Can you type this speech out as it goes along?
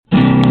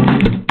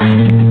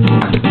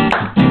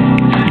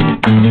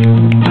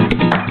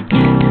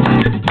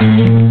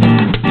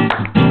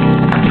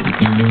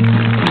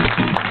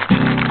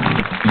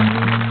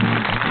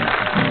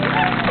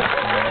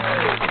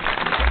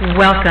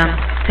Welcome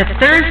to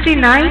Thursday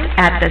night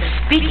at the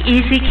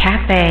SpeakEasy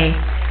Cafe.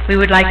 We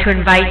would like to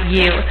invite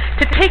you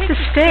to take the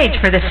stage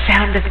for the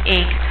Sound of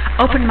Ink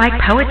open mic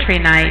poetry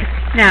night.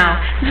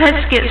 Now,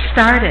 let's get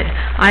started.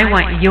 I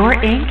want your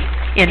ink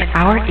in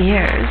our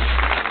ears.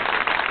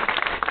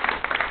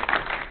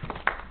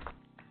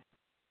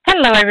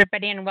 Hello,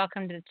 everybody, and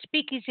welcome to the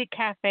SpeakEasy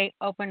Cafe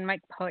open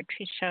mic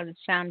poetry show, The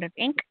Sound of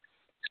Ink.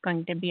 It's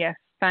going to be a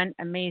fun,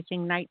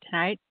 amazing night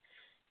tonight.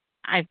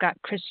 I've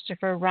got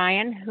Christopher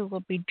Ryan, who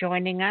will be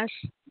joining us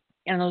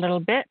in a little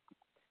bit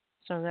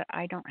so that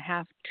I don't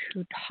have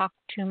to talk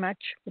too much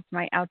with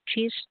my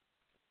ouchies.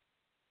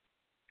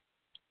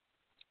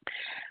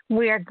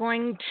 We are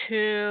going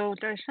to,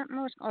 there's something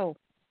else. Oh,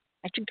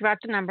 I should give out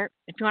the number.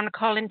 If you want to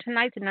call in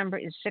tonight, the number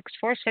is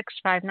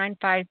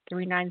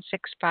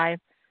 646-595-3965.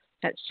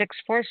 That's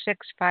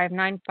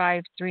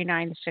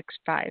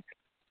 646-595-3965.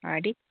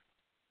 Alrighty.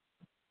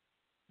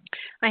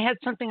 I had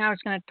something I was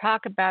going to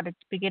talk about at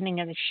the beginning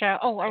of the show.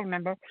 Oh, I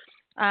remember.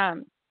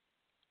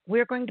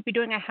 We're going to be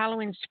doing a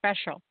Halloween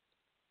special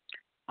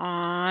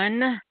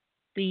on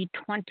the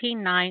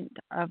 29th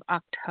of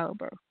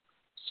October.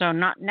 So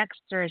not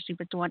next Thursday,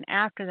 but the one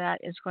after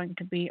that is going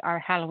to be our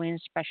Halloween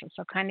special.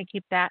 So kind of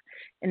keep that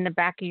in the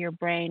back of your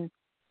brain.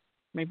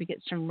 Maybe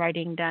get some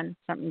writing done,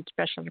 something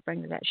special to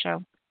bring to that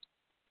show.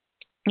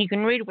 You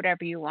can read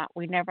whatever you want.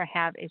 We never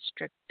have a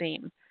strict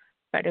theme,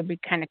 but it'd be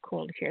kind of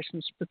cool to hear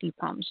some spooky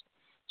poems.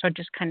 So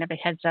just kind of a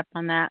heads up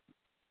on that.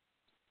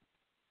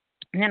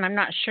 And then I'm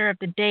not sure of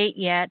the date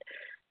yet,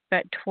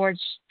 but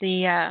towards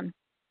the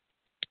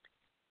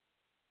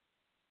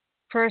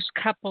first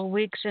couple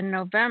weeks in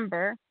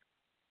November,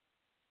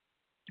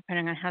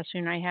 depending on how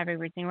soon I have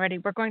everything ready,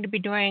 we're going to be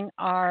doing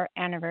our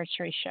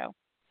anniversary show.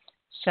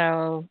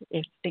 So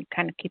if they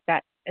kind of keep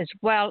that as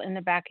well in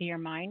the back of your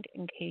mind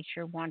in case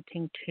you're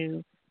wanting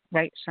to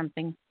write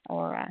something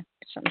or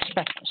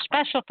something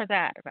special for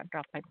that. I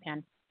dropped my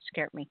pen.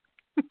 Scared me.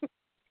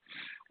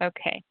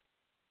 Okay.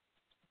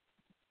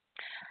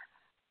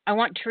 I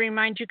want to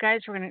remind you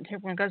guys, we're going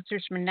to go through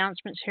some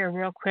announcements here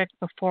real quick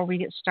before we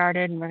get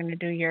started, and we're going to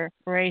do your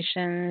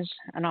operations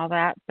and all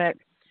that. But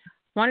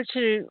wanted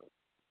to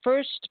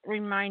first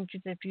remind you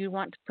that if you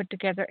want to put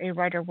together a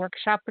writer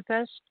workshop with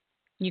us,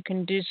 you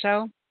can do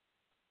so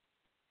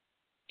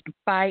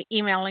by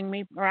emailing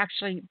me, or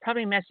actually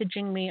probably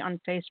messaging me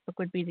on Facebook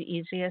would be the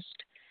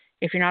easiest.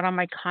 If you're not on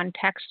my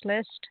contacts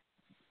list,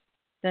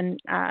 then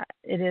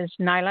it is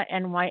Nyla,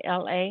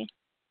 Nyla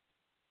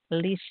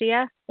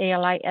Alisia,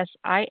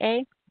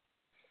 Alisia,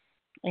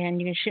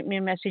 and you can shoot me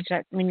a message,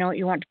 let me know what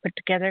you want to put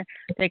together.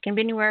 They can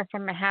be anywhere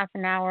from a half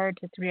an hour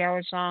to 3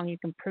 hours long. You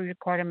can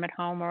pre-record them at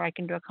home, or I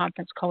can do a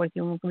conference call with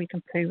you and we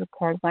can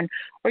pre-record one,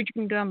 or you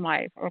can do them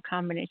live, or a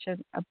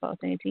combination of both,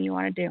 anything you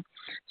want to do.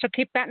 So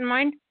keep that in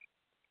mind.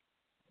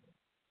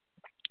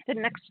 The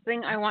next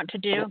thing I want to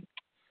do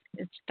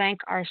is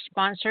thank our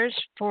sponsors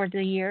for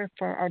the year,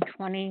 for our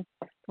 20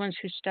 ones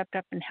who stepped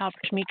up and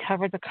helped me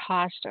cover the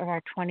cost of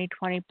our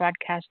 2020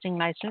 broadcasting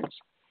license.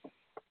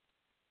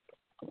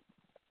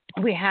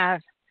 We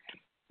have,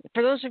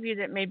 for those of you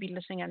that may be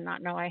listening and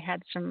not know, I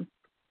had some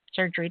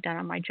surgery done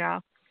on my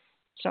jaw,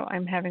 so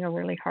I'm having a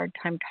really hard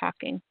time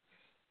talking.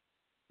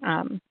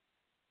 So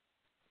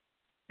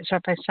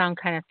if I sound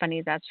kind of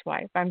funny, that's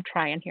why. But I'm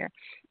trying here.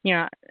 You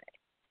know,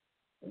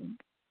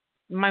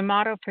 my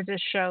motto for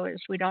this show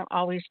is we don't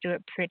always do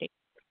it pretty.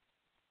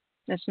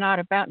 It's not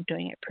about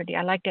doing it pretty.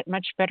 I like it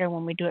much better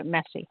when we do it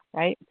messy,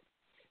 right?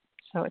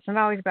 So it's not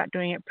always about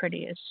doing it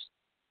pretty. It's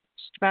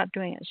just about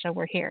doing it. So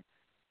we're here.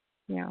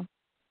 You know,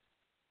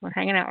 we're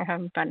hanging out. We're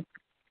having fun.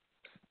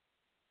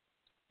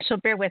 So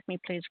bear with me,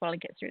 please, while I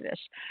get through this.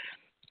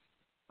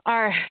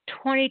 Our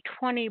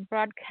 2020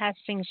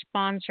 broadcasting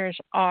sponsors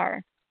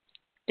are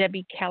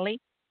Debbie Kelly,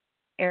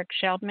 Eric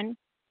Sheldman,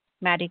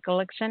 Maddie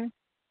Gullickson,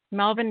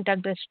 Melvin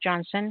Douglas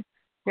Johnson,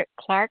 Rick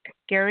Clark,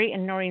 Gary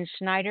and Noreen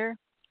Snyder,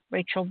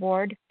 Rachel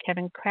Ward,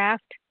 Kevin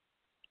Kraft,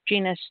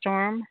 Gina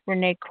Storm,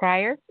 Renee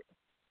Cryer,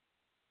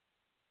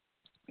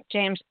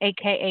 James,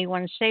 a.k.a.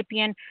 One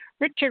Sapien,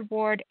 Richard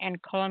Ward,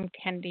 and Colum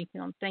Kennedy.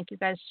 Thank you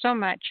guys so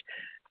much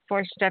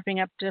for stepping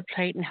up to the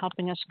plate and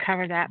helping us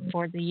cover that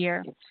for the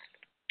year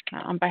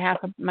on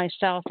behalf of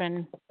myself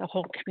and the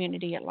whole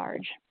community at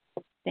large.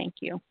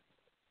 Thank you.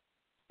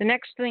 The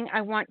next thing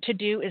I want to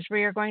do is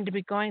we are going to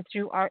be going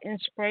through our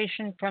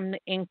inspiration from the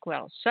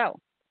inkwell. So,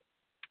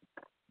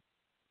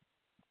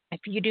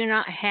 if you do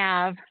not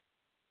have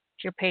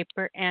your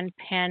paper and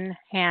pen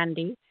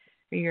handy,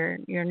 or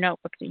your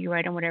notebook that you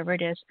write on, whatever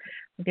it is,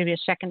 I'll give you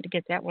a second to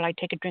get that while I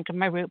take a drink of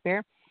my root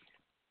beer.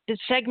 This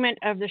segment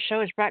of the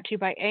show is brought to you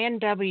by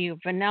A&W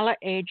Vanilla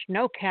Aged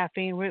No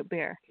Caffeine Root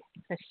Beer.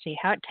 Let's see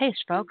how it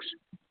tastes, folks.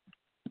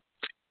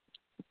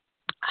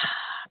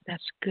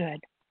 That's good.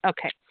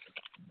 Okay.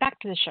 Back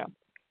to the show.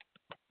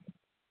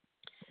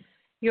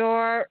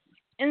 Your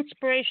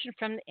inspiration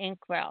from the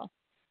inkwell.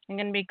 I'm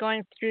going to be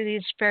going through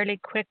these fairly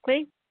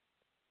quickly.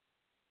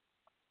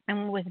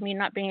 And with me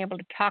not being able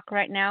to talk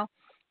right now,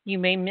 you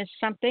may miss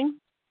something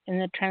in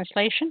the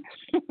translation.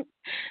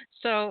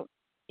 So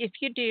if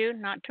you do,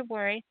 not to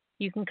worry,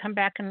 you can come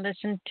back and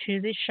listen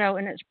to the show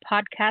in its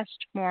podcast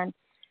form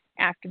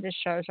after the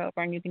show is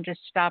over, and you can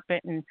just stop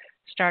it and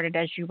start it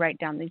as you write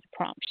down these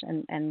prompts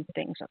and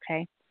things,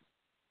 okay?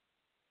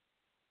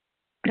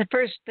 The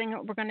first thing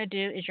that we're going to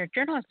do is your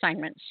journal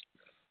assignments.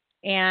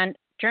 And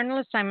journal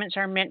assignments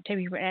are meant to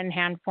be written in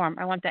hand form.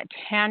 I want that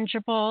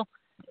tangible,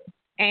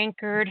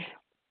 anchored,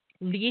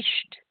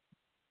 leashed,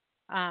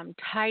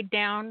 tied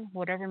down,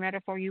 whatever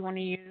metaphor you want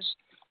to use,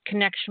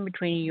 connection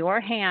between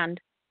your hand,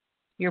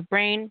 your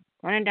brain,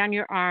 running down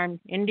your arm,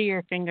 into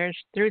your fingers,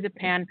 through the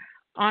pen,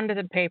 onto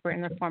the paper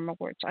in the form of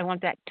words. I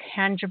want that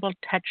tangible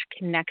touch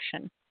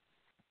connection.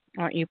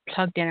 I want you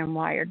plugged in and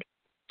wired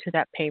to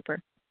that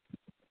paper.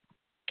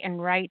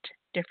 And write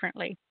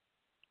differently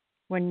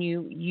when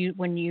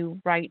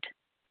you write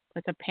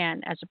with a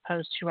pen as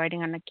opposed to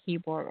writing on a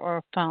keyboard or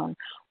a phone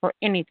or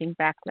anything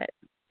backlit.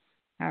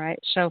 All right,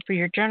 so for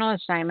your journal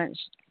assignments,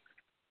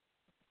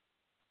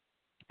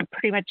 I'm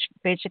pretty much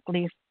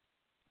basically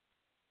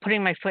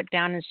putting my foot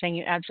down and saying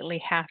you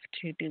absolutely have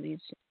to do these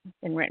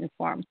in written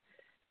form.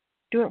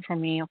 Do it for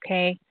me,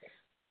 okay?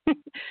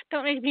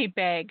 Don't make me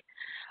beg.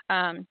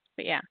 But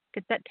yeah,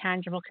 get that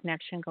tangible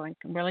connection going.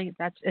 Really,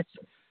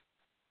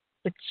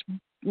 it's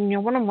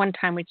one-on-one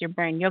time with your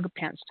brain, yoga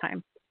pants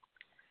time.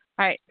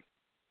 All right.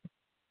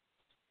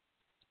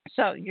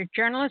 So your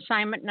journal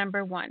assignment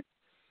number 1.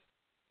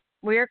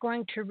 We are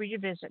going to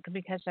revisit,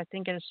 because I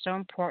think it is so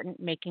important,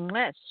 making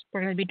lists.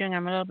 We're going to be doing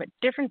them a little bit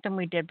different than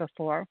we did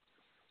before.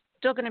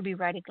 Still going to be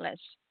writing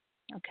lists,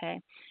 okay?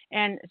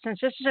 And since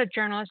this is a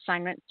journal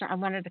assignment, I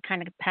wanted to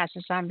kind of pass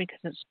this on because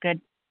it's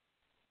good,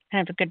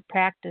 kind of a good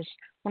practice.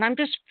 When I'm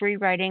just free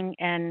writing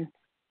and,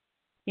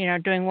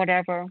 doing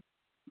whatever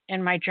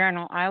in my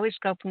journal, I always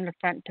go from the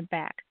front to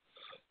back.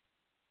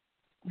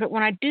 But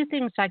when I do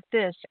things like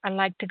this, I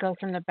like to go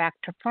from the back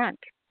to front.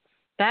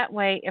 That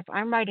way, if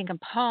I'm writing a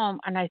poem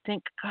and I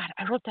think, God,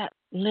 I wrote that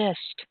list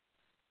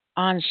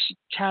on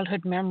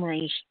childhood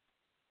memories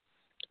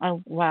a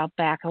while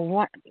back,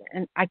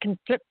 and I can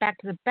flip back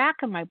to the back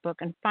of my book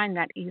and find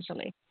that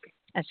easily,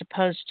 as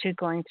opposed to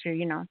going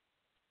through,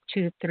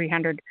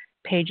 200-300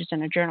 pages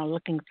in a journal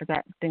looking for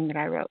that thing that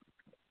I wrote.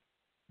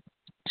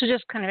 So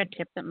just kind of a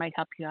tip that might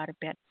help you out a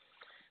bit.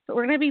 But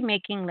we're going to be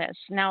making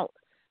lists. Now,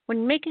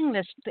 when making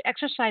lists, the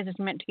exercise is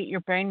meant to get your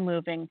brain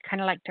moving,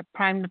 kind of like to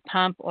prime the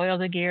pump, oil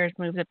the gears,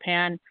 move the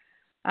pen.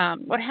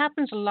 What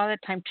happens a lot of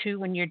the time, too,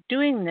 when you're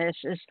doing this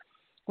is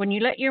when you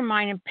let your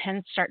mind and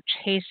pen start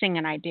chasing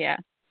an idea,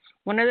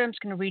 one of them's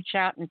going to reach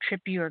out and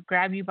trip you or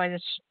grab you by the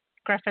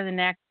scruff of the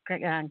neck,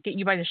 get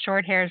you by the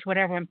short hairs,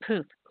 whatever, and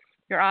poof,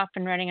 you're off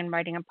and running and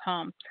writing a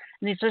poem.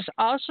 And these lists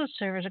also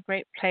serve as a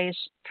great place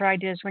for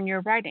ideas when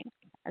you're writing.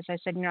 As I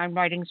said, I'm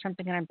writing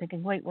something and I'm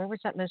thinking, wait, where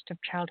was that list of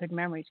childhood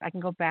memories? I can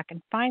go back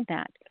and find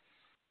that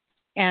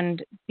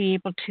and be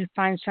able to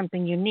find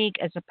something unique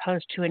as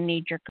opposed to a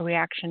knee-jerk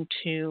reaction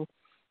to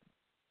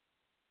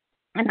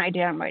an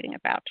idea I'm writing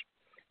about.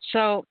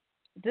 So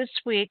this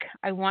week,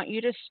 I want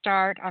you to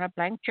start on a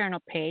blank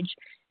journal page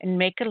and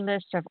make a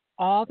list of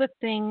all the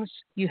things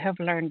you have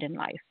learned in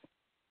life.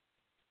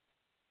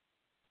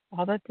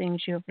 All the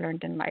things you have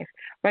learned in life.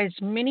 Write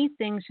as many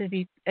things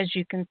as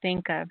you can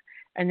think of,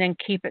 and then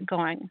keep it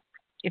going.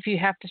 If you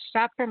have to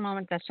stop for a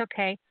moment, that's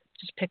okay.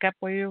 Just pick up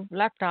where you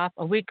left off.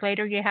 A week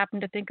later, you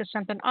happen to think of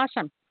something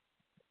awesome.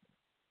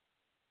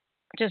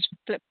 Just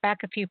flip back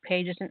a few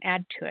pages and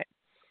add to it.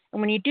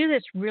 And when you do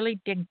this, really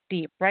dig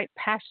deep, right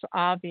past the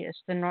obvious,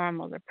 the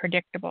normal, the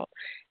predictable,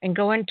 and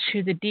go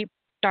into the deep,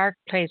 dark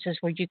places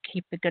where you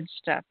keep the good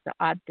stuff, the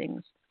odd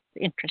things,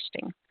 the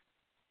interesting.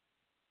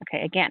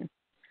 Okay, again,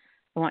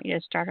 I want you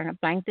to start on a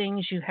blank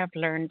things you have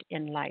learned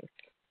in life.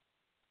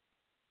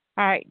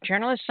 All right,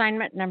 journal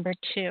assignment number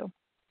 2.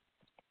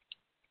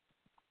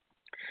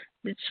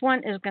 This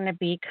one is going to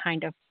be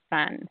kind of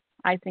fun.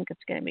 I think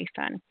it's going to be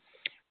fun.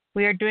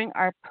 We are doing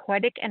our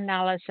poetic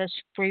analysis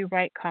free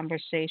write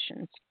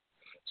conversations.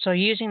 So we're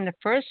using the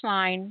first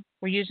line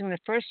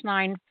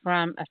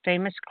from a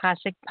famous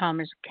classic poem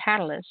as a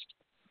catalyst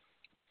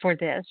for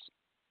this.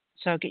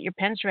 So get your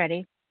pens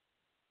ready.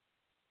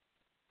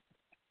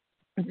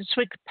 This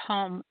week's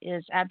poem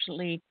is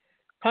absolutely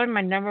probably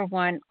my number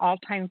 1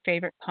 all-time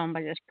favorite poem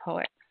by this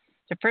poet.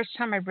 The first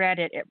time I read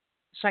it,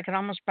 it's like it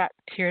almost brought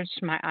tears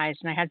to my eyes,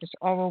 and I had this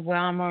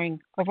overwhelming,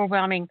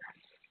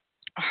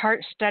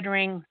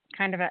 heart-stuttering,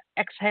 kind of an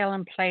exhale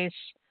in place,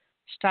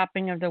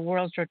 stopping of the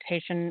world's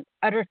rotation,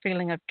 utter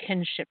feeling of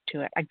kinship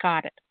to it. I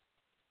got it.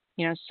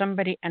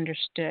 Somebody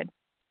understood.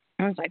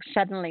 It was like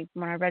suddenly,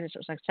 when I read this, it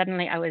was like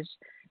suddenly I was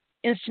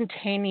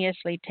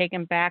instantaneously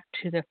taken back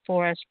to the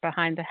forest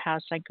behind the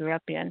house I grew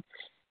up in,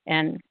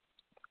 and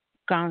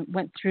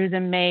went through the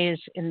maze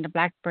in the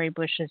blackberry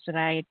bushes that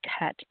I had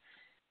cut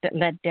that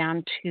led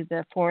down to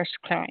the forest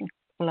clearing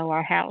below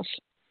our house.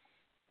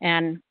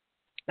 And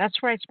that's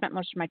where I spent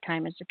most of my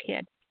time as a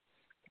kid,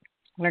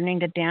 learning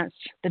to dance,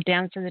 the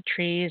dance of the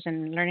trees,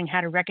 and learning how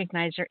to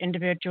recognize their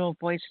individual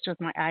voices with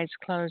my eyes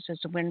closed as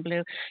the wind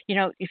blew.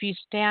 If you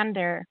stand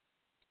there,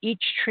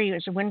 each tree,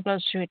 as the wind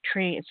blows through a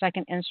tree, it's like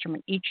an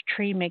instrument. Each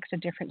tree makes a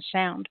different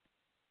sound.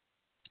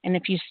 And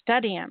if you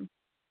study them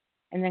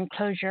and then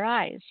close your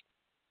eyes,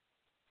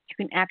 you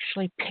can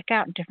actually pick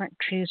out different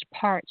trees'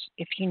 parts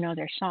if you know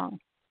their song.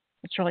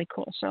 It's really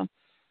cool. So,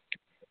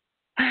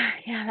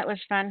 yeah, that was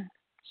fun.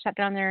 Sat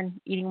down there and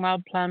eating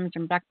wild plums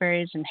and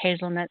blackberries and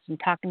hazelnuts and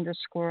talking to the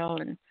squirrel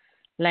and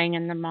laying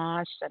in the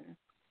moss and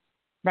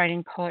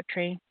writing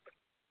poetry.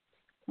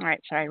 All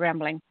right, sorry,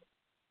 rambling.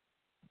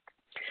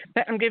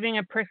 But I'm giving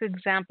a perfect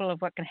example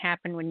of what can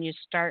happen when you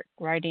start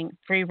writing,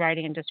 free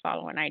writing, and just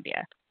follow an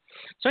idea.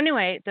 So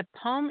anyway, the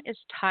poem is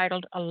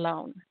titled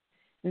Alone,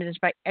 and it is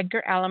by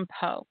Edgar Allan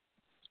Poe.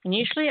 And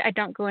usually I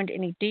don't go into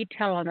any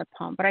detail on the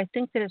poem, but I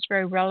think that it's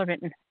very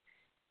relevant and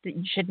that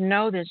you should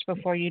know this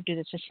before you do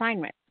this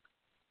assignment.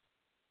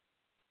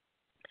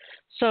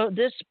 So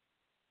this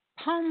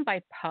poem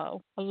by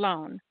Poe,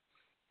 Alone,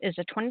 is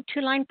a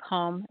 22-line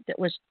poem that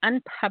was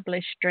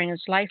unpublished during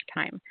his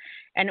lifetime,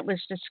 and it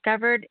was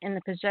discovered in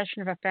the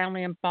possession of a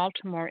family in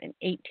Baltimore in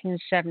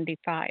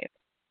 1875.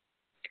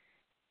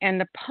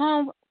 And the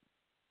poem,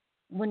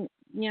 when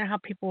you know how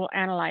people will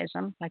analyze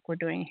them, like we're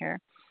doing here,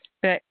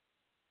 but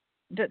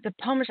the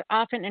poem is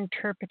often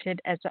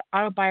interpreted as an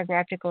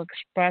autobiographical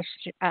as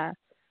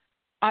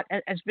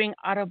being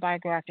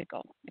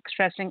autobiographical,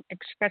 expressing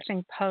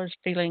Poe's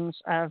feelings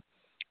of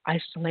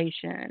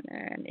isolation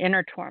and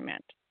inner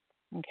torment.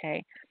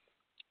 Okay.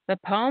 The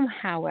poem,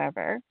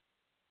 however,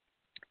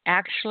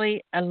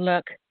 actually a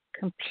look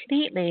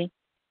completely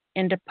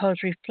into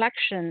Poe's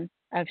reflection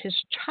of his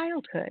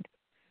childhood,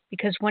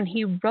 because when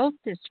he wrote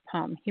this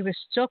poem, he was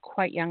still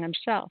quite young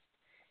himself.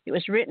 It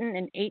was written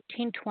in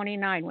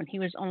 1829 when he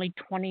was only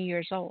 20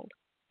 years old.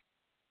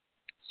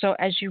 So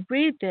as you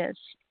read this,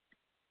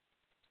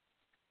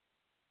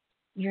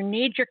 your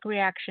knee-jerk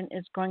reaction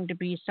is going to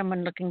be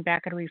someone looking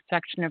back at a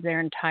reflection of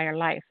their entire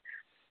life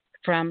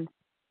from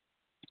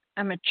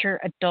a mature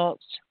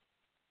adult's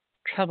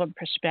troubled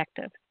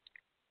perspective.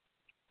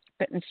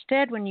 But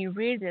instead, when you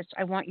read this,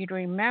 I want you to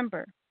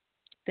remember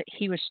that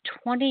he was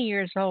 20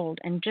 years old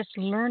and just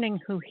learning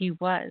who he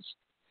was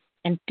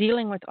and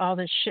dealing with all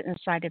this shit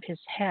inside of his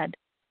head.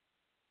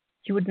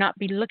 He would not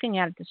be looking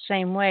at it the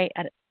same way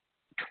at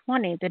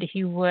 20 that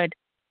he would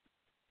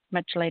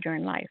much later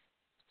in life.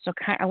 So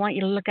I want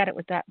you to look at it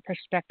with that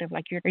perspective,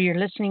 like you're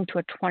listening to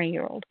a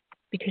 20-year-old,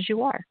 because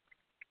you are.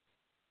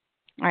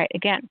 All right,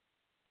 again,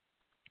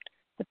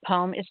 the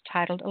poem is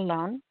titled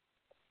Alone.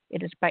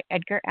 It is by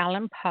Edgar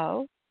Allan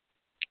Poe,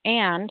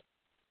 and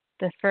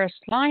the first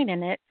line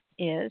in it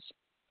is,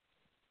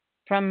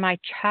 "From my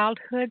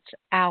childhood's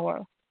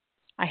hour,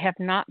 I have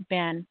not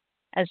been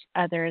as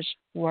others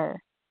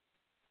were."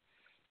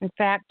 In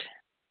fact,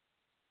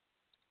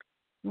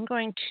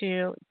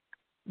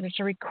 there's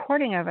a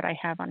recording of it I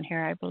have on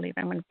here, I believe.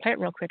 I'm going to play it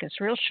real quick.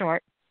 It's real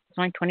short. It's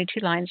only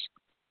 22 lines.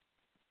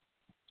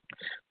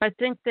 But I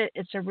think that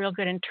it's a real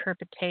good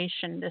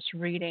interpretation, this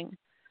reading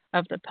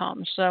of the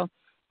poem. So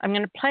I'm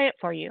going to play it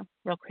for you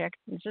real quick.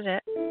 This is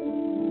it.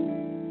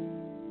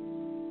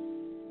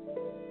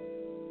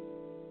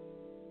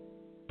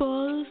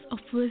 Pearls of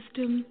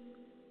Wisdom.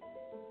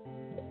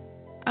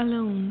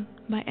 Alone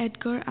by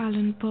Edgar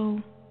Allan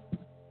Poe.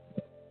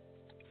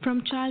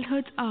 From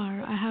childhood's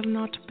hour I have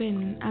not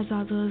been as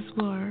others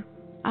were.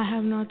 I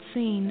have not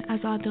seen as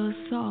others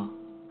saw.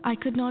 I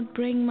could not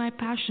bring my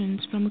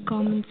passions from a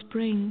common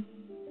spring.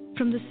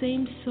 From the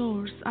same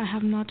source I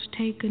have not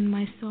taken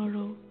my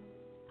sorrow.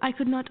 I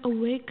could not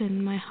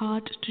awaken my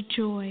heart to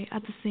joy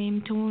at the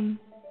same tone.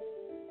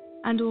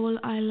 And all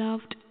I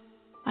loved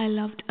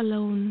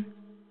alone.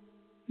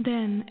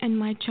 Then in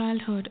my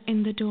childhood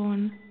in the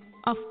dawn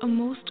of a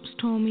most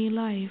stormy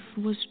life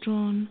was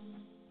drawn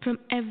from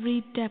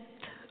every depth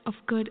of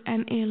good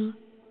and ill,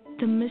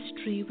 the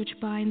mystery which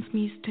binds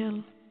me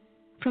still.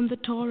 From the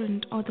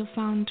torrent or the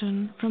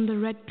fountain, from the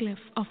red cliff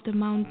of the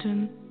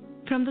mountain,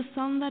 from the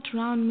sun that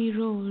round me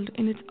rolled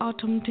in its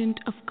autumn tint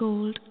of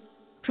gold,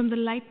 from the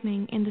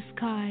lightning in the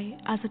sky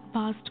as it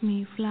passed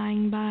me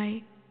flying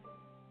by,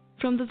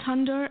 from the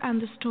thunder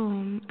and the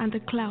storm and the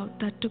cloud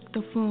that took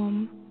the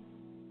form,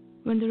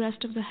 when the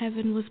rest of the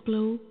heaven was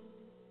blue,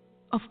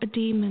 of a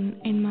demon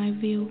in my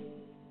view.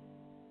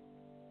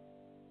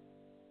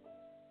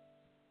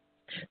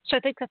 So I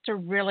think that's a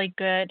really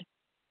good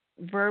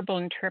verbal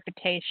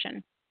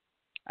interpretation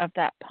of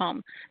that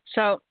poem.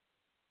 So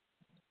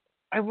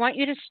I want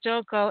you to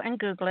still go and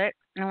Google it,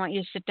 and I want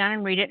you to sit down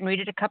and read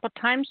it a couple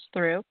times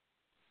through.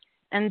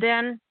 And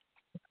then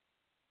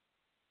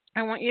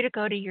I want you to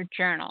go to your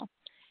journal.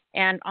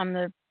 And on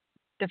the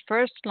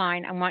first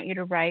line, I want you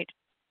to write,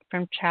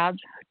 "From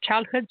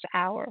childhood's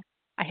hour,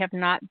 I have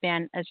not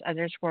been as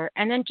others were."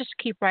 And then just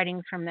keep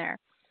writing from there.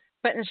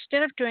 But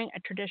instead of doing a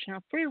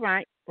traditional free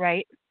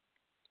write,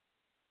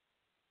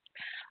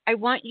 I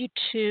want you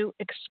to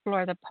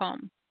explore the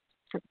poem.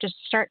 Just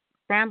start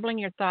rambling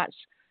your thoughts,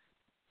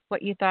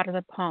 what you thought of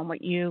the poem,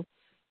 what you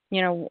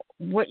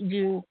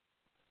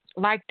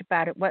liked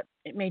about it, what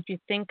it made you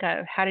think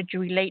of, how did you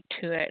relate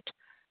to it,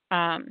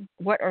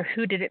 what or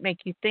who did it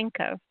make you think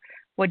of,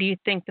 what do you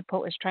think the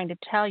poet was trying to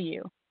tell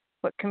you,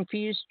 What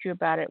confused you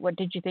about it? What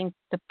did you think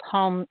the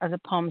poem or the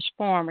poem's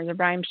form or the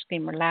rhyme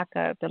scheme or lack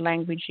of the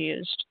language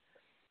used?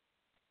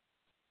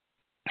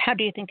 How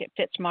do you think it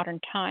fits modern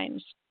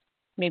times?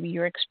 Maybe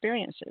your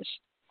experiences.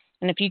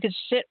 And if you could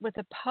sit with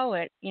a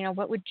poet,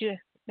 what would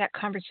that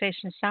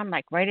conversation sound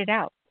like? Write it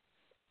out.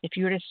 If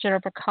you were to sit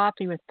over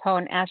coffee with a poet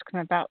and ask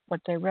them about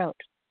what they wrote.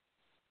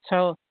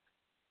 So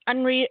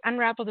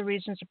unravel the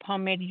reasons a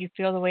poem made you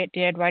feel the way it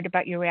did. Write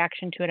about your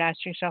reaction to it.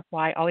 Ask yourself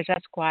why. Always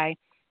ask why.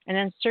 And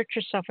then search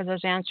yourself for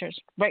those answers.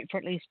 Write for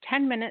at least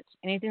 10 minutes,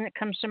 anything that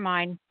comes to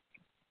mind.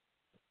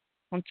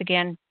 Once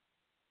again,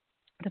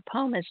 the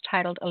poem is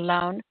titled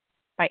Alone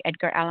by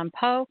Edgar Allan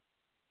Poe.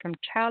 From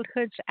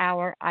childhood's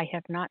hour, I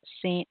have not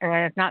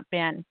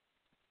been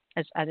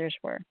as others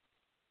were.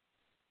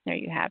 There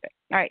you have it.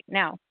 All right,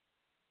 now,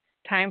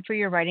 time for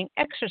your writing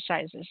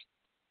exercises.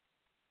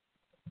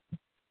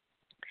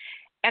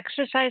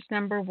 Exercise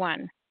number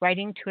 1,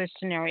 writing to a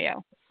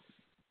scenario.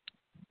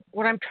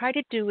 What I'm trying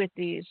to do with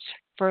these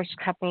first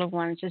couple of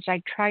ones is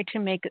I try to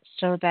make it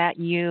so that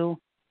you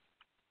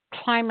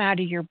climb out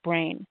of your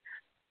brain.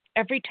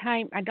 Every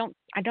time, I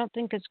don't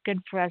think it's good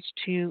for us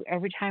to,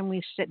 every time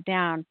we sit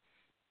down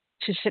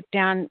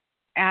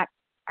at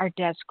our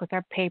desk with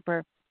our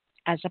paper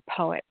as a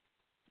poet.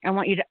 I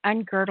want you to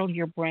ungirdle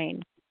your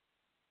brain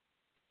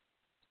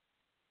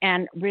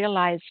and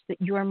realize that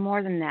you are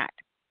more than that.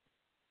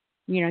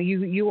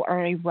 You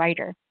are a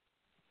writer.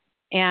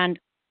 And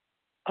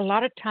a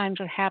lot of times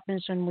what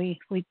happens when we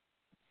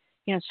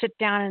sit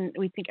down and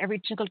we think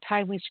every single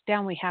time we sit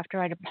down we have to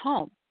write a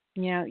poem.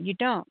 You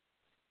don't.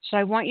 So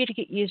I want you to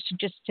get used to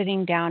just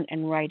sitting down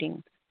and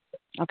writing.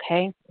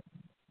 Okay?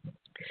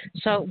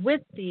 So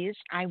with these,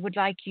 I would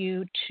like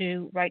you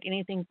to write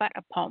anything but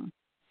a poem.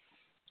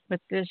 With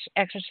this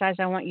exercise,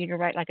 I want you to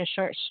write like a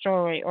short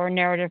story or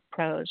narrative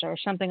prose or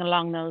something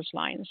along those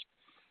lines.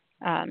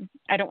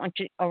 I don't want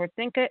you to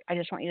overthink it. I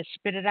just want you to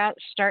spit it out,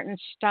 start and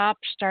stop,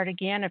 start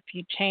again. If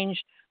you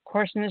change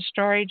course in the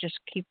story, just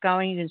keep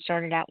going. You can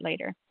sort it out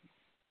later.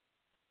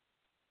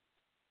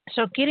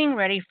 So getting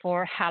ready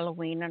for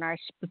Halloween and our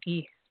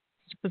spooky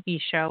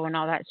show and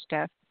all that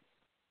stuff.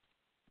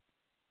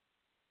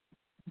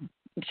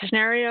 The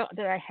scenario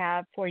that I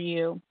have for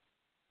you,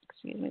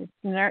 the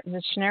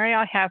scenario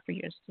I have for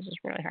you, this is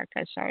really hard,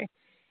 guys, sorry.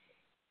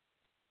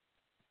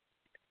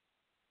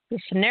 The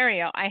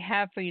scenario I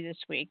have for you this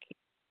week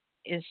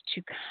is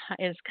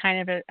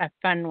kind of a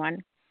fun one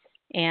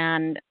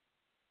and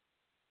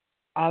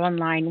all in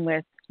line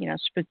with,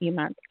 spooky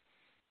month.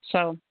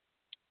 So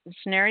the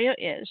scenario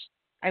is,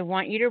 I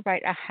want you to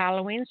write a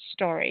Halloween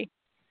story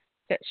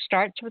that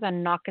starts with a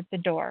knock at the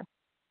door.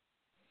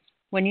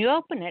 When you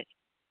open it,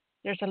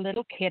 there's a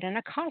little kid in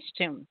a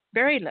costume,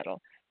 very little,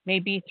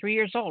 maybe 3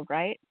 years old,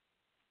 right?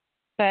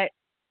 But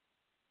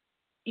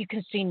you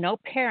can see no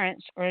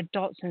parents or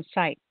adults in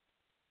sight.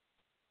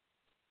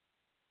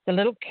 The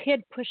little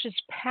kid pushes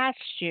past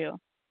you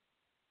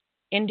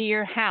into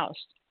your house,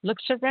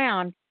 looks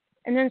around,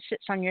 and then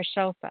sits on your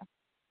sofa.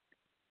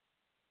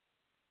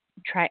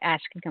 You try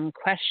asking them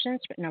questions,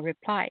 but no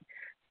reply.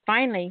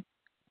 Finally,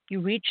 you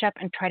reach up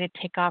and try to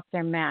take off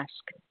their mask,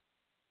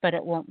 but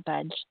it won't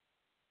budge.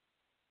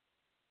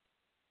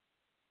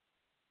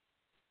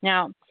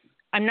 Now,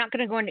 I'm not going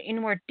to go into any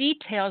more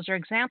details or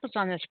examples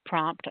on this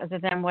prompt other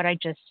than what I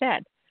just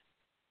said.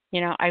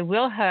 I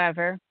will,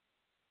 however,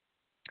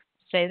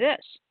 say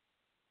this.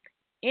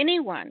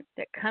 Anyone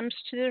that comes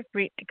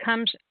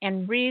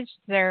and reads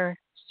their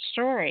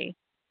story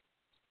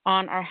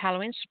on our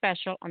Halloween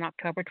special on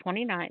October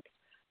 29th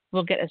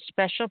will get a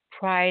special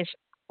prize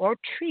or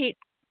treat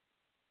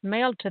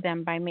mailed to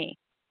them by me.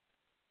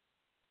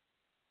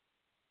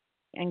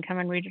 And come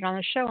and read it on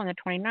the show on the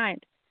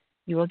 29th.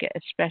 You will get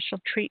a special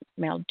treat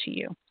mailed to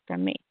you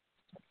from me.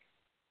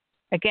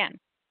 Again,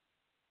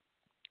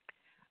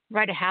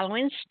 write a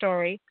Halloween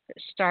story that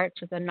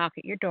starts with a knock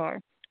at your door.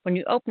 When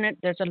you open it,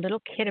 there's a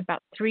little kid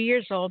about 3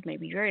 years old,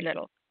 maybe very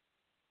little,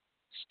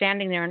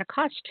 standing there in a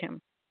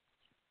costume.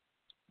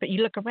 But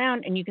you look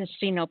around and you can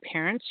see no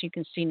parents, you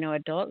can see no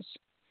adults.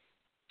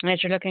 And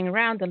as you're looking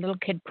around, the little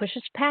kid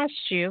pushes past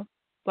you,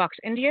 walks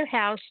into your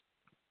house,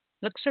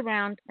 looks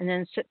around, and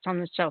then sits on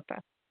the sofa.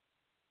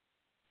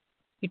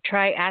 You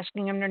try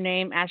asking them their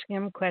name, asking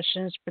them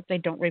questions, but they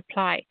don't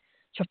reply.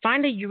 So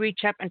finally you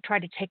reach up and try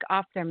to take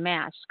off their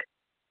mask,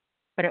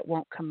 but it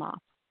won't come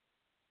off.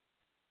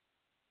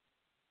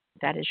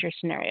 That is your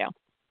scenario.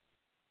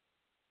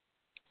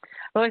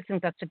 I always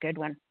think that's a good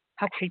one.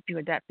 How creepy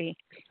would that be?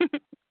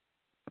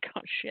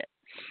 Oh, shit.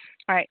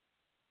 All right.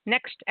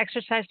 Next,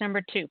 exercise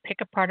number 2, pick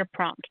apart a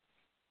prompt.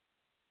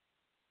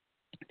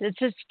 This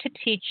is to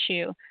teach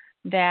you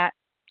that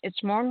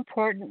it's more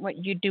important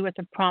what you do with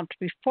the prompt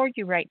before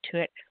you write to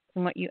it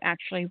than what you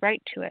actually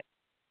write to it.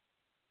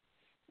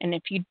 And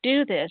if you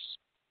do this,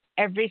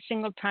 every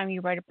single time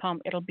you write a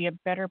poem, it'll be a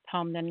better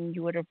poem than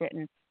you would have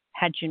written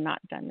had you not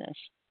done this.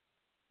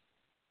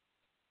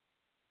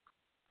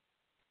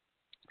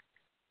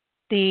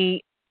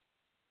 The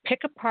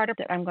pick apart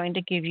that I'm going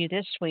to give you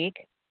this week,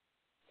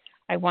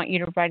 I want you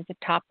to write at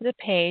the top of the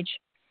page,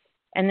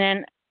 and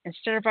then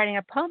instead of writing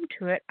a poem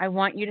to it, I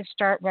want you to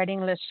start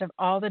writing lists of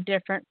all the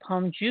different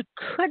poems you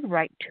could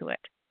write to it,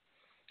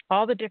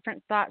 all the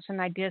different thoughts and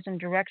ideas and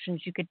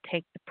directions you could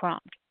take the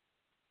prompt.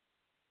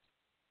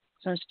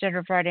 So instead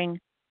of writing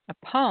a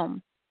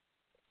poem,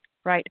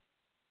 write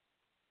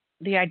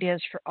the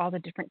ideas for all the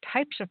different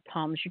types of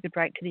poems you could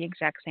write to the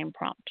exact same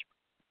prompt.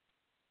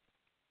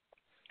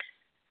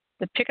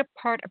 The pick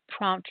apart a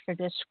prompt for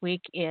this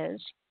week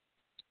is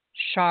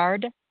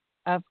shard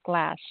of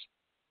glass.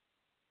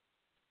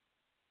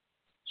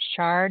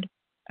 Shard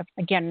of,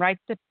 again, write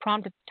the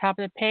prompt at the top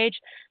of the page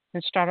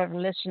and start a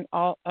list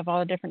of all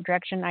the different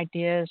direction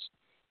ideas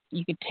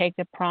you could take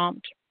the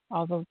prompt,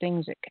 all the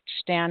things it could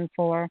stand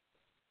for,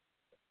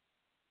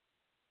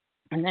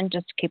 and then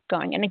just keep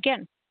going. And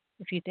again,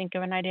 if you think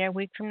of an idea a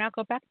week from now,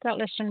 go back to that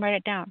list and write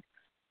it down.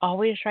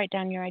 Always write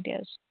down your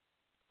ideas.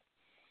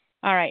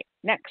 All right,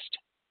 next,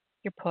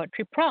 your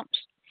poetry prompts.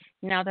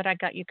 Now that I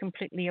got you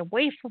completely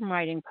away from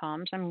writing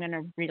poems, I'm going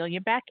to reel you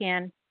back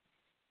in.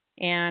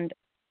 And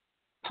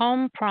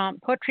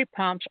poetry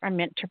prompts are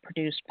meant to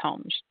produce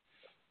poems.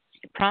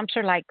 Prompts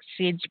are like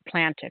seeds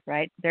planted,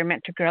 right? They're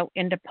meant to grow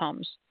into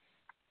poems.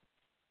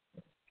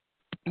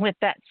 With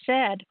that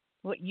said,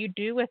 what you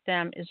do with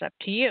them is up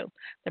to you.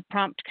 The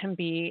prompt can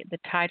be the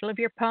title of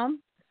your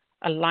poem,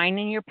 a line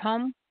in your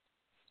poem,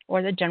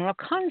 or the general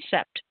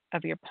concept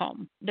of your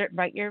poem.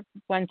 Write your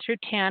 1 through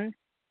 10.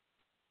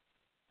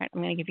 Right,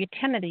 I'm going to give you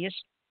 10 of these.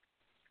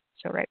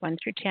 So write 1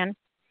 through 10.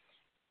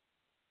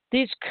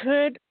 These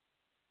could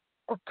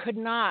or could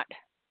not,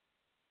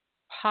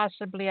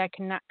 possibly, I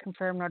cannot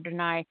confirm nor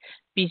deny,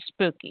 be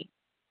spooky.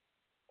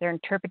 Their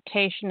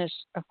interpretation is,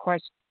 of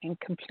course,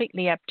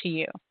 completely up to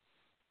you.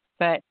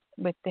 But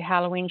with the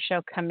Halloween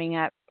show coming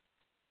up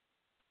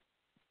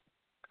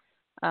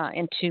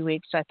in 2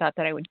 weeks, I thought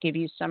that I would give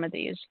you some of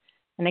these.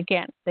 And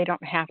again, they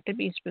don't have to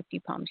be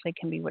spooky poems. They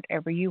can be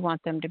whatever you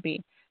want them to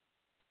be.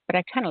 But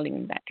I kind of lean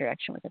in that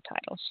direction with the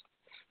titles.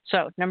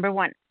 So, number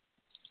 1.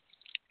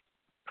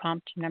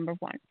 Prompt number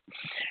 1.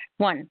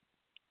 1,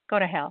 go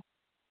to hell.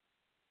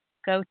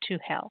 Go to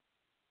hell.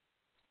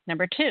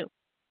 Number 2,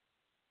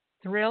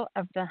 thrill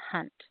of the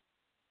hunt.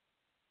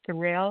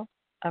 Thrill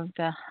of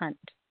the hunt.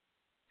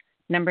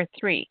 Number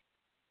 3,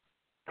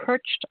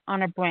 perched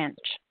on a branch.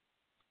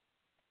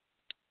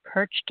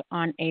 Perched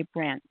on a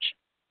branch.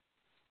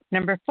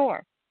 Number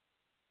 4,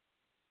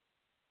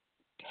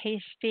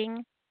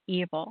 tasting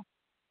evil.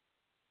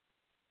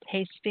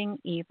 Tasting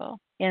evil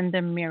in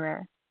the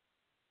mirror.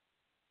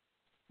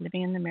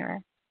 Living in the mirror.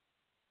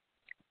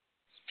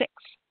 6,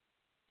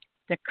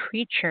 the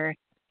creature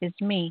is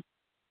me.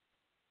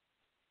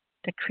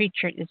 The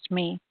creature is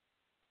me.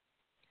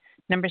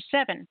 Number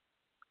 7,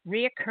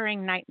 reoccurring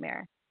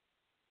nightmare.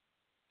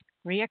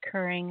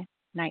 Reoccurring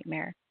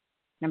nightmare.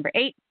 Number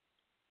 8,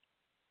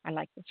 I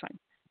like this one.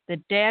 The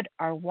dead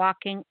are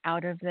walking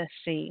out of the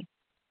sea.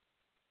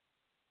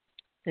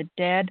 The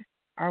dead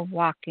are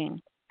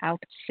walking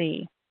out to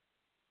sea.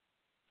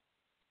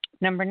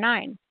 Number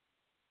 9,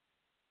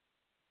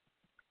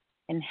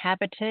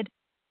 inhabited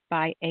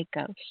by a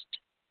ghost.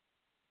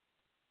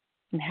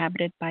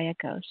 Inhabited by a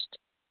ghost.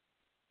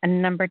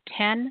 And number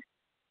 10,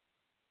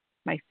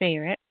 my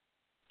favorite,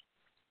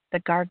 the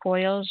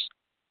gargoyles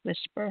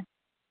whisper.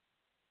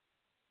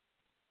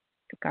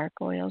 The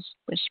gargoyles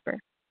whisper.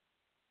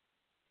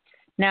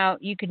 Now,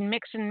 you can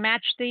mix and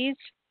match these.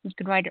 You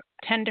can write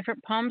 10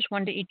 different poems,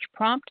 1 to each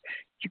prompt.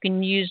 You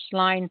can use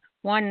line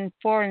 1,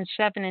 4, and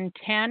 7, and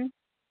 10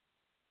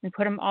 and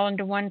put them all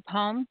into one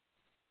poem,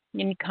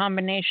 any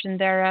combination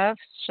thereof.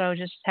 So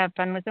just have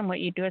fun with them. What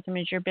you do with them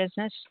is your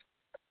business.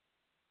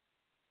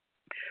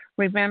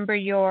 Remember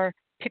your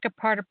pick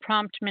apart a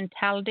prompt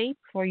mentality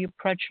before you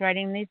approach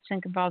writing these.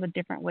 Think of all the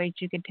different ways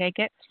you could take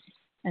it,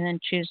 and then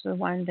choose the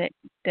one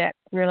that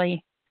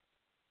really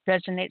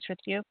resonates with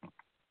you.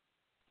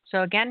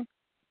 So again,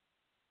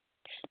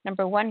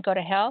 number 1, go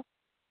to hell.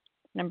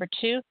 Number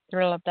 2,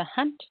 thrill of the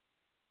hunt.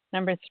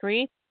 Number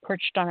 3,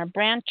 perched on a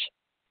branch.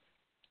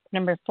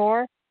 Number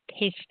 4,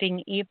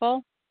 tasting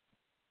evil.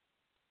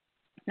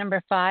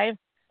 Number 5,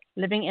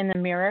 living in the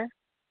mirror.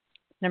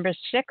 Number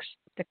 6,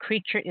 the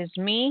creature is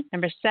me.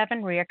 Number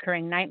 7,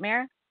 reoccurring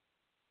nightmare.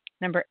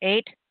 Number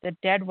 8, the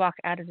dead walk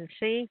out of the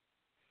sea.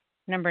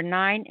 Number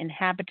 9,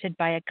 inhabited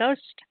by a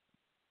ghost.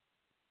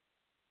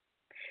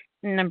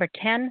 Number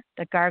 10,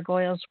 the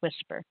gargoyles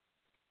whisper.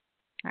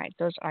 All right,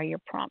 those are your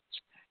prompts.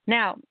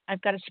 Now,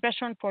 I've got a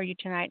special one for you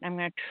tonight. I'm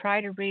going to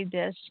try to read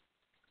this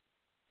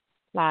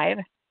live.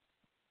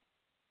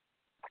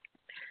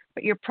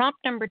 But your prompt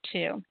number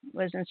 2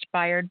 was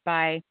inspired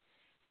by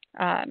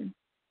a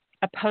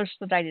post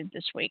that I did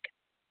this week.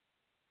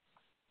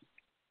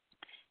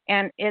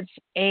 And it's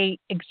an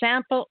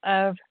example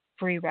of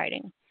free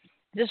writing.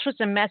 This was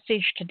a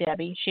message to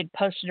Debbie. She had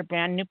posted a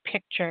brand new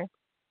picture,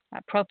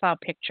 a profile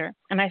picture.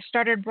 And I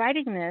started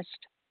writing this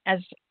as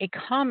a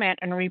comment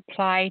and a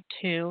reply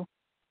to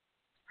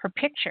her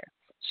picture.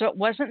 So it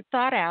wasn't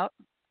thought out.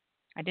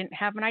 I didn't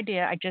have an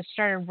idea. I just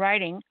started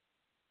writing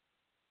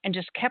and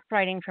just kept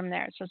writing from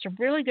there. So it's a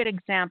really good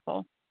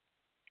example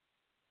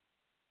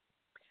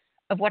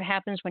of what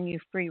happens when you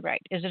free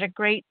write. Is it a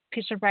great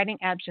piece of writing?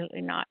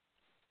 Absolutely not.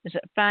 Is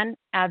it fun?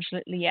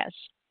 Absolutely yes.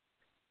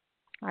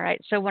 All right.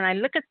 So when I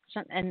look at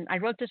and I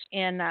wrote this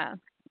in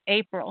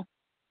April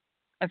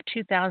of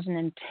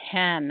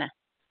 2010.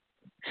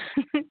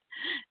 Isn't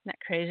that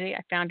crazy?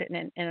 I found it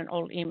in an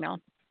old email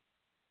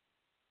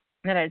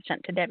that I had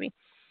sent to Debbie.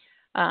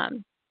 But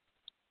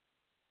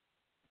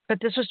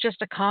this was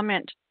just a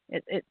comment.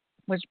 It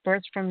was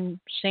birthed from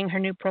seeing her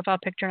new profile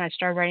picture, and I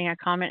started writing a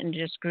comment, and it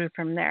just grew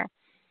from there.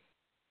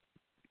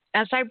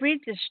 As I read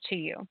this to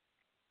you,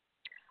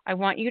 I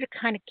want you to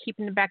kind of keep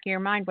in the back of your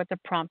mind what the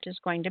prompt is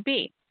going to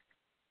be.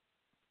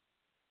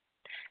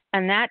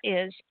 And that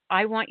is,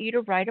 I want you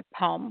to write a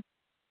poem,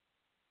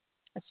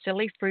 a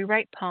silly free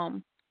write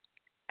poem,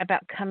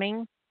 about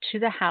coming to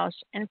the house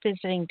and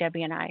visiting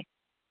Debbie and I.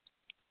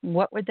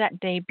 What would that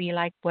day be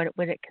like? What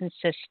would it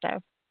consist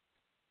of?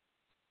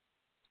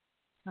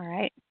 All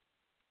right.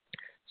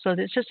 So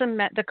this is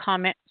the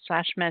comment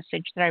 /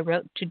 message that I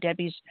wrote to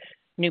Debbie's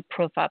new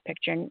profile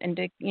picture. And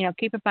to,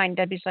 keep in mind,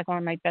 Debbie's like one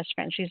of my best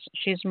friends.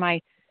 She's my,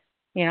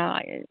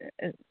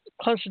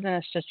 closer than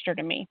a sister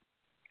to me.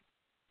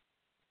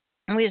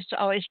 And we used to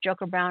always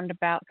joke around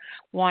about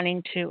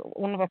wanting to.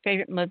 One of our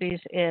favorite movies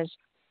is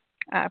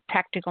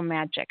Practical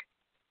Magic,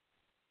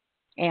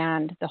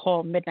 and the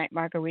whole Midnight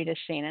Margarita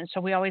scene. And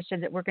so we always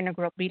said that we're going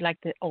to be like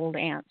the old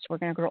aunts. We're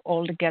going to grow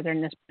old together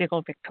in this big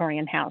old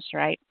Victorian house,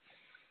 right?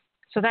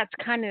 So that's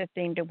kind of the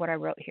theme to what I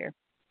wrote here.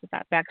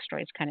 That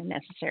backstory is kind of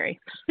necessary.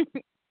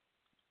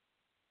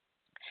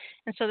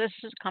 And so this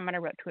is a comment I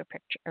wrote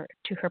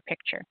to her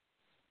picture.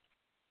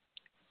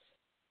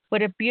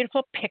 What a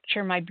beautiful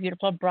picture, my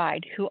beautiful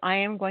bride, who I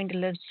am going to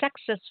live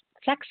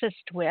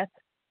sexist with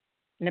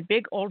in a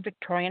big old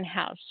Victorian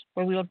house,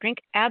 where we will drink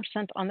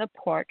absinthe on the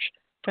porch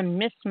from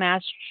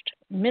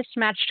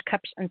mismatched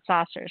cups and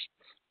saucers,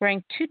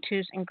 wearing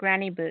tutus and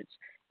granny boots,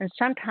 and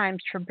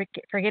sometimes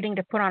forgetting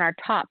to put on our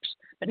tops,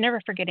 but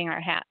never forgetting our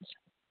hats.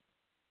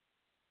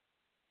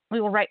 We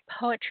will write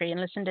poetry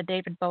and listen to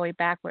David Bowie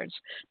backwards,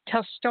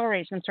 tell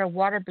stories and throw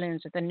water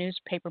balloons at the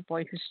newspaper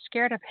boy who's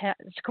scared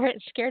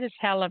as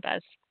hell of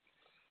us.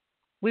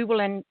 We will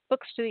lend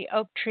books to the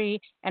oak tree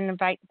and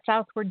invite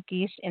southward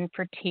geese in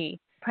for tea,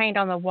 paint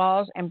on the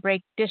walls and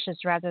break dishes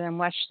rather than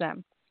wash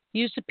them.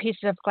 Use the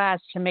pieces of glass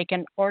to make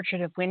an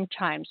orchard of wind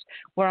chimes,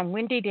 where on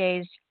windy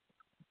days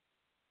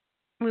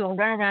we will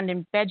run around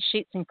in bed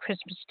sheets and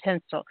Christmas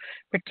tinsel,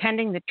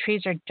 pretending the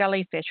trees are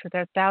jellyfish with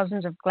their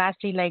thousands of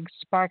glassy legs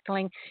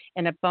sparkling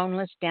in a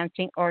boneless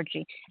dancing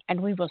orgy, and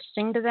we will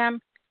sing to them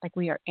like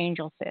we are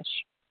angelfish.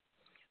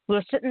 We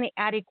will sit in the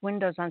attic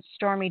windows on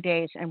stormy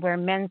days and wear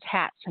men's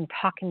hats and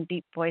talk in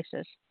deep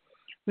voices.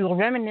 We will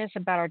reminisce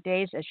about our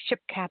days as ship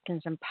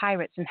captains and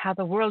pirates and how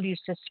the world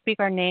used to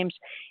speak our names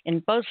in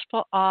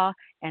boastful awe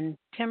and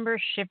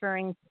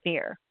timber-shivering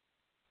fear.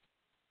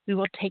 We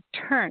will take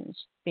turns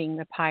being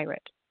the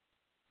pirate.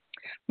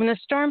 When the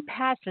storm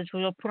passes,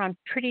 we will put on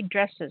pretty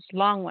dresses,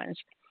 long ones,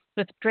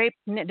 with draped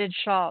knitted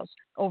shawls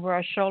over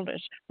our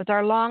shoulders, with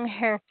our long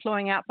hair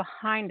flowing out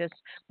behind us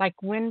like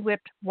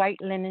wind-whipped white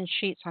linen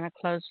sheets on a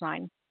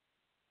clothesline.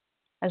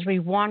 As we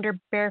wander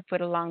barefoot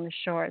along the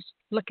shores,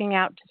 looking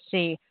out to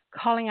sea,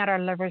 calling out our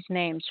lovers'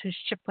 names whose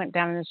ship went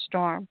down in the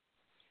storm.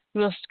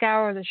 We will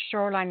scour the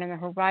shoreline and the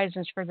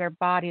horizons for their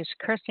bodies,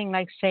 cursing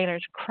like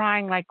sailors,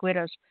 crying like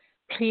widows,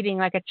 pleading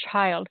like a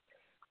child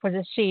for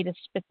the sea to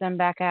spit them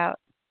back out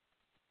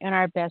in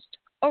our best,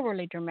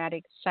 overly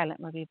dramatic, silent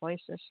movie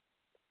voices.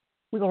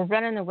 We will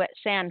run in the wet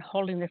sand,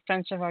 holding the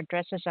fronts of our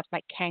dresses up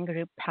like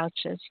kangaroo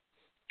pouches,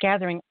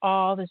 gathering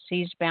all the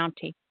sea's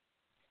bounty,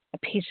 a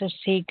piece of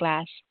sea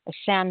glass, a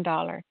sand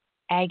dollar,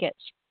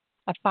 agates,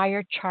 a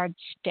fire-charred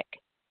stick,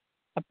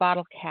 a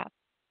bottle cap,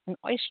 an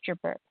oyster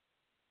burp,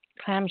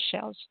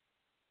 clamshells,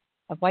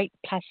 a white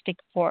plastic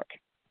fork,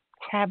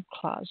 crab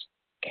claws,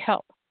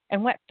 kelp,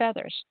 and wet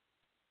feathers.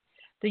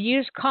 The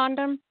used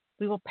condom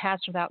we will pass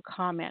without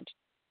comment,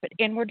 but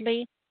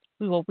inwardly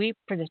we will weep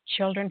for the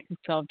children who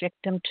fell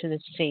victim to the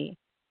sea.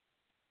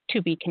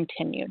 To be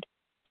continued.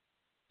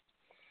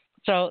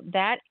 So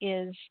that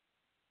is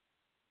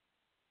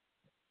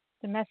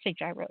the message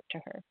I wrote to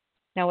her.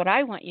 Now what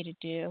I want you to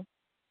do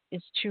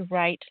is to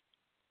write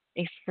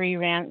a free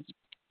write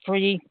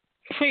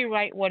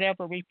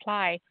whatever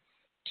reply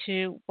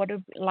to what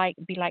it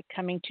would be like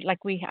coming to,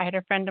 I had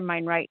a friend of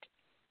mine write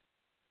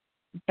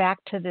back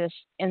to this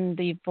in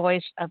the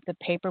voice of the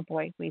paper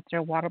boy we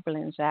throw water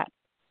balloons at,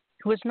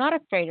 who was not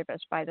afraid of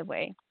us, by the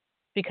way,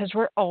 because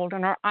we're old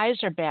and our eyes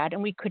are bad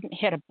and we couldn't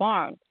hit a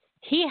barn.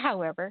 He,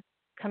 however,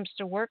 comes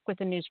to work with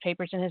the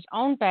newspapers in his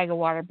own bag of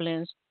water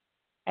balloons,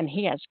 and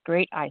he has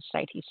great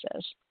eyesight, he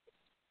says.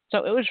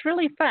 So it was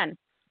really fun, and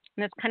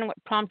that's kind of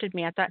what prompted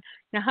me. I thought,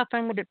 how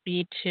fun would it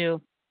be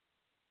to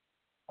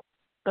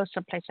go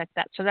someplace like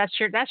that? So that's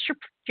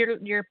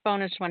your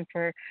bonus one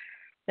for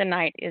the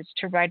night, is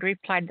to write a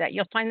reply to that.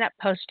 You'll find that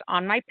post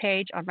on my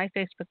page, on my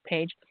Facebook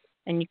page,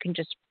 and you can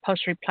just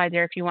post a reply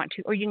there if you want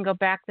to, or you can go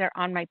back there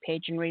on my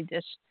page and read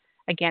this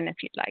again if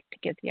you'd like to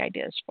get the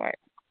ideas for it.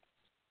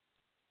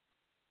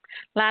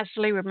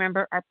 Lastly,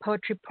 remember our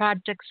poetry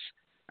projects,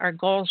 our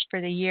goals for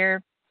the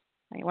year.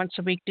 Once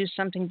a week, do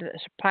something to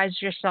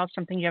surprise yourself,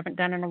 something you haven't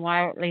done in a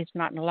while, at least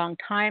not in a long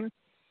time.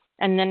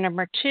 And then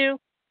number 2,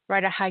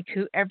 write a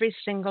haiku every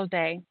single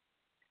day.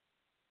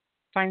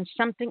 Find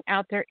something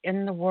out there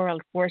in the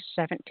world worth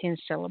 17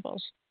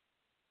 syllables.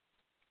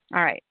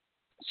 All right.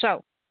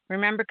 So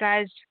remember,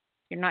 guys,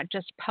 you're not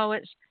just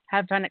poets.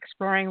 Have fun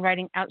exploring,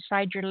 writing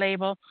outside your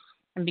label,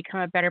 and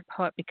become a better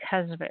poet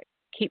because of it.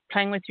 Keep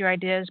playing with your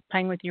ideas,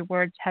 playing with your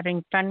words,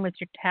 having fun with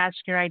your tasks,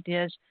 your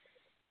ideas,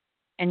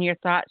 and your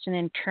thoughts, and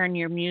in turn,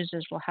 your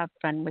muses will have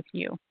fun with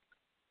you.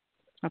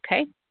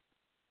 Okay?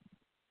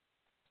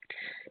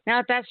 Now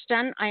that that's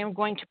done, I am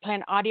going to play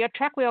an audio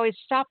track. We always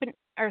stop and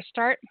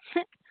start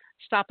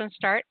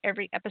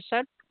every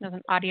episode with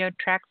an audio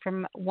track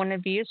from one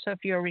of you. So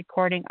if you're a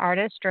recording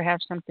artist or have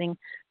something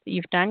that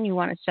you've done, you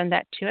want to send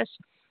that to us,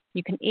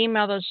 you can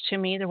email those to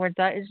me. The word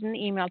 "the" is in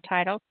the email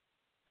title.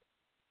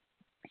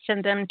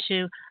 Send them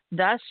to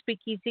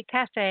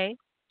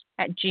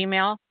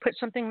thespeakeasycafe@gmail.com. Put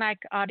something like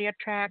audio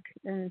track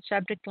in the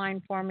subject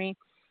line for me,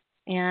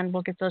 and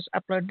we'll get those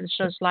uploaded to the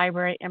show's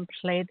library and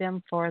play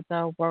them for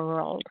the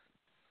world.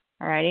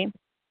 Alrighty.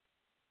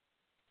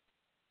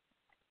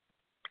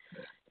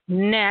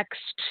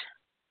 Next,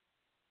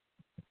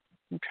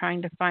 I'm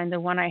trying to find the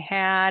one I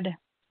had.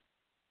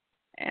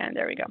 And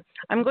there we go.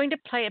 I'm going to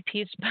play a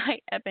piece by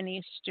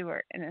Ebony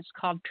Stewart, and it's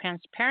called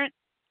Transparent.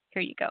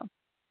 Here you go.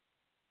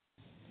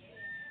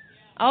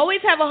 I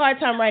always have a hard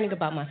time writing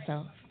about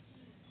myself.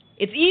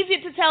 It's easier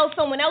to tell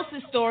someone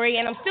else's story,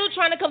 and I'm still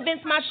trying to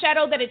convince my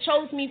shadow that it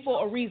chose me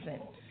for a reason.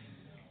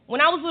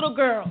 When I was a little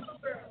girl,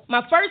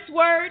 my first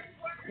word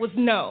was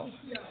no.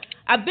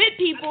 I bit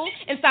people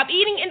and stopped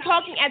eating and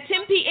talking at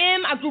 10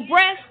 p.m. I grew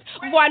breasts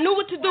before I knew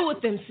what to do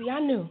with them. See,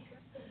 I knew.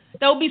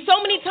 There would be so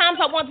many times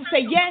I wanted to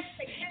say yes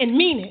and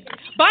mean it.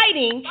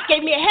 Biting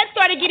gave me a head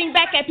start at getting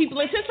back at people,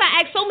 and since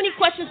I asked so many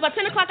questions, by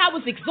 10 o'clock I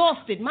was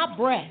exhausted. My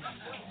breath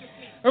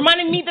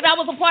reminding me that I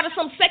was a part of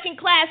some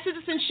second-class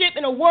citizenship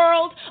in a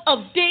world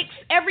of dicks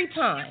every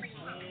time.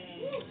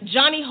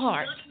 Johnny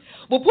Hart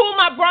will pull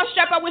my bra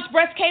strap. I wish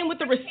breast came with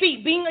the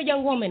receipt. Being a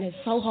young woman is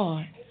so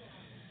hard.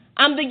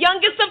 I'm the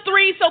youngest of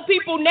 3, so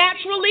people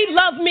naturally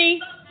love me.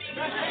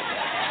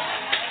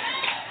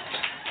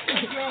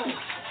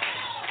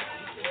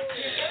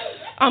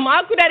 I'm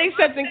awkward at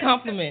accepting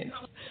compliments.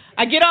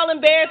 I get all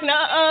embarrassed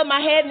and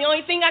my head, and the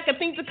only thing I can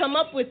think to come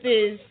up with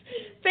is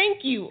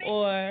thank you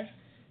or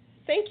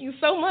thank you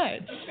so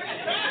much.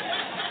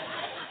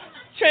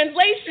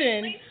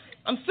 Translation,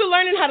 I'm still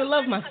learning how to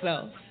love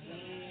myself.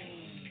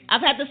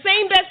 I've had the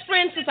same best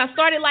friend since I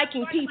started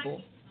liking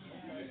people.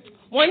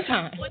 One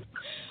time,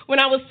 when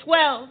I was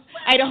 12,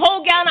 I ate a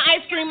whole gallon of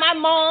ice cream. My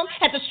mom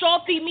had to straw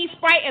feed me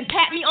Sprite and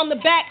pat me on the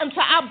back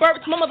until I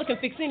burped. My mother can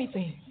fix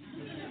anything.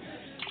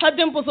 Her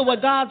dimples are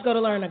what God's go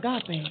to learn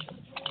agape.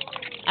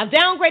 I've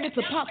downgraded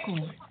to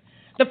popcorn.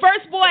 The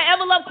first boy I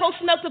ever loved close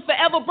enough to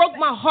forever broke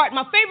my heart.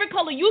 My favorite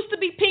color used to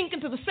be pink,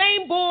 until the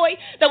same boy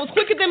that was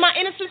quicker than my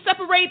innocence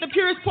separated the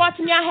purest parts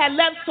of me I had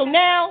left. So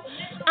now,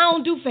 I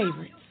don't do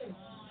favorites.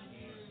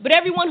 But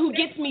everyone who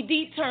gets me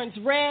deep turns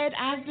red,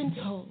 I've been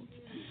told.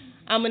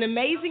 I'm an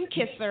amazing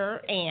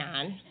kisser,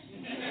 and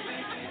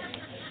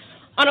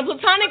on a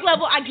platonic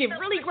level, I give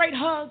really great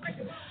hugs.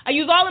 I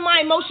use all of my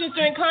emotions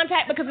during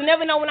contact because I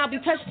never know when I'll be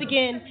touched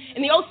again.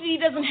 And the OCD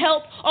doesn't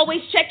help,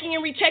 always checking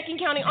and rechecking,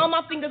 counting all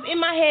my fingers in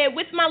my head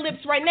with my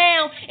lips right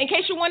now. In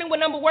case you're wondering what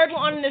number word we're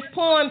on in this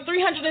poem,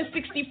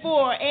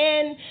 364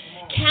 and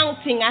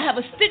counting. I have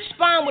a stitched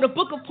spine with a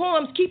book of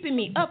poems keeping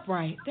me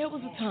upright. There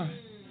was a time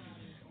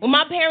when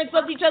my parents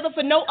loved each other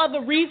for no other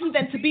reason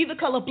than to be the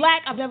color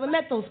black. I've never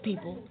met those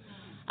people.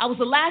 I was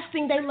the last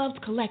thing they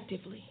loved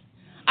collectively.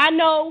 I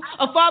know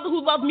a father who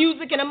loved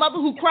music and a mother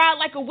who cried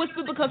like a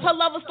whisper because her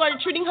lover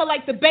started treating her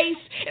like the bass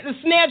and the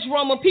snare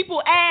drum. When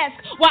people ask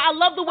why I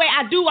love the way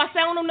I do, I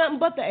say I don't know nothing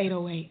but the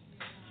 808.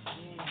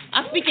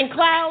 I speak in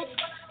clouds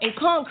and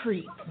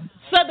concrete,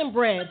 southern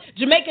bred,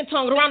 Jamaican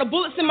tongue, around the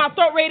bullets in my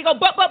throat, ready to go,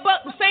 but,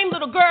 the same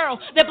little girl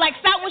that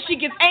blacks out when she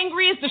gets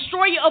angry is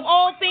destroyer of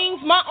all things.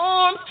 My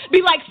arms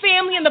be like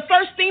family and the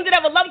first thing that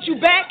ever loved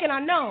you back, and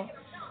I know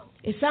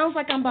it sounds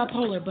like I'm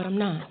bipolar, but I'm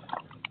not.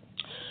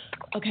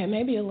 Okay,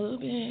 maybe a little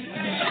bit.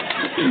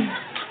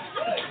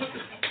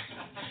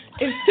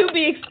 It's to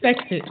be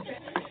expected.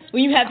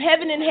 When you have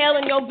heaven and hell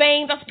in your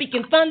veins, I speak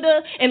in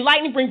thunder and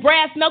lightning, bring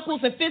brass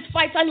knuckles and fist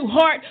fights. I knew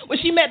heart when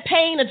she met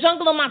pain. A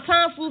jungle of my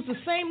tonsils, the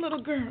same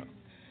little girl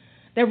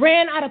that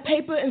ran out of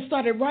paper and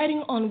started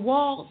writing on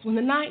walls. When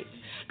the night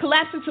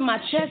collapsed into my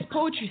chest,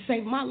 poetry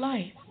saved my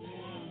life.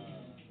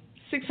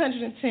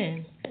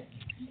 610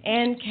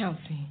 and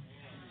counting.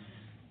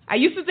 I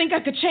used to think I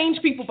could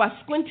change people by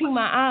squinting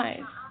my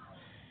eyes.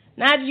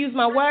 Now I just use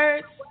my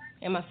words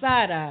and my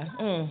side eye.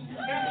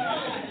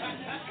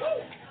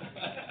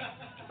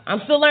 I'm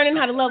still learning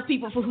how to love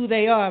people for who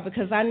they are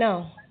because I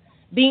know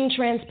being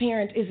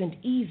transparent isn't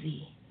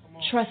easy.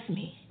 Trust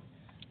me,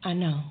 I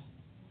know.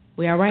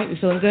 We all right? We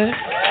feeling good?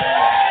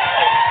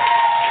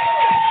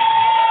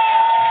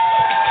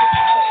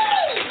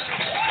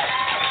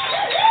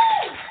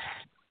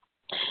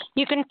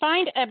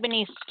 find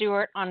Ebony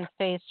Stewart on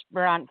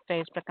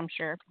Facebook, I'm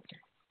sure.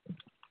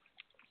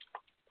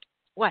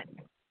 What?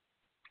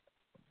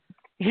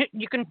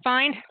 You can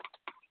find...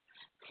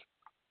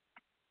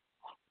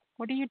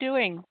 What are you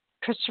doing?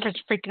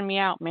 Christopher's freaking me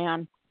out,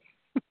 man.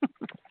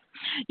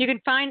 You can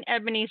find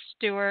Ebony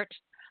Stewart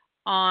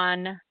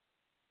on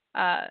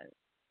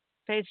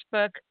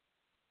Facebook.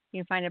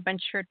 You can find a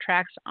bunch of her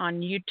tracks on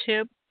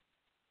YouTube.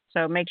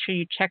 So make sure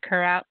you check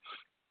her out.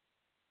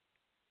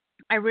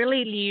 I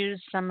really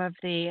use some of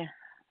the...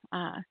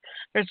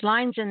 there's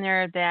lines in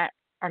there that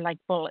are like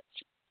bullets.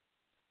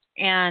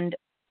 And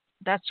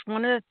that's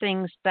one of the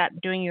things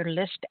that doing your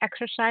list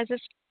exercises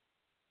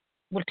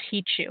will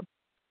teach you.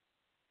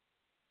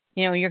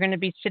 You know, you're going to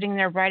be sitting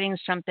there writing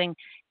something,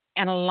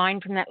 and a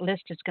line from that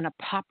list is going to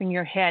pop in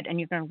your head, and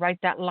you're going to write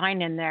that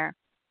line in there.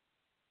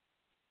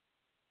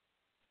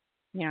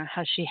 You know,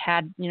 how she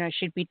had, you know,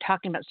 she'd be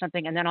talking about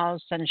something and then all of a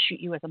sudden shoot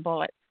you with a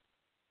bullet.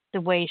 The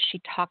way she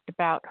talked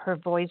about her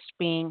voice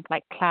being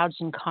like clouds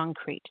and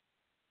concrete.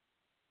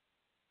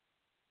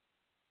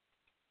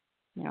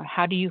 You know,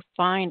 how do you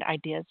find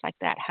ideas like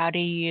that? How do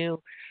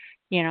you,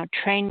 you know,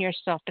 train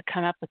yourself to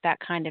come up with that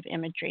kind of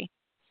imagery?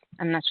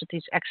 And that's what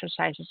these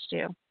exercises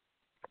do.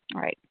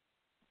 All right.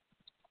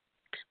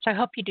 So I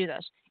hope you do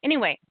those.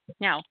 Anyway,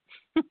 now,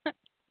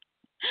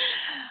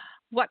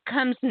 what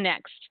comes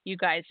next, you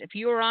guys? If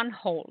you are on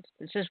hold,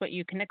 this is what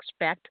you can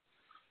expect.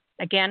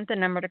 Again, the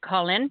number to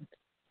call in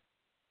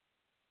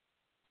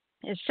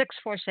is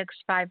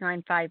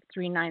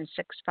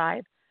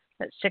 646-595-3965.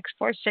 That's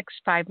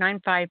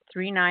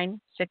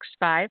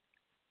 646-595-3965 if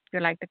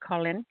you'd like to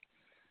call in.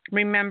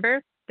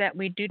 Remember that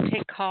we do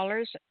take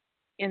callers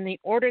in the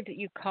order that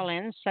you call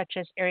in, such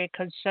as area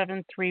code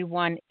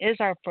 731 is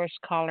our first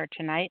caller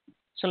tonight.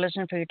 So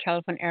listen for your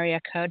telephone area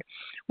code.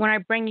 When I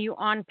bring you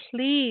on,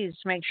 please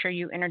make sure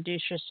you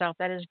introduce yourself.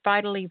 That is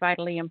vitally,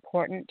 vitally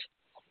important.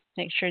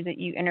 Make sure that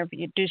you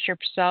introduce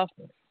yourself,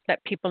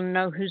 let people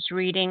know who's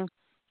reading.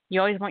 You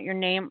always want your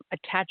name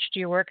attached to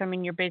your work. I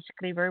mean, you're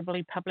basically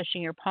verbally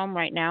publishing your poem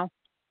right now.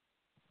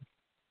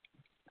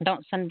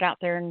 Don't send it out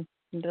there into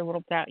the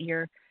world without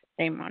your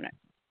name on it.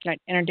 Right,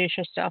 introduce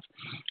yourself.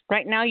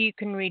 Right now, you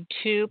can read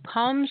 2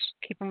 poems.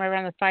 Keep them right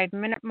around the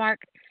 5-minute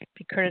mark.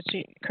 Be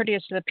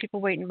courteous to the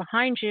people waiting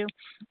behind you.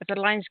 If the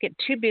lines get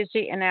too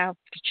busy and I have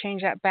to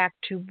change that back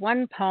to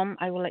 1 poem,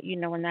 I will let you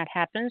know when that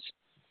happens.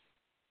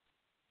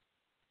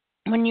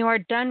 When you are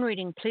done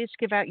reading, please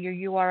give out your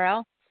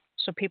URL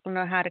so people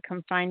know how to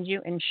come find you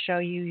and show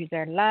you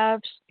their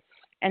loves.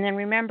 And then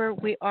remember,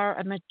 we are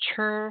a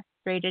mature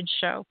rated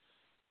show.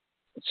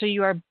 So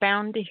you are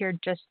bound to hear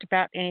just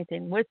about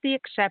anything, with the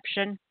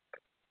exception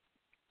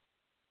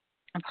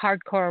of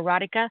hardcore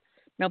erotica,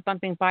 no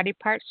bumping body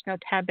parts, no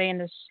tabe in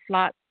the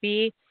slot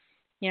B,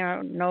 you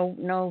know,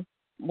 no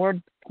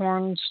word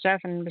porn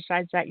stuff, and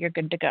besides that, you're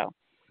good to go.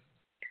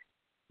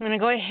 I'm going to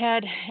go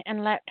ahead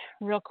and let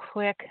real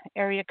quick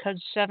area code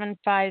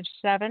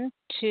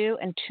 7572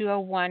 and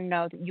 201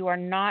 know that you are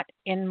not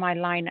in my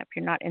lineup.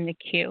 You're not in the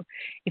queue.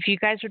 If you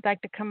guys would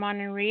like to come on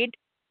and read,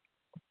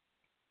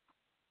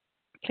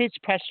 please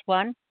press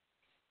 1,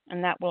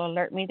 and that will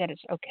alert me that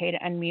it's okay to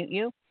unmute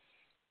you.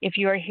 If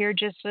you are here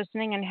just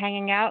listening and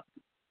hanging out,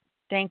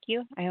 thank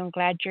you. I am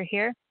glad you're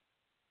here.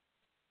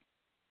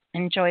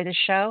 Enjoy the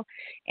show.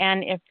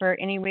 And if for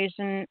any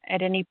reason,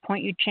 at any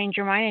point you change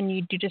your mind and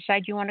you do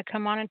decide you want to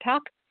come on and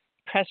talk,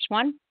 press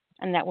 1,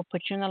 and that will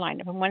put you in the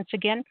lineup. And once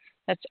again,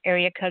 that's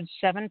area code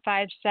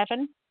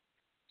 757-832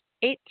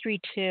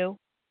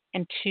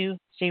 and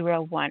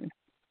 201.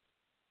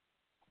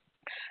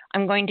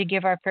 I'm going to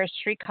give our first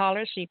 3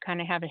 callers so you kind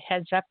of have a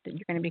heads up that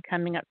you're going to be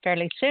coming up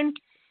fairly soon.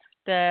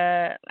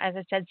 As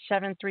I said,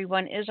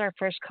 731 is our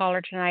first caller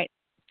tonight,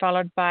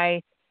 followed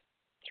by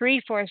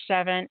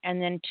 347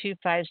 and then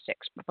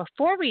 256. But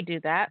before we do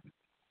that,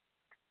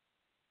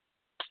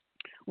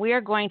 we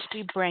are going to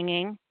be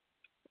bringing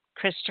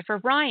Christopher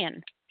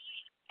Ryan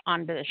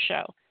onto the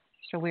show.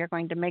 So we are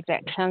going to make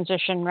that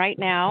transition right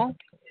now.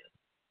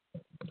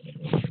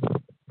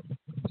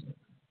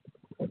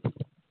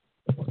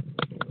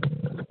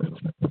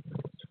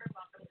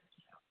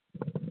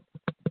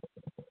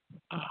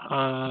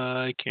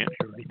 I can't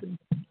hear anything.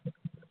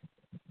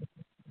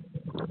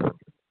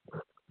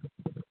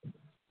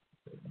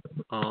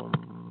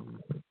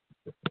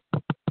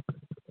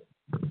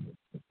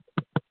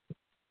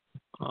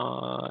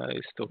 I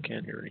still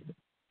can't hear anything.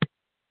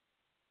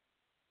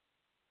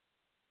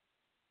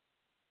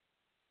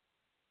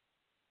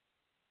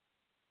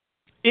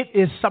 It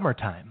is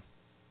summertime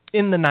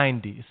in the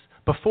 90s,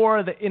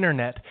 before the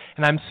internet,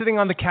 and I'm sitting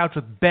on the couch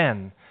with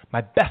Ben,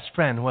 my best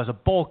friend who has a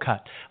bowl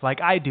cut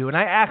like I do, and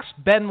I ask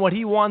Ben what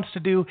he wants to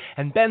do,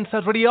 and Ben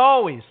says what he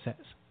always says.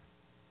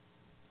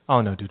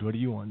 Oh no, dude, what do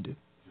you want to do?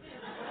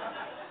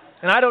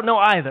 And I don't know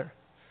either,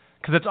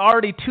 because it's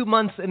already 2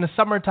 months in the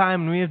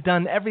summertime, and we have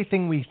done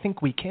everything we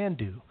think we can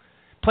do.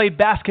 Played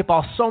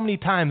basketball so many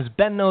times,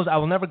 Ben knows I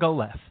will never go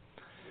left.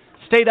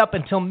 Stayed up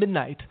until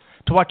midnight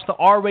to watch the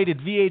R-rated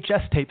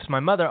VHS tapes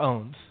my mother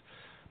owns.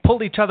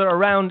 Pulled each other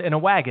around in a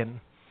wagon.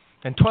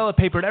 and toilet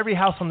papered every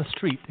house on the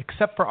street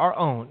except for our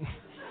own.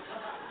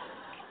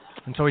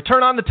 And so we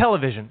turn on the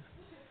television,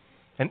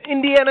 and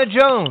Indiana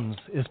Jones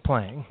is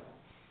playing.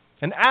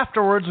 And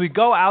afterwards we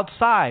go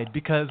outside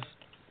because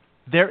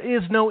there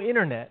is no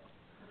internet.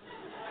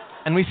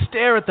 And we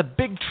stare at the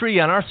big tree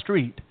on our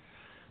street,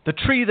 the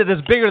tree that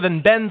is bigger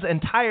than Ben's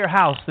entire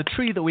house, the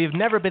tree that we have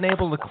never been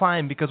able to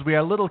climb because we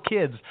are little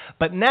kids.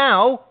 But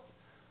now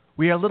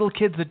we are little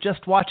kids that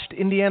just watched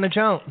Indiana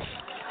Jones.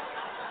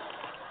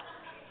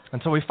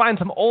 And so we find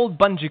some old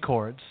bungee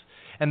cords,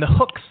 and the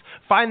hooks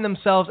find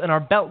themselves in our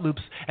belt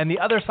loops, and the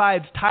other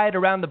side's tied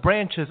around the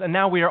branches, and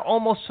now we are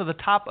almost to the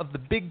top of the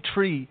big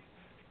tree.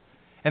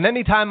 And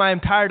anytime I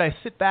am tired, I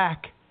sit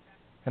back,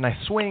 and I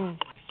swing,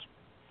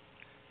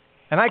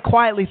 and I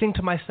quietly think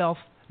to myself,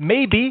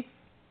 maybe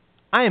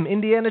I am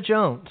Indiana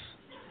Jones.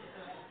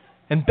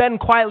 And Ben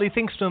quietly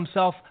thinks to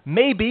himself,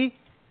 maybe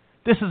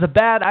this is a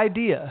bad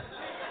idea.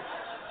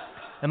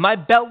 And my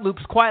belt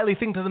loops quietly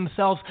think to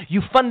themselves,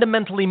 you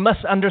fundamentally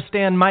must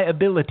understand my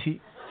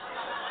ability.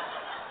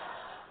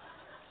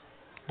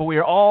 But we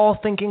are all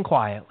thinking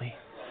quietly.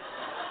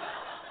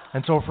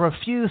 And so for a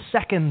few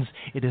seconds,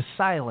 it is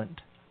silent.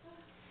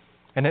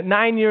 And at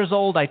 9 years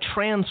old, I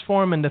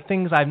transform into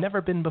things I've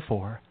never been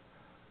before.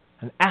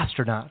 An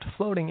astronaut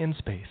floating in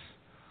space.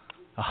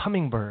 A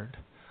hummingbird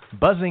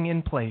buzzing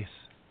in place.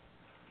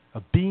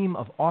 A beam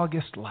of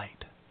August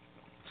light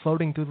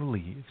floating through the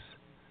leaves.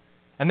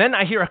 And then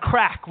I hear a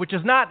crack, which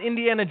is not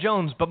Indiana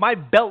Jones, but my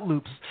belt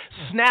loops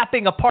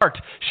snapping apart,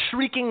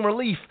 shrieking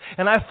relief,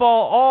 and I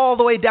fall all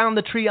the way down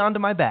the tree onto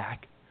my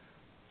back.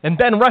 And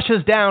Ben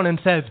rushes down and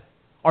says,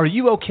 "Are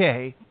you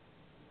okay?"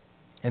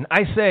 And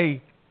I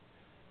say,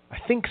 "I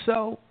think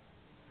so."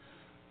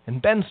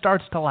 And Ben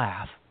starts to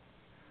laugh.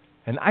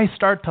 And I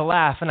start to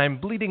laugh, and I'm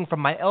bleeding from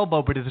my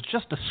elbow, but it's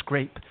just a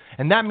scrape.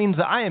 And that means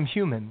that I am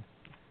human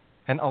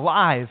and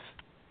alive.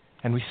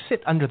 And we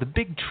sit under the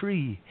big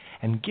tree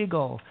and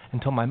giggle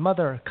until my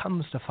mother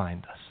comes to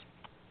find us.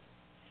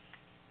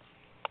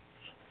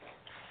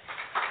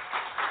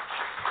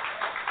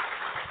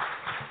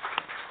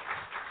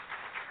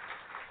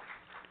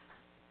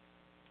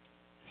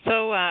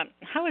 So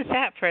how is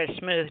that for a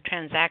smooth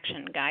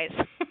transaction, guys?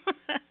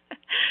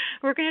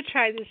 We're going to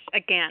try this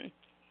again.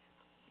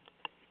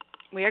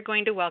 We are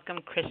going to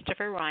welcome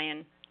Christopher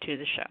Ryan to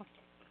the show.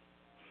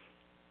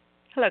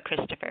 Hello,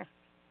 Christopher.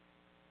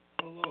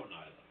 Hello,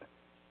 Nyla.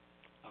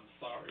 I'm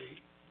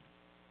sorry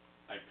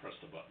I pressed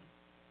a button.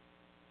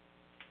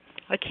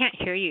 I can't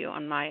hear you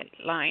on my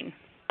line.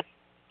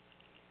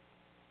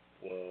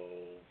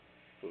 Well,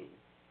 boo.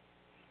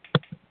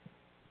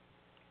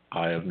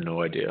 I have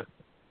no idea.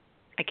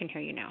 I can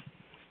hear you now.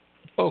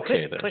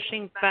 Okay, Quit then.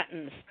 pushing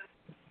buttons.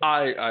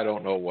 I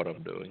don't know what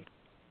I'm doing.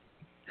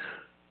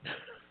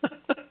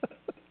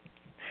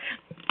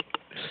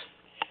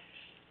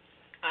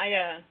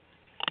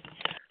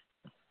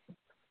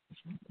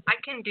 I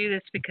can do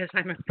this because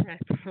I'm a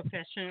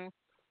professional.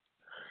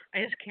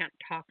 I just can't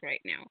talk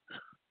right now.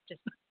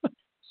 Just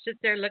sit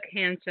there, look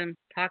handsome,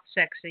 talk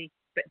sexy,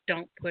 but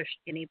don't push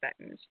any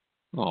buttons.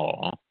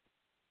 Aw,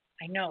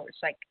 I know,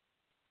 it's like,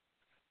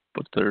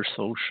 but they're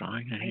so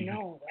shiny. I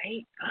know,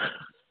 right?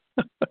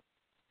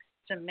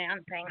 It's a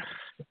man thing.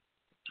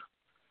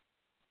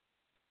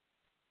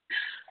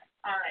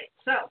 All right,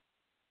 so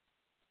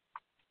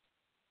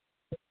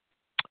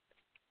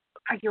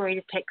are you ready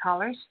to take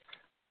callers?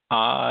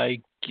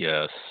 I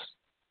guess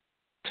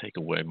take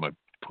away my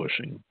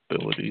pushing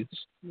abilities.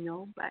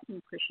 No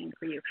button pushing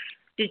for you.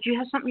 Did you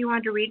have something you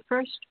wanted to read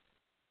first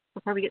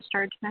before we get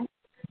started tonight?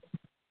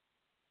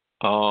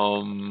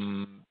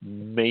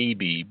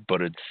 Maybe,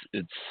 but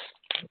it's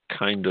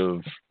kind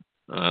of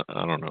I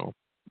don't know.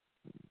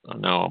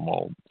 Now I'm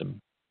all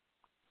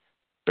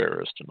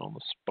embarrassed and on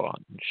the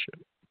spot and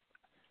shit.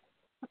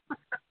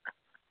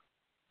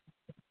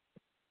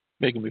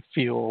 Making me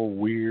feel all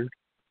weird.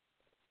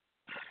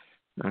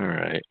 All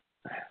right.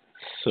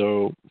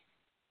 So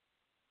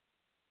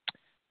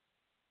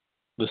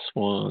this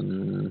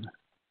one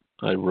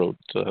I wrote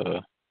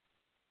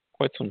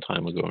quite some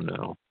time ago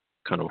now.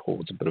 Kind of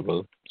holds a bit of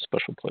a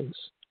special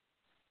place.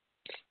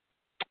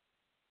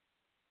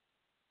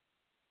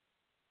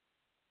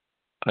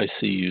 I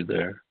see you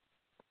there,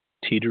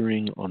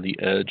 teetering on the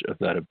edge of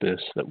that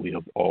abyss that we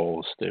have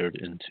all stared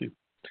into,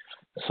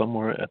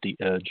 somewhere at the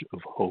edge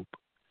of hope,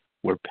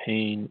 where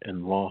pain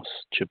and loss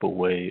chip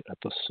away at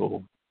the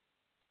soul.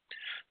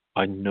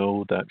 I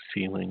know that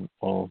feeling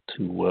all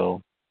too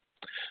well,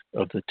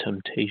 of the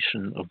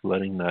temptation of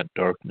letting that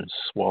darkness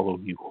swallow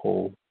you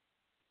whole.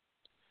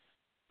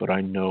 But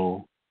I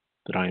know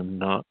that I am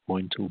not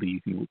going to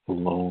leave you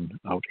alone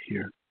out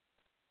here.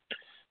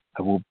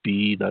 I will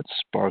be that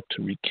spark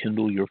to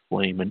rekindle your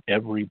flame, and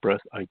every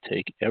breath I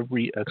take,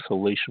 every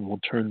exhalation will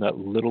turn that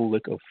little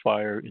lick of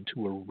fire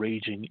into a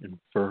raging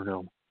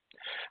inferno.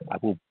 I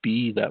will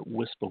be that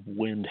wisp of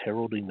wind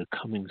heralding the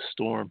coming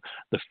storm,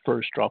 the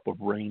first drop of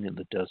rain in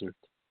the desert.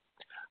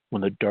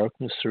 When the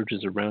darkness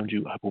surges around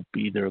you, I will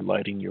be there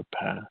lighting your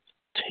path,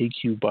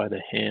 take you by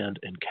the hand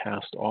and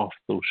cast off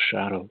those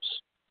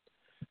shadows.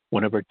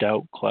 Whenever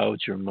doubt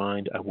clouds your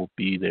mind, I will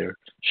be there,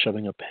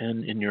 shoving a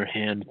pen in your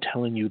hand,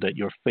 telling you that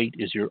your fate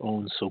is your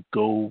own, so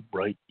go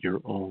write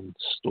your own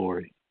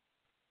story.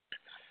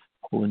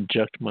 I will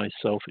inject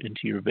myself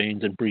into your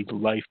veins and breathe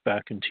life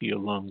back into your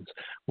lungs.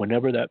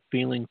 Whenever that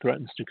feeling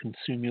threatens to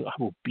consume you, I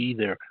will be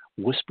there,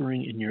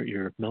 whispering in your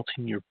ear,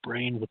 melting your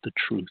brain with the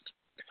truth.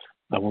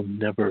 I will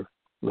never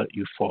let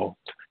you fall,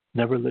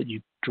 never let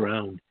you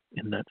drown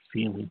in that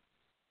feeling.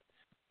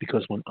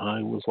 Because when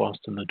I was lost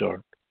in the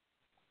dark,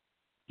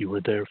 you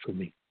were there for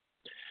me,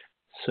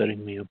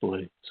 setting me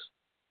ablaze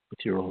with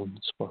your own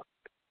spark.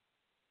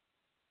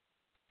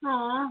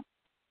 Aw.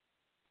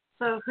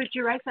 So who'd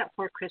you write that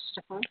for,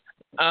 Christopher?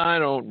 I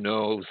don't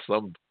know,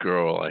 some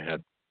girl I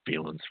had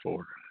feelings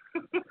for.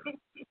 First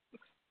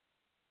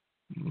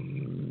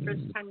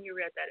time you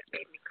read that, it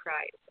made me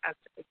cry. It's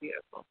absolutely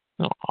beautiful.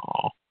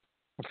 Aw,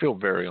 I feel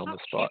very on the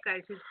spot. You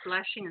guys, who's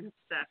blushing and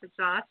stuff. It's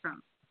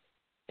awesome.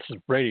 This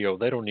is radio.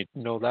 They don't need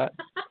to know that.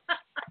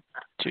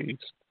 Jeez.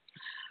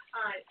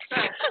 All right, so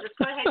let's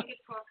go ahead and get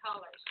 4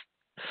 callers.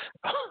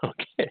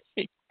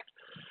 Okay.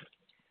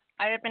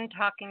 I have been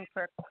talking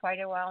for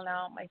quite a while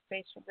now. My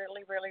face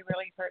really, really,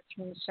 really hurts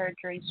from the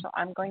surgery, so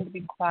I'm going to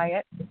be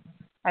quiet.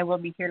 I will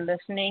be here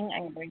listening.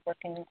 I'm going to be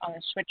working on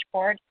the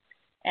switchboard,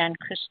 and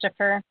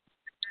Christopher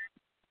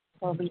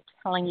will be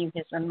telling you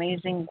his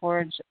amazing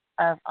words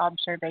of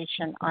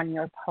observation on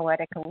your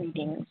poetic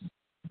readings.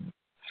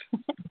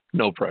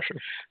 No pressure.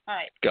 All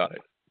right. Got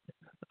it.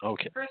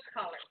 Okay. First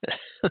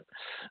caller.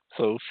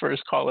 So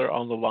first caller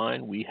on the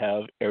line, we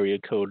have area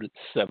code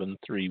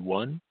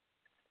 731.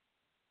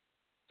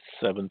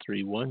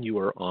 731, you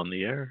are on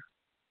the air.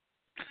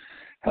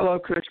 Hello,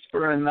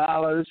 Christopher and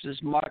Nyla. This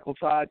is Michael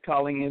Todd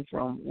calling in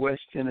from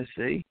West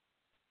Tennessee.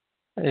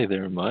 Hey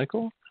there,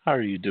 Michael. How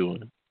are you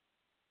doing?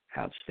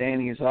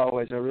 Outstanding as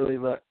always. I really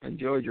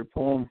enjoyed your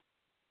poem.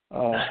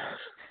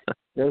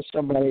 There's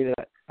somebody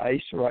that I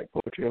used to write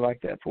poetry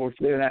like that for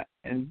too,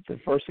 and the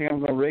first thing I'm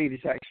going to read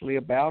is actually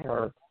about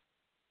her.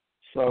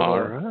 So,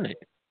 all right.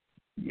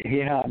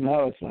 Yeah, I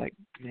know. It's like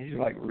these are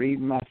like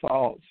reading my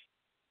thoughts.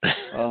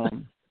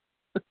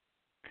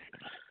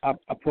 I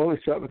pull this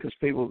up because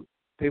people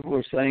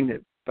are saying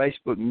that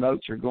Facebook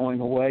notes are going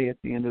away at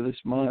the end of this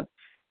month.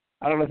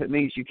 I don't know if it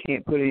means you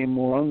can't put any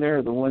more on there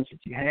or the ones that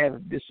you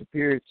have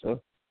disappeared. So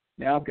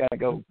now I've got to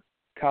go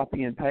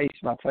copy and paste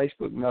my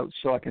Facebook notes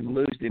so I can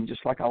lose them,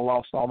 just like I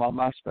lost all my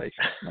MySpace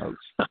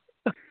notes.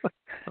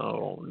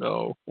 Oh,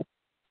 no.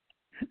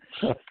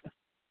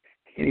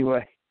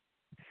 Anyway,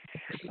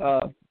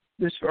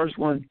 this first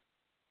one,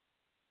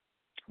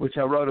 which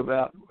I wrote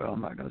about, well,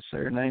 I'm not going to say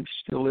her name.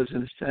 She still lives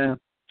in this town.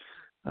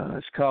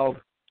 It's called,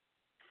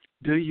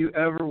 Do You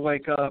Ever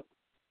Wake Up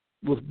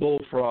with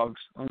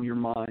Bullfrogs on Your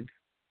Mind?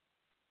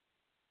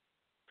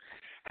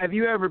 Have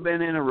you ever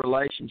been in a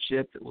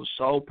relationship that was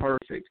so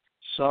perfect,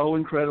 so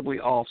incredibly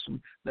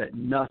awesome, that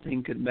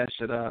nothing could mess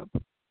it up?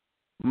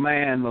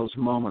 Man, those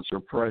moments are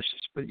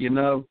precious, but you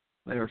know,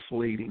 they are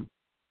fleeting.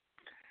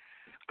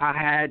 I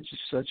had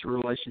just such a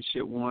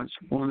relationship once,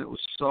 one that was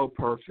so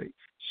perfect,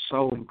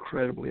 so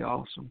incredibly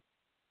awesome.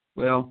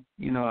 Well,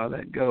 you know how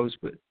that goes,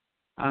 but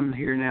I'm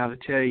here now to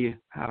tell you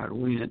how it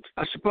went.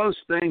 I suppose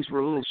things were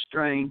a little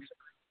strange,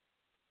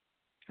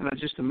 and I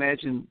just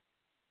imagine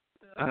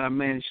I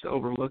managed to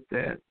overlook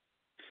that.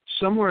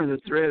 Somewhere in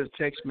the thread of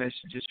text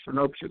messages, for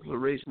no particular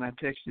reason, I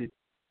texted,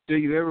 Do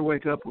you ever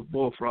wake up with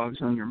bullfrogs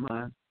on your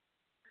mind?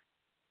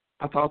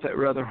 I thought that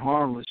rather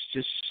harmless,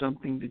 just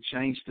something to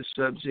change the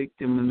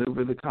subject and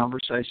maneuver the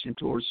conversation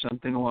towards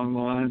something along the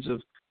lines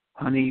of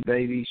honey,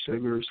 baby,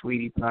 sugar,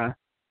 sweetie pie.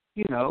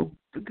 You know,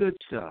 the good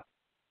stuff.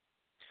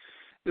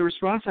 The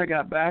response I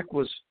got back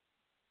was,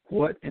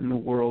 what in the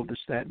world does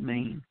that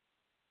mean?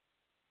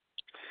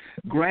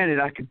 Granted,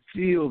 I could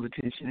feel the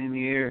tension in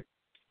the air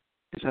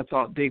as I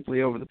thought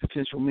deeply over the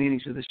potential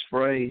meanings of this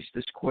phrase,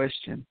 this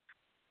question,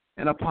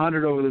 and I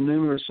pondered over the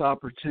numerous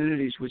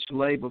opportunities which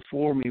lay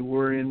before me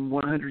where in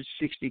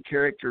 160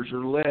 characters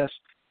or less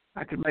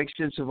I could make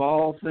sense of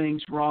all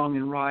things wrong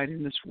and right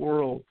in this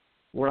world,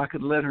 where I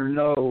could let her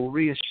know,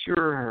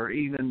 reassure her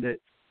even that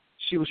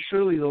she was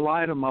truly the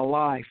light of my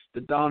life,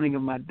 the dawning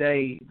of my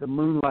day, the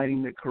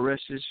moonlighting that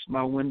caresses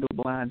my window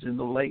blinds in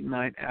the late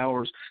night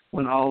hours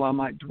when all I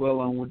might dwell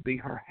on would be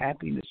her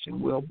happiness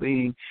and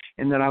well-being,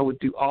 and that I would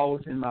do all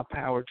within my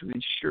power to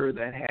ensure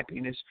that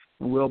happiness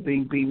and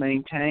well-being be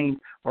maintained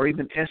or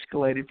even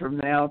escalated from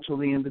now till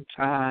the end of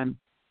time.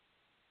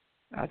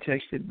 I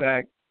texted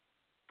back,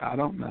 I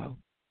don't know.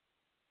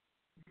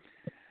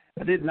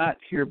 I did not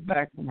hear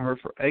back from her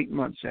for 8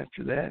 months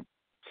after that.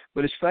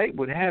 But as fate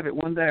would have it,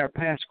 one day our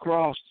paths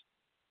crossed,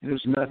 and it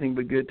was nothing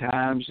but good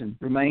times and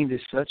remained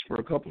as such for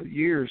a couple of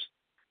years.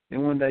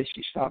 Then one day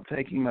she stopped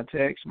taking my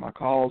texts, my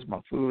calls, my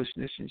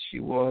foolishness, and she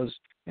was,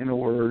 in a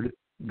word,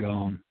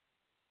 gone.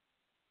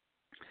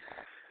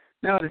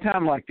 Now, at a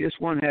time like this,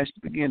 one has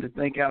to begin to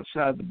think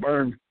outside the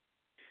burn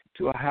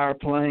to a higher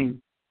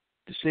plane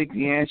to seek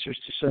the answers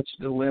to such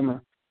a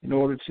dilemma in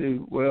order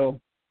to, well,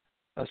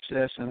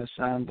 assess and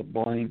assign the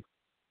blame.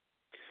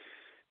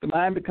 The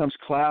mind becomes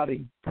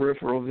cloudy,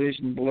 peripheral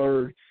vision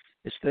blurred,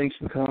 As things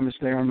become as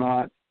they are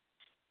not,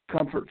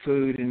 comfort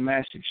food in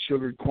massive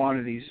sugared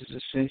quantities is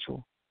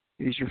essential.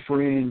 It is your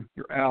friend,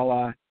 your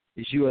ally,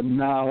 as you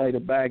annihilate a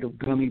bag of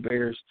gummy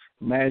bears,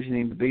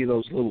 imagining to be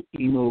those little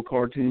emo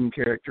cartoon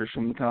characters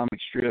from the comic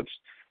strips.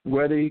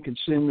 Whether you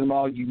consume them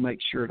all, you make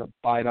sure to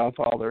bite off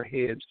all their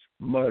heads,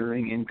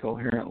 muttering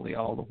incoherently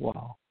all the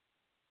while.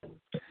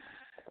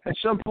 At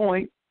some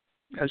point,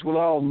 as with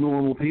all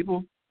normal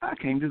people, I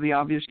came to the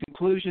obvious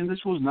conclusion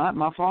this was not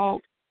my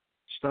fault.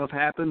 Stuff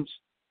happens.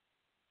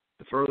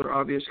 The further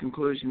obvious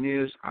conclusion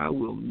is I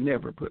will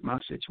never put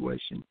myself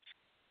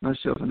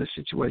in a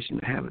situation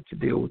to have to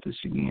deal with this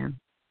again.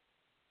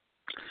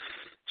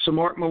 So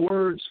mark my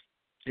words,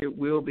 it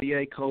will be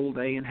a cold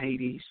day in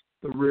Hades.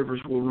 The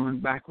rivers will run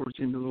backwards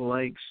into the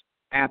lakes.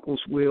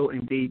 Apples will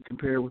indeed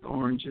compare with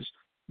oranges.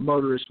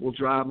 Motorists will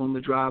drive on the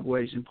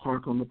driveways and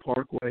park on the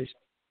parkways.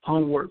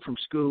 Homework from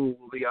school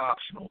will be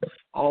optional.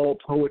 All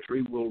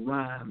poetry will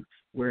rhyme.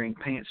 Wearing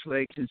pants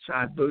legs and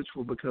side boots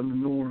will become the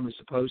norm as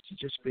opposed to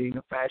just being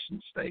a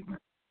fashion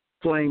statement.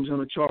 Flames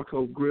on a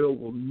charcoal grill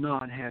will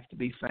not have to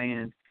be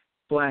fanned.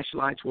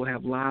 Flashlights will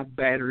have live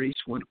batteries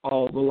when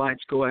all the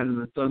lights go out in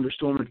the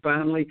thunderstorm. And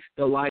finally,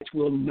 the lights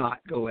will not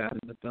go out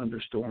in the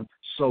thunderstorm.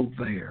 So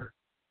there.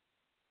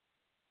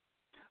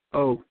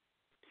 Oh,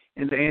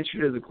 and the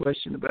answer to the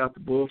question about the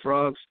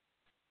bullfrogs,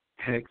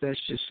 heck, that's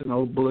just an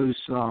old blues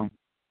song.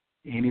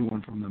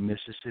 Anyone from the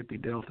Mississippi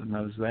Delta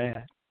knows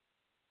that.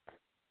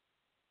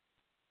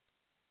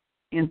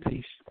 In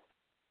peace.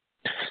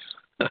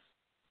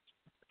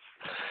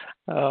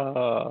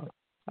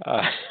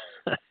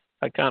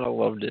 I kind of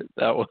loved it.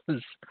 That was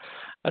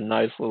a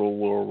nice little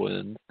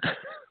whirlwind.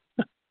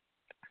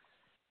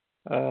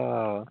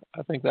 I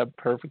think that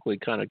perfectly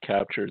kind of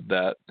captured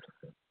that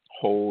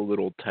whole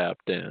little tap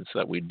dance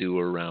that we do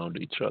around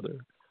each other,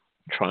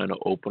 trying to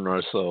open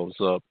ourselves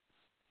up,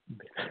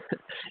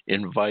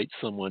 invite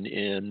someone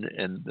in,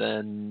 and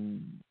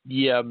then,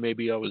 yeah,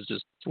 maybe I was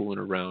just fooling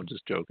around,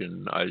 just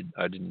joking.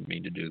 I didn't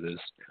mean to do this.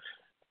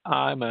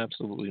 I'm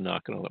absolutely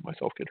not going to let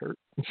myself get hurt.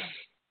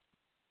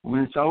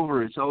 When it's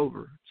over, it's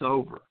over. It's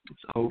over.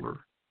 It's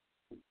over.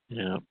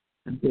 Yeah.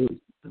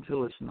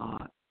 Until it's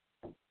not.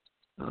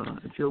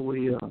 Until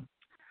we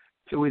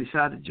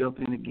decide to jump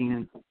in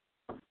again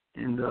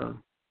and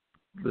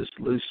just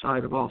lose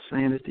sight of all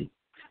sanity.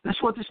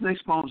 That's what this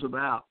next poem's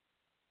about.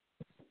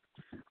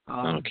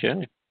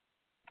 Okay.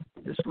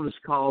 This one is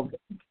called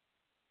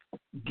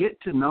Get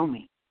to Know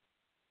Me.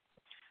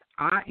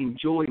 I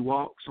enjoy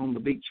walks on the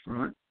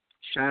beachfront,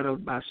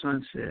 shadowed by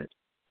sunset,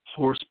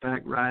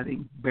 horseback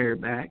riding,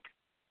 bareback.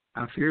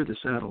 I fear the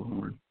saddle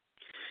horn.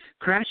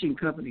 Crashing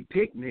company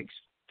picnics,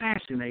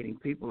 fascinating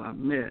people I've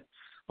met.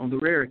 On the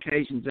rare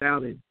occasions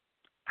outed,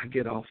 I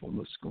get off on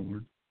the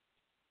scorn.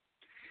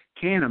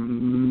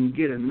 Can't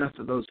get enough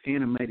of those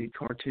animated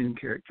cartoon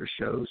character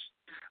shows,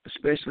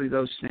 especially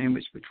those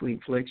sandwiched between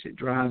flicks at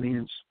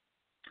drive-ins.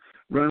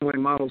 Runway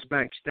models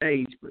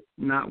backstage, but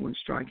not when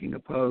striking a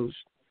pose.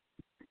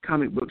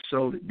 Comic books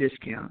sold at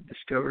discount,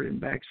 discovered in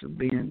backs of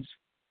bins.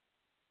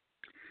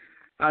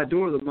 I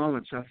adore the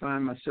moments I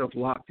find myself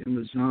locked in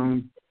the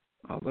zone,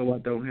 although I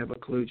don't have a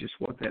clue just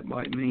what that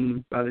might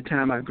mean. By the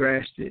time I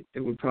grasped it, it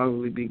would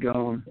probably be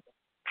gone.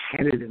 I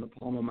had it in the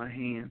palm of my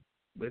hand,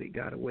 but it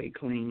got away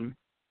clean.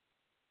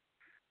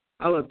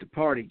 I love to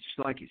party just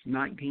like it's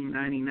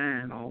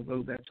 1999,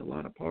 although that's a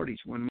lot of parties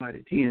one might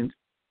attend.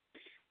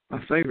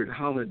 My favorite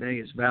holiday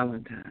is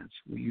Valentine's.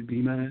 Will you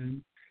be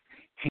mine?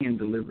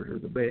 Hand-delivered are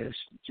the best,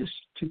 just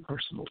too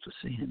personal to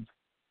send.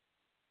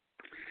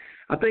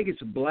 I think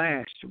it's a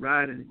blast to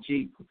ride in a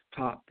Jeep with the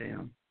top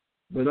down,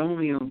 but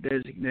only on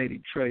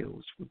designated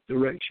trails with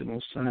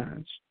directional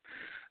signs.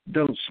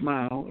 Don't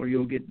smile or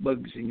you'll get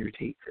bugs in your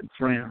teeth and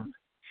frown.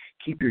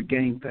 Keep your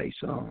game face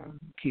on,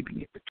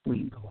 keeping it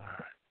between the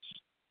lines.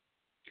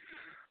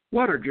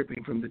 Water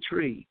dripping from the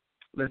tree,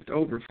 left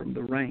over from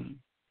the rain,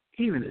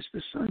 even as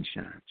the sun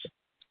shines.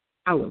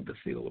 I love the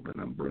feel of an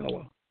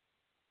umbrella.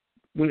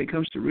 When it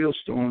comes to real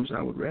storms,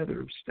 I would rather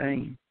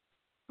abstain.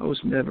 I was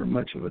never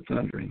much of a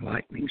thundering,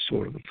 lightning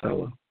sort of a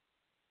fellow.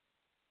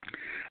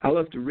 I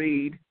love to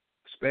read,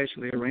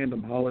 especially a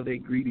random holiday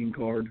greeting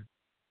card.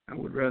 I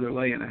would rather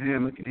lay in a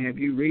hammock and have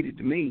you read it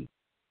to me.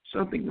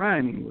 Something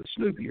rhyming with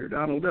Snoopy or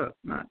Donald Duck,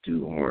 not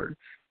too hard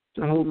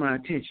to hold my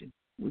attention.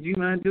 Would you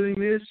mind doing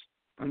this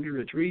under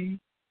a tree?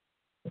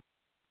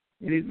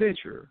 An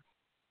adventurer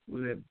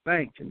would have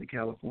banked in the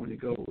California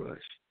gold rush,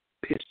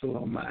 pistol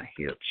on my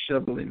hip,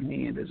 shovel in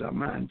hand as I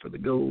mine for the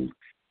gold.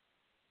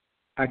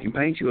 I can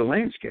paint you a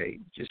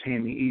landscape, just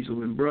hand me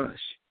easel and brush.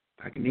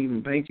 I can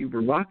even paint you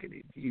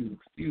provocative, you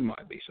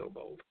might be so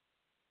bold.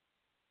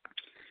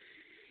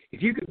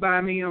 If you could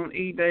buy me on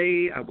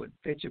eBay, I would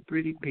fetch a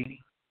pretty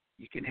penny.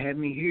 You can have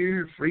me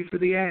here, free for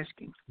the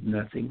asking,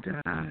 nothing to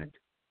hide.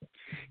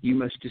 You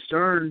must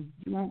discern,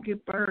 you won't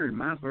get burned.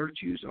 My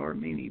virtues are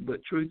many,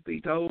 but truth be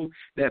told,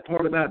 that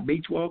part about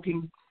beach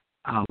walking,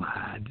 I'll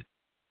hide.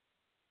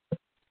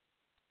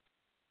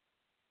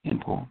 End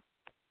poem.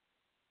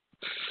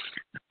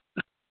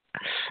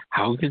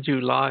 How could you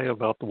lie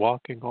about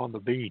walking on the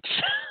beach?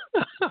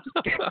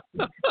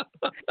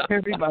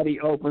 Everybody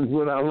opens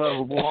with "I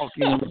love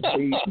walking on the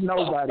beach."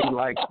 Nobody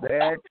likes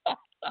that.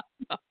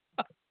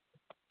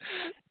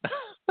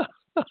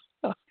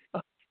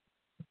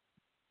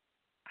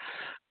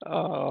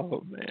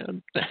 Oh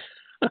man,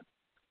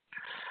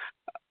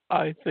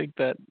 I think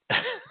that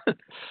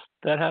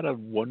that had a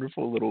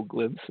wonderful little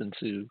glimpse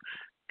into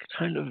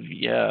kind of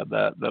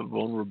that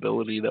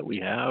vulnerability that we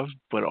have,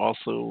 but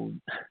also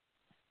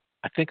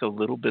I think a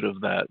little bit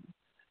of that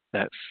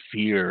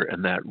fear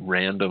and that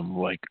random,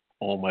 like,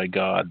 oh my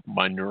God,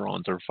 my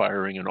neurons are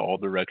firing in all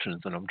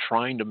directions and I'm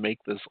trying to make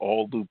this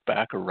all loop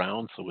back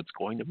around so it's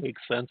going to make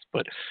sense.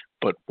 But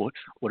what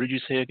did you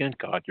say again?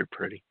 God, you're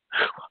pretty.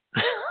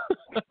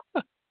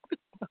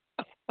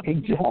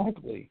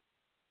 Exactly.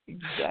 Do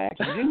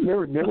you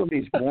remember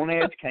these porn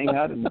ads came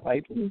out in the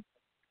paper? Do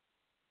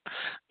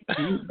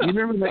you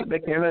remember they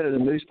came out of the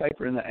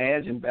newspaper in the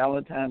ads and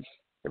Valentine's?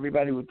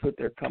 Everybody would put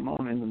their "come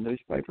on" in the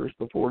newspapers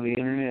before the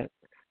internet.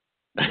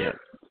 Yeah.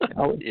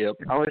 Yep.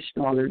 I always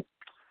started,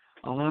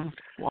 "I love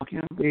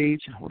walking on the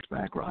beach,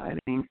 horseback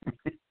riding."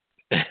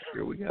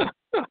 Here we go.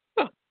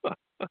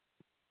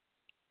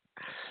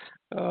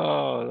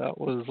 Oh, that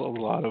was a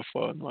lot of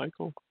fun,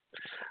 Michael.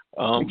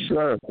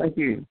 Sure. Thank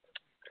you.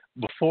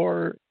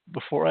 Before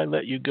I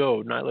let you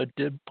go, Nyla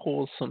did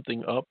pull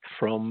something up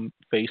from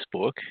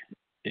Facebook.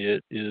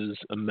 It is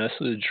a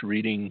message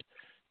reading,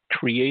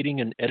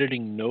 "Creating and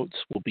editing notes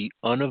will be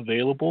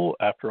unavailable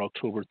after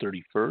October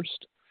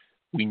 31st.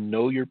 We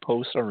know your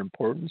posts are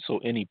important, so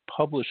any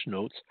published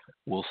notes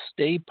will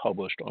stay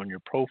published on your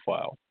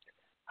profile.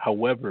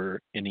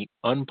 However, any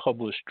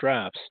unpublished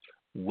drafts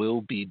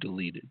will be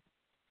deleted."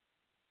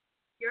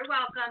 You're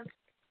welcome.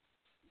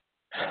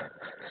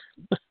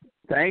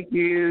 Thank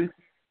you.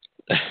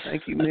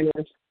 Thank you,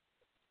 Miss.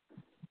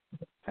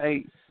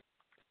 Hey,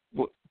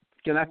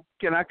 can I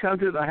come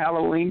to the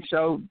Halloween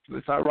show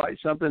if I write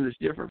something that's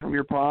different from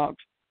your prompt?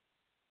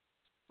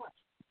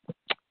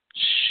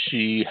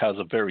 She has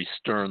a very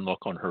stern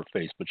look on her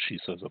face, but she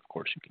says, "Of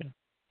course you can."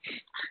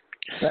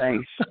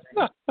 Thanks.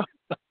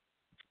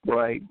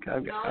 Great.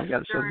 I've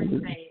got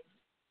something.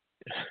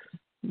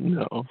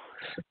 No,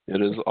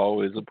 it is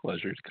always a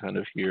pleasure to kind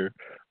of hear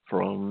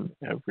from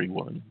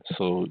everyone.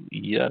 So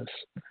yes,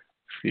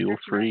 feel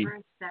free.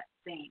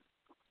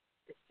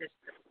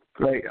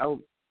 Great.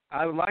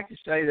 I would like to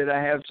say that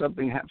I have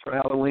something for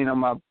Halloween on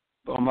my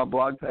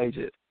blog page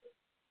at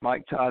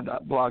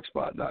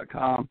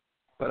miketodd.blogspot.com,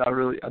 but I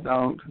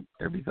don't.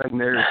 Everything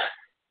there,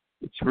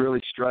 it's really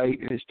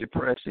straight and it's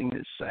depressing,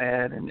 it's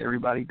sad, and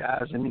everybody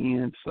dies in the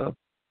end. So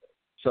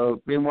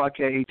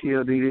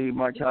MYKETODD,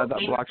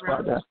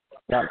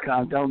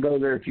 miketodd.blogspot.com. Don't go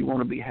there if you want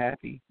to be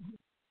happy.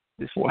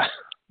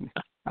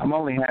 I'm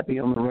only happy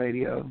on the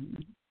radio.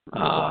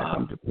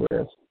 I'm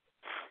depressed.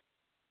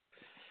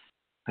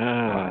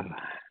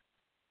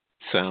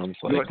 Sounds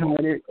like.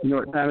 You know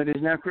what time it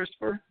is now,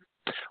 Christopher?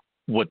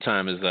 What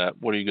time is that?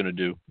 What are you going to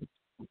do?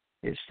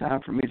 It's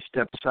time for me to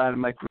step aside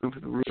and make room for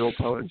the real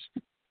poets.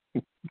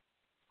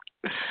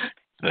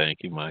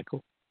 Thank you,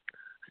 Michael.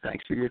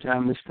 Thanks for your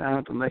time this time.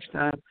 Until next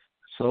time,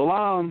 so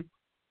long.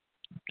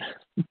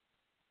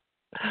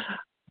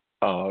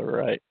 All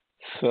right.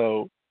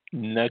 So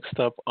next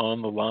up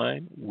on the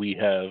line, we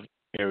have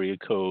area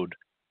code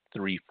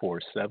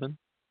 347.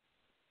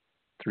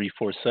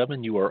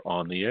 347, you are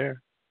on the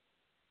air.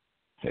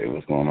 Hey,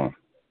 what's going on?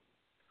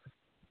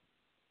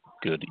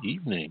 Good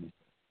evening.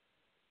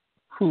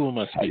 Who am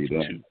I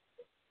speaking to?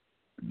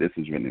 This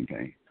is Renton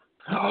Payne.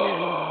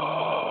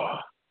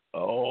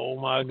 Oh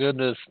my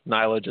goodness.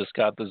 Nyla just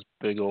got this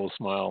big old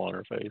smile on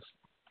her face.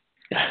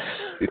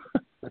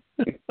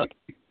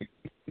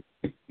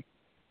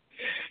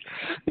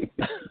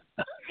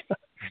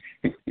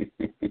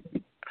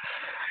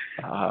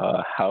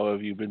 How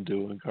have you been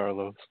doing,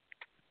 Carlos?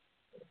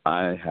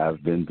 I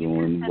have been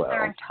doing well. Sit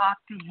there and talk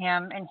to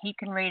him, and he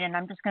can read, and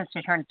I'm just going to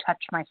sit here and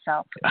touch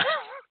myself.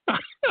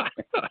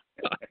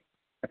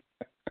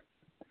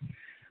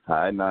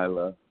 Hi,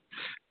 Nyla.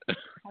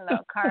 Hello,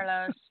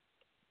 Carlos.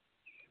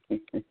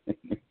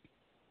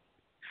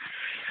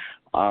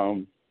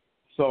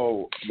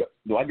 So,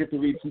 do I get to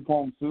read 2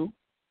 poems too?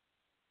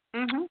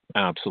 Mm-hmm.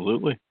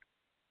 Absolutely.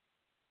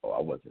 Oh,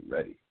 I wasn't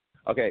ready.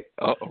 Okay.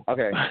 Uh-oh.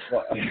 Okay.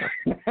 Well,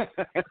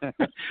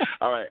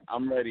 all right.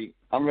 I'm ready.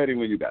 I'm ready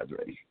when you guys are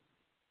ready.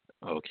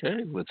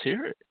 Okay. Let's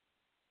hear it.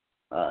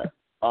 All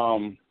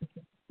right.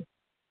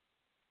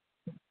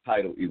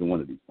 Title either one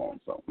of these poems,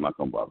 so I'm not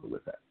gonna bother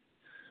with that.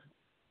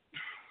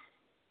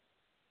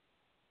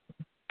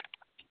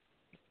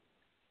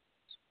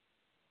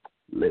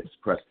 Lips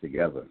pressed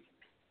together.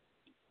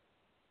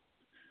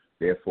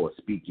 Therefore,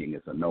 speaking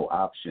is a no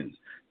option.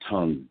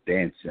 Tongue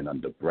dancing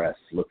under breath,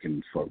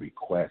 looking for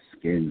requests.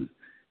 Skin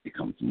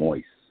becomes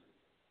moist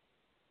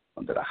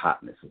under the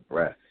hotness of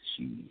breath.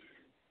 She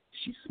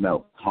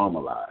smelled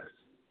caramelized.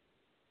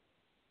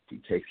 She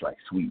tastes like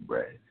sweet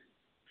bread.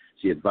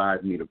 She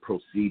advised me to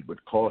proceed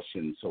with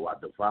caution, so I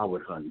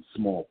devoured her in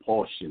small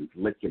portions,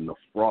 licking the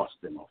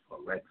frosting off her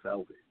red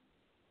velvet.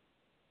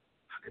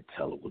 I could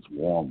tell it was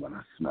warm when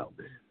I smelled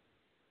it.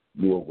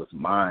 Knew it was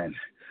mine.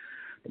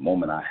 The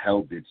moment I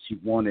held it, she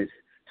wanted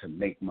to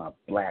make my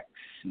black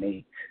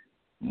snake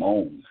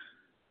moan.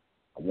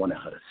 I wanted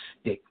her to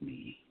stick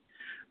me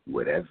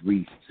with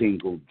every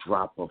single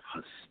drop of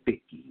her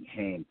sticky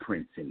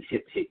handprints and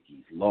hip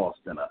hickeys lost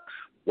in a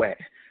wet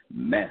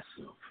mess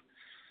of,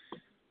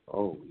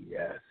 oh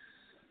yes,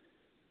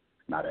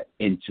 not an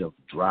inch of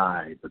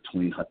dry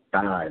between her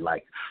thigh,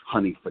 like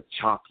honey for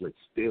chocolate,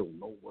 still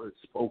no words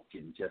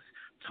spoken, just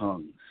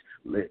tongues,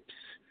 lips,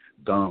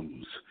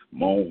 gums,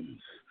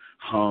 moans,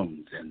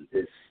 hums, and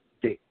this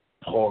thick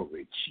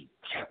porridge she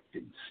kept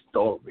in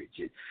storage.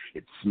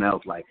 It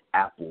smelled like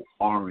apple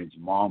orange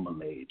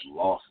marmalade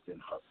lost in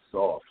her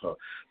soft. Her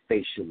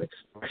facial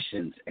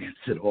expressions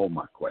answered all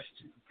my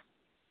questions.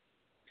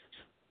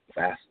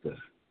 Faster,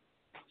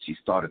 she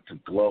started to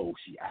glow.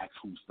 She asked,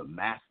 who's the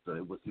master?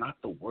 It was not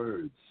the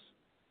words,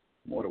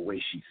 more the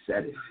way she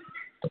said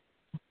it.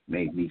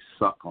 Made me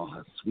suck on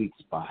her sweet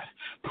spot,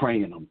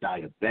 praying I'm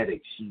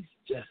diabetic. She's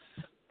just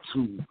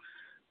too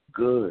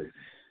good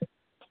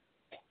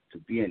to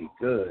be any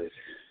good.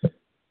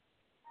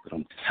 But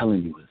I'm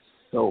telling you, it's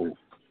so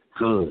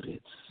good.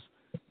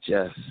 It's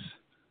just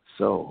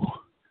so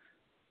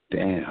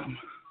damn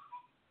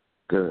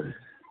good.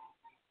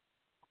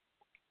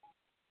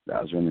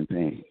 That was Running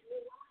Pain.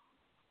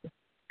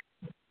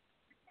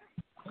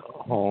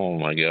 Oh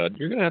my God!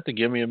 You're gonna have to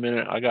give me a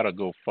minute. I gotta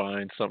go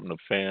find something to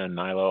fan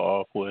Nyla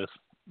off with.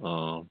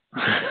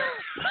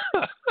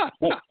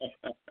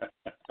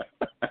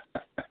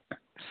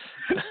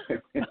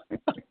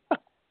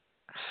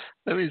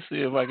 Let me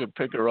see if I can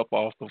pick her up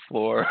off the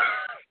floor.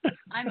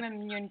 I'm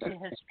immune to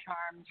his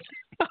charms.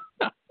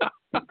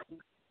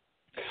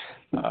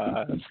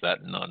 It's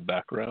that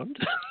non-background.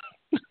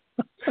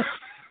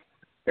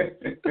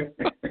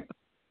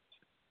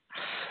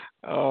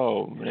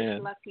 Oh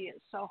man! Lucky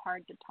it's so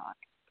hard to talk.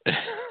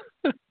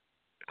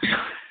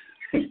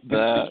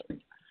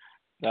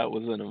 that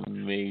was an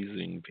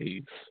amazing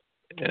piece,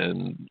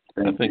 and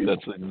I think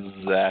that's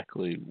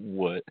exactly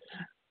what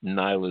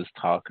Nyla's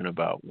talking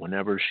about.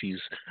 Whenever she's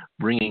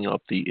bringing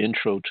up the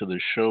intro to the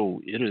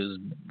show, it is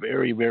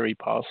very, very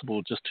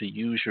possible just to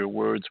use your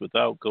words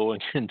without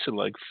going into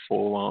like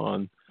full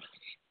on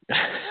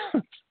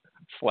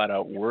flat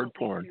out word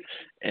porn.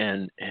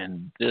 And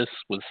this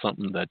was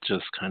something that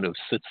just kind of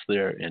sits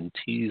there and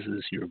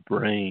teases your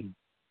brain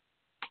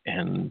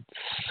and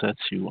sets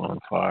you on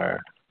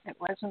fire. It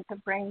wasn't the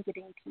brain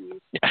getting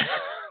teased.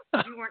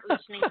 You weren't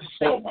listening to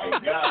the Oh my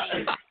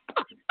God.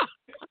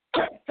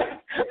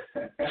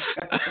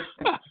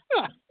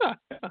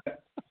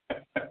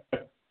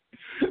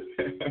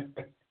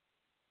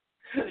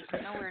 It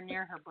was nowhere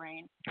near her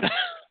brain.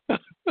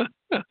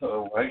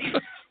 Oh my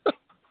God.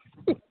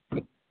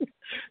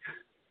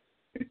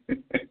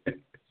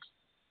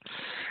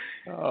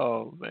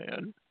 Oh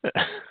man.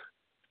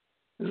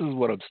 This is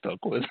what I'm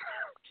stuck with.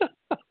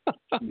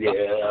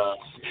 Yeah.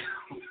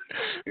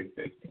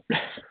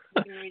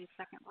 You read a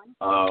second one?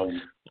 All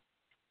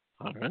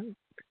right.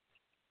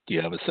 Do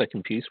you have a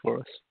second piece for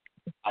us?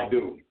 I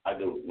do.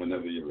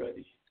 Whenever you're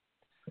ready.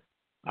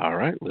 All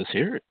right, let's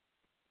hear it.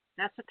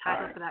 That's the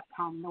title for that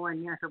poem, Nowhere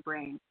Near Her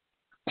Brain.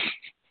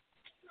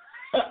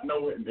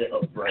 Nowhere near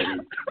her brain.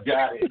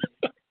 Got it.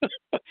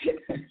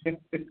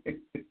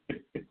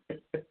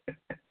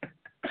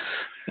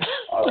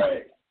 All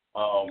right.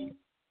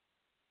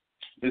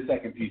 This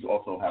second piece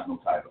also has no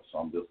title, so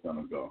I'm just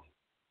gonna go.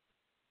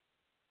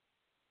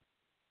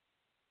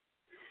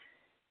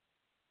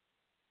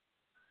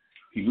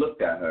 He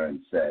looked at her and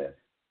said,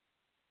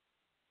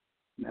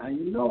 "Now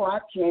you know I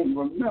can't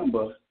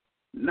remember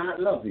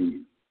not loving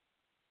you."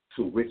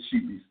 To which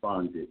she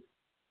responded,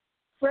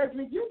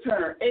 "Frederick, you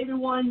turned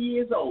 81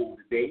 years old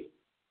today,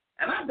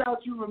 and I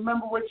doubt you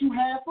remember what you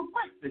had for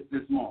breakfast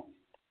this morning."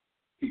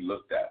 He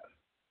looked at her,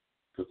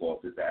 took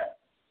off his hat,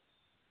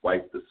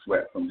 wiped the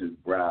sweat from his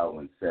brow,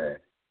 and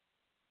said,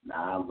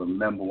 "Now I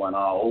remember when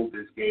our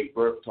oldest gave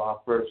birth to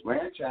our first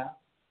grandchild,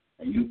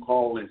 and you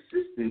called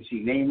insisting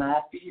she named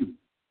after you.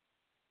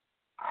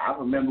 I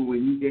remember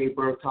when you gave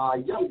birth to our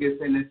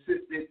youngest and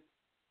insisted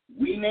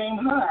we name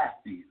her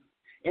after you.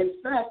 In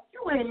fact,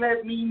 you ain't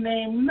let me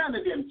name none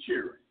of them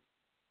children."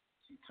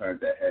 She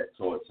turned her head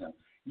towards him.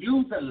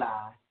 "You's a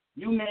lie.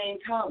 You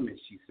named Thomas,"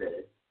 she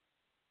said.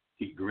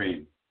 He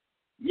grinned.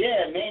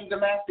 "Yeah, named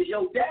him after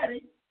your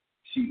daddy."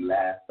 She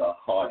laughed a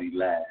hearty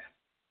laugh.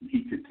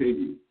 He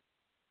continued,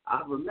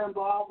 "I remember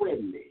our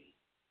wedding day.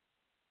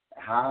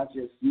 How I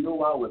just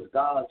knew I was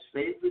God's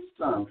favorite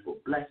son for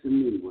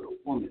blessing me with a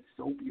woman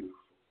so beautiful.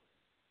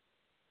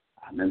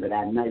 I remember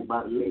that night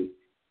by the lake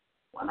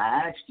when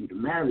I asked you to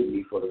marry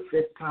me for the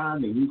 5th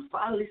time and you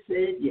finally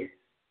said yes."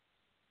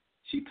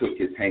 She took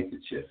his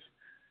handkerchief,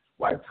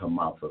 wiped her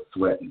mouth of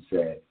sweat, and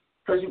said,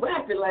 "'Cause you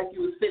acted like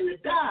you was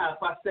finna die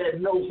if I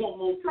said no one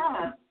more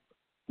time."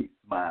 He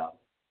smiled.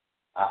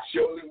 "I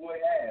surely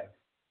would have."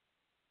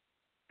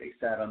 They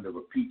sat under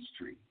a peach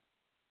tree.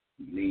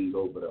 He leaned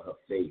over to her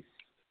face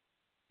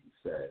and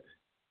said,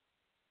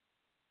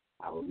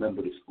 "I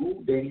remember the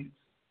school dance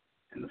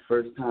and the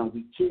first time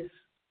we kissed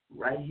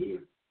right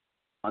here.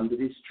 under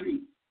this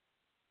tree.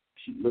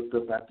 She looked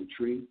up at the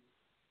tree,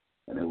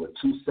 and there were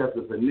 2 sets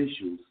of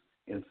initials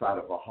inside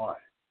of her heart.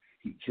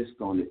 He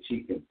kissed on the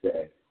cheek and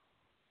said,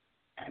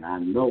 and I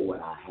know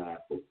what I had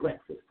for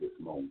breakfast this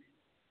morning.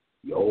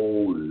 Your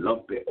old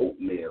lumpy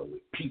oatmeal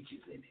with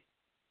peaches in it.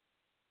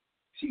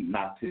 She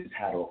knocked his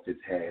hat off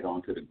his head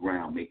onto the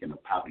ground, making a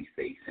pouty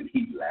face, and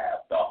he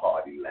laughed a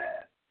hearty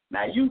laugh.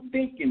 Now, you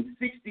think in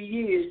 60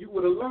 years you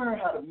would have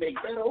learned how to make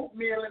that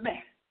oatmeal and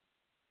that.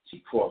 She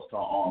crossed her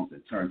arms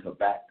and turned her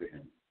back to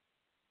him.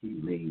 He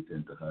leaned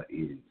into her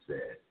ear and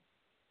said,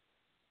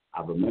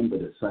 I remember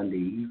the Sunday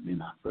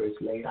evening I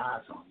first laid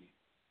eyes on you.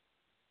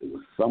 It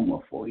was summer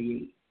of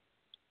 48.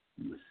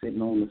 You were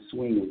sitting on the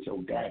swing with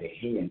your daddy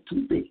hair and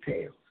 2 big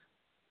tails,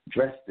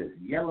 dressed as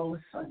yellow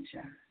as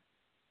sunshine.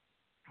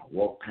 I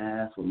walked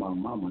past with my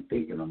mama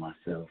thinking to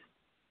myself,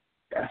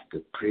 that's the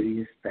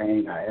prettiest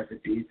thing I ever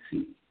did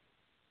see.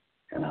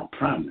 And I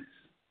promise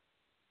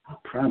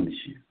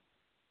you,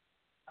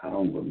 I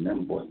don't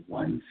remember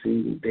one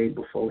single day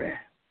before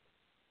that.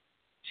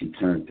 She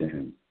turned to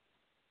him,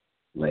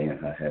 laying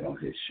her head on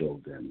his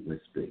shoulder and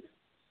whispered,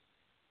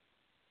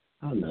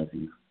 I love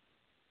you.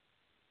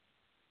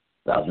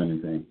 That was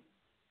anything.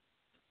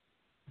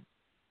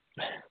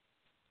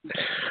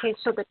 Okay,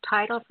 so the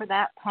title for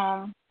that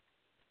poem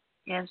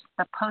is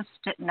The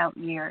Post-it Note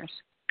Years.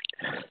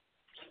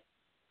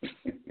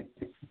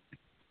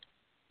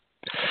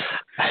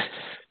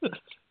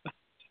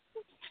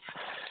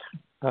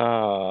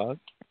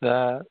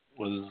 That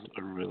was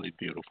a really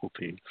beautiful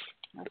piece.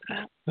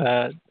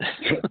 Okay.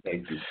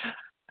 Thank you.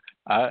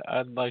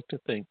 I'd like to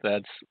think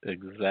that's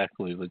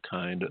exactly the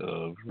kind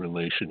of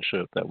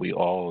relationship that we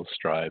all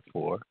strive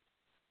for.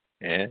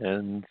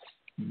 And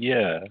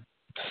yeah,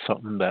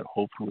 something that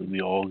hopefully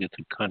we all get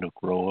to kind of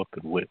grow up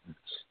and witness.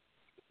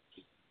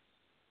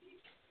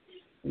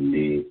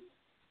 Indeed.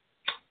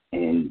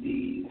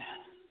 Indeed.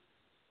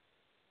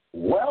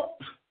 Well,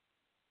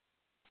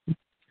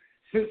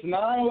 since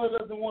Nyla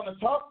doesn't want to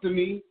talk to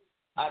me,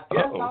 I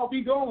guess I'll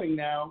be going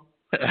now.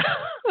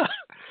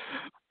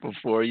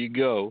 Before you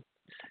go,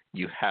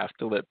 you have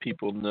to let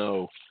people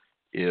know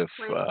if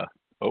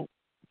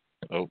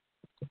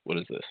what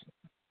is this?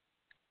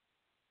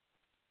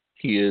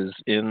 He is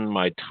in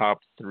my top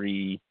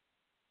 3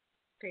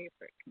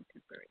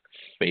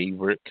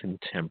 favorite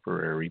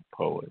contemporary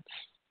poets.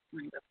 I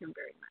love him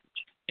very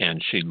much.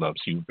 And she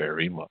loves you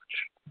very much.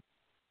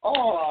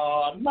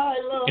 Oh,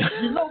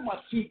 Nyla, you know my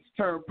cheeks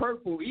turn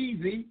purple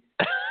easy.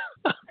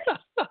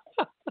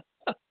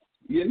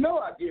 You know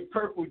I get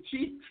purple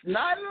cheeks,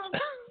 Nyla.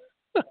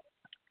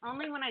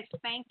 Only when I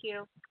spank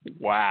you.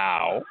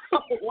 Wow.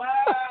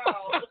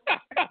 Wow.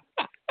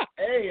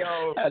 Hey,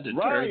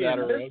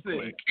 Ryan,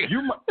 listen.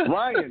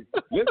 Ryan,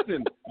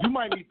 listen. You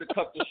might need to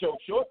cut the show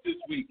short this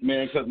week,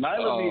 man, because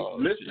Nyla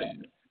needs.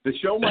 Listen, the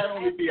show might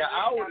only be an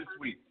hour this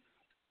week.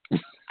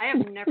 I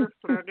have never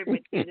flirted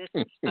with you. This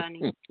is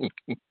funny.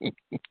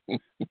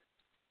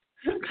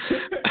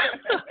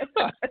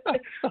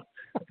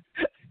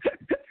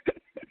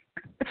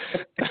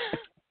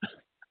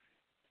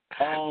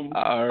 I'm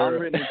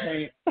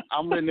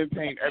written in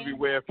paint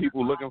everywhere.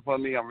 People looking for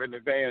me. I'm written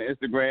in paint on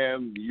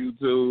Instagram,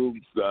 YouTube,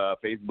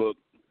 Facebook,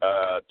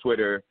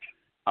 Twitter.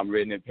 I'm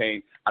written in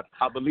paint.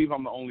 I believe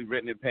I'm the only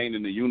written in paint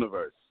in the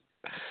universe.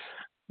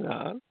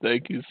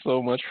 Thank you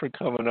so much for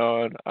coming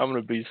on. I'm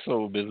going to be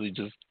so busy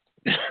just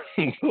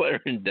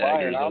glaring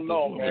daggers. Ryan, I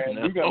know,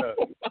 man.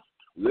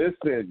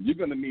 You're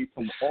gonna need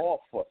some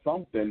off or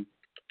something.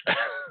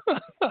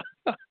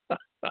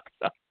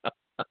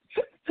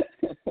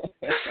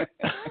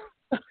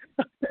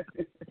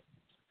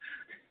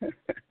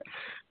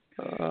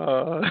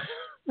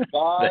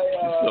 Bye. Thank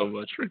you so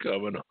much for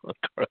coming on,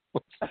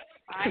 Carlos.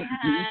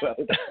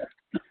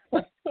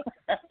 Bye.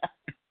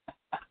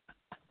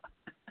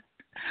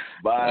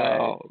 Bye.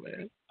 Oh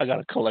man, I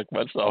gotta collect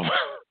myself.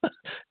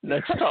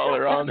 Next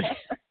caller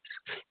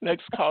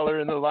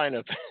in the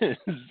lineup is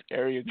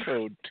area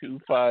code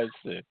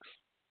 256.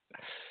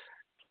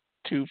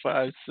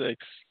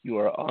 256. You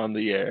are on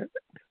the air.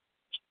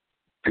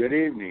 Good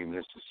evening.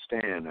 This is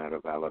Stan out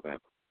of Alabama.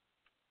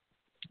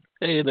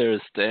 Hey there,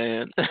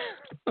 Stan.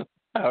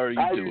 How are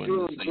you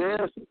doing?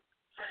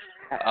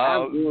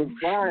 I'm doing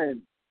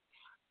fine.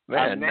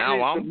 Man,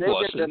 now I'm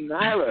blushing.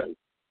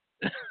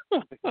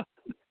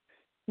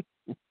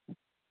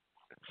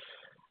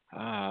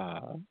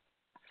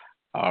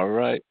 All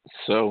right.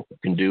 So you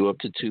can do up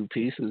to 2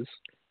 pieces.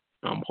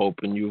 I'm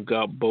hoping you've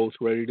got both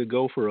ready to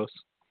go for us.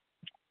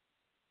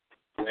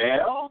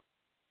 Well,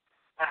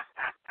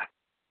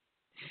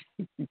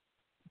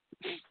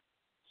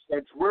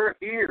 since we're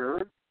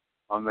here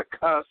on the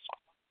cusp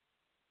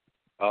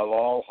of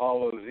All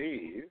Hallows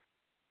Eve,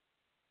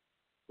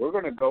 we're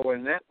going to go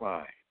in that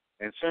line.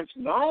 And since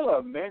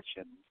Nyla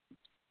mentioned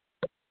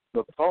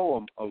the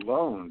poem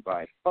Alone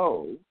by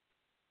Poe,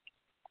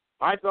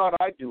 I thought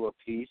I'd do a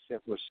piece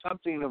that was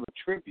something of a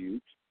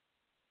tribute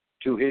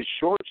to his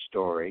short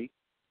story,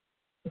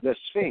 The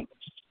Sphinx,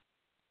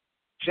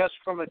 just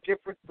from a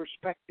different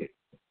perspective.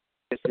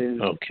 This is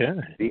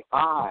the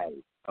eye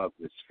of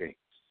the Sphinx.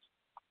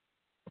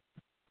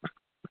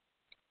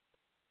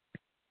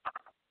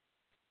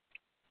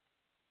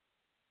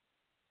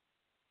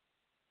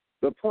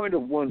 The point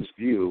of one's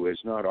view is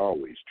not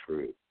always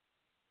true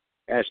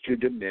as to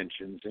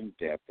dimensions and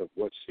depth of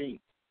what's seen.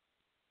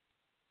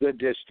 The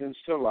distance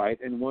to light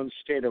and one's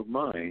state of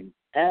mind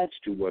adds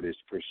to what is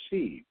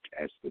perceived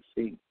as the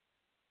seen.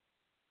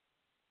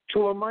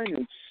 To a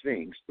minute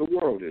sphinx, the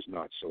world is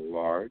not so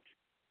large.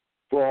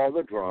 For all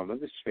the drama,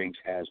 the sphinx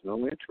has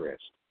no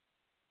interest.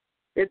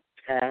 Its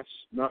past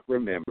not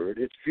remembered,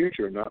 its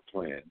future not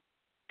planned,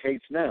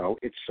 takes now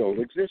its sole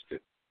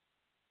existence.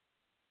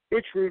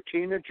 Its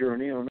routine a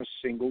journey on a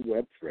single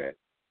web thread.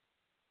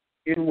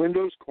 In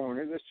Window's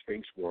corner, the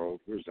sphinx world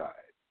resides.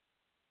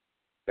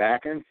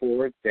 Back and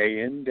forth,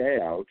 day in, day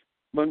out,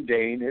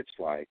 mundane its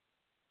life,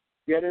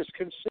 yet as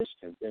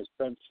consistent as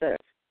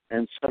sunset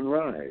and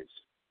sunrise.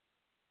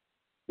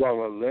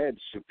 While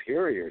alleged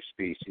superior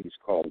species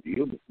called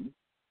human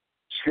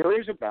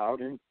scurries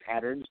about in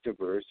patterns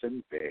diverse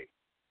and vague.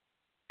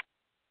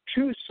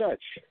 Choose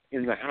such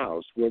in the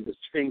house where the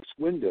sphinx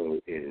window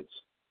is.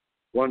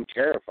 One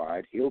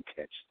terrified he'll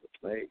catch the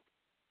plague.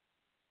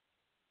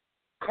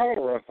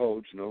 Cholera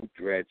holds no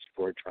dreads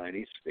for a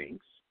tiny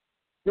sphinx,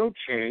 no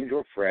change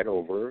or fret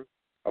over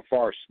a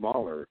far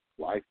smaller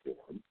life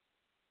form.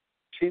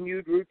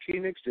 Continued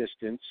routine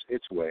existence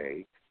its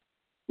way,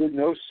 with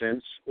no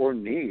sense or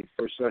need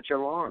for such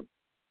alarm.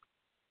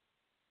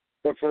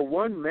 But for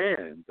one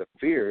man, the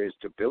fear is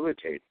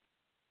debilitating.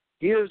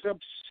 He is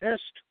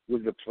obsessed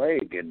with the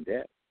plague and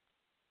death.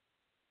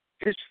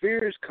 His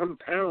fears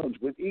compound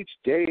with each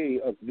day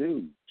of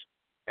news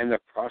and the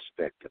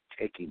prospect of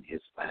taking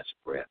his last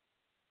breath.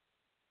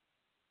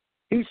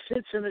 He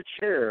sits in a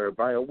chair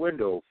by a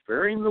window,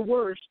 fearing the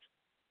worst,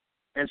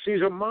 and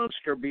sees a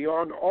monster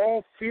beyond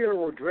all fear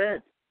or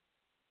dread.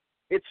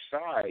 Its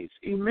size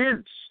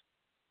immense.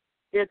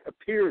 It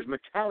appears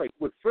metallic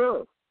with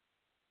fur,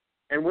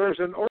 and wears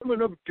an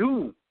ornament of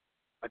doom,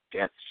 a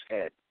death's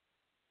head.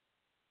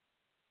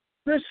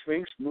 The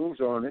sphinx moves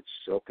on its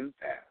silken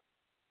path,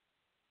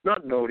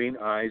 not noting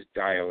eyes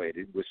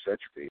dilated with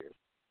such fear.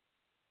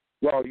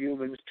 While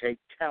humans take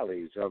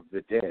tallies of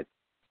the dead,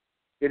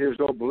 it is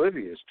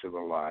oblivious to the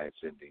lives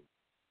ending.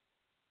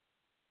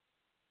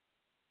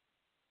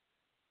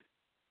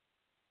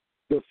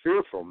 The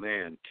fearful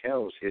man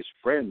tells his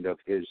friend of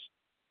this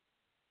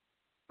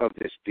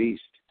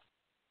beast.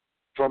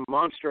 From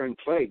monster and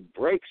plague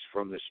breaks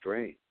from the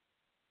strain,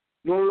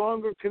 no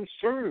longer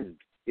concerned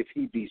if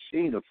he be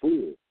seen a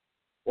fool,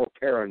 or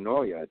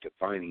paranoia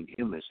defining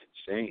him as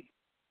insane.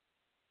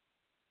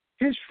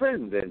 His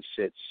friend then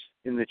sits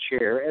in the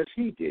chair as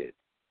he did.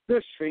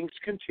 The sphinx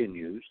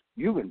continues,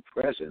 human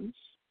presence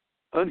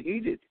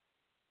unheeded.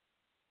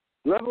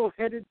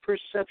 Level-headed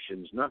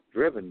perceptions not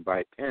driven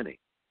by panic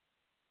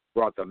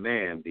brought the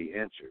man the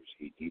answers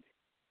he needed.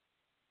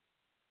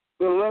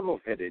 The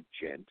level-headed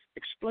gent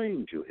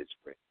explained to his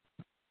friend.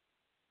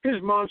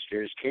 His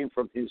monsters came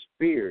from his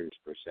fear's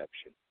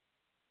perception.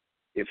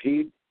 If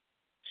he'd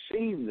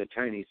seen the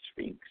tiny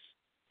sphinx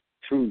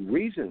through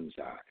reason's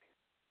eye,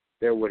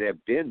 there would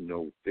have been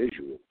no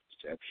visual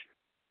perception.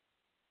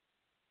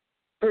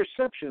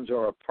 Perceptions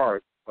are a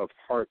part of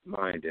heart,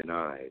 mind, and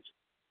eyes.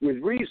 With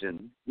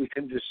reason, we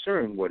can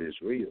discern what is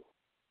real.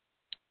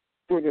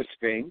 For the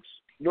sphinx,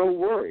 no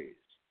worries.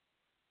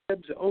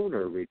 Web's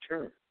owner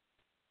returned.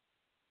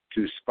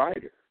 To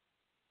Spider,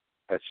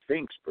 a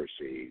sphinx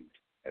perceived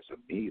as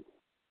a meal.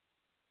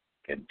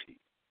 Empty.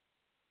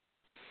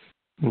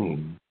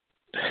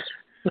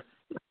 I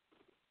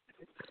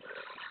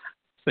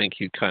think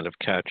you kind of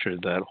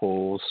captured that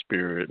whole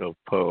spirit of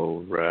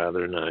Poe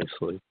rather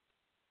nicely.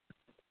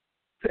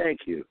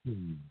 Thank you.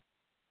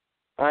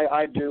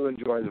 I do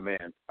enjoy the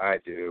man. I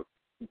do.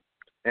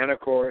 And, of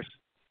course,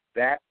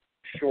 that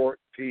short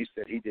piece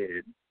that he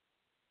did,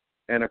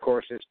 and, of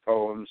course, his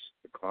poems,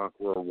 The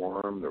Conqueror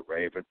Worm, The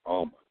Raven,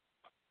 oh, my.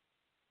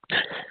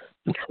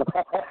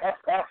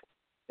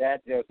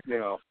 That just,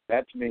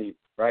 that's me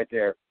right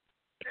there.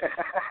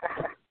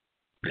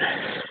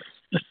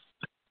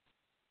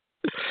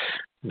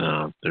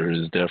 No, there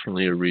is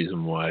definitely a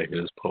reason why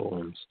his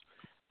poems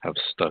have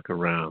stuck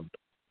around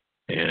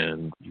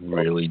and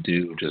really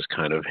do just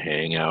kind of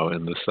hang out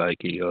in the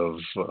psyche of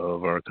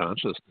our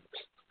consciousness.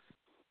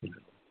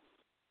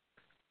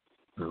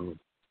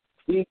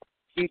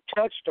 He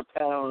touched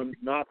upon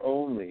not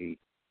only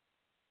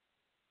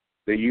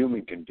the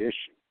human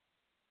condition,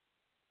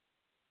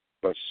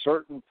 but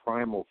certain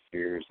primal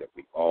fears that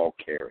we all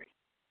carry.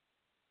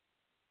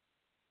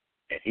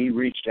 And he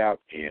reached out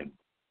and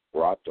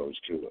brought those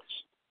to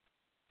us.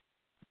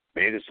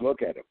 Made us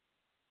look at him.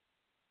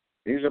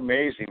 He's an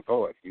amazing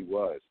poet. He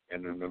was,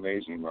 and an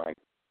amazing writer.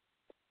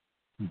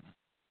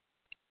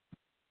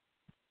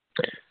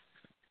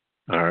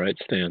 All right,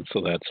 Stan. So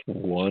that's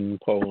one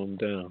poem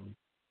down.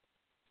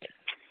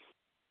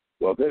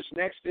 Well, this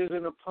next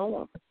isn't a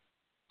poem.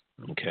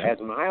 Okay. As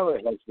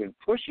Nyla has been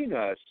pushing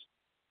us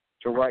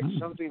to write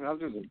something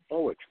other than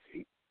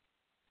poetry,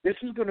 this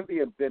is going to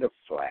be a bit of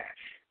flash.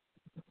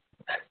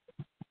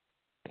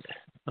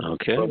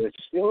 Okay. But it's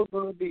still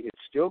going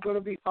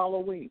to be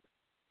Halloween.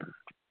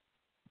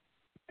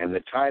 And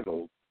the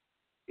title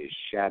is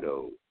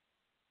Shadow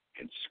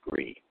and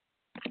scream.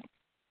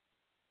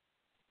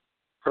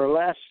 Her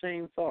last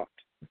sane thought,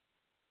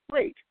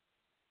 wait,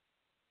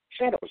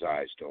 Shadow's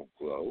eyes don't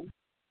glow.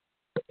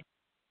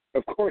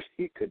 Of course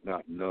he could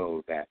not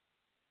know that,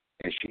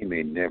 and she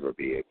may never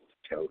be able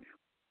to tell him.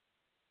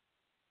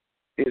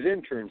 His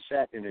intern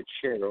sat in a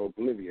chair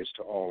oblivious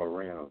to all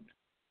around.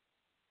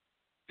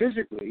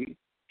 Physically,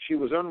 she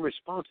was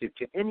unresponsive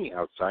to any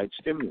outside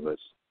stimulus.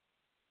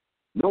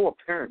 No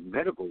apparent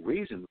medical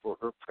reason for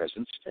her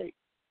present state.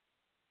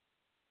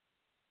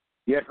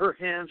 Yet her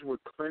hands were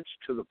clenched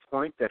to the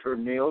point that her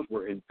nails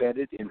were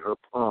embedded in her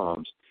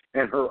palms,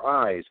 and her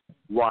eyes,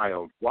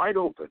 wild, wide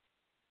open,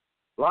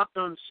 locked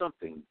on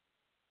something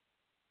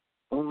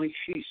only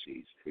she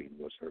sees between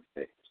was her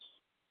face.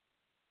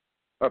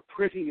 A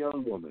pretty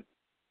young woman,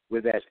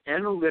 with as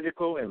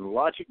analytical and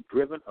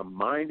logic-driven a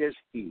mind as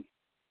he,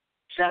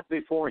 sat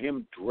before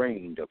him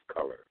drained of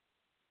color.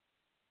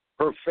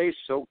 Her face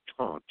so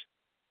taut,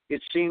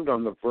 it seemed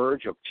on the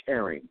verge of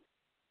tearing.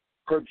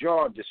 Her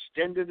jaw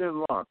distended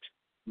and locked,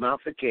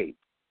 mouth agape,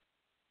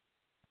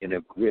 in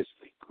a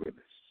grisly grimace.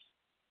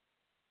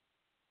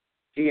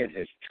 He and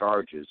his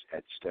charges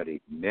had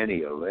studied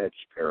many alleged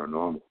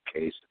paranormal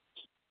cases.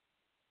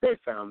 They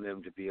found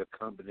them to be a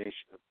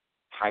combination of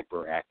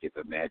hyperactive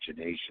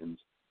imaginations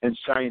and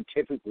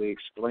scientifically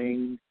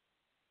explained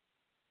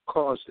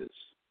causes.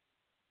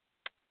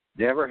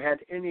 Never had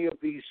any of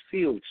these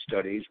field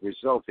studies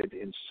resulted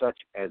in such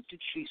as did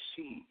she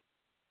see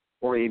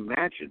or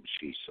imagine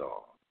she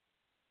saw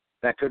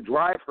that could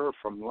drive her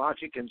from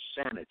logic and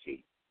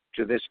sanity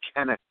to this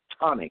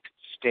catatonic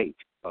state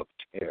of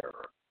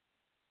terror,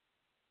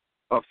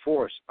 a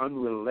force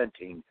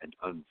unrelenting and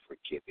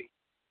unforgiving.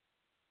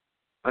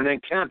 An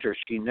encounter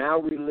she now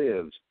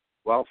relives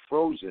while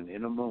frozen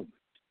in a moment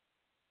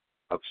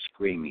of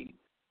screaming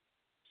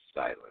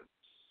silence.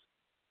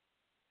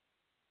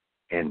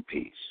 And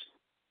peace.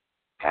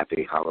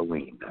 Happy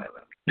Halloween,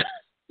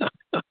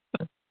 Nyla.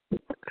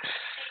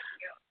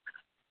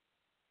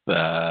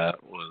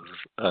 That was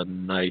a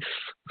nice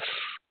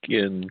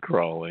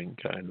skin-crawling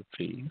kind of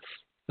piece.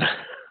 I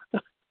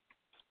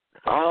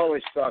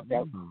always thought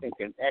that was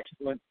an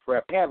excellent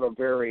prep. I have a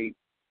very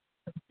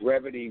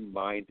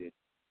brevity-minded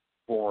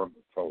form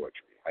of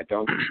poetry. I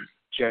don't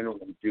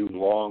generally do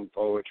long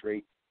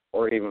poetry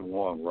or even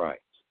long rhymes.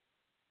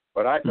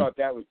 But I thought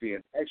that would be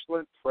an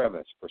excellent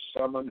premise for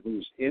someone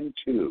who's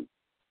into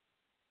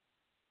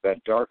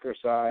that darker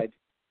side.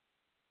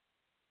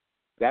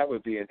 That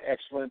would be an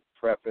excellent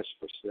preface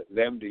for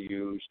them to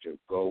use to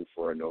go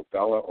for a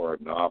novella or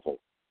a novel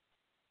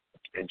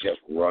and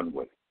just run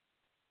with it.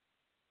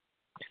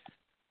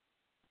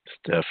 It's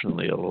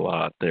definitely a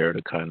lot there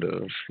to kind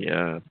of,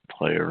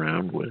 play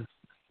around with.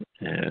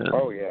 And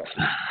oh, yeah.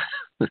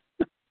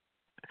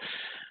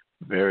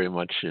 Very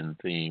much in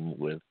theme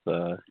with,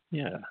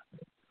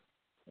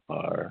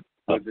 our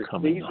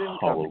upcoming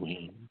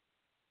Halloween.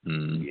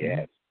 Mm-hmm.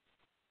 Yes.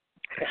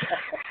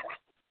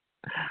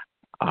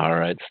 All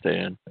right,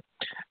 Stan.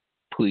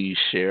 Please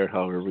share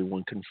how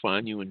everyone can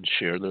find you and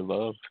share their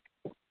love.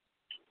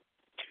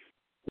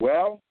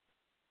 Well,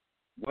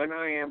 when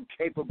I am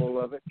capable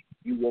of it,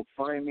 you will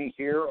find me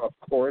here, of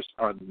course,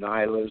 on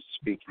Nyla's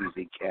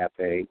SpeakEasy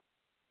Cafe.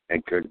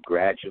 And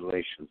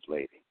congratulations,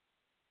 lady.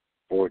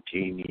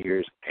 14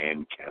 years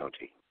and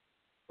counting.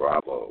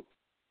 Bravo.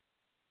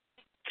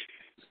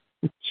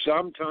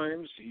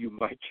 Sometimes you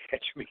might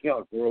catch me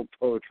on World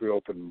Poetry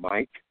Open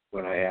Mic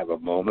when I have a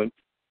moment.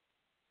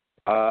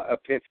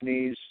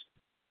 Epiphanies,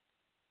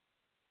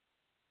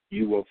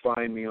 you will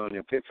find me on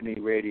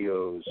Epiphany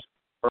Radio's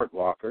Hurt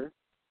Locker,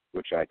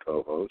 which I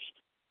co-host.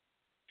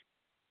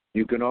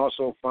 You can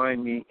also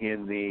find me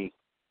in the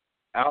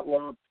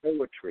Outlaw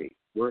Poetry,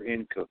 We're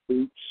in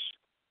Cahoots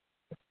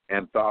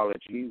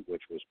anthology,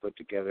 which was put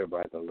together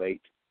by the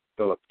late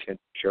Philip Kent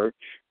Church,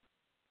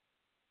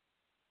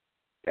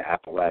 the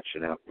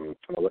Appalachian Outlaw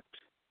Poet.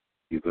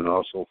 You can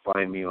also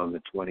find me on the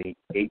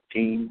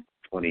 2018,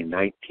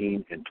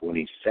 2019, and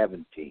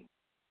 2017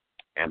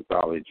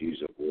 anthologies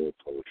of World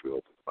Poetry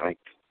Open Mic.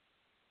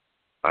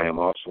 I am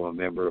also a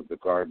member of the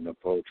Garden of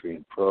Poetry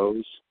and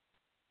Prose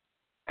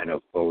and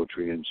of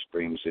Poetry in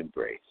Spring's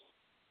Embrace.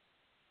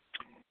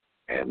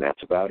 And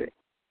that's about it.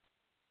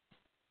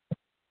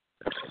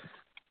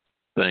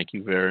 Thank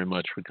you very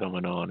much for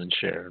coming on and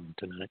sharing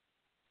tonight.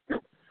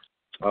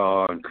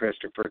 Oh, and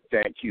Christopher,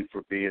 thank you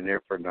for being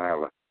there for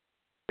Nyla.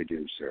 I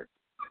do, sir.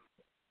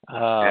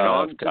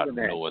 I've got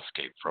no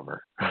escape from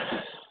her.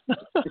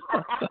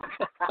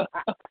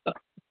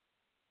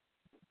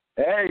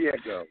 There you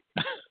go.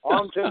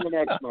 On to the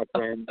next, my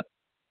friend.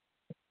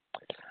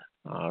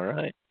 All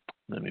right.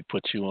 Let me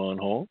put you on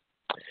hold.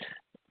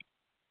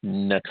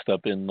 Next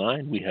up in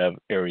line, we have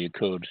area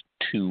code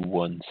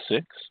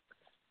 216.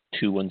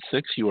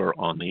 216, you are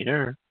on the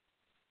air.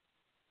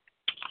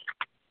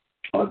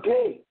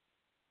 Okay.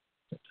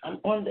 I'm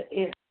on the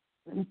air.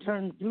 Let me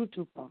turn the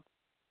Bluetooth on.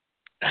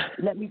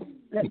 Let me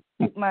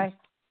get my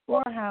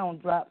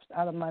forehound drops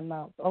out of my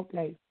mouth.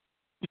 Okay.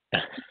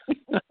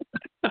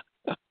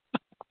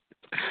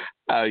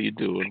 How you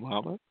doing,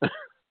 Mama?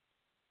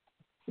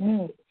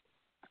 Hold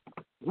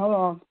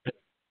on.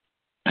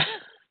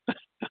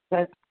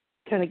 That's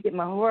trying to get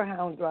my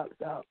whorehound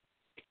drops out.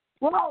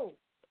 Whoa!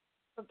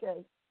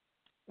 Okay.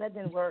 That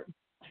didn't work.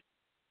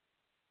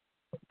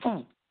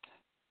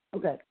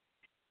 Okay.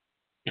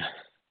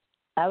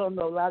 I don't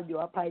know, a lot of you,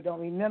 I probably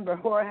don't remember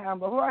whorehound,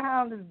 but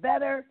whorehound is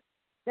better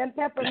than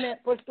peppermint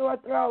for sore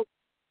throat.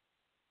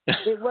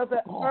 It was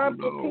an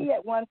herbal tea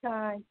at one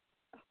time.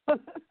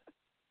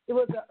 It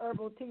was an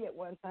herbal tea at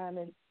one time,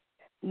 and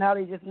now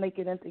they just make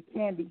it into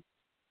candy.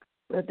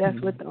 But that's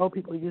what the old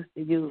people used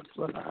to use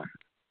for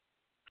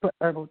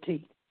herbal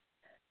tea.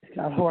 It's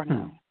called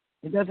whorehound.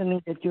 It doesn't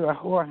mean that you're a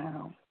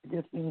whorehound. It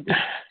just means that...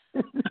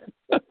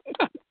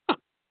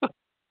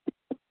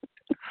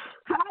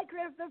 Hi,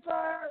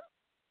 Christopher.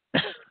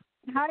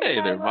 Hi, hey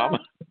Nyla. there, Mama.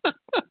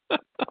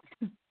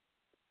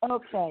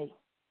 Okay.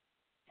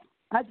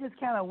 I just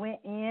kind of went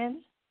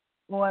in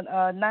on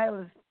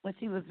Nyla when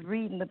she was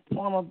reading the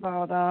poem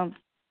about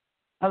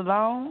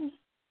Alone,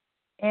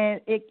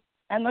 and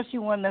I know she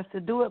wanted us to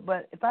do it,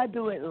 but if I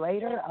do it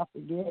later, I'll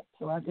forget.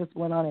 So I just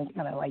went on and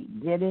kind of like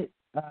did it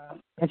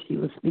as she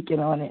was speaking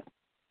on it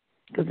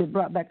because it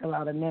brought back a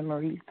lot of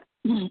memories.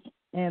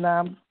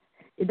 And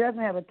it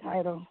doesn't have a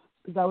title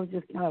because I was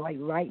just kind of like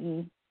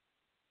writing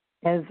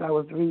as I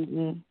was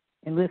reading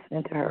and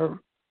listening to her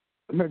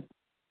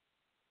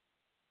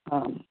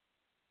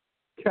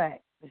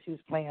track that she was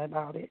playing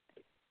about it.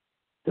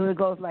 So it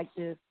goes like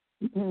this.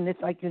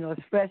 It's like,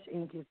 it's fresh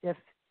ink. It's just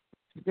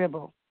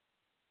scribble.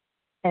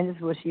 And this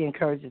is what she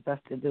encourages us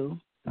to do.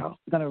 So I'm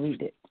going to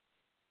read it.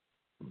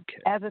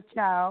 Okay. As a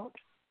child,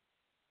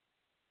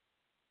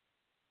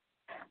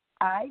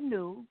 I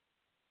knew,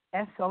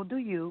 and so do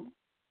you.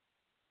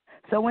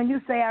 So when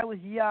you say I was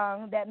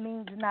young, that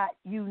means not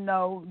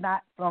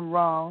not from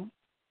wrong.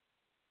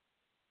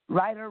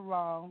 Right or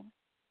wrong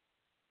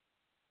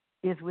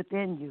is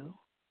within you,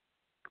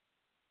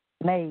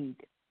 made.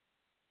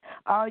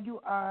 All you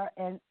are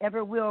and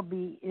ever will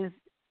be is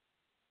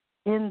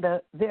in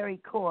the very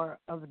core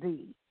of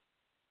thee,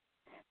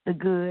 the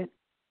good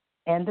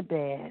and the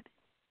bad,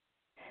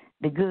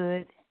 the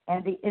good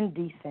and the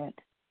indecent,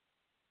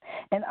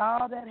 and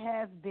all that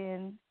has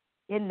been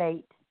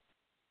innate.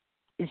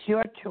 It's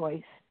your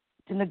choice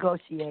to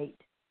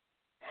negotiate.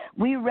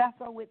 We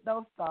wrestle with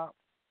those thoughts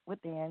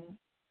within.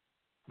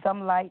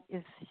 Some light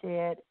is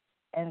shed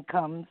and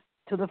comes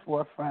to the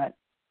forefront.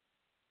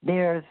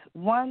 There's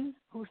one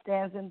who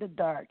stands in the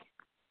dark,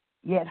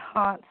 yet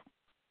haunts.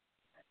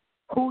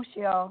 Who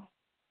shall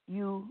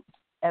you,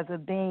 as a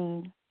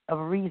being of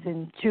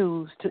reason,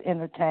 choose to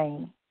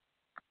entertain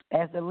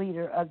as the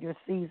leader of your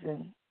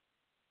season?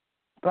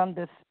 From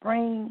the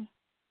spring,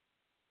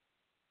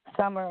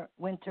 summer,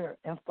 winter,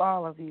 and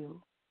fall of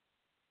you,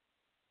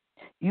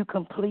 you're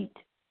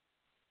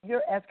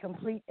as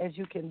complete as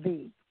you can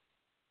be.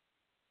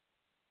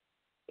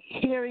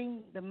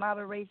 Hearing the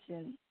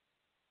moderation,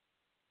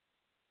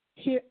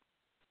 hearing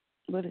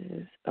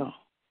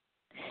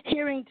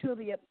to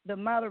the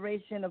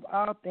moderation of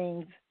all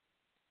things,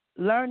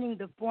 learning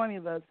the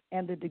formulas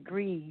and the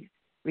degrees,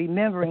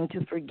 remembering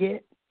to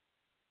forget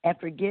and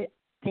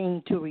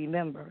forgetting to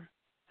remember.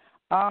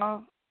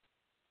 All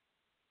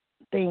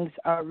things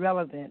are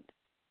relevant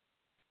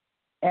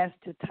as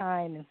to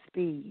time and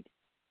speed.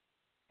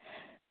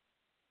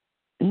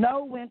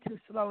 Know when to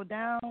slow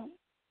down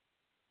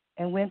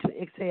and when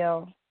to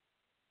exhale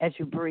as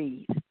you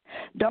breathe.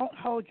 Don't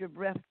hold your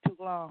breath too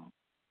long.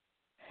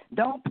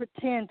 Don't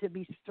pretend to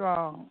be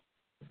strong.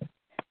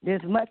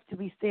 There's much to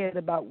be said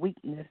about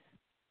weakness.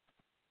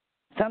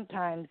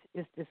 Sometimes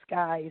it's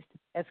disguised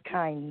as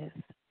kindness.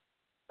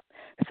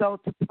 So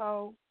to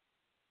Poe,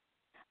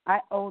 I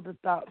owe the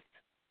thoughts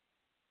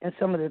and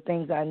some of the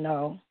things I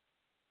know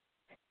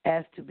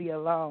as to be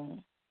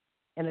alone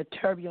in a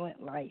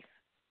turbulent life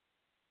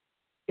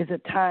is a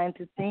time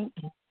to think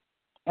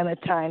and a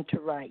time to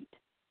write.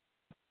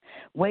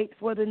 Wait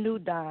for the new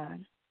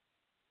dawn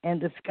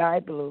and the sky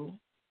blue.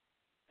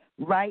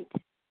 Write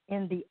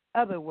in the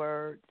other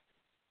words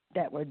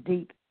that were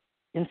deep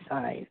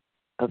inside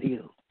of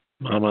you.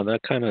 Mama,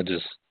 that kind of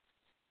just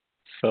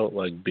felt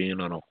like being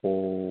on a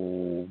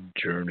whole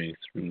journey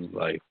through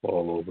life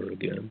all over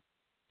again.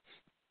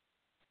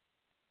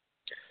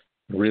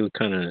 Really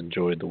kind of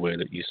enjoyed the way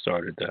that you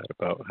started that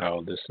about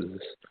how this is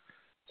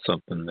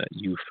something that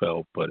you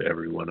felt, but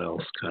everyone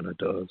else kind of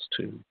does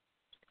too.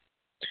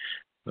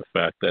 The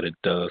fact that it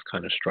does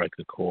kind of strike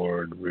a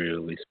chord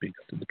really speaks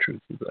to the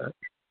truth of that.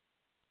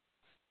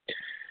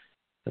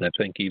 And I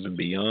think even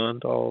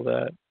beyond all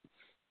that,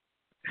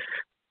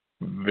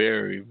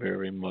 very,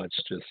 very much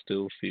just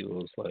still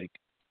feels like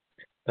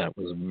that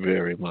was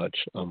very much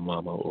a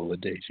Mama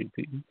Oladeji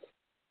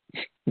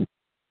piece.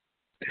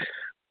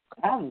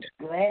 I'm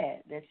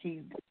glad that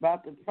she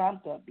brought the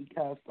prompt up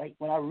because, like,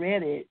 when I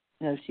read it,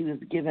 she was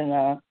giving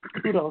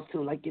kudos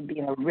to, like, it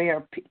being a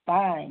rare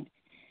find.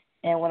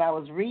 And when I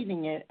was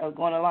reading it or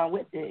going along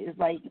with it, it's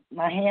like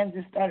my hands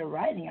just started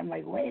writing. I'm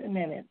like, wait a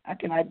minute. I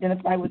can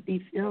identify with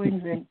these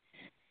feelings and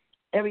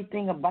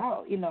everything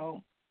about,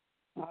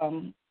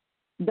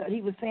 But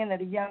he was saying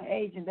at a young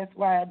age, and that's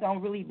why I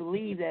don't really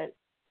believe that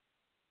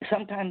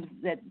sometimes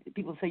that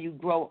people say you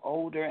grow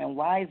older and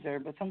wiser,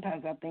 but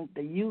sometimes I think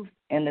the youth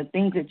and the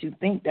things that you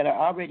think that are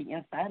already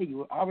inside of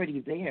you are already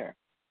there.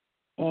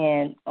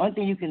 And only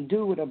thing you can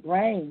do with a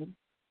brain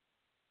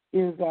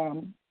is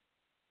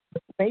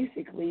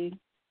basically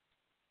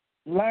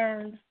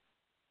learn.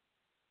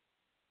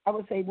 I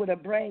would say with a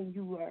brain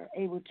you are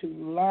able to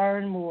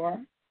learn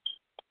more.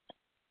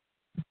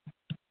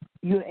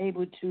 You're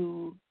able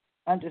to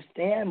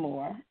understand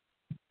more.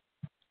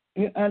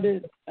 You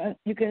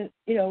can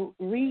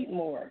read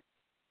more.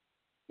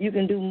 You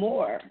can do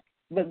more.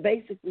 But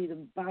basically, the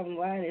bottom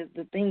line is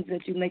the things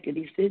that you make a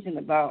decision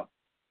about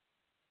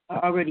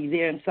are already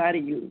there inside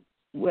of you.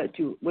 What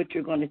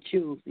you're going to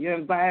choose, your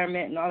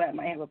environment and all that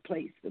might have a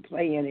place to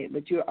play in it,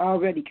 but you're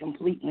already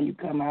complete when you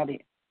come out of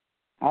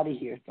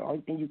here. So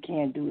all thing you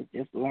can do is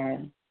just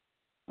learn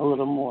a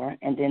little more,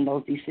 and then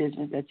those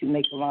decisions that you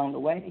make along the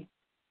way,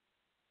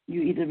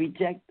 you either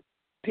reject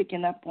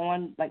picking up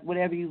on, like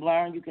whatever you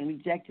learn, you can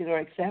reject it or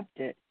accept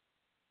it.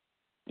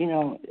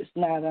 It's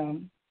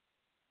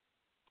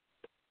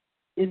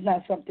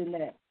not something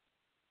that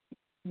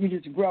you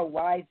just grow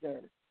wiser.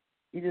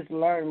 You just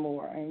learn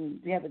more, and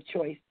you have a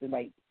choice to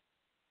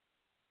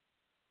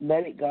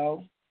let it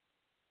go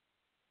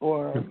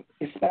or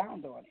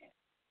expound on it.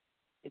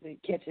 If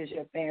it catches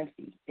your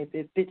fancy, if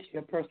it fits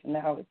your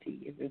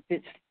personality, if it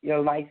fits your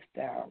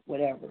lifestyle,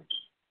 whatever.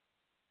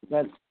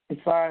 But as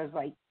far as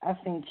I've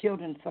seen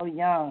children so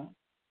young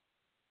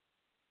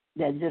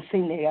that just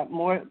seem they got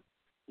more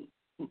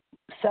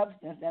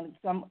substance than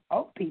some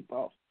old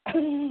people.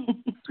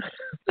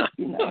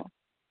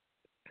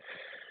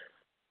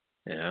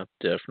 Yeah,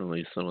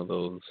 definitely some of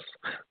those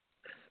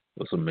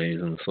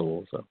amazing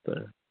souls out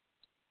there.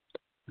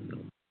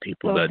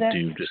 People that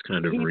do just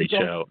kind of reach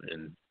out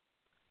and.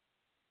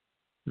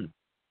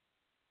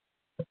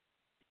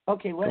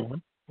 Okay, what?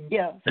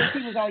 Yeah, since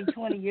he was only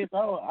 20 years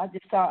old, I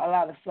just saw a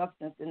lot of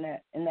substance in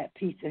that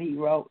piece that he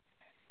wrote.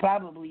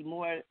 Probably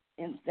more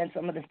than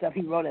some of the stuff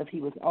he wrote as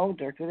he was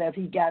older. Because as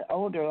he got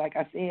older, like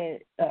I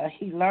said,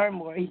 he learned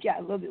more. He got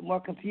a little bit more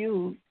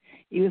confused.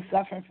 He was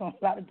suffering from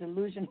a lot of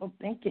delusional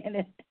thinking,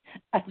 and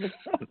I just,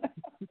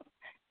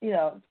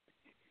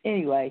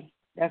 Anyway,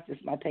 that's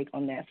just my take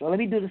on that. So let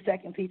me do the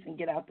second piece and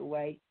get out the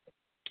way.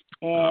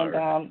 And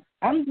right.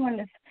 I'm doing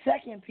the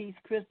second piece,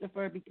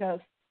 Christopher, because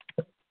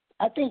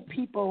I think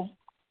people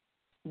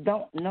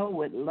don't know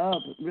what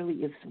love really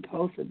is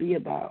supposed to be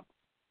about.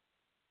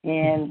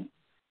 And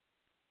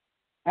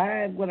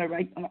I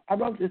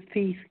wrote this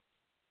piece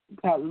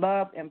called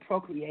Love and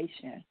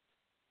Procreation.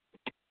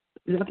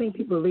 I think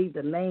people leave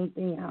the main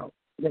thing out,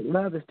 that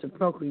love is to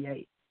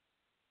procreate.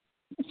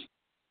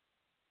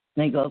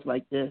 And it goes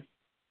like this.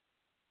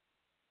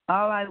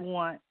 All I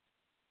want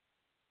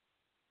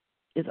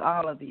is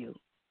all of you.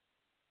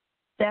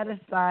 Set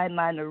aside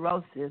my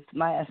neurosis,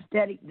 my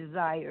aesthetic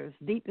desires.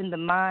 Deep in the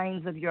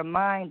minds of your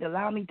mind,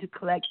 allow me to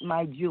collect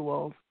my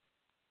jewels.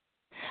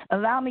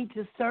 Allow me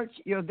to search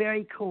your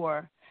very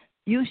core.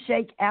 You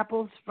shake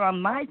apples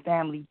from my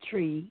family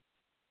tree.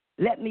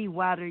 Let me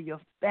water your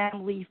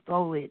family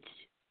foliage.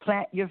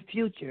 Plant your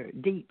future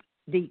deep,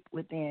 deep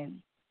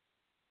within.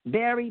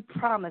 Bury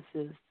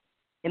promises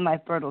in my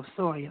fertile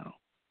soil.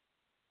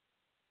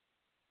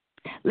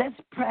 Let's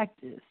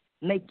practice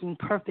making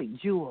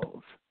perfect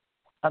jewels,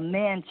 a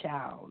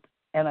man-child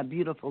and a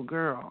beautiful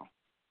girl.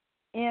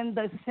 In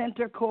the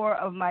center core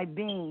of my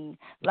being,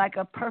 like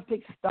a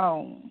perfect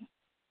stone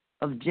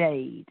of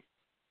jade.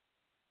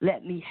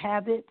 Let me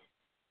have it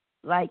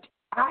like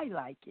I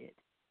like it.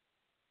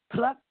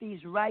 Pluck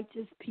these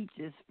righteous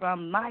peaches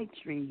from my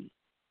tree.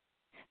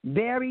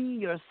 Bury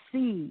your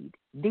seed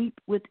deep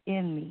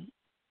within me.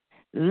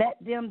 Let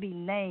them be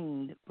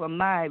named for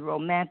my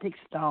romantic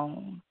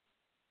stone.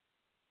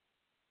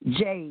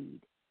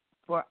 Jade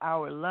for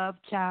our love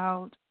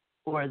child,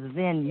 or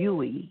Zen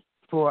Yui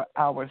for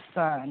our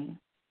son.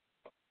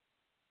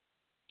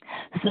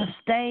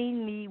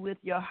 Sustain me with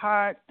your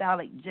hard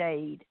phallic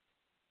jade.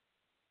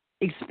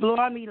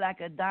 Explore me like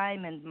a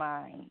diamond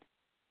mine.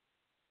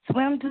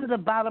 Swim to the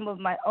bottom of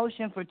my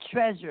ocean for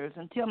treasures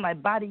until my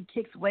body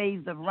kicks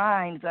waves of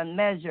rhymes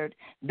unmeasured,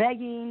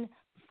 begging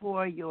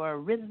for your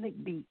rhythmic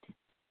beat.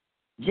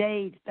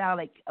 Jade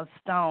phallic of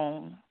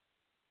stone.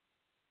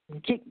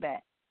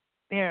 Kickback,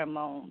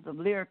 pheromones of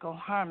lyrical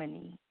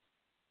harmony.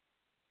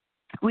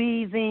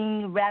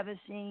 Squeezing,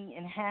 ravishing,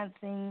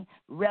 enhancing,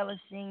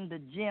 relishing the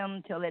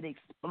gem till it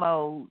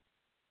explodes.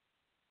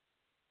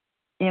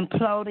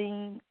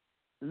 Imploding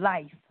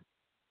life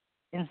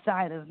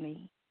inside of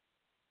me.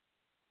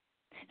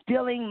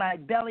 Filling my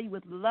belly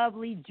with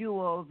lovely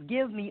jewels.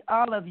 Give me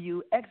all of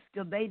you,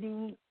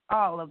 excavating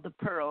all of the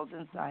pearls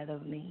inside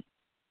of me.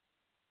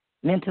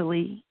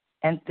 Mentally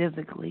and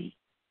physically.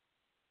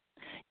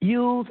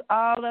 Use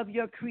all of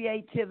your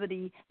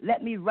creativity.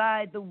 Let me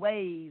ride the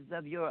waves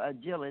of your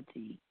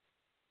agility.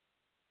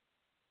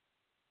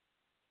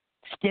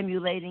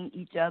 Stimulating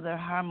each other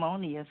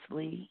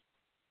harmoniously.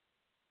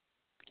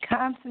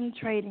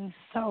 Concentrating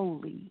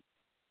solely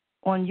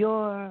on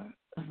your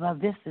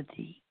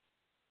vivacity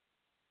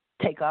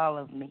take all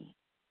of me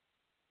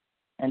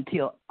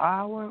until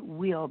our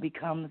will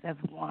becomes as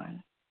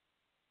one.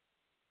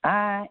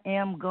 I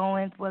am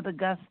going for the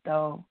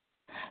gusto,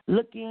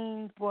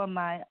 looking for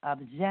my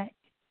object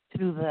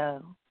to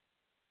the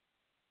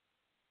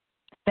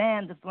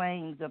fan the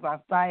flames of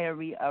our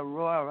fiery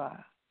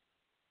aurora,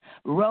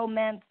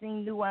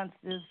 romancing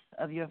nuances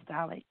of your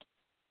phallic.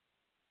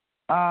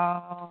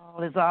 All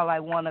is all I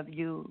want of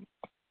you.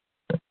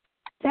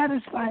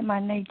 Satisfy my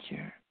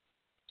nature,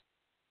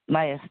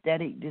 my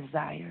aesthetic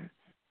desires.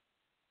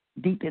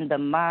 Deepen the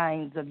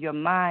mines of your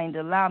mind.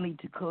 Allow me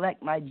to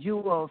collect my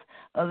jewels.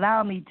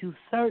 Allow me to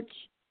search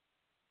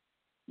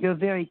your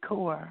very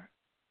core.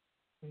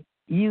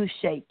 You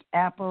shake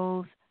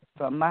apples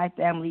from my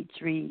family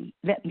tree.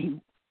 Let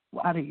me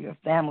water your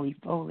family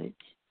foliage.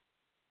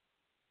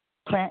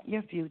 Plant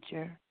your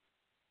future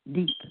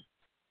deep,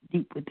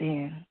 deep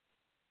within.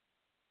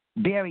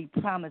 Bury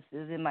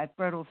promises in my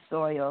fertile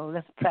soil.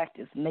 Let's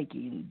practice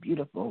making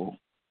beautiful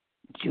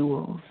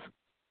jewels.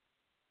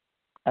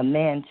 A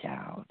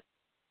man-child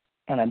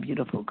and a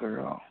beautiful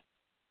girl.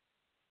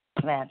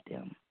 Plant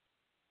them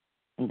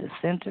in the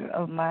center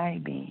of my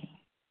being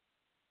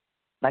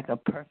like a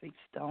perfect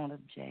stone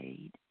of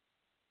jade.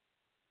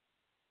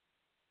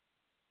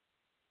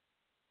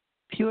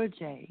 Pure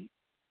jade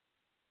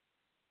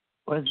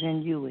or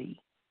Zen-Yui.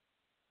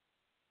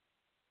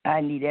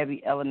 I need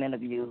every element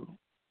of you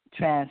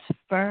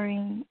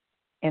transferring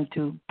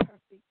into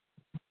perfect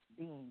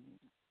being.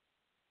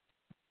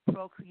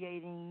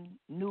 Procreating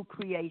new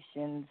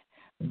creations,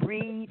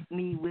 breed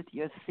me with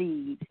your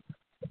seed,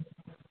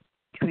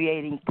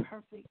 creating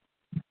perfect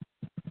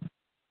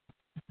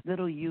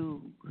little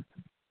yous,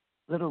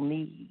 little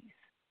me's,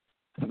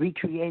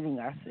 recreating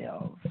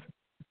ourselves,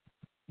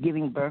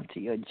 giving birth to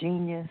your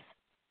genius,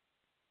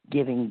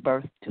 giving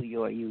birth to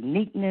your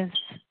uniqueness.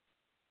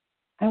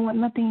 I want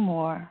nothing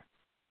more.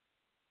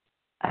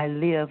 I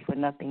live for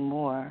nothing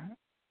more,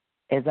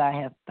 as I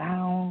have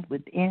found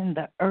within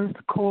the earth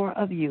core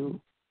of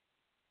you.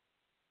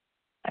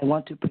 I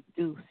want to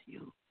produce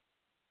you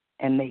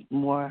and make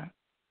more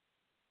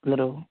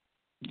little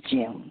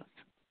gems.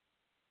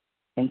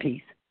 In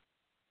peace.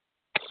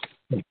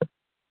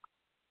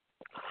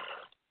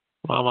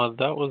 Mama,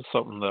 that was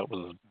something that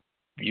was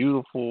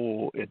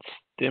beautiful. It's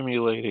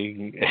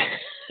stimulating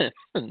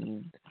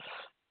and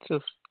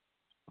just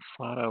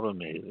flat out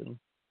amazing.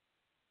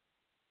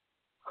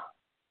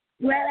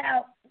 Flat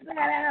out.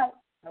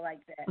 I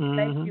like that. Mm-hmm.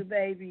 Thank you,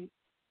 baby.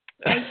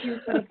 Thank you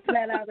for the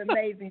flat out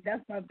amazing.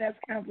 That's my best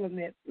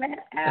compliment.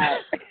 Flat out.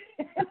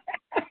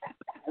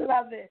 I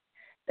love it.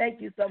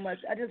 Thank you so much.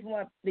 I just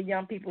want the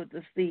young people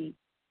to see,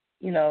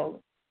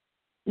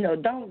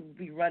 don't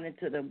be running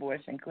to the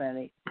abortion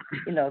clinic.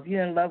 If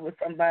you're in love with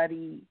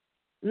somebody,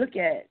 look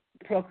at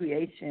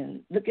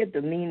procreation. Look at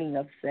the meaning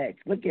of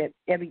sex. Look at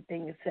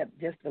everything except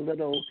just the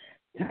little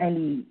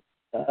tiny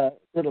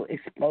little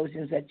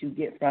explosions that you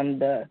get from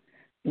the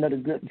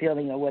good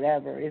feeling or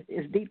whatever.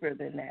 It's deeper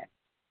than that.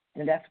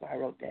 And that's why I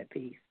wrote that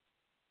piece.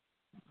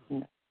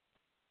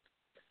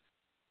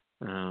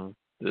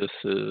 This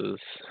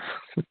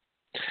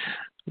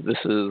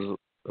is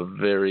a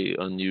very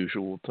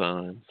unusual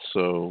time.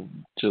 So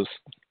just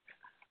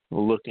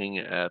looking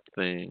at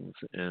things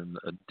in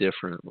a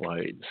different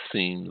light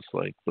seems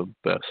like the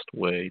best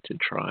way to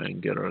try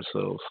and get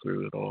ourselves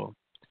through it all.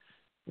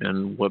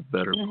 And what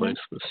better place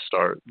to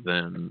start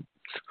than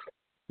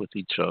with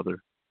each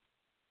other?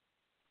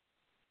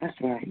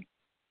 That's right.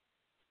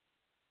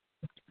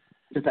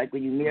 Just like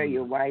when you marry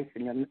your wife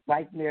and your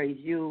wife marries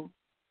you,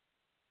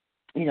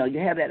 you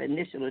have that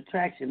initial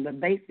attraction,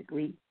 but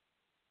basically,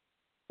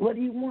 what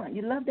do you want?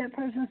 You love that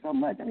person so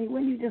much. I mean,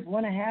 when you just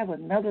want to have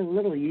another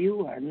little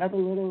you or another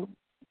little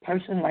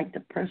person like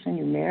the person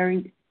you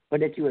married or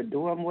that you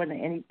adore more than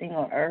anything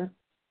on earth,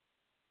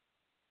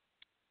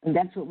 and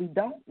that's what we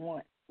don't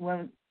want.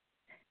 Well,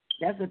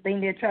 that's the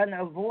thing they're trying to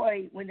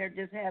avoid when they're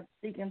just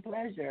seeking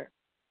pleasure.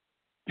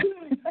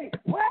 Like,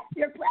 what?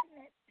 You're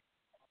pregnant?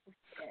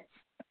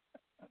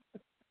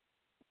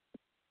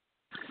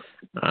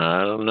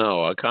 I don't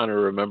know. I kind of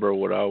remember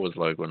what I was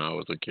like when I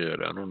was a kid.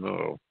 I don't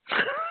know.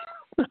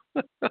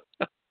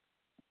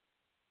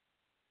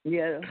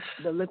 Yeah,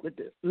 but look at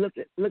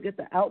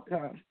the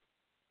outcome.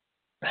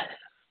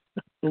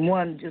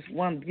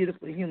 One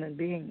beautiful human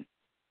being,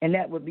 and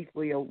that would be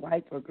for your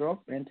wife or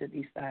girlfriend to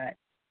decide.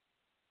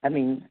 I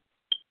mean,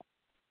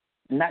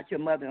 not your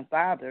mother and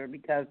father,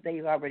 because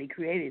they've already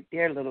created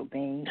their little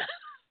being.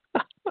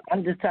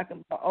 I'm just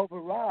talking about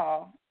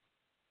overall.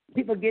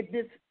 People get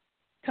this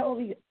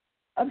totally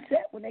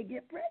upset when they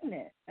get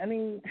pregnant. I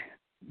mean,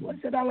 what's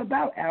it all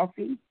about,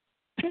 Alfie?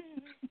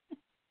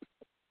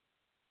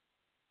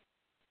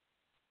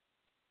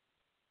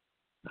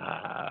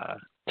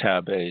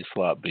 Tab A,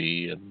 slot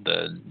B, and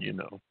then,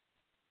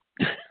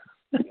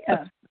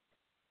 Yeah.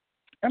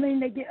 I mean,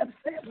 they get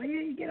upset. Well,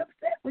 you get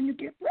upset when you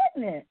get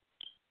pregnant.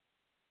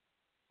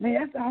 I mean,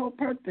 that's the whole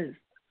purpose.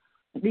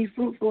 Be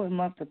fruitful and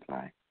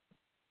multiply.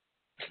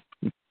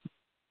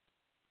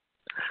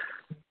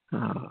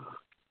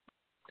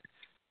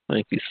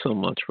 Thank you so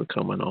much for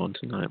coming on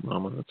tonight,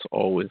 Mama. It's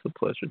always a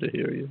pleasure to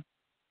hear you.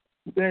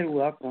 Very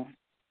welcome.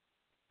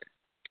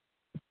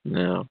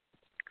 Now,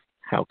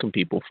 how can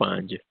people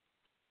find you?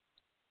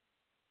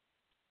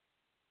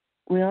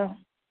 Well,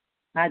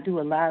 I do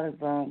a lot of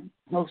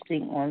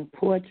hosting on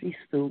Poetry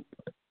Soup.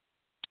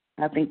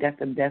 I think that's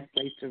the best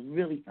place to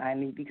really find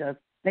me because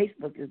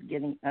Facebook is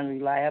getting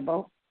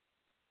unreliable.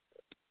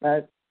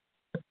 But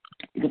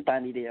you can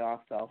find me there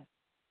also.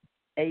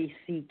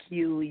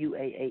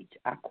 ACQUAH,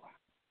 Aqua.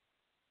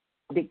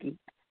 Vicky,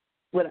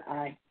 with an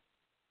I.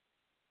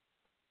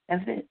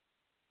 That's it.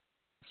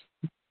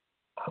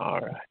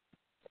 All right.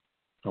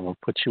 I'm going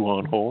to put you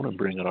on hold and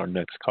bring in our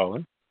next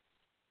caller.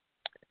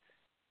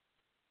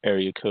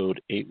 Area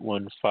code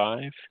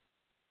 815.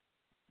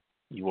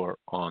 You are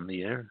on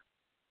the air.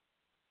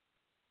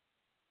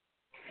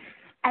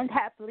 And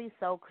happily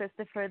so,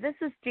 Christopher. This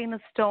is Gina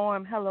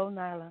Storm. Hello,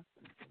 Nyla.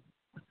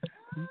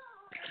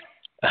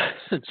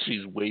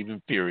 She's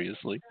waving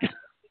furiously.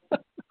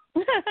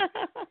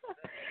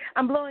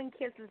 I'm blowing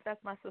kisses.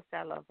 That's my sister.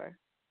 I love her.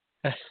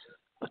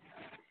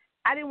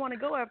 I didn't want to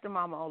go after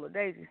Mama Ola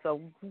Daisy, so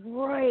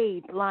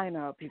great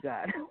lineup you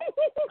got.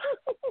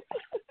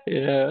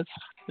 Yeah,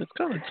 it's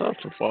kind of tough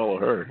to follow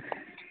her.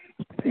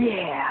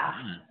 Yeah.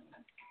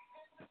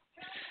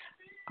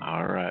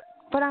 All right.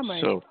 But I'm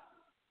ready. So,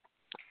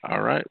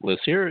 all right,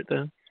 let's hear it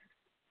then.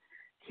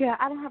 Yeah,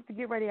 I don't have to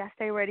get ready. I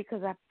stay ready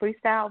because I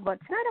freestyle. But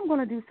tonight I'm going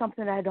to do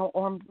something that I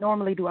don't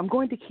normally do. I'm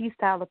going to key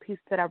style a piece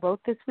that I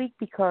wrote this week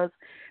because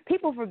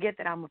people forget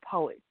that I'm a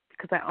poet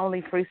because I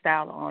only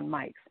freestyle on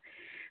mics.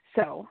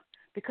 So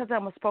because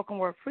I'm a spoken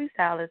word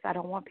freestylist, I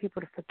don't want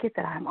people to forget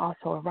that I'm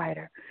also a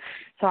writer.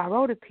 So I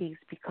wrote a piece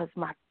because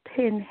my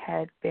pen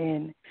had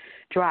been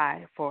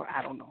dry for,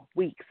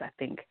 weeks, I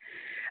think.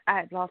 I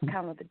had lost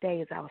count of the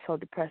days. I was so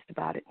depressed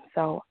about it.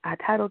 So I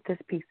titled this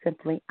piece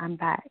simply, I'm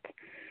Back.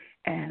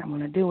 And I'm going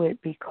to do it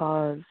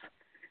because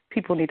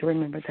people need to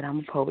remember that I'm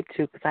a poet,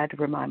 too, because I had to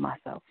remind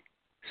myself.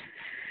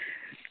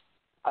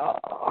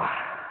 I'm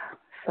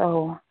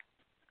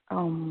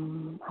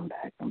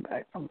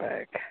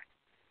back.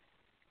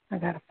 I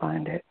got to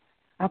find it.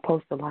 I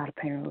post a lot,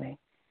 apparently.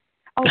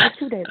 Oh, it was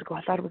 2 days ago.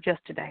 I thought it was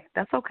yesterday.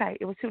 That's okay.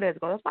 It was 2 days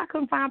ago. That's why I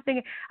couldn't find. I'm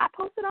thinking, I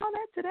posted all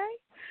that today?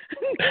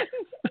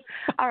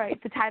 All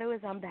right, the title is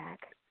I'm Back.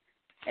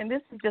 And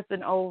this is just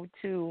an ode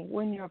to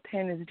when your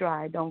pen is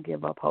dry, don't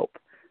give up hope.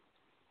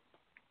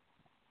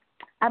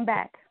 I'm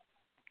back.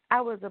 I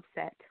was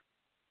upset,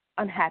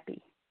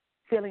 unhappy,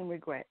 feeling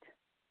regret,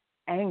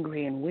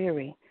 angry and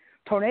weary.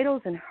 Tornadoes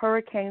and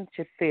hurricanes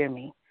should fear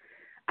me.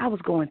 I was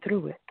going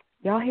through it.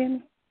 Y'all hear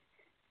me?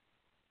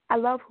 I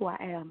love who I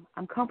am.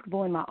 I'm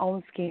comfortable in my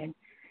own skin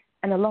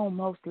and alone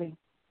mostly.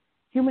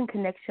 Human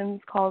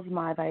connections cause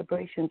my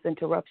vibrations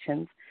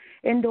interruptions.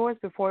 Indoors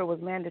before it was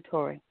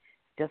mandatory.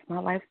 Just my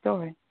life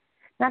story.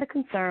 Not a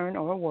concern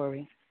or a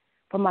worry.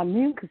 For my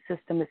immune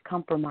system is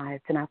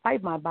compromised, and I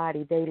fight my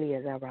body daily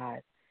as I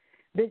rise.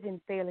 Vision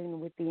failing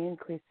with the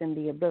increase in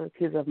the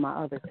abilities of my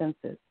other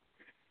senses.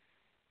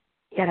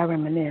 Yet I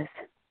reminisce,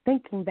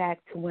 thinking back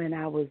to when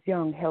I was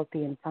young,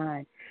 healthy, and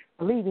fine,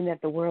 believing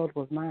that the world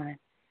was mine.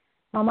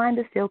 My mind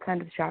is still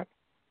kind of sharp.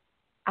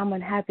 I'm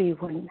unhappy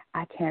when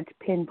I can't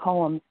pen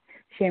poems,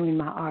 sharing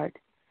my art,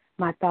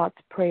 my thoughts,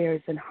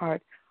 prayers, and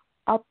heart,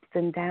 ups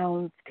and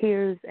downs,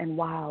 tears and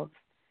wilds.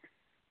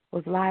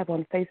 Was live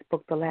on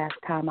Facebook the last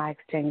time I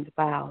exchanged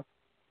vows.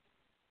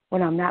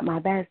 When I'm not my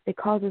best, it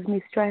causes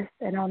me stress,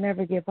 and I'll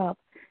never give up.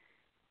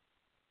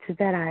 To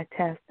that I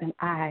attest, and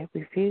I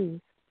refuse.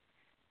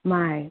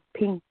 My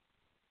pen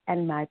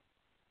and my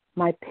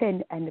mics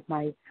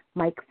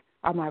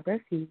are my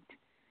refuge.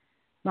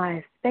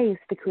 My space,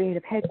 the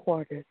creative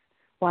headquarters,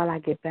 while I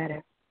get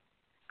better.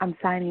 I'm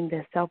signing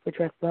this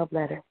self-addressed love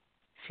letter.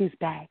 She's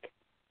back,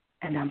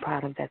 and I'm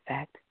proud of that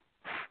fact.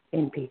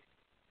 In peace.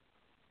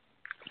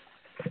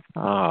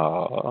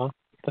 Oh,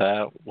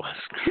 that was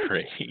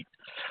great.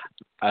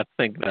 I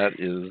think that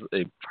is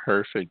a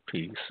perfect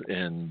piece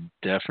and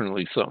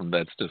definitely something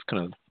that's just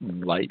going to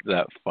light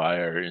that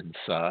fire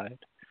inside.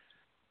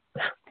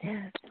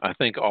 Yes. I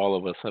think all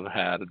of us have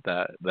had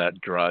that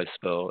dry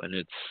spell, and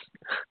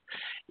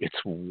it's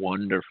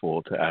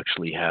wonderful to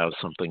actually have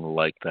something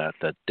like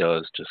that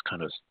does just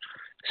kind of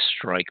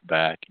strike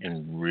back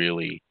and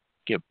really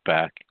get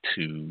back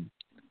to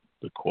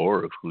the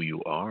core of who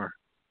you are.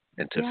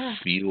 And to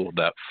feel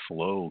that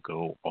flow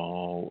go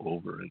all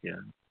over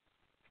again.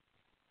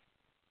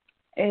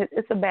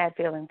 It's a bad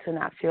feeling to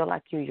not feel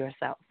like you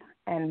yourself.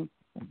 And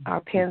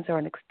our pens are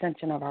an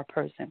extension of our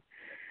person.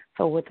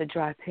 So with a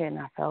dry pen,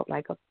 I felt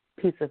like a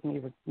piece of me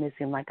was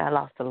missing, like I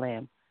lost a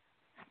limb.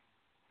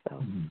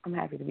 So I'm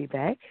happy to be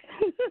back.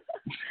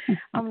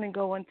 I'm going to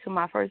go into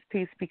my first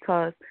piece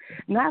because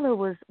Nyla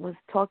was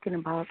talking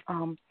about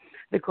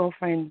the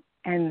girlfriend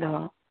and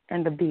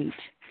the beach.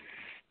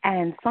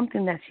 And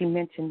something that she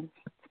mentioned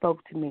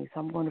spoke to me,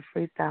 so I'm going to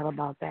freestyle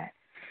about that.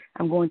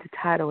 I'm going to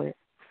title it,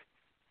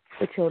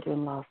 The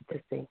Children Lost to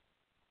Sea.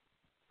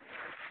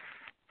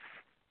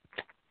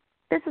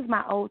 This is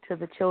my ode to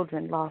the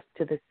children lost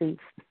to the sea.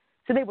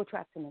 So they were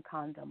trapped in a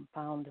condom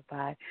found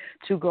by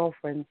two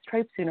girlfriends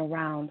traipsing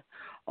around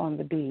on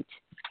the beach.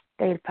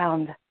 They had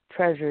found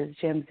treasures,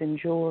 gems, and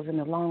jewels,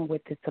 and along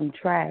with it, some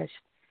trash.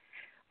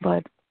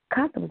 But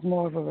condom is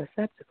more of a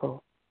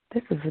receptacle.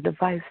 This is a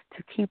device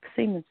to keep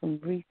semen from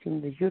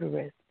reaching the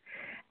uterus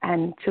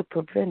and to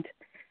prevent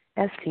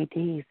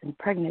STDs and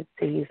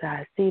pregnancies.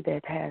 I see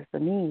that has the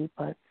need,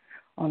 but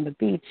on the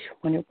beach,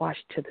 when it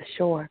washed to the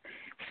shore,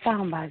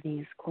 found by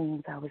these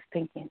queens, I was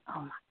thinking,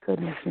 oh my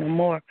goodness, no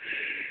more.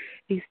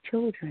 These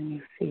children,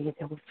 you see,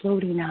 they were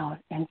floating out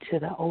into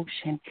the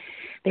ocean.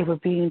 They were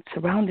being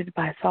surrounded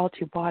by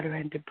salty water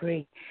and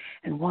debris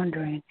and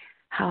wondering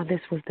how this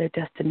was their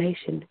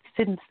destination. It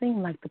didn't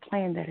seem like the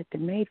plan that had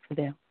been made for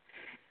them.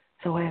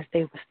 So as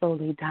they were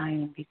slowly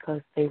dying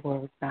because they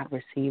were not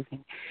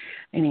receiving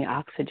any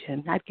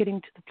oxygen, not getting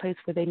to the place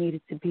where they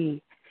needed to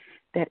be,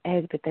 that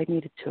egg that they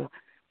needed to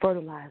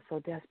fertilize so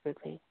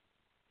desperately,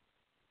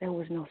 there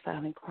was no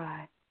silent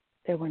cry.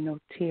 There were no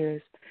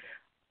tears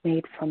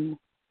made from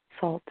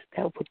salt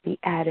that would be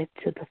added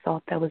to the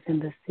salt that was in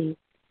the sea.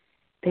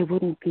 They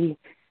wouldn't be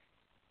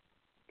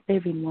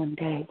living one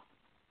day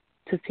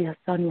to see a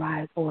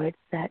sunrise or it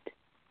set.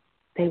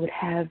 They would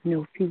have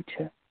no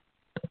future.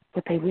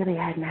 But they really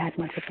hadn't had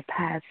much of a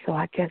past, so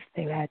I guess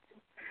they had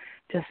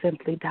to just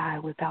simply die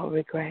without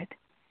regret,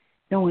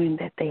 knowing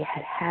that they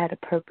had had a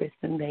purpose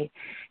and they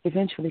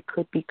eventually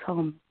could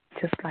become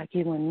just like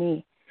you and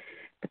me,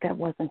 but that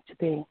wasn't to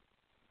be.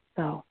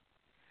 So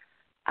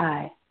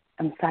I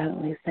am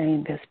silently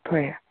saying this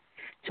prayer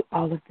to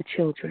all of the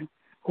children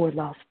who are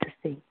lost to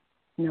sea.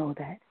 Know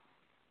that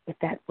if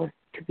that was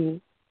to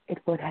be, it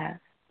would have.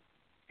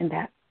 And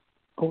that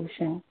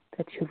ocean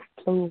that you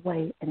flew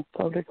away and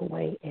floated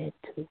away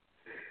into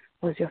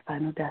was your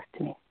final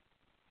destiny.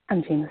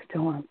 I'm Gina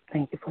Storm.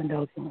 Thank you for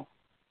indulging me.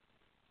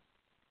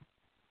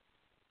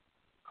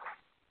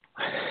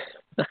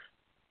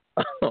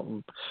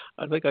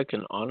 I think I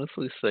can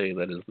honestly say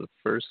that is the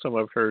first time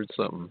I've heard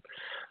something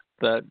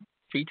that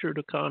featured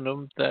a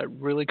condom that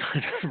really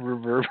kind of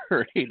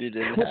reverberated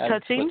and had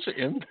touching? such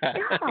impact.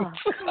 Yeah.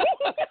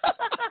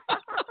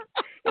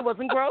 It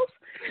wasn't gross?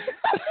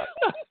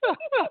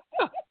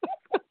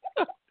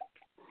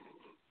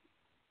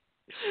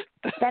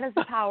 That is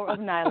the power of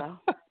Nyla.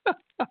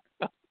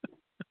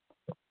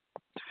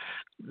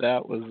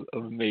 That was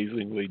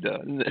amazingly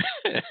done.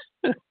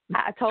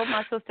 I told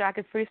my sister I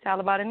could freestyle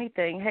about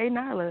anything. Hey,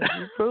 Nyla,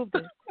 you proved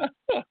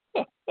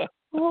it.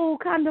 Oh,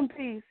 condom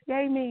piece.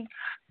 Yay, me.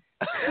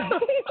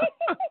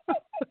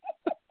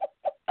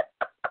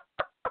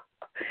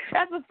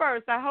 That's the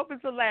first. I hope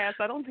it's the last.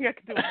 I don't think I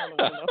can do another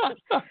one,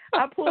 though.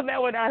 I pulled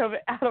that one out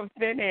of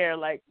thin air.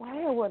 Like,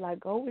 where would I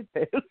go with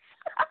this?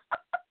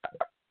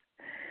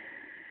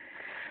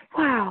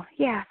 Wow.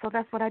 Yeah, so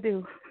that's what I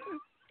do.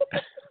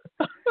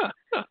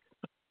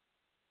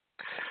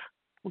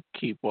 We'll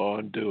keep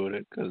on doing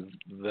it because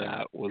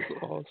that was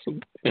awesome.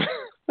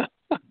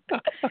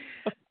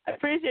 I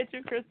appreciate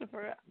you,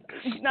 Christopher.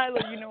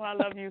 Nyla, you know I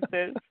love you,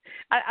 sis.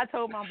 I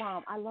told my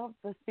mom, I love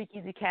the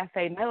Speakeasy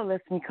Cafe. Nyla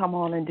lets me come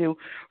on and do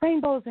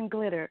rainbows and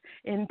glitter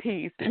in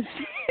peace. And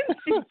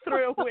she's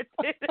thrilled with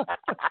it.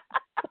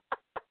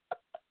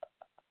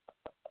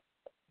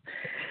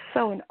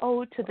 So an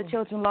ode to the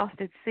children lost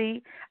at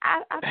sea.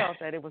 I felt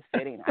that it was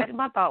fitting.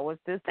 My thought was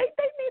this. They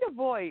need a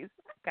voice.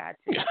 I got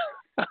you.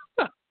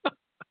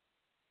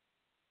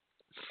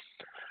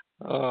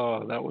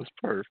 Oh, that was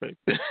perfect.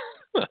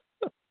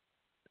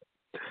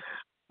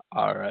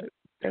 All right.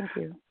 Thank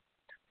you.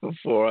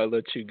 Before I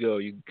let you go,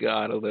 you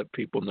gotta let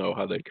people know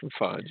how they can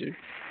find you.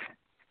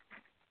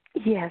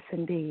 Yes,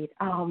 indeed.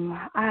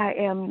 I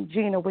am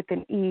Gina with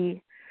an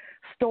E,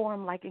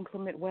 storm like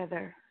inclement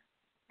weather,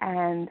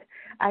 and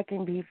I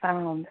can be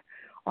found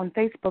on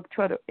Facebook,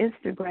 Twitter,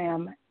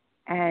 Instagram,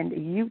 and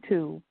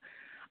YouTube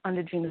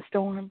under Gina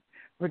Storm,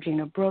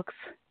 Regina Brooks,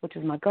 which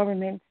is my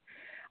government,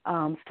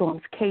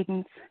 Storm's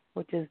Cadence,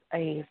 which is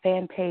a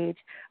fan page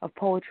of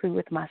poetry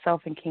with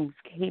myself and King's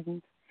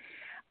Cadence.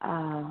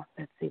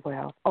 Let's see what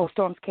else. Oh,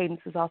 Storm's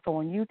Cadence is also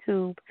on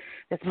YouTube.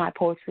 That's my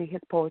poetry,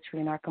 his poetry,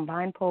 and our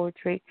combined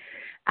poetry.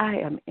 I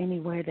am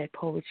anywhere that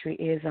poetry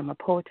is. I'm a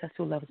poetess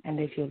who loves, and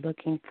if you're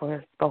looking for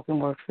a spoken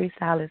word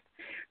freestylist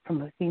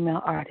from a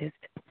female artist,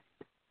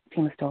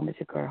 Gina Storm is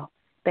your girl.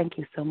 Thank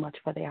you so much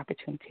for the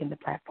opportunity and the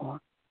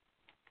platform.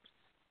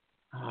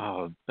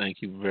 Oh,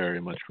 thank you very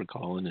much for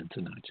calling in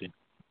tonight, Gina.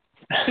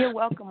 You're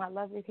welcome. I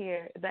love it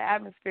here. The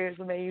atmosphere is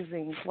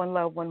amazing. One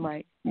love, one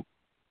mic.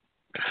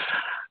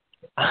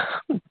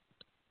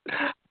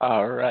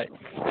 All right.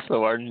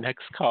 So our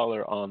next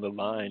caller on the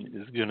line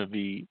is going to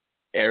be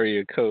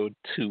area code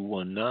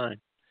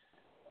 219.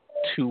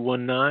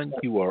 219,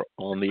 you are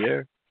on the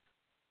air.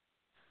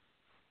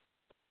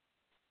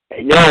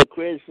 Yo,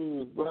 Chris, this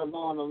is brother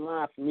on the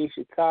line from East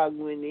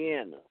Chicago,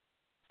 Indiana.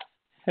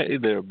 Hey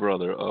there,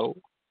 brother O.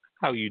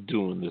 How you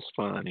doing this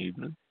fine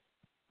evening?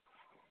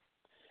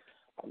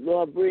 I'm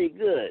doing pretty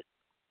good.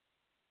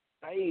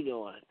 How you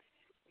doing?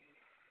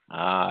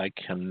 I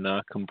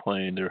cannot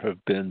complain. There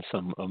have been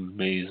some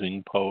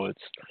amazing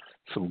poets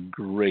Some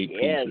great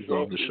pieces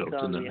on the show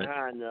tonight.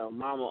 Behind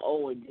Mama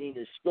O and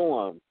Gina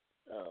Storm.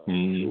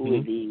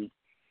 Mm-hmm.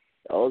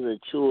 Those are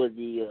two of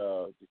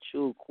the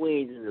true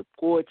queens in the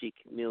poetry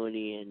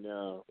community, and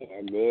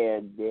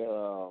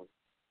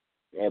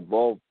they're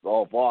both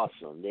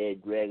awesome. They're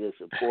regular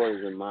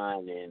supporters of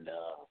mine,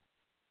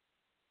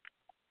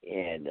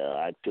 and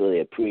I truly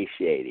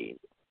appreciate it.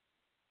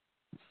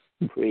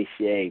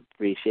 Appreciate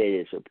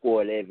the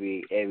support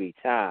every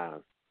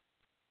time.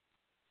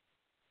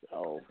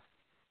 So.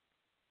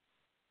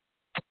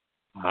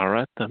 All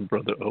right then,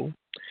 Brother O.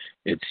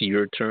 It's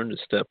your turn to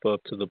step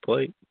up to the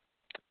plate.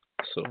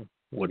 So,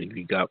 what have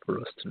you got for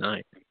us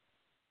tonight?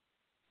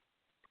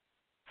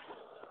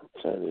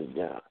 Turn it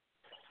down.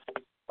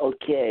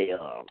 Okay,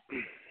 I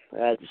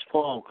had this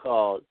poem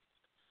called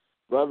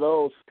Brother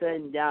O's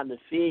cutting down the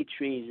fig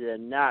trees that are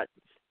not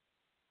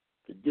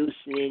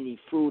producing any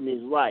fruit in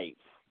his life.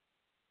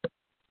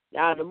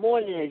 Now, in the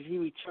morning as he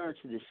returned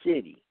to the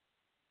city,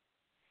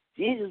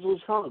 Jesus was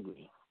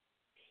hungry.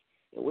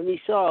 And when he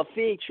saw a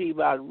fig tree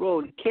by the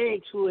road, he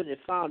came to it and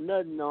found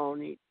nothing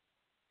on it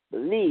but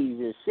leaves,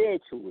 and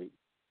said to it,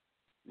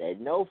 "Let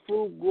no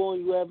fruit grow on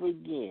you ever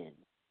again."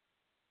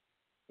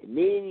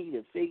 Immediately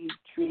the fig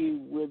tree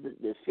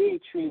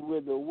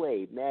withered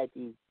away.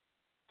 Matthew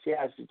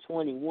chapter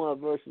 21,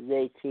 verses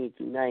 18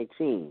 through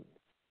 19.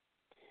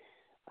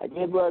 My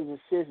dear brothers and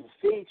sisters,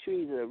 fig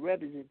trees are a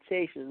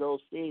representation of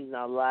those things in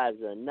our lives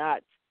that are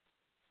not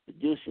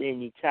producing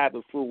any type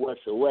of fruit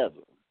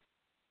whatsoever.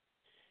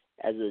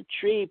 As a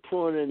tree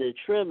pruner and a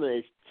trimmer,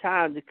 it's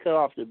time to cut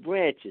off the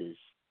branches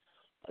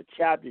or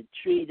chop the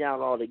tree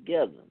down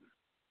altogether.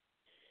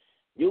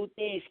 New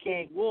things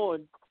can't grow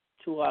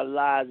into our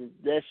lives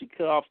unless we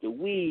cut off the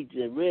weeds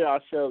and rid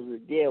ourselves of the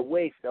dead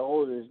waste that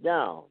hold us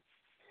down.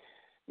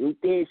 New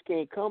things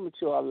can't come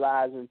into our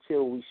lives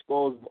until we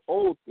dispose of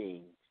old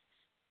things.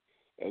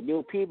 And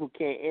new people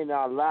can't enter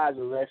our lives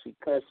unless we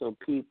cut some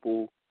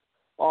people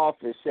off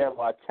and sever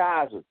our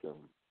ties with them.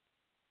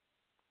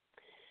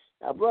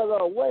 Now,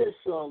 brother, what are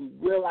some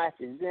real-life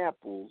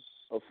examples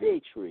of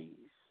fig trees?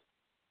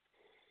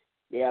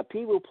 There are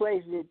people,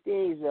 places, and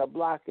things that are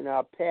blocking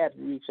our path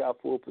to reach our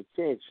full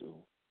potential.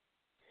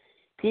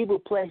 People,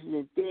 places,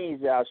 and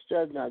things that are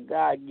obstructing our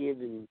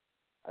God-given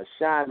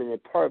assignment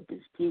and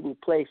purpose. People,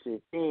 places,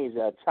 and things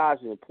that are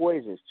toxic and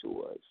poisonous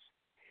to us.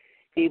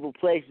 People,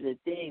 places, and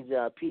things that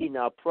are impeding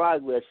our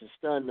progress and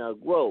stunning our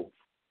growth.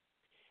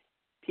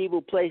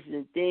 People, places,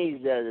 and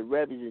things that are the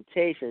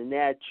representation of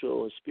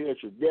natural and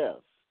spiritual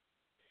death.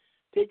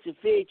 Picture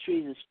fig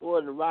trees and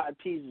spoiled the rotten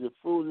pieces of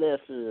fruit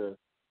left in a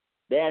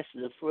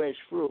basket of fresh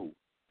fruit.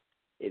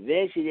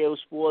 Eventually, they will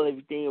spoil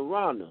everything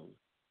around them.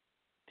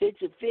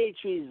 Picture fig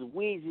trees as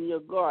weeds in your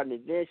garden.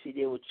 Eventually,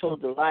 they will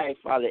choke the life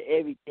out of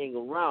everything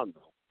around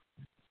them.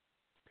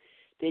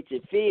 Picture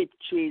fig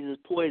trees as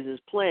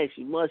poisonous plants.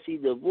 You must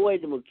either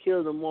avoid them or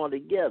kill them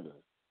altogether.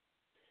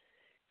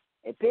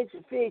 And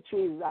picture fig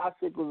trees as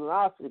obstacles and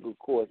obstacle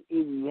course.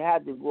 Either you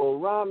have to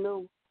go around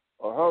them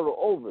or hurdle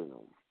over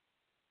them.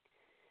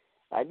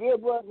 My dear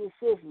brothers and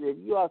sisters, if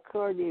you are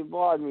currently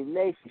involved in a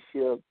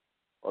relationship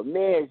or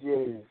marriage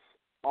that is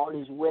on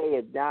its way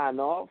of dying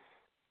off,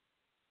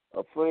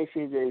 a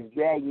friendship that is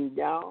dragging you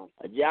down,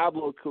 a job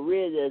or a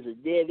career that is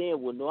a dead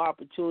end with no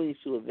opportunities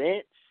to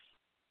advance,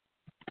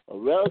 a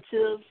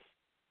relative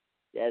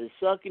that is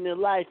sucking the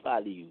life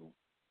out of you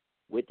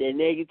with their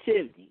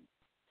negativity,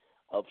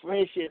 a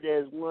friendship that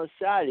is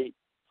one-sided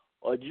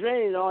or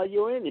draining all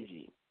your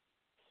energy,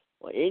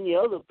 or any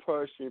other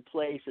person,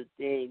 place, or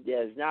thing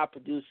that is not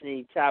producing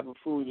any type of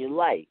fruit in your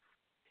life.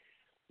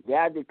 You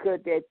have to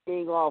cut that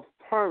thing off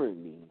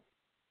permanently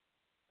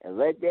and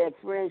let that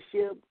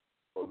friendship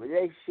or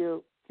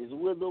relationship just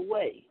wither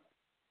away.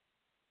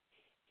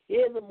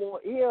 Here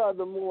are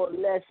the more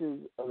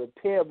lessons of the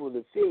parable of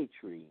the fig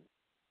tree.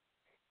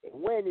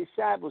 And when the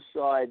disciples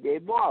saw it, they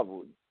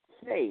marveled,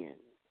 saying,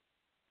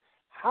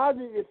 "How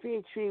did the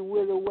fig tree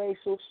wither away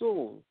so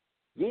soon?"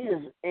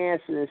 Jesus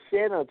answered and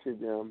said unto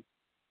them,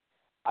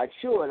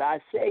 "Assuredly,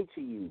 I say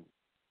to you,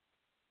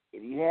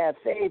 if you have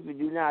faith and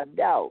do not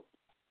doubt,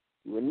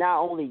 you will not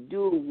only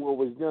do what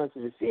was done to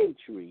the fig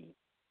tree,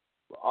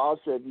 but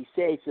also if you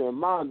say to the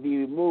mountain, be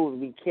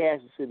removed and be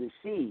cast into the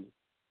sea,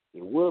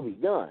 it will be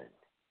done.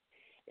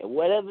 And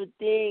whatever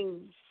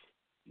things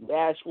you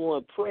ask for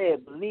in prayer,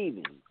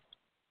 believing,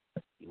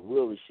 you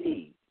will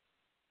receive."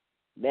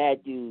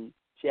 Matthew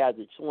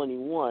chapter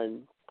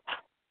 21,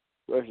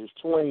 verses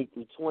 20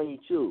 through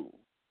 22,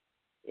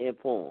 in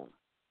poem.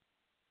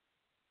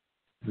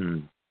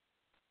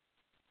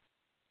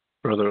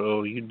 Brother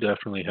O, you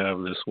definitely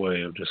have this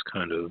way of just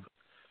kind of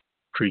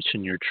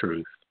preaching your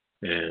truth.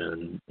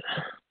 And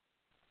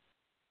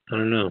I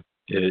don't know,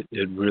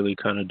 it really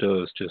kind of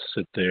does just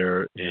sit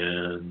there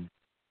and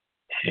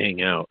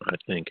hang out, I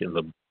think, in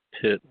the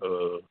pit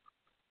of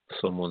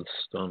someone's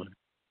stomach.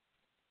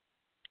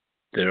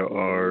 There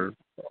are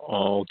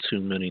all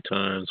too many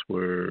times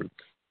where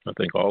I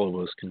think all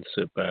of us can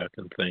sit back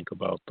and think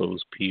about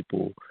those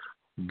people,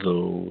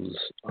 those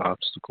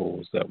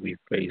obstacles that we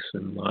face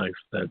in life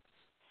that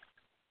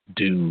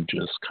do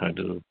just kind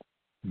of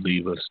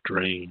leave us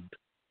drained.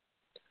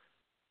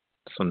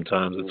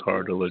 Sometimes it's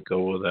hard to let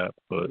go of that,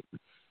 but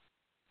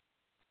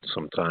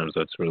sometimes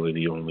that's really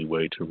the only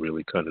way to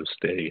really kind of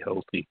stay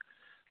healthy,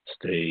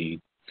 stay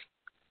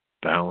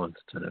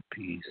balanced and at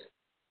peace.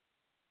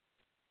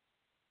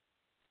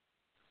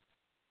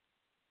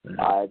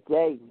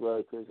 Thank you,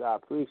 brother, because I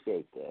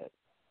appreciate that.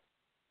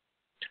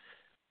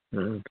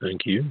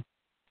 Thank you.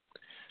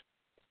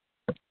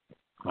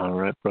 All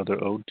right,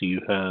 Brother O, do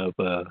you have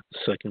a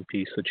second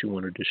piece that you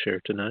wanted to share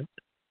tonight?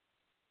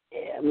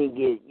 Yeah, let me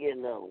get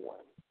another one.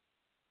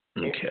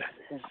 Okay.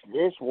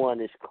 This one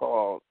is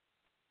called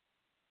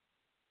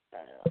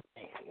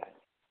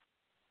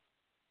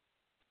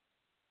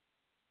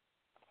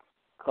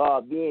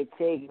Being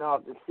Taken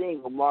Off the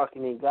Single,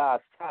 Marking in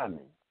God's Timing.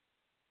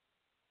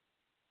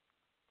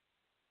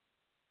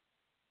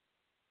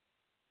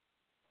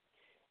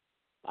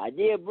 My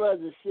dear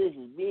brothers and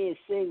sisters, being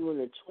single in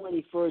the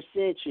 21st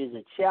century is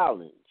a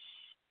challenge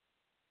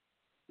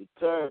in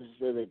terms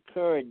of the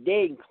current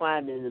dating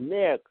climate in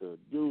America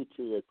due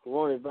to the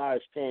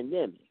coronavirus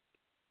pandemic.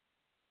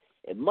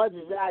 As much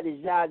as I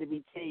desire to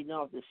be taken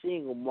off the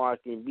single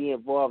market and be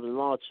involved in a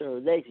long-term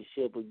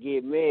relationship or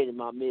get married in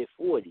my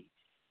mid-40s,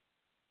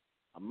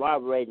 I'm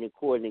operating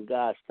according to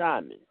God's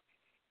timing.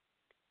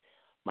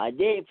 My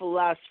dating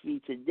philosophy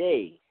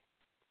today: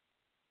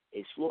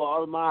 explore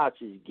all of my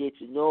options, get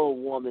to know a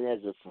woman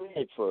as a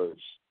friend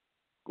first,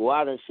 go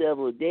out on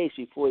several dates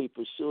before you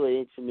pursue an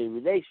intimate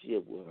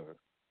relationship with her.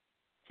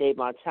 Take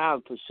my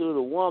time to pursue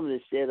the woman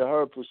instead of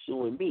her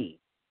pursuing me,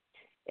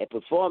 and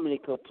performing a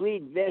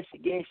complete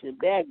investigation and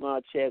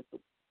background check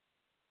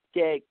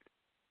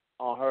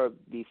on her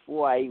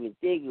before I even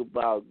think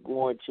about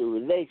going to a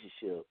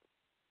relationship.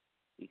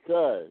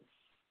 Because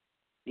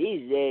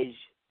these days,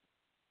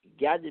 you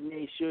got to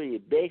make sure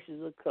your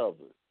bases are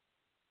covered.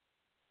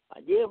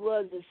 My dear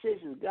brothers and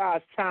sisters,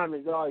 God's time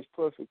is always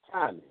perfect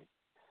timing.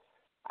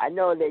 I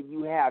know that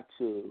you have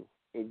to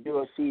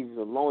endure seasons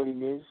of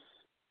loneliness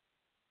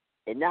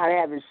and not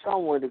having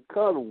someone to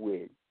cuddle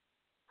with.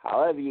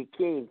 However, your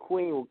king and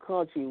queen will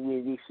come to you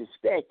when you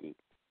suspect it.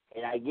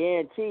 And I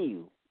guarantee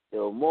you, it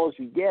will most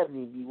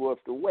definitely be worth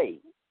the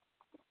wait.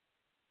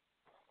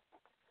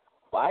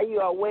 While you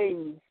are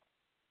waiting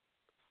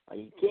for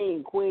your king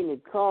and queen to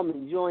come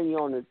and join you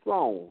on the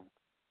throne,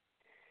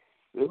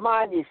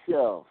 remind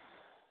yourself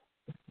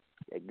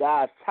that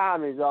God's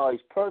timing is always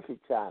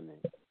perfect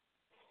timing.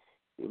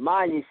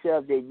 Remind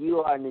yourself that you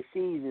are in the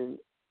season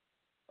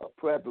of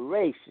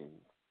preparation.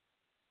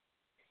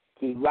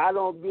 Keep right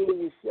on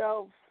being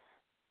yourself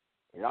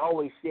and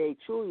always stay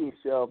true to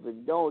yourself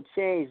and don't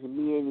change to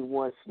meet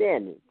anyone's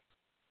standards.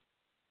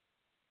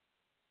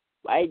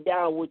 Write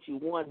down what you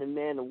want in a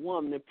man or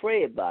woman and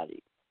pray about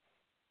it.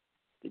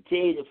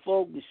 Continue to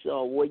focus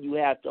on what you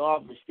have to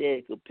offer instead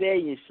of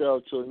comparing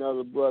yourself to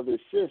another brother or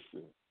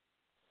sister.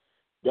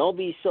 Don't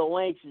be so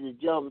anxious to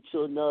jump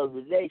into another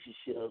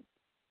relationship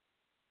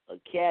or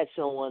catch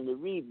someone to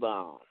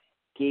rebound.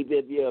 Keep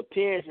up your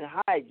appearance and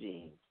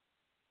hygiene.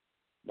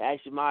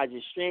 Maximize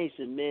your strengths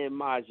and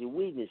minimize your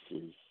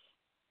weaknesses.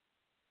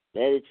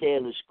 Meditate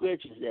on the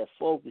scriptures that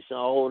focus on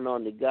holding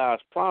on to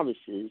God's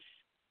promises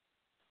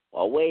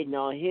while waiting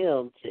on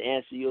Him to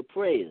answer your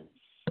prayers.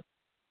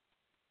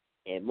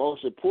 And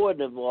most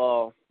important of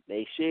all,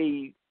 make sure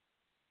you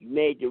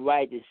made the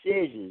right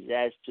decisions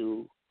as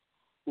to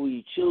who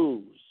you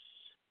choose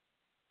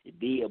to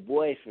be a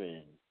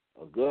boyfriend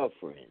or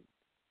girlfriend.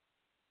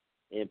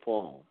 In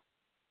poem.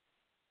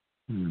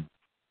 That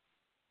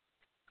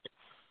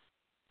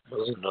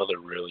was another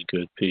really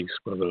good piece,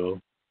 Brother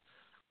O.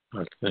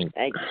 I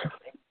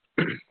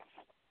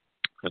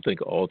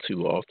think all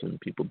too often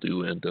people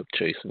do end up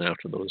chasing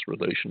after those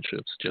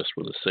relationships just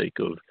for the sake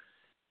of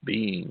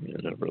being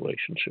in a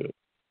relationship.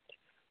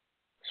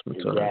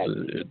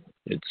 Sometimes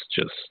it's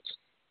just,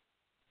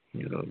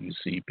 you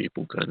see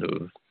people kind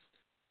of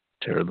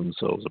tear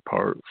themselves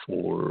apart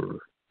for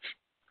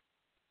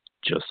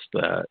just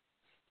that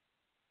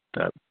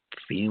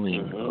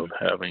feeling of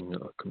having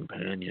a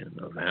companion,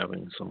 of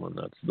having someone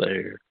that's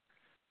there.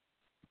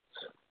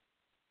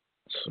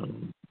 So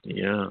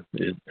yeah,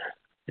 it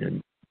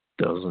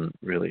doesn't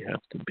really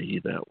have to be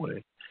that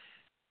way,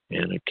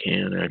 and it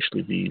can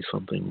actually be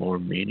something more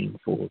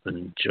meaningful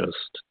than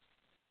just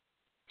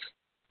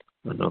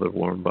another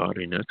warm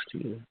body next to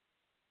you.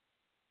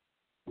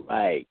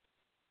 Right.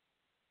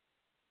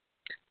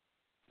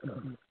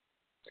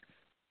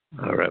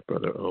 All right,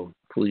 Brother O,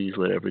 please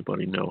let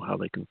everybody know how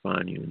they can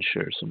find you and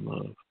share some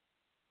love.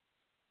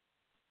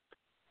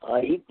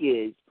 You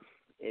can,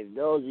 if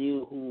those of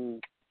you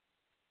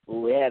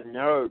who have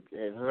not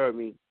heard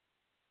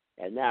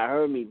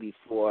me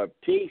before,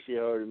 please have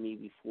heard of me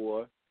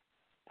before,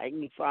 I can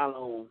be found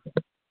on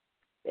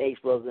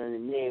Facebook under the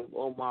name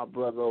of my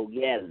brother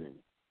O'Gatherman.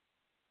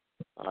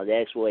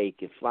 That's where you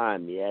can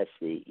find me. That's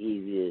the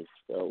easiest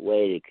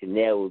way to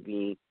connect with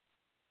me.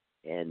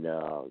 And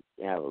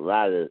have a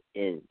lot of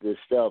good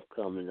stuff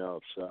coming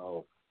up.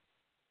 So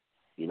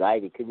if you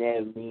like to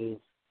connect with me,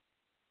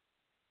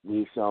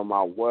 read some of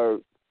my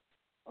work,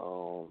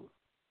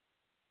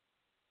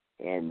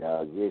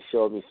 and just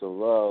showed me some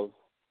love.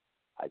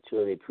 I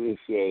truly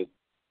appreciate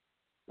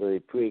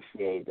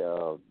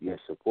your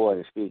support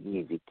and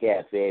Speakeasy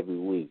Cafe every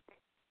week.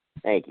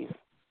 Thank you.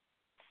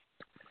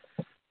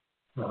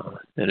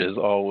 It is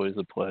always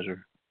a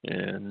pleasure.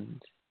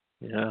 And,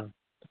 yeah,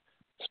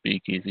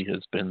 Speakeasy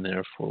has been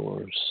there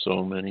for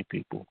so many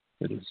people.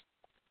 It is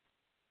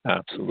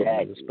absolutely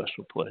a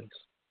special place.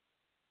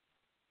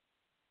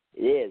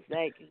 It is.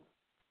 Thank you.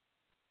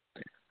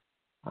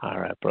 All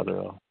right,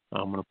 brother.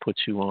 I'm going to put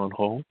you on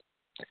hold,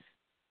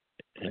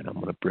 and I'm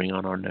going to bring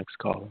on our next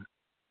caller.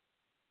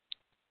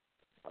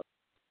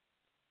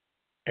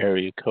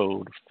 Area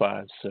code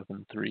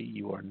 573.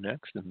 You are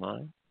next in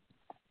line,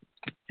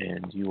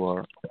 and you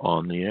are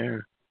on the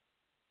air.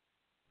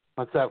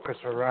 What's up,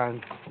 Christopher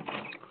Ryan?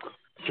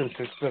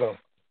 Sinister Spittle.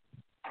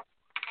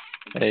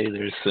 Hey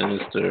there,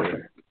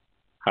 Sinister.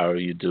 How are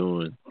you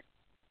doing?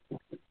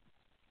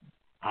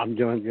 I'm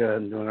doing good.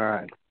 I'm doing all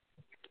right.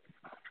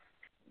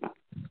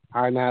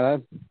 All right,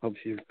 Nyla. Hope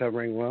she's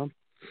recovering well.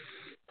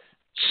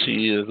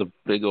 She is a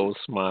big old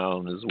smile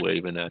and is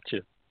waving at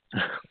you.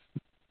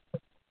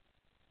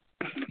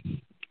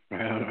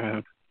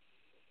 Right.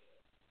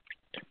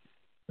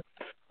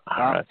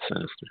 All right,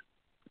 Sinister.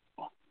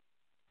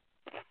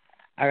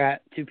 I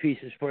got two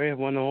pieces for you,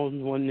 one old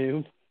and one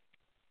new.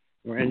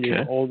 We're going to do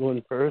the old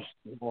one first,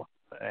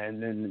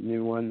 and then the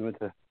new one with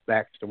the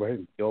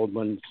backstory. The old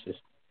one's just,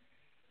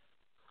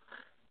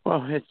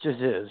 well, it just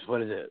is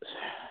what it is.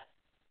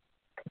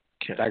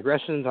 Okay.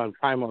 Digressions on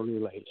primal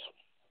relays.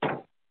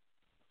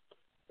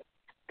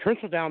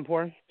 Torrential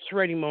downpour,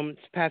 serrating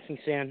moments, passing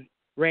sand,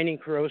 raining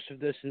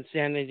corrosiveness,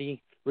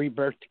 insanity,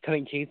 rebirth,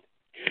 cutting teeth.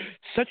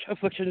 Such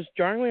afflictions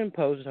jarringly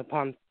imposed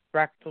upon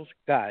fractal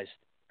skies,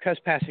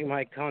 trespassing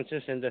my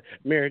conscience into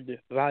mirrored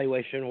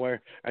evaluation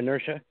where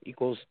inertia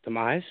equals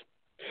demise.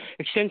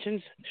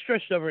 Extensions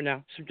stretched over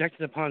now,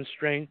 subjected upon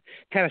strain,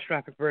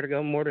 catastrophic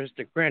vertigo, mortars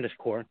the grandest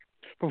core,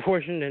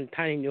 proportioned in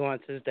tiny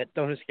nuances that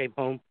don't escape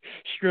home,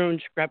 strewn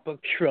scrapbook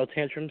shrill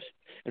tantrums,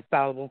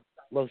 infallible,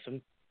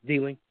 loathsome,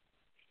 dealing.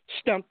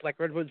 Stumped like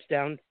redwoods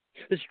down,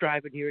 this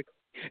drive adherent,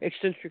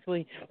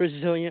 eccentrically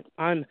resilient,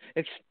 I'm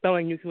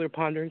expelling nuclear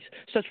ponderings.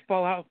 Such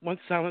fallout once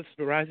silenced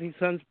the rising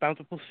sun's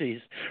bountiful seas.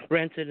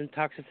 Rancid in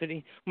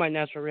toxicity, my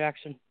natural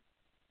reaction,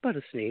 but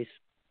a sneeze.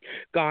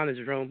 Gone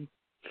is Rome.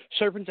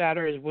 Serpent's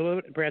adder is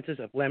willowed branches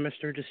of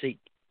lamister deceit,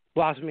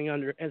 blossoming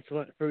under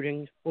insolent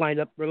fruitings, lined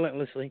up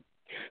relentlessly.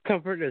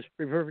 Comfort is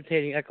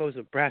reverberating echoes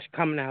of brash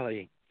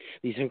commonality.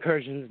 These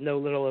incursions know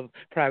little of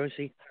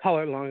privacy,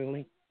 holler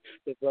longingly.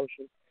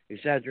 Devotion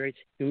exaggerates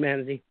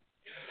humanity.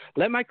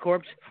 Let my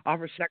corpse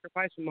offer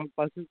sacrifice among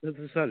buzzes of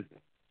the sun.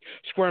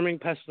 Squirming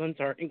pestilence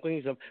are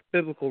inklings of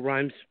biblical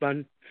rhymes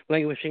spun,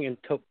 languishing in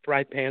taupe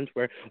fry pans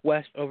where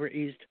west over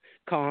east,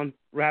 calm,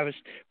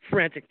 ravished,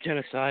 frantic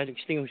genocide,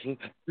 extinguishing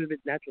vivid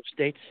natural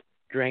states,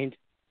 drained,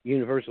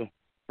 universal,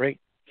 right?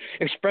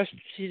 Expressed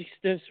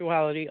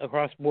sensuality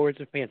across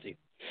boards of fancy.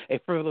 A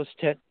frivolous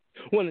tit,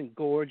 one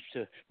engorged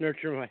to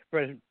nurture my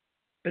fretted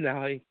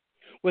banality.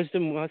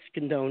 Wisdom must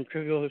condone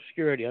trivial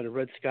obscurity under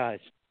red skies.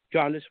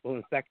 Jaundice will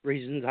infect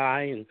reason's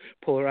eye and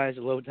polarize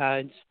low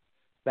tides.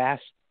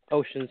 Vast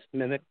oceans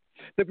mimic.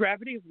 The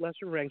gravity of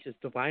lesser ranks is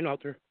divine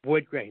altar,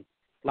 void grain.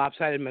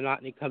 Lopsided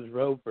monotony comes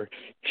robe for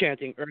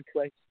chanting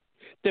earthquakes.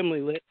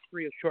 Dimly lit,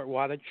 free of short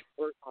wattage,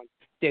 work on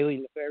daily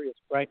nefarious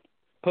bright.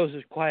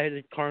 Poses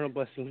quieted carnal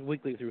blessings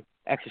weekly through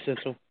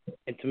existential,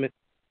 intimate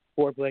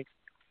foreplay.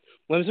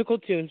 Whimsical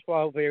tunes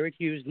follow varied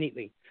hues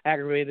neatly,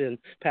 aggravated in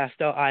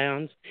pastel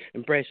ions,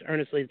 embrace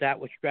earnestly that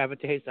which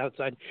gravitates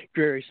outside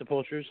dreary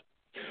sepulchres.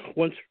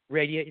 Once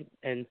radiant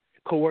and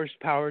coerced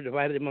power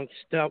divided amongst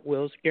stout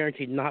wills,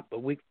 guaranteed not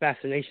but weak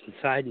fascination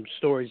side and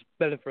stories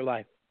better for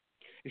life.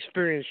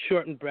 Experience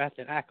shortened breath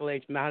and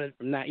accolades mounted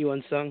from that you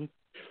unsung.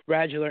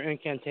 Radular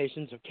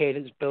incantations of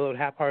cadence billowed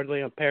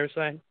half-heartedly on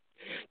parasite.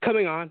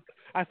 Coming on,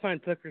 I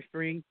find flickers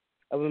free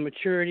of a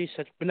maturity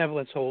such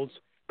benevolence holds,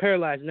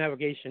 paralyzed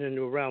navigation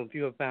into a realm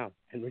few have found,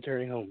 and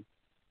returning home,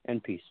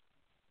 and peace.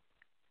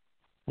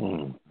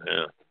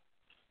 Yeah.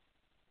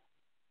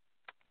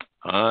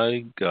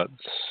 I got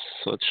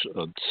such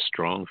a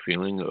strong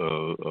feeling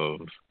of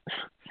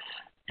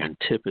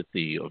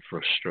antipathy, of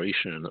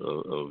frustration,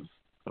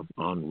 of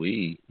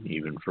ennui,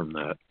 even from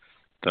that.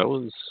 That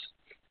was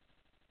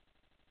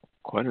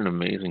quite an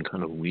amazing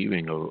kind of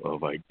weaving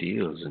of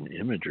ideas and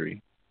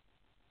imagery.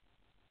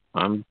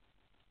 I'm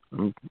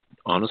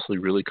honestly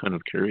really kind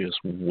of curious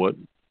what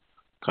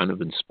kind of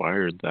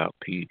inspired that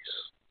piece.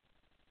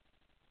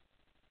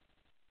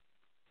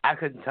 I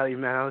couldn't tell you,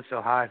 man. I was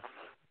so high.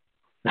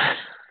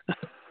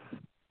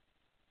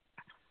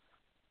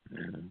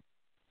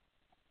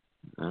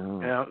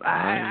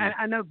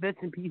 I know bits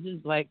and pieces.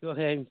 Like,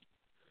 okay,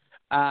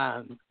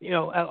 a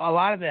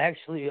lot of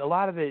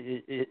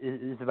it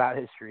is about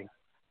history,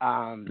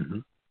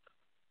 and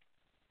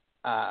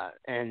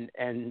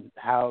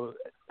how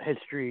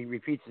history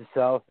repeats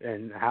itself,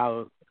 and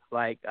how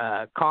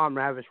calm,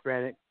 ravished,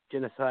 frantic,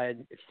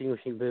 genocide,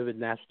 extinguishing vivid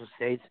national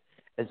states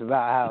is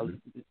about how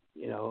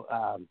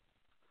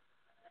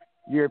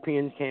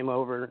Europeans came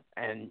over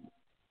and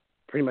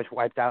pretty much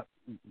wiped out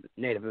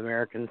Native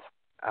Americans.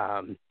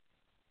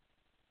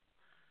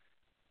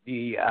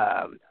 The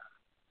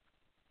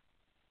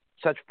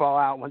such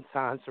fallout went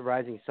silence the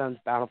rising sun's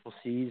bountiful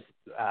seas.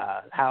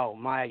 How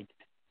my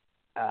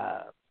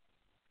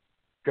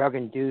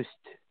drug-induced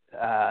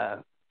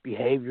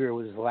behavior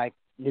was like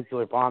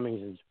nuclear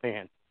bombings in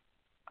Japan.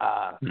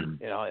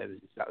 You know, it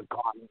was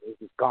gone. It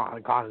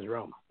was gone as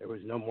Rome. There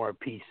was no more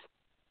peace.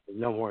 There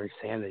was no more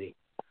insanity.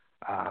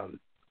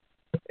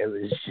 It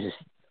was just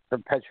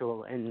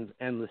perpetual and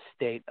endless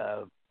state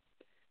of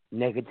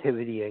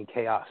negativity and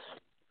chaos.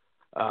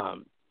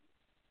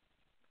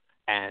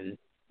 And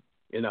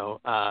you know,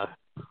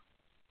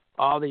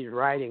 all these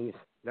writings,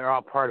 they're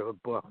all part of a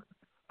book.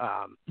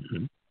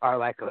 Are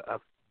like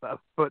a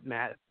foot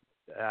mat,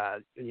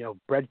 you know,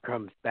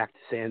 breadcrumbs back to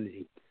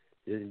sanity,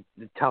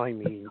 telling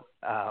me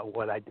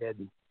what I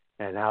did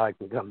and how I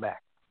can come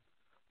back.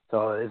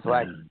 So it's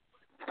like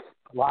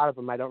a lot of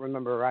them I don't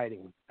remember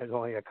writing. There's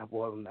only a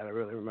couple of them that I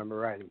really remember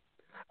writing.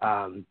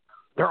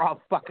 They're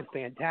all fucking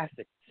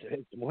fantastic.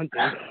 It's one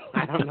thing.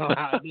 I don't know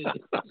how I did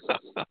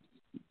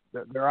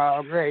it. They're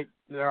all great.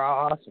 They're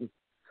all awesome.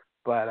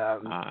 But I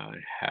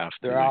have to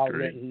they're all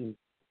agree. written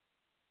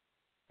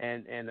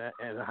in a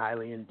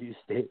highly induced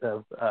state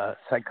of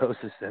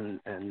psychosis and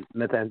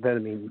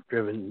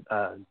methamphetamine-driven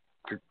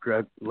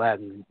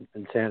drug-laden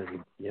insanity,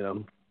 you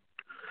know.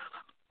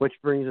 Which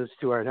brings us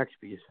to our next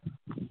piece.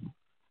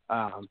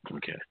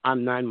 Okay.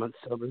 I'm 9 months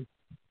sober.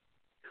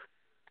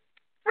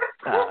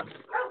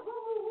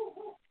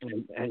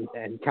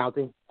 And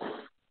counting.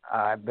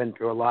 I've been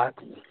through a lot,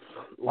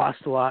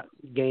 lost a lot,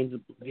 gained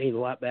a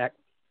lot back,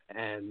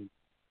 and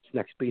this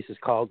next piece is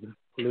called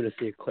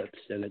Lunacy Eclipse,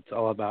 and it's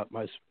all about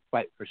my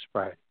fight for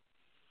sobriety.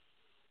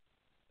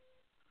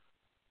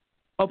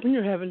 Open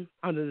your heaven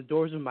under the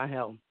doors of my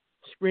hell.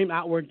 Scream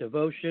outward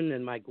devotion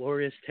and my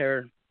glorious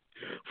terror.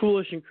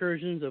 Foolish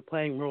incursions of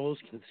playing roles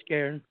can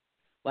scare,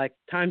 like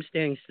time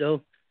standing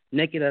still,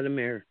 naked at a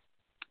mirror.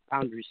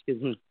 Boundary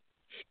schism.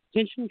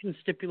 Tension can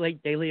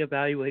stipulate daily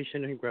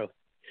evaluation and growth.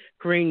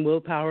 Careen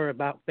willpower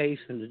about face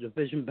and the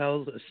division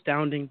bells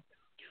astounding.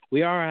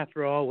 We are,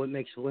 after all, what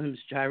makes limbs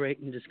gyrate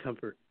in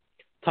discomfort.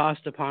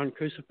 Tossed upon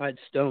crucified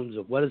stones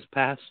of what is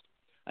past,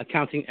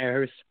 accounting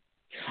errors.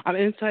 I'm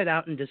inside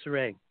out in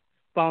disarray,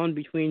 fallen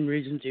between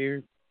reason's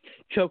ear,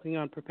 choking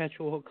on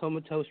perpetual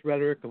comatose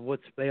rhetoric of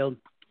what's failed,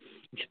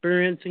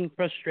 experiencing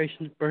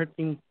frustrations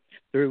bursting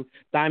through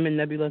diamond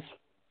nebulas.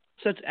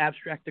 Such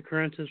abstract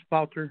occurrences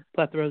falter,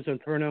 plethора's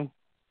inferno.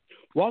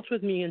 Waltz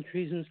with me in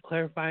treason's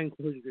clarifying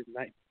closure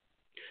night.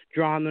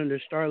 Drawn under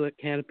starlit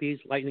canopies,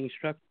 lightning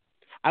struck,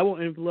 I will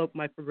envelope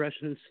my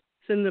progressions,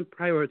 send them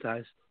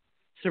prioritized.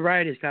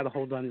 Sobriety's got a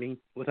hold on me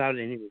without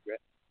any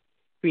regret.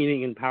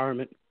 Feeling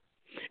empowerment.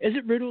 Is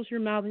it riddles you're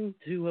mouthing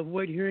to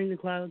avoid hearing the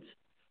clouds?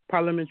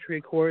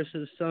 Parliamentary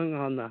choruses sung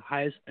on the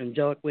highest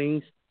angelic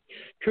wings.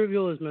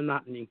 Trivial as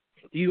monotony.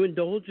 Do you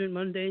indulge in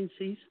mundane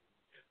seas?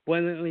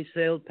 Buoyantly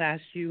sailed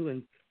past you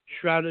and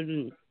shrouded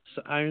in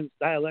iron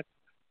dialect,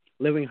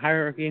 living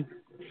hierarchy.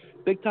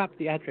 Big top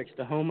theatrics,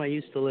 the home I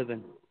used to live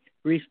in.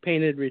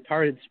 Grease-painted,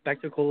 retarded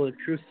spectacle of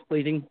truth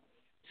fleeting.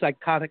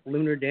 Psychotic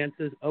lunar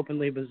dances,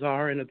 openly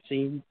bizarre and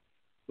obscene.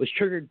 Was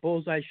triggered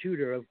bullseye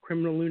shooter of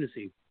criminal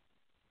lunacy.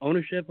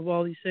 Ownership of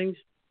all these things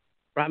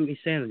brought me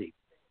sanity,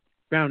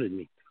 grounded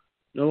me.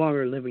 No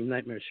longer living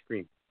nightmare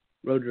scream.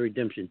 Road to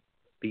redemption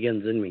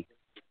begins in me.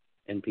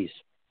 In peace.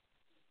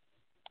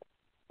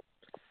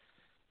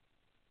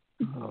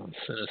 Oh,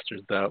 Sinister,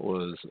 that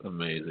was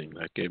amazing.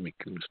 That gave me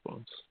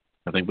goosebumps.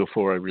 I think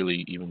before I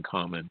really even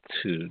comment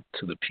to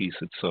the piece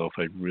itself,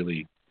 I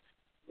really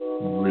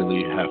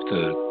have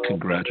to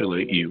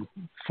congratulate you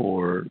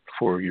for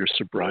your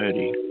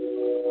sobriety.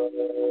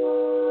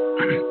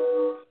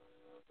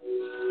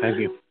 Thank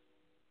you.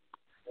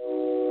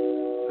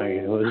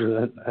 It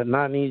was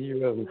not an easy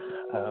road.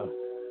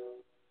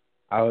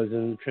 I was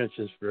in the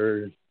trenches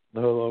for a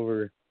little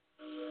over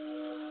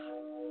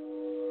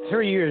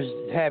 3 years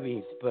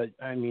heavy, but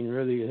I mean,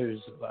 really,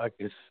 there's like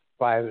this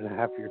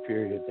 5.5 year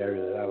period there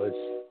that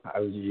I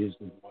was used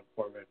in one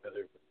form or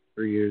another.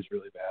 3 years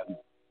really bad.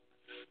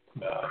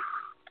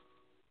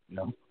 You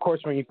know, of course,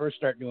 when you first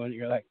start doing it,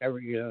 you're like,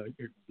 you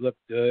look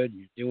good,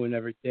 you're doing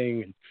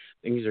everything, and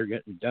things are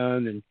getting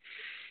done, and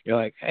you're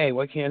like, hey,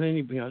 why can't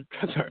anybody on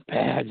drugs are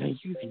bad?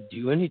 You can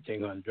do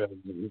anything on drugs,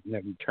 and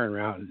then you turn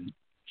around and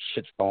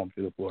shit's falling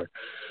through the floor.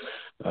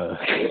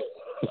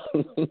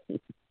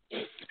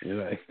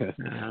 You're like,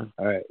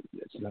 all right,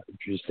 that's not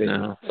what you're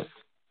saying.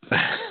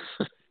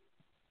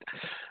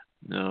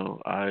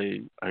 No,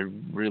 I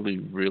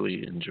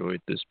really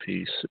enjoyed this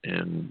piece,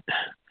 and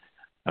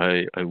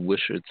I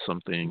wish it's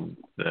something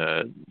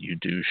that you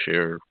do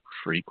share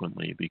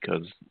frequently,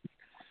 because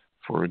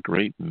for a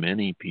great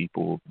many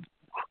people,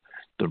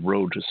 the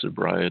road to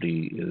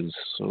sobriety is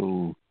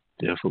so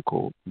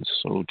difficult and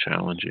so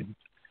challenging.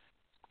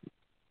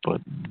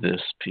 But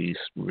this piece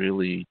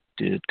really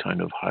did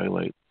kind of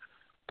highlight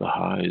the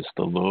highs,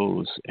 the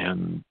lows,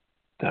 and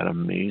that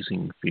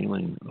amazing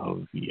feeling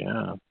of,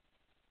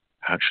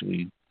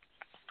 actually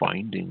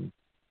finding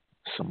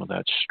some of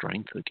that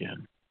strength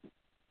again.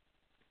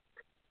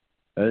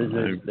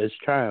 There's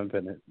triumph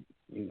in it.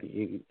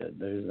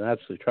 There's an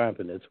absolute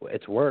triumph in it.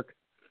 It's work.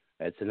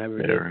 It's an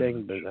everyday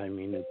thing, but I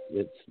mean,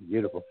 it's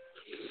beautiful.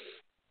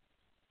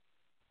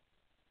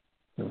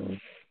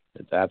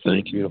 It's an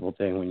absolutely beautiful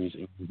thing when you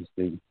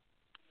see.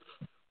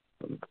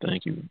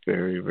 Thank you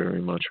very,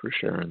 very much for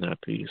sharing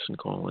that piece and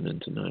calling in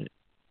tonight.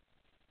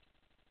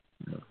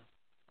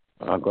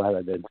 I'm glad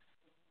I did.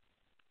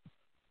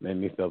 Made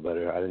me feel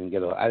better. I didn't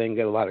get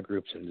a lot of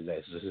groups in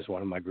today, so this is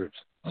one of my groups.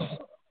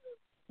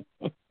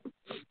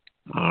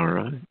 All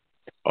right.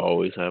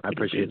 Always happy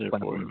to be there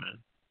for you, man.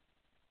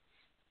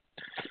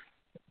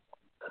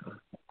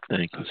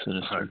 Thank you,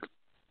 Sinister.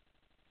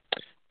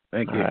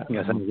 Thank you. Right.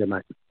 Yes, have a good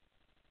night.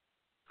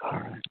 All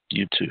right.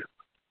 You too.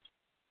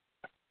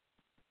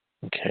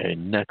 Okay,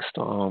 next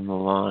on the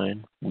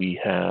line, we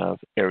have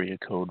area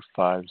code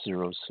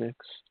 506.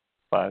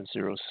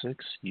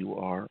 506, you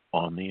are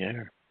on the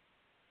air.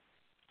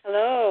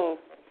 Hello.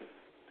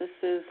 This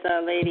is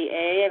Lady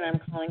A, and I'm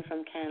calling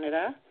from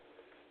Canada.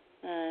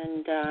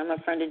 And I'm a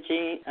friend of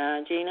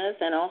Gina's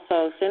and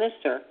also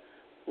Sinister.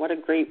 What a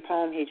great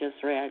poem he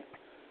just read.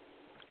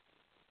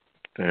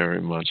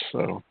 Very much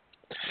so.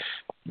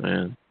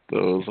 Man,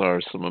 those are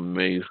some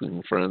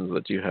amazing friends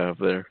that you have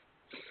there.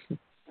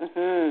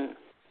 Mm-hmm.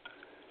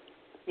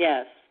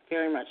 Yes,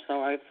 very much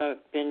so. I've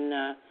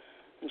been,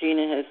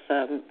 Gina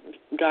has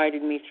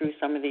guided me through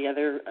some of the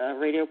other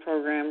radio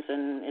programs,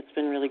 and it's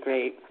been really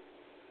great.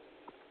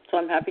 So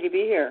I'm happy to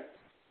be here.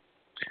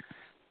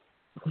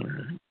 All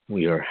right.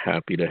 We are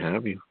happy to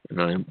have you,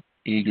 and I'm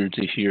eager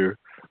to hear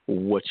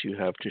what you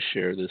have to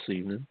share this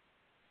evening.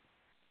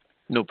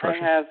 No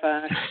pressure. I have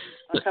a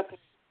couple of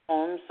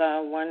poems.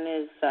 One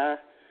is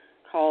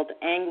called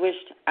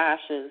Anguished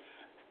Ashes,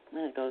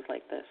 and it goes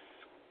like this.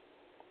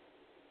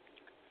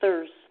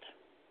 Thirst,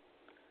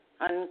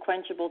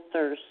 unquenchable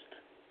thirst,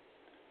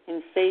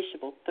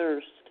 insatiable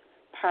thirst,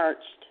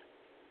 parched,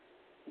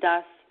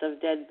 dust of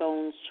dead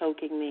bones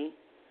choking me,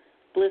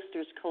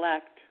 blisters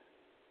collect,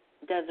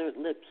 desert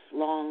lips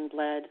long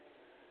bled.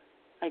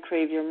 I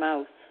crave your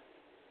mouth,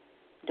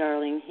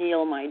 darling,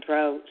 heal my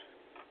drought.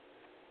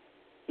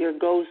 Your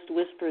ghost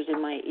whispers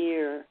in my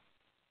ear,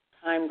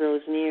 time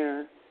grows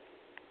near.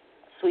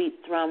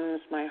 Sweet thrums,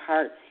 my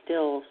heart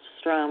still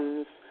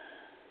strums,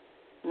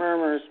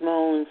 murmurs,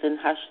 moans, and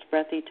hushed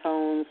breathy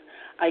tones.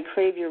 I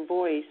crave your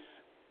voice,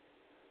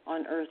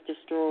 on earth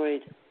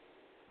destroyed.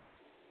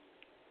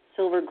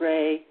 Silver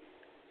gray,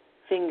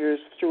 fingers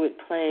through it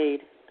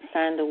played,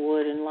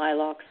 sandalwood and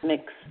lilacs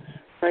mix,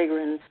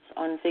 fragrance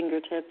on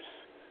fingertips,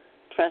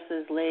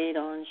 tresses laid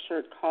on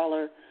shirt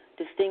collar,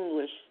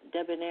 distinguished,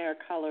 debonair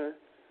color.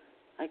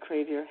 I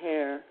crave your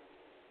hair,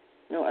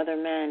 no other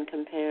man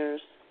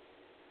compares.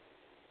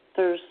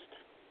 Thirst,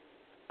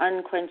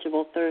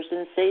 unquenchable thirst,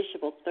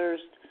 insatiable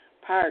thirst,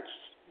 parched,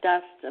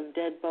 dust of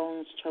dead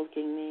bones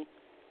choking me.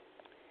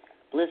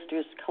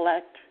 Blisters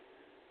collect,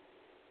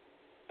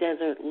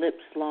 desert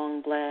lips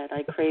long bled.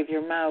 I crave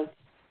your mouth,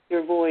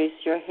 your voice,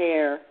 your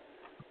hair.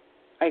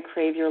 I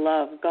crave your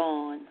love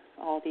gone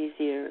all these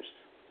years.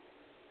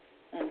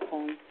 End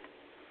poem.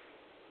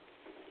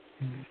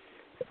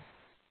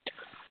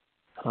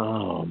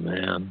 Oh,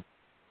 man.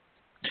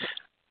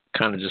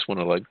 Kind of just want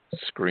to,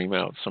 scream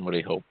out,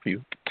 somebody help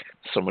you.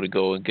 Somebody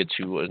go and get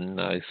you a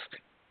nice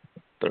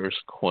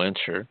thirst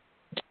quencher.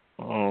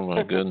 Oh,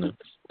 my goodness.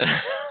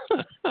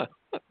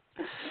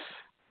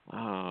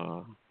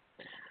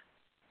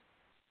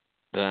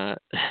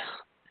 That,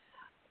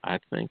 I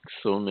think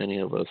so many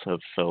of us have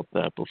felt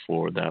that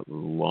before, that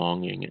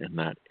longing and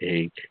that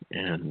ache.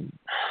 And,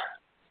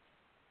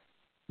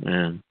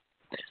 man,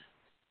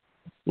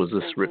 was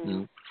this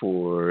written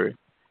for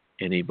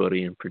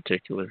anybody in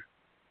particular?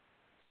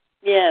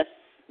 Yes.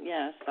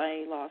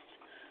 I lost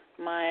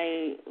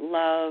my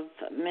love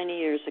many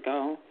years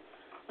ago.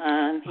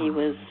 He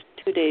was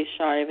 2 days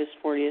shy of his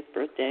 40th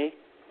birthday,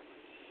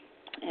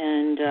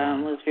 and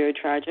was very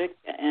tragic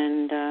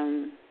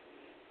and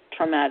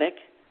traumatic.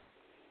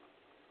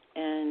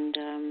 And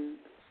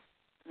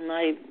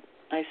I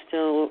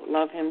still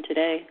love him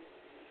today,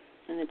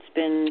 and it's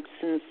been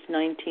since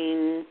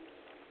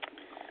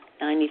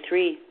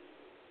 1993.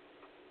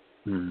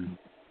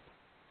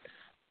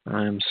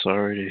 I'm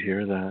sorry to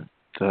hear that.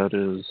 That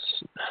is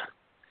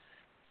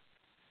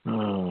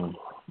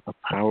a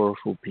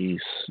powerful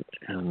piece,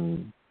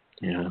 and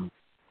yeah.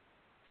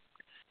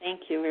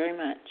 Thank you very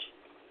much.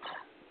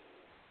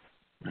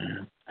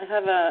 Man. I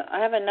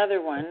have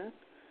another one.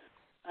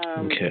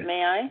 Okay.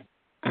 May I?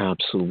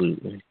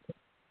 Absolutely.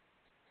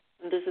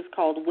 This is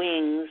called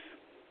Wings.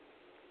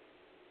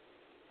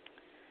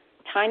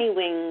 Tiny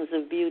wings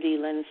of beauty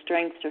lend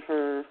strength to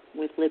her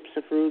with lips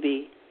of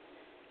ruby.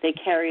 They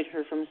carried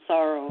her from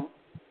sorrow.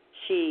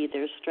 She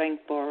their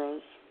strength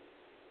borrows.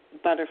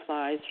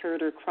 Butterflies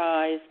heard her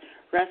cries,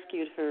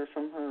 rescued her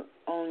from her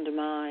own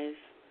demise.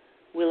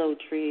 Willow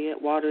tree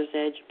at water's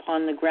edge,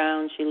 upon the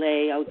ground she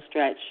lay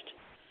outstretched.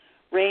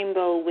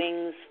 Rainbow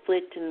wings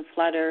flit and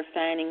flutter,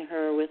 fanning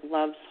her with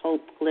love's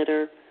hope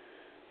glitter.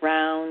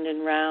 Round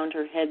and round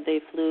her head they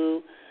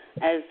flew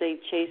as they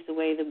chased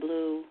away the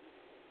blue.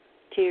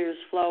 Tears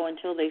flow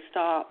until they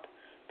stop,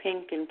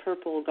 pink and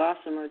purple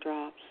gossamer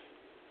drops.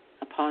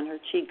 Upon her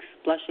cheeks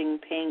blushing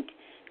pink,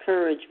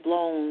 courage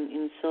blown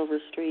in silver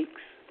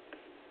streaks.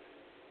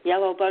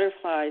 Yellow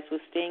butterflies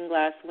with stained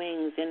glass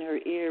wings in her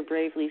ear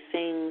bravely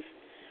sings.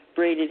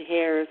 Braided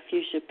hair of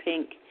fuchsia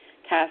pink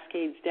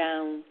cascades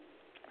down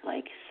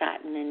like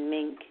satin and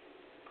mink.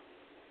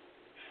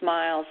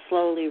 Smiles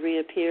slowly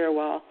reappear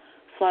while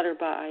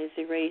flutterbys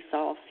erase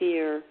all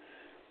fear.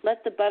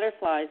 Let the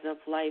butterflies of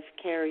life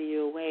carry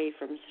you away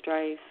from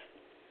strife.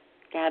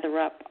 Gather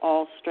up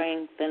all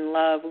strength and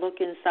love. Look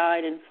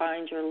inside and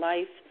find your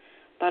life.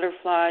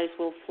 Butterflies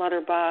will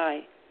flutter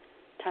by,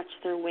 touch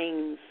their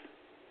wings,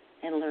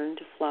 and learn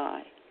to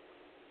fly.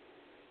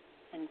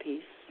 And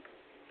peace.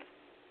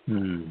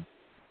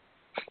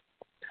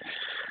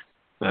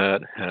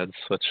 That had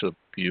such a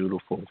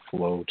beautiful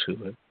flow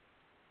to it.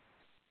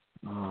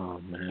 Oh,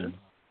 man.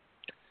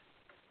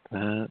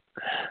 That,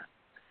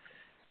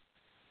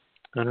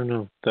 I don't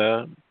know,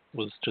 that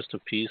was just a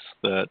piece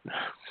that,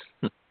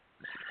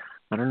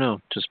 I don't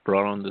know, just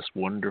brought on this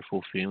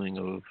wonderful feeling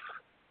of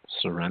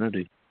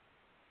serenity,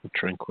 of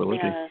tranquility.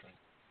 Yes.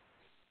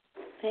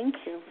 Thank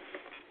you.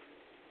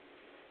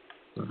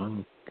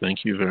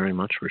 Thank you very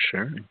much for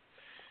sharing.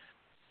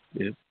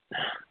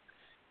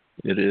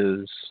 It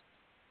is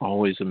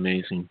always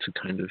amazing to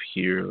kind of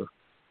hear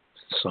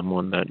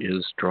someone that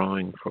is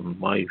drawing from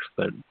life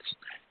that's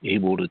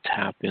able to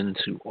tap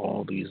into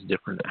all these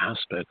different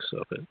aspects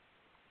of it.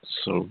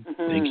 So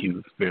thank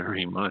you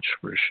very much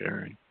for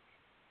sharing.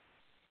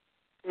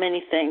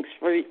 Many thanks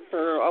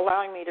for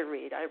allowing me to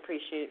read. I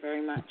appreciate it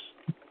very much.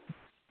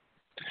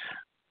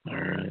 All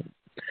right.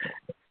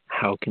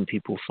 How can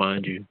people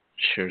find you?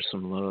 Share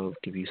some love,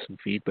 give you some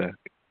feedback.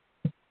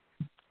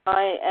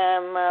 I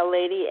am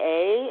Lady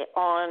A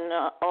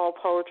on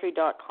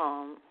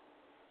allpoetry.com.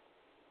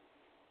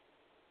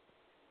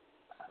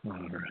 All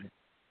right.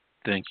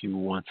 Thank you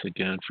once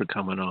again for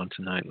coming on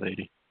tonight,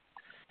 lady.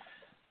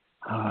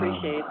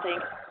 Appreciate it.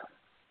 Thanks.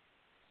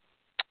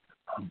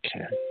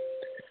 Okay.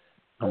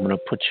 I'm going to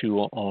put you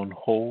on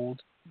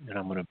hold, and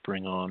I'm going to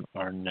bring on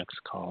our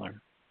next caller.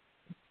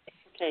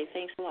 Okay,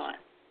 thanks a lot.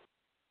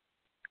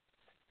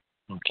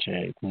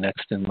 Okay,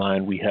 next in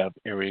line we have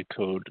area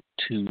code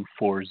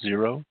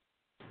 240.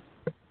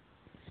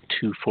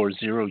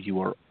 240, you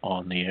are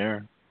on the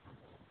air.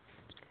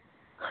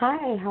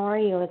 Hi, how are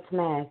you? It's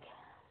Meg.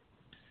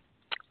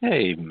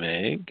 Hey,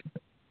 Meg.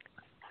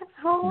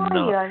 How are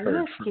you? I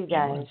missed you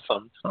guys.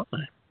 Some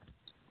time.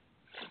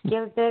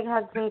 Give big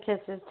hugs and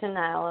kisses to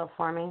Nyla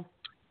for me.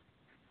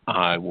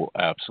 I will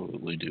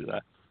absolutely do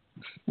that.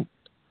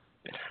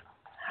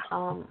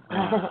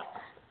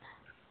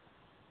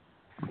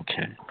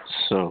 Okay,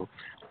 so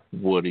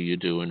what are you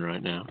doing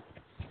right now?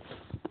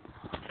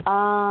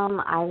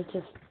 I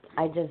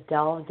just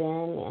delved in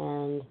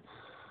and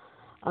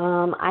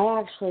I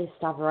actually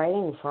stopped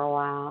writing for a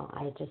while.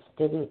 I just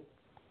didn't.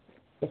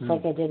 It's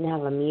like I didn't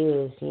have a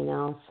muse, you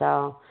know.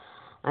 So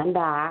I'm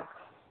back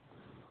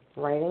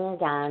writing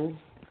again,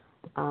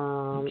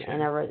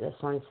 and I wrote this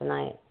one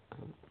tonight.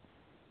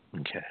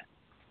 Okay.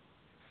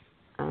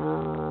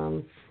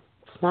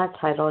 It's not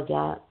titled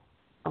yet.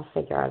 I'll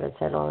figure out a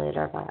title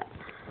later, but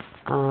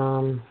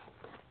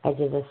I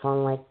did this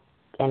one like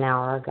an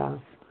hour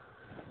ago.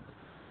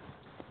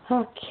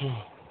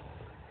 Okay.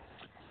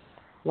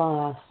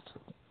 Lost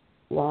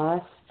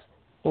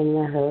in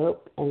the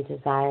hope and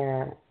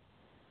desire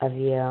of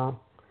you,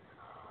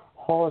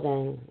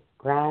 holding,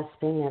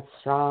 grasping at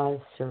straws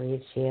to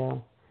reach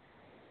you.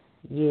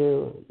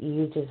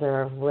 You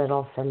deserve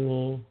little from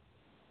me.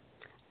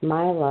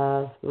 My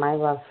love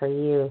for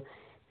you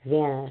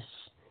vanished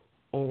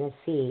in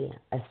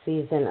a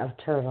season of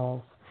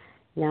turtles,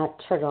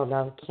 not turtle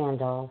dove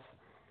candles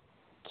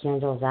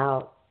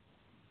out,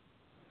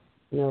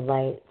 no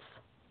lights,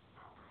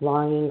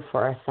 longing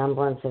for a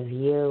semblance of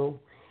you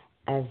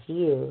as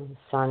you,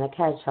 Sonic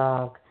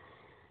Hedgehog,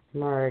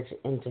 merge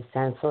into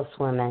senseless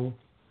women.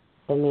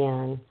 The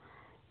man,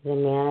 the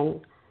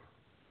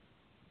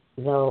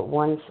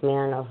once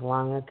man of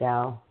long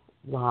ago,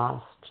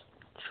 lost,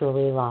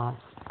 truly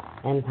lost,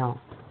 and home.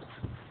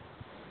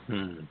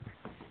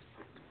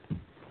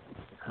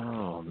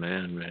 Oh,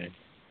 man, May.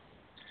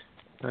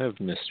 I have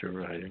missed your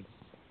writing.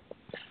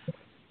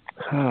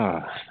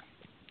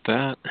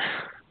 That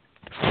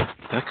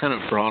kind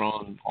of brought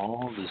on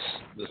all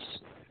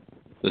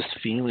this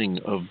feeling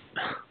of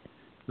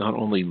not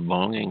only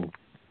longing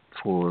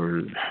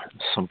for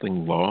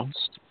something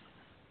lost,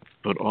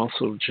 but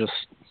also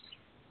just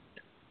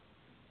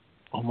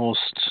almost,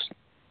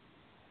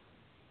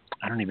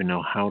 I don't even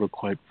know how to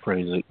quite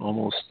phrase it,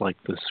 almost like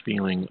this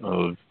feeling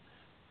of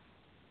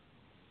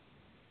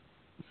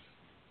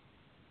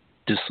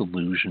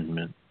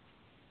disillusionment.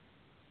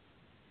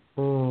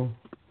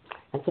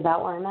 That's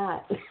about where I'm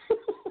at.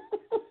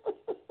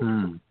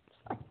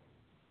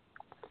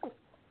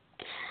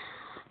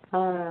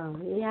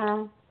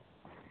 Yeah.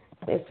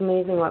 It's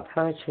amazing what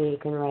poetry you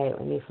can write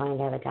when you find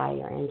out a guy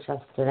you're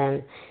interested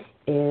in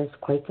is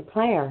quite the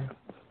player.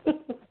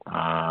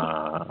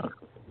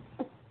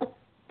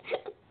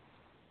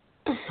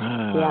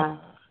 Yeah.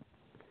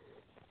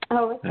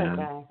 Oh, it's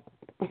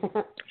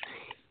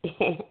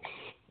okay.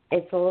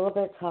 It's a little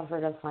bit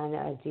tougher to find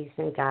a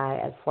decent guy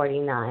at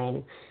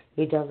 49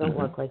 who doesn't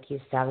look like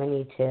he's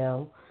 72,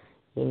 you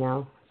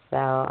know.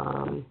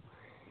 So,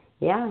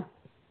 yeah,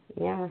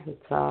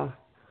 it's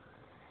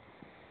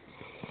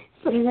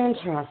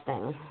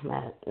interesting.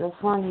 But this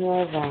one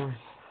here is,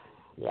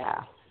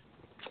 yeah,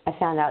 I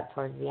found out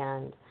towards the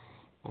end,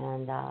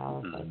 and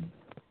like,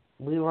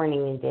 we weren't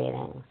even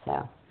dating,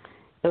 so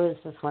it was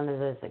just one of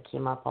those that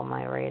came up on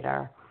my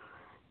radar,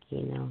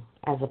 you know,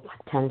 as a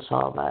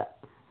potential, but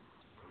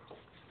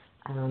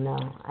I don't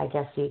know. I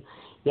guess you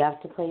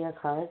have to play your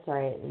cards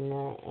right in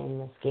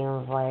this game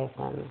of life,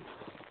 and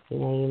you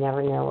know, you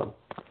never know.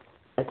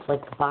 It's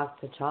like a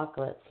box of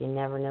chocolates. You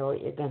never know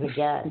what you're going to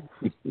get.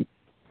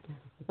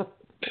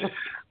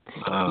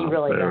 You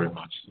really very don't.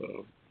 much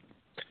so.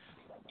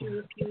 Do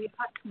you eat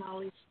hot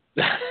tamales?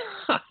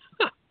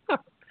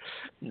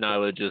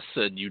 Nyla just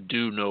said you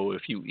do know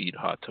if you eat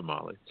hot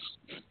tamales.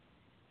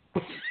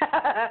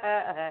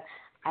 I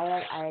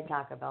had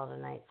Taco Bell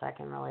tonight, so I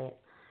can relate.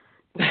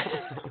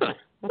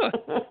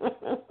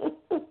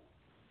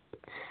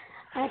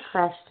 I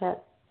crushed it.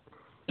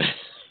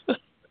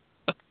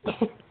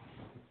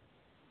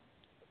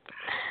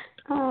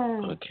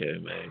 Okay,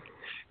 Meg.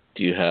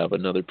 Do you have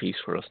another piece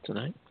for us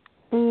tonight?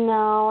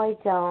 No, I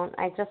don't.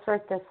 I just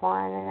wrote this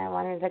one, and I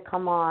wanted to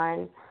come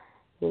on.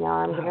 You know,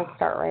 I'm going to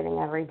start writing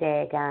every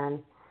day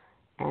again,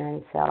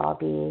 and so I'll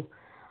be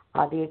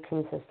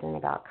consistent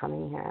about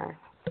coming here.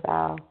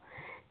 So,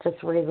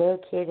 just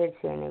relocated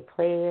to a new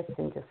place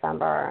in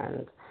December,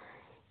 and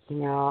you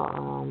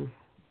know,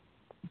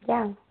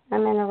 yeah,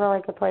 I'm in a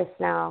really good place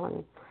now,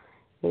 and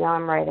you know,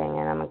 I'm writing,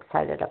 and I'm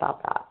excited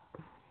about that.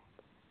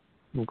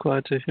 I'm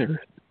glad to hear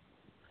it.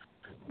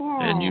 Yeah.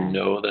 And you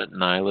know that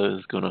Nyla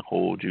is going to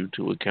hold you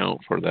to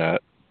account for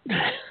that.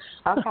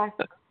 Okay.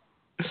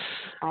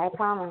 I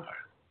promise.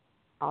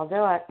 I'll do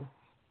it.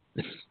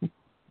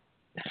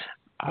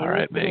 All right,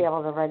 I used to be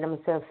able to write them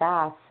so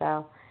fast,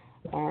 so,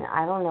 and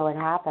I don't know what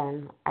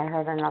happened. I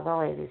heard another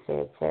lady say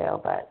it too,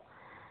 but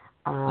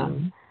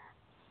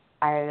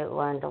I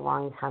learned a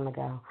long time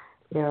ago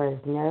there is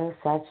no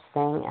such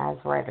thing as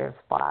writer's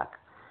block.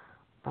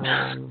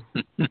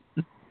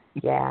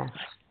 Yeah.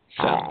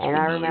 And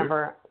I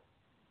remember,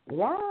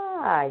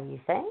 yeah, you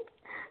think?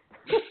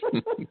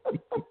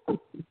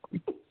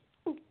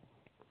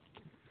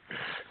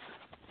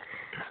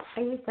 I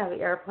used to have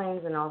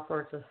airplanes and all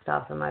sorts of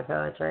stuff in my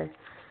poetry.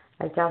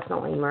 I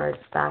definitely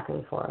merged back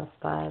and forth,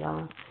 but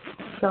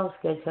feels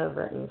good to have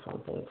written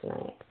something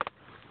tonight.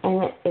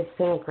 And it's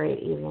been a great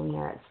evening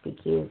here at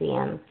SpeakEasy,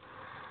 and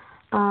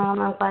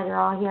I'm glad you're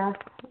all here.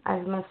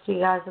 I've missed you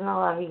guys, and I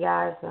love you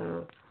guys,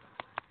 and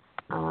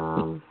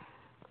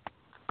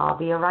I'll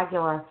be a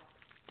regular.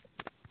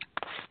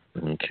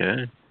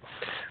 Okay.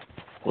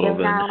 Well,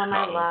 Give Nyla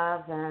my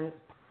love, and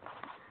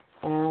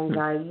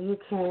you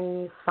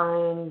can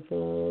find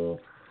me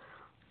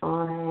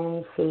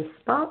on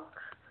Facebook,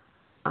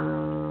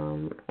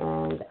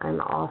 and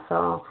I'm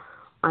also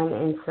on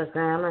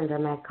Instagram under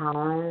Meg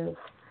Collins,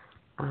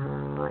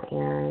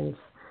 and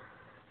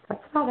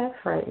that's about it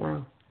for right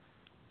now.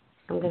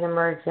 I'm going to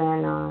merge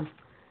in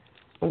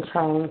and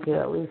try and do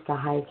at least a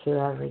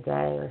haiku every day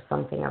or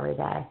something every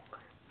day.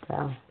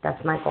 So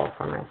that's my goal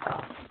for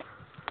myself.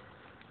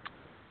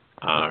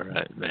 All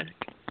right, Meg.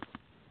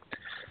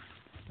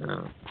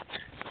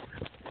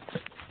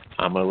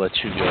 I'm going to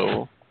let you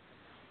go,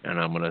 and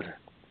I'm going to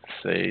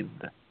say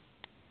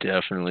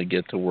definitely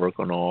get to work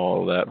on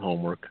all that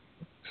homework.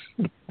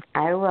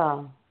 I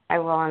will,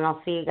 and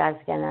I'll see you guys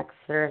again next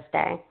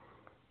Thursday.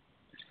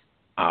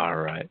 All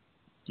right.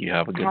 You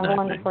have a good night. Have a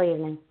wonderful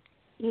evening.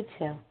 You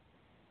too.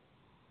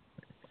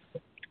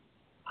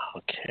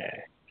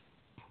 Okay.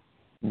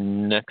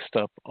 Next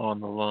up on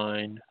the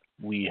line,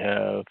 we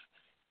have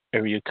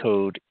area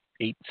code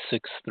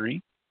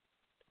 863.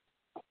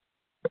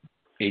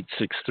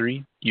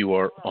 863, you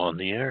are on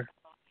the air.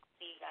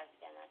 See you guys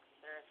again next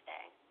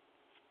Thursday.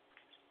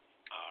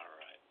 All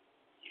right.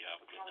 You have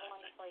a good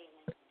night.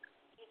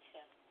 You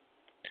too.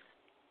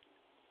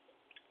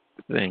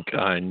 I think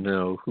I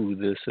know who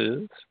this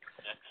is.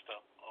 Next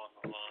up on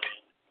the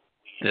line,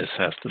 this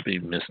has to be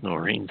Miss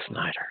Noreen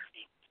Snyder.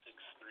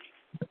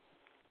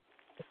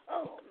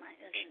 Oh, my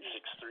goodness.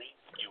 863,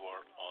 you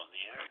are on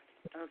the air.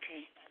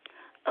 Okay.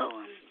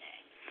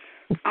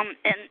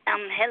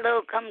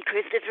 Hello,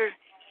 Christopher.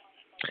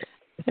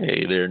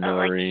 Hey there,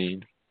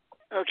 Noreen.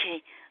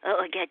 Okay. Oh,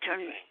 I got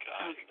turned.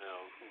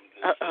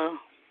 Uh-oh.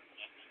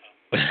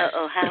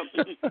 How?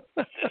 This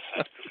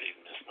has to be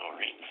Miss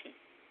Noreen.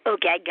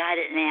 Okay, I got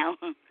it now.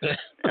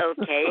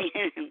 Okay.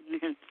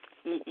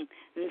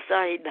 I'm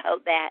sorry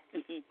about that.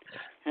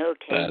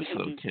 Okay. That's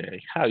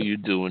okay. How you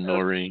doing,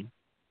 Noreen?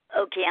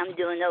 Okay, I'm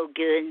doing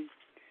good.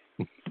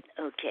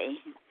 Okay.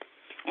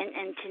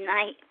 And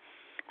tonight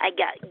I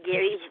got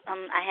Gary's.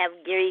 I have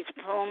Gary's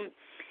poem,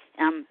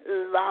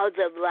 "Laws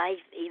of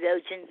Life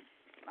Erosion,"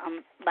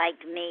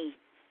 like me.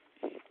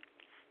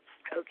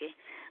 Okay.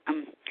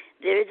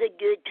 There's a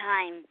good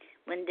time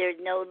when there's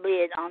no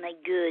lid on a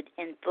good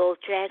and full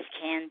trash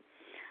can.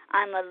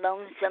 I'm a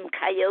lonesome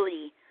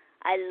coyote.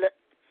 I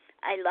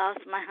lost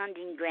my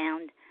hunting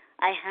ground.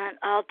 I hunt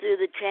all through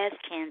the trash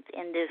cans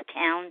in this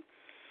town.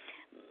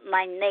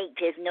 My mate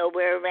is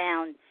nowhere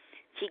around.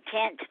 She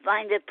can't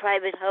find a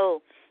private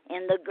hole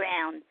in the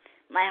ground.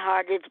 My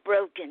heart is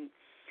broken.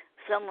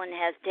 Someone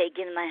has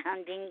taken my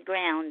hunting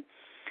ground.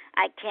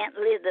 I can't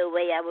live the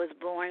way I was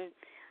born.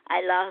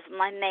 I lost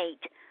my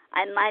mate.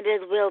 I might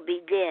as well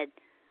be dead.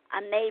 I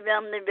may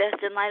roam the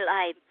rest of my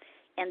life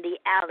in the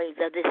alleys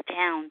of this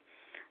town.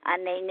 I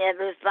may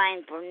never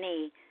find for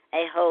me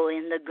a hole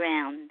in the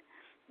ground.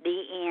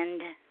 The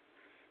end.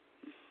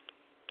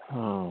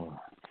 Oh,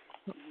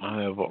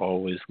 I have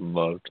always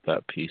loved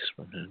that piece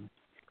from him.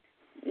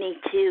 Me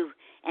too.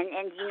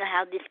 And you know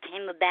how this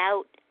came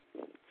about?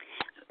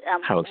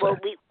 How's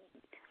that? We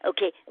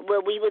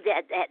was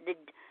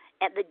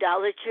at the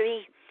Dollar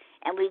Tree,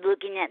 and we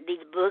looking at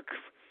these books,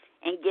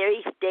 and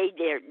Gary stayed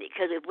there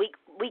because if we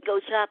go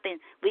shopping,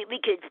 we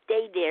could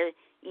stay there,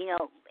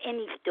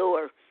 any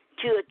store,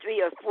 2 or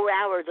 3 or 4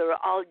 hours or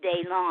all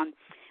day long.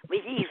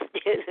 He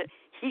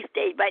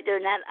stayed right there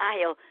in that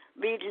aisle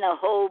reading a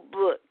whole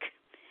book.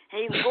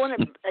 And he was going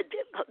to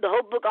the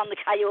whole book on the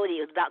coyote.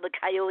 It was about the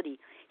coyote.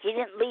 He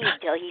didn't leave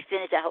till he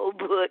finished that whole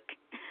book.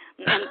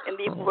 And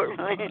before,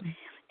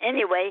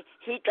 anyway,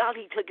 he thought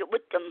he took it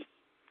with him.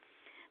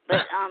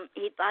 But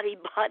he thought he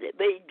bought it,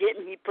 but he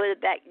didn't. He put it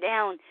back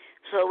down.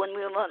 So when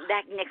we went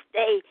back next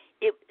day,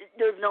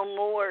 there's no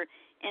more.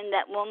 And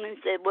that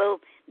woman said, well,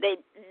 they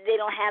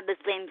don't have the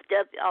same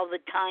stuff all the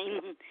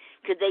time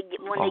because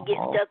when they get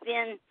stuff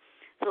in,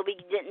 so we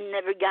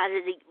never got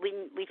it.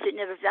 We should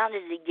never found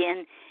it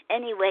again.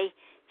 Anyway,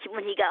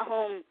 when he got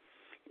home,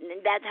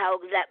 that's how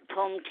that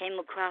poem came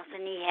across,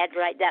 and he had to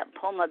write that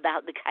poem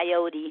about the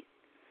coyote.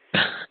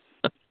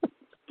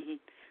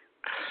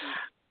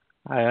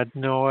 I had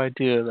no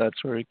idea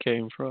that's where it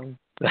came from.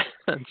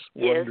 That's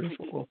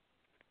wonderful.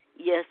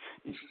 Yes.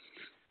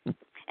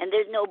 And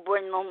there's no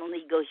boring moment when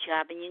we go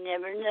shopping. You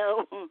never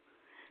know,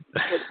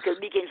 because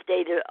we can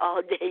stay there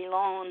all day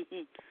long.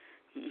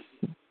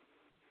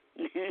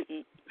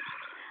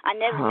 I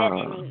never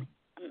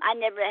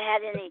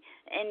had any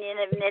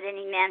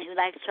man who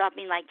likes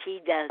shopping like he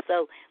does.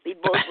 So we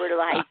both were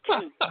like.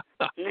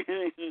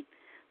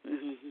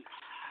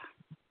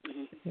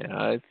 Yeah,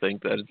 I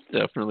think that it's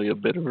definitely a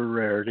bit of a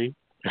rarity.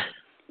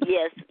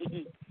 Yes.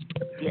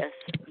 Yes.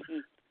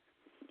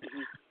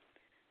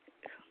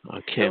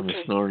 Okay,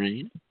 Miss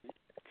Noreen.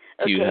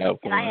 Do you have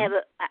one? And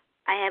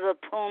I have a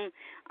poem.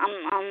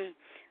 I'm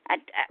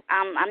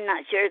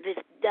not sure if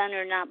it's done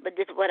or not, but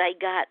this is what I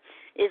got.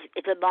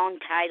 It's a long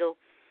title.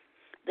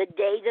 The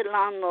day the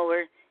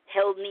lawnmower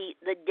held me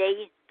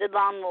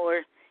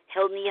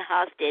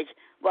hostage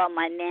while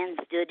my man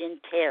stood in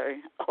terror.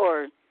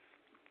 Or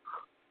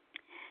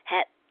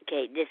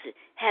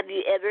have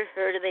you ever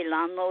heard of a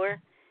lawnmower?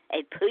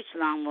 A push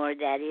lawnmower,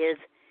 that is,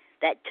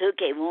 that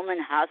took a woman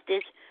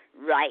hostage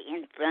right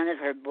in front of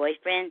her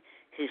boyfriend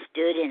who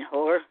stood in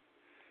horror?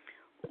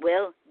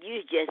 Well,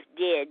 you just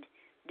did.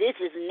 This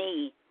is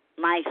me,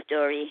 my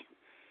story.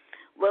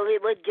 Well,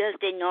 it was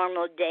just a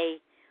normal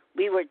day.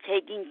 We were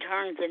taking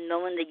turns in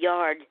mowing the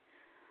yard.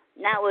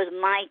 Now it was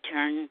my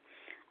turn.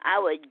 I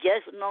was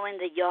just mowing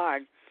the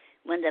yard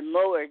when the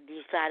mower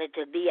decided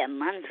to be a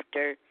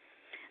monster.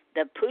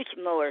 The push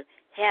mower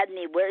had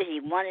me where he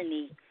wanted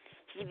me.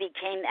 He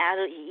became out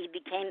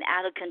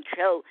of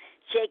control,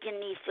 shaking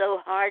me so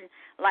hard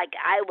like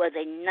I was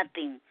a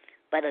nothing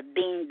but a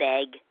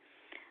beanbag.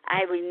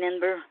 I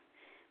remember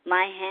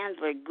my hands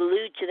were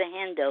glued to the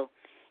handle,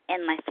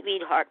 and my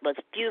sweetheart was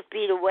a few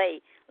feet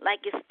away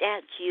like a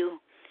statue,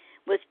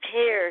 with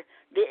terror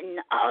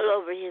written all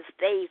over his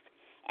face,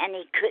 and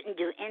he couldn't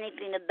do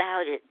anything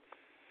about it.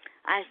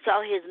 I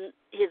saw his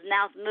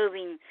mouth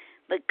moving,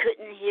 but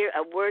couldn't hear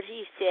a word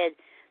he said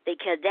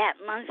because that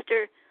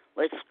monster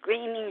was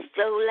screaming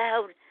so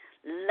loud,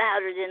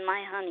 louder than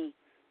my honey.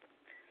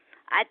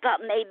 I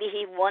thought maybe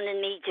he wanted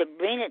me to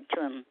bring it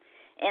to him,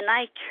 and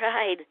I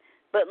tried,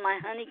 but my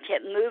honey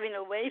kept moving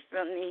away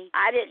from me.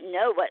 I didn't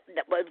know what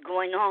was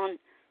going on.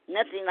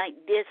 Nothing like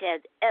this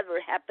had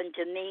ever happened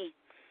to me.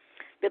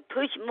 The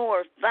push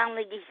mower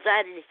finally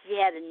decided he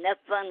had enough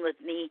fun with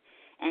me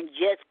and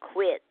just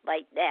quit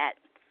like that.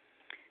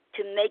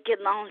 To make a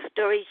long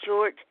story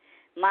short,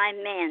 my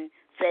man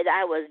said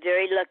I was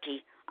very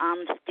lucky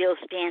I'm still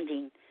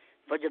standing,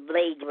 for the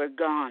blades were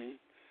gone.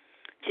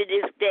 To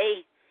this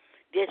day,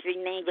 this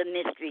remains a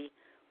mystery.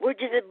 Where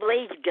did the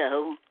blades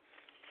go?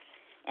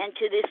 And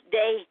to this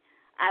day,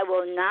 I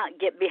will not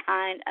get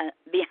behind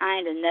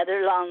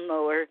another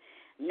lawnmower,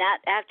 not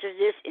after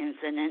this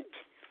incident.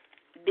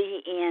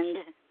 The end.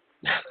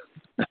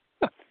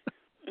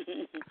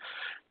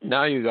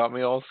 Now you got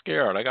me all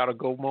scared. I got to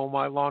go mow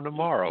my lawn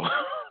tomorrow.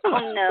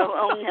 Oh no,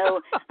 oh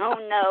no, oh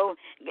no,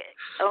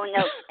 oh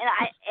no.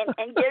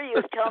 And Gary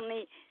was telling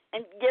me,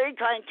 and Gary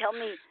trying to tell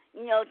me,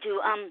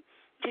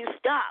 to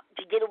stop,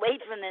 to get away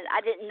from it.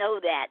 I didn't know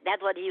that.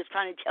 That's what he was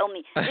trying to tell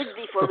me. This is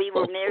before we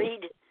were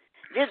married.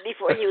 Just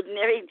before he was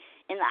married,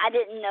 and I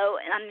didn't know.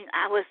 And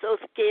I was so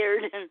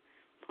scared.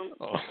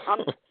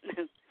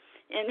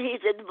 And he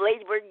said the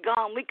blades were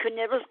gone. We could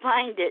never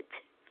find it.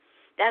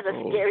 That's a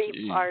scary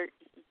part.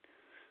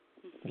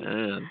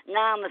 Man.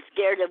 Now I'm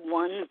scared of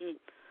one.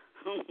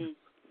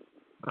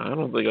 I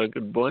don't think I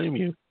could blame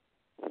you.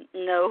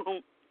 No.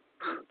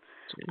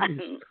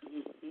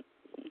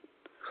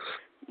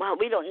 Well,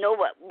 we don't know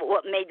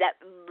what made that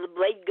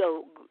blade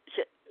go.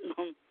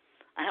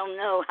 I don't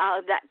know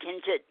how that can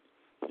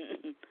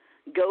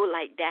go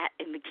like that,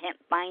 and we can't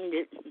find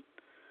it.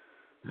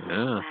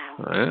 Yeah.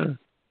 Wow. Yeah.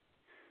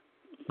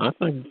 I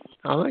think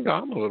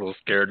I'm a little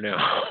scared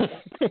now.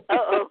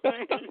 Uh-oh.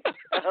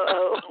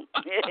 Uh-oh.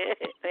 Yeah.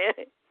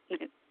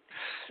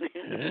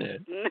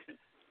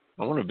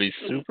 I want to be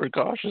super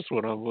cautious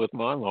when I'm with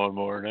my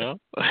lawnmower now.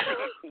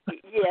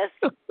 Yes.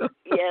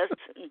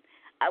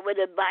 I would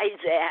advise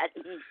that.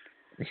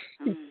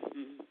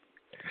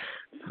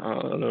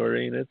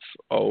 Noreen, it's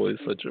always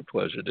such a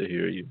pleasure to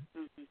hear you.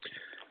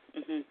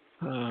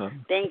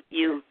 Thank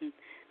you.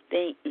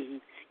 Okay.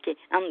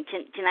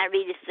 Can I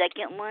read the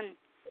second one?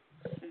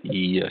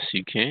 Yes,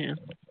 you can.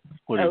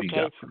 What have you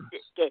got for us?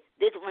 Okay.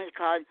 This one is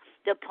called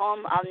 "The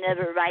Poem I'll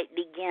Never Write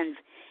Begins,"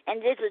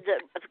 and this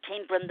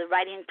came from the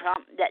writing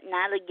prompt that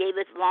Nyla gave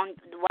us a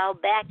while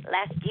back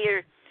last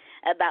year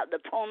about the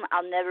poem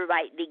I'll never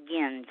write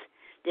begins.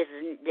 This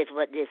is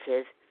what this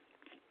is.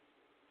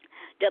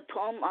 The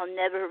poem I'll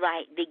never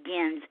write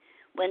begins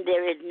when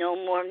there is no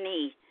more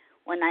me,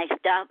 when I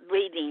stop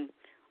breathing,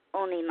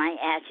 only my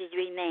ashes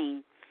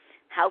remain.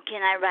 How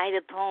can I write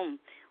a poem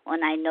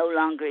when I no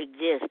longer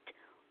exist,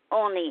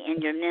 only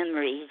in your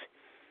memories?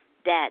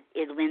 That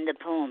is when the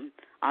poem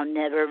I'll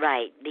never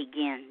write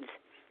begins.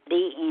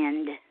 The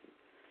end.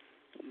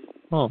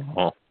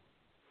 Oh.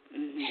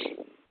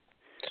 Mm-hmm.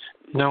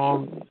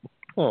 Now,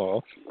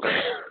 but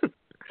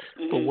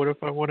what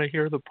if I want to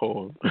hear the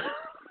poem?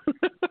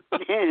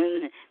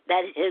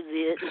 That is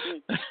it.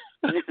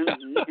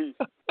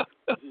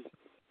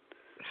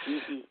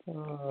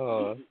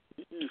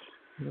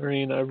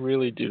 Noreen, I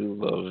really do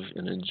love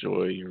and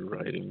enjoy your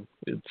writing.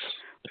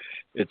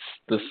 It's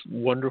this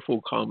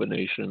wonderful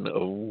combination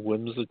of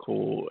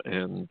whimsical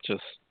and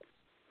just,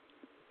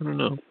 I don't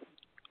know,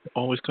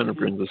 always kind of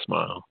brings a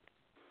smile.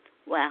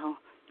 Wow,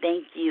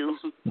 thank you.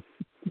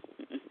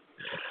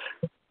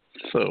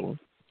 So,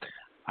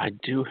 I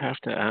do have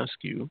to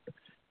ask you,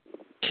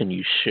 can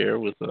you share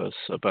with us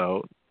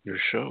about your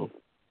show?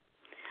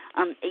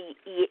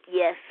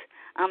 Yes.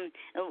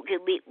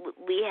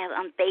 We have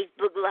on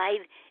Facebook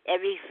Live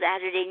every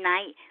Saturday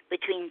night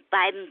between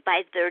 5 and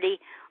 5:30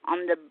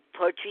 on the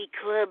Poetry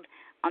Club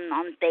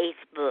on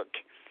Facebook,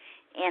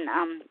 and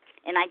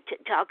I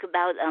talk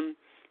about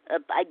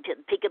I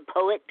pick a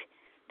poet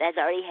that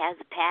already has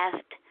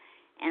passed,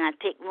 and I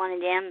pick one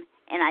of them,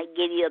 and I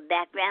give you a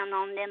background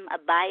on them, a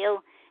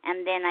bio,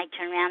 and then I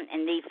turn around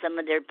and read some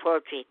of their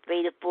poetry,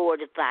 3 to 4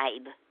 to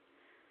 5,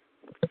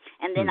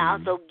 and then I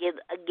also give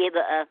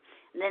a.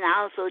 Then I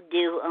also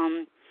do,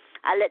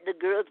 I let the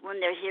girls, when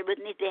they're here with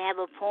me, if they have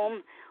a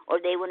poem or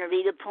they want to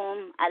read a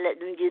poem, I let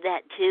them do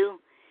that too.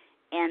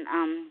 And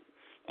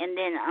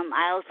then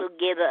I also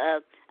give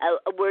a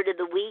word of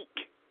the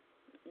week.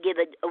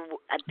 I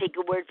pick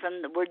a word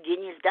from the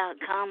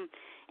wordgenius.com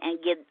and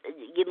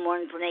give more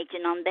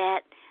information on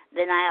that.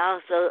 Then I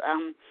also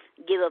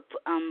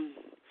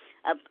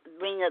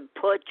bring a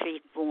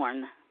poetry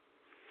form,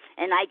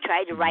 and I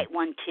try to write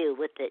one too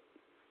with it.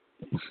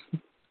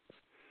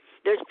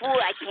 There's 4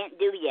 I can't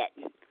do yet,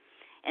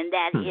 and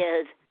that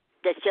is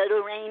the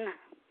Shoto Rain.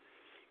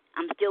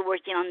 I'm still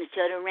working on the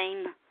Shoto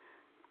Rain.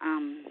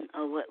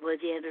 What were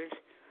the others?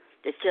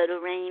 The Shoto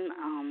Rain.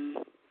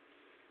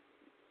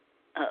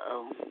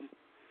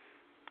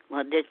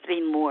 Well, there's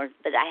 3 more,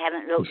 but I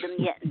haven't wrote them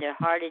yet, and they're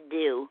hard to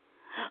do.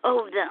 What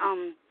was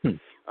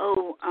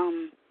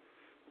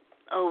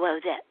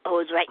that?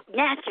 It's right.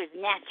 Natchers.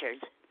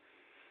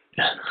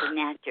 The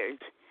Natchers.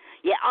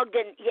 Yeah,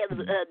 Ogden. Yeah,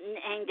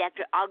 named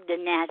after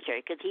Ogden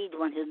Natcher, because he's the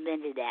one who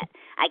invented that.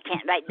 I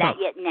can't write that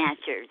yet.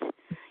 Natchers.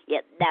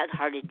 Yep, that's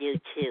hard to do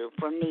too.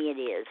 For me, it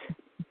is.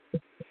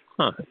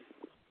 Huh.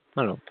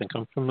 I don't think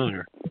I'm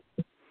familiar.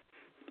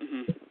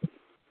 Mm-hmm.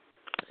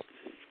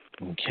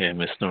 Okay,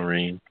 Miss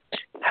Noreen,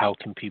 how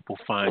can people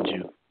find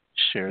you?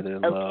 Share their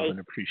love and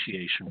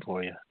appreciation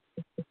for you.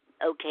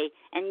 Okay,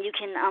 and you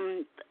can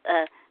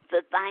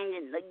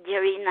find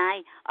Gary and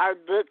I our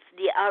books,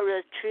 The Hour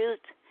of Truth,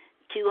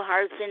 2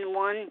 Hearts in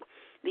One,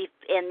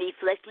 and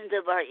Reflections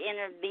of Our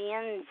Inner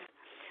Beings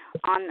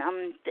on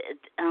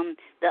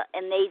the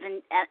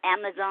amazing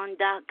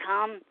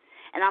Amazon.com.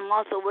 And I'm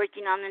also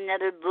working on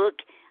another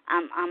book.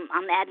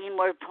 I'm adding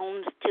more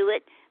poems to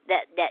it.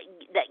 That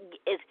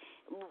if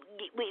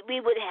we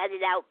would have had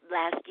it out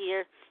last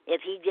year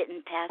if he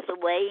didn't pass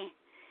away,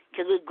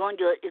 because it's going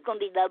to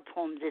be love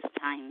poems this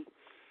time.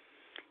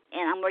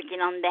 and I'm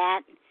working on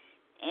that.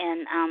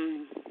 And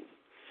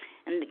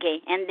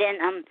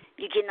then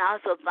you can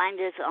also find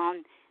us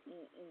on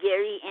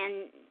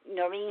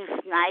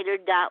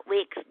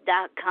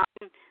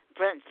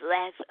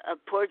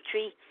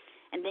GaryandNoreenSnyder.wix.com/poetry,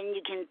 and then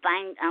you can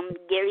find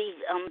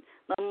Gary's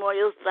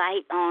memorial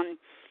site on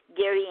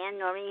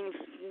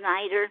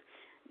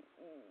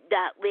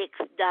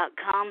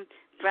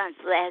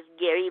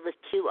GaryandNoreenSnyder.wix.com/Gary with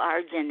 2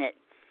 R's in it.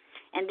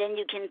 And then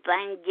you can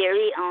find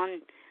Gary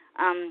on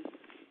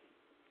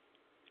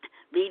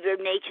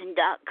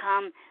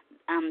ReverbNation.com,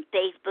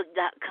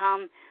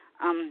 Facebook.com,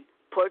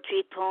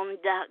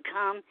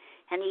 PoetryPoem.com,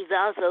 and he's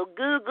also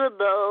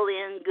Googleable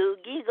and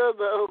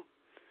Googleable.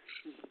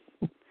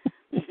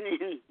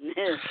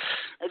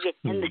 Okay,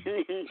 and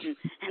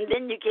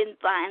then you can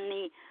find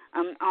me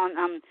on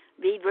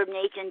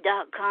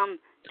ReverbNation.com,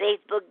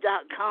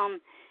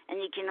 Facebook.com,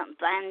 and you can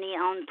find me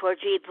on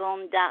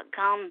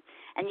PoetryPoem.com,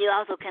 and you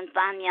also can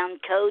find me on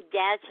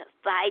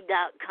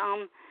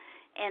Code-Fi.com,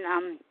 and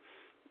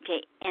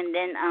and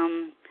then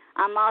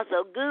I'm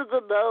also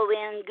Googleable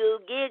and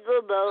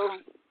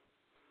Googleable,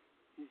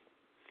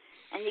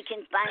 and you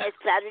can find us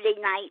Saturday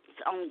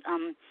nights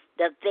on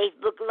the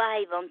Facebook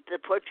Live on the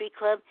Poetry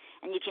Club,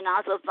 and you can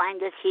also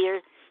find us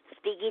here,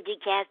 SpeakEasy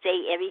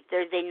Cafe, every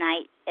Thursday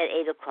night at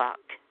 8 o'clock.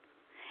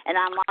 And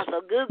I'm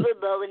also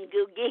Googleable and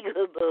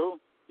Googleable.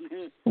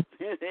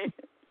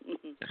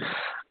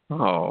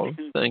 Oh,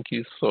 thank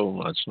you so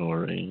much,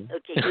 Noreen.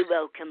 Okay, you're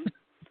welcome.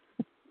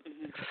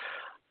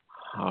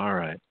 All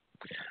right.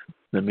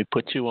 Let me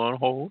put you on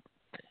hold,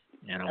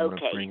 and I'm going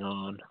to Okay. bring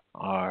on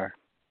our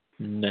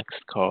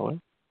next caller.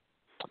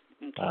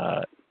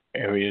 Okay.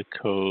 Area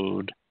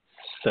code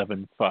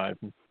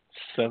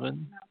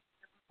 757.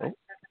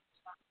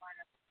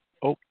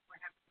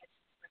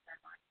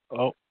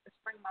 Oh.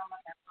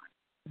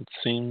 It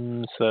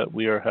seems that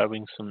we are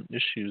having some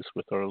issues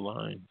with our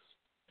lines.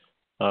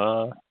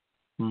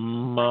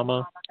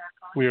 Mama,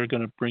 we are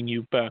going to bring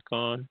you back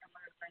on,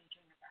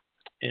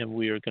 and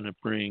we are going to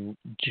bring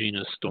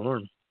Gina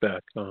Storm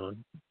back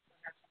on.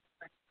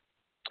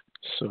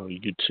 So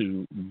you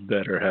two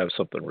better have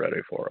something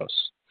ready for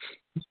us.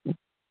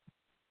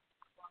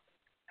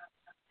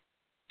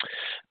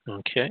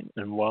 Okay,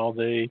 and while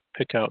they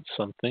pick out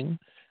something,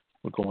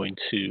 we're going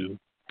to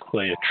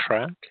play a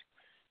track.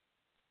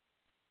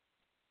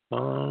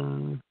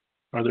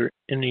 Are there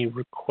any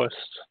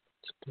requests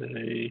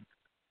today?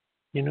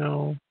 You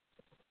know,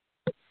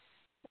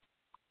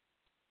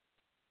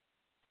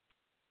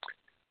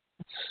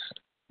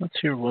 let's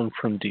hear one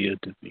from Dia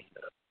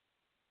Davina.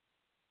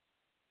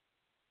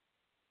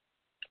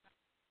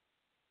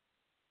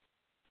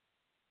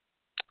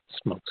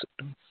 Smoke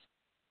signals.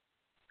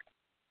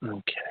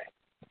 Okay.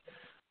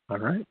 All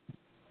right.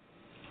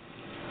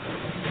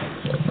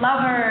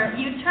 Lover,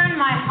 you turn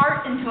my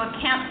heart into a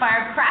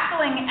campfire,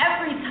 crackling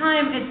every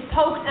time it's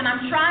poked, and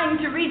I'm trying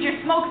to read your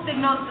smoke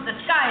signals, but the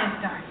sky is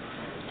dark.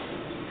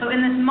 So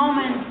in this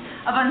moment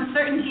of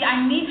uncertainty,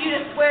 I need you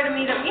to swear to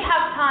me that we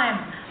have time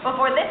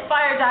before this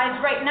fire dies.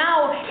 Right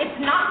now, it's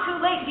not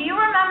too late. Do you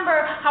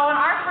remember how on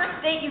our first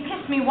date you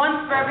kissed me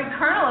once for every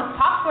kernel of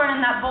popcorn in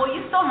that bowl?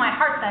 You stole my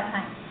heart that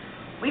night.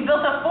 We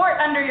built a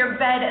fort under your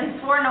bed and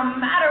swore no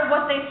matter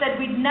what they said,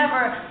 we'd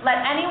never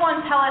let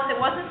anyone tell us it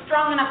wasn't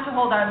strong enough to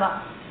hold our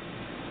love.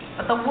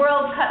 But the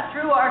world cut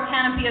through our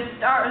canopy of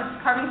stars,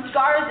 carving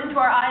scars into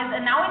our eyes,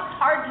 and now it's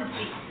hard to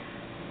see.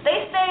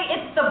 They say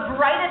it's the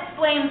brightest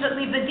flames that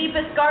leave the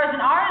deepest scars,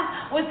 and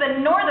ours was the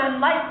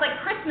northern lights like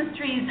Christmas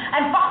trees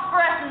and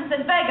phosphorescence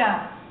and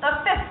Vega,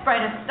 the fifth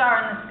brightest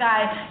star in the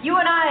sky. You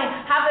and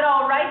I have it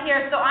all right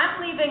here, so I'm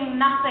leaving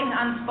nothing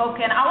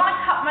unspoken. I want to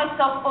cut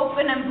myself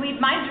open and bleed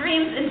my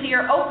dreams into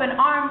your open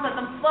arms, let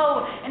them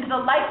flow into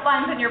the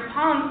lifelines in your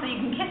palms so you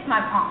can kiss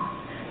my palms,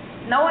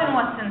 knowing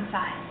what's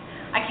inside.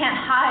 I can't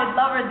hide,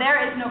 lover,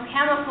 there is no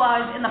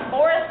camouflage. In the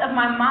forest of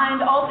my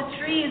mind, all the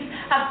trees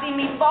have seen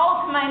me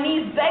fall to my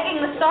knees, begging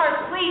the stars,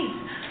 please,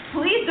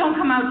 please don't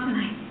come out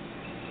tonight.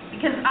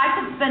 Because I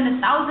could spend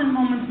 1,000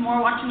 moments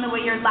more watching the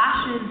way your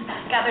lashes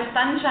gather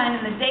sunshine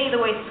in the day, the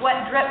way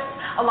sweat drips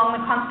along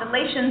the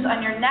constellations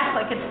on your neck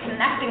like it's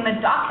connecting the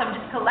dots. I'm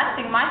just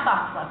collecting my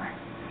thoughts, lover.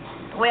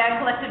 The way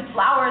I collected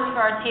flowers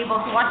for our table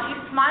to watch you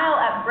smile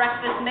at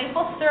breakfast,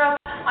 maple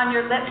syrup on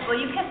your lips while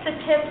you kiss the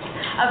tips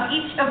of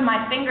each of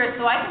my fingers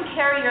so I can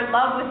carry your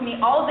love with me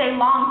all day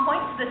long,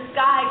 point to the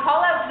sky,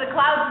 call out to the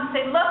clouds and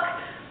say, look,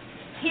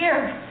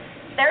 here,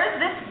 there's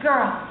this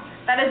girl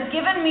that has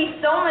given me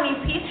so many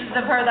pieces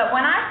of her that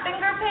when I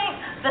finger paint,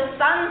 the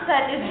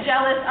sunset is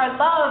jealous, our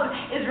love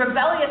is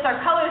rebellious, our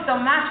colors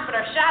don't match, but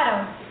our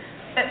shadows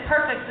fit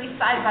perfectly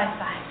side by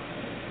side.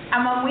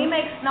 And when we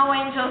make snow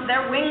angels,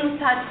 their wings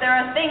touch, there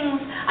are things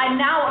I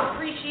now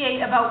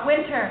appreciate about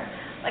winter,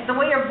 like the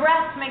way your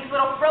breath makes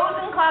little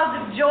frozen clouds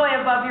of joy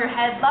above your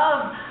head.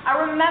 Love, I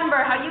remember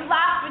how you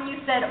laughed when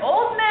you said,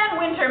 old man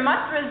winter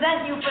must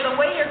resent you for the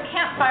way your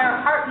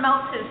campfire heart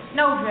melts his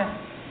snowdrift.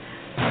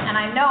 And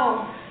I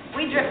know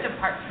we drift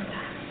apart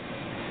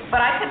sometimes. But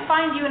I could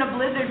find you in a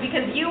blizzard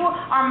because you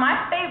are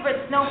my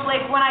favorite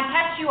snowflake. When I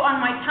catch you on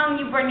my tongue,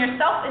 you burn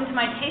yourself into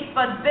my taste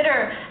buds,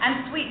 bitter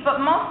and sweet, but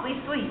mostly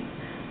sweet.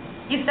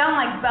 You sound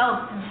like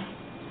bells to me.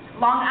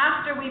 Long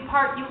after we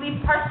part, you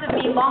leave parts of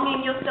me longing.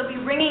 You'll still be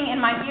ringing in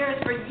my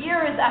ears for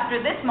years after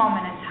this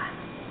moment in time.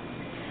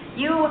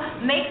 You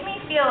make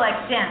me feel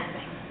like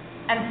dancing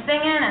and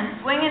singing and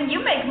swinging.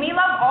 You make me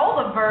love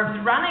all the verbs,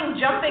 running,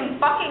 jumping,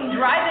 fucking,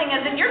 driving,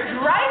 as in you're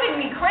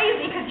driving me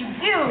crazy because you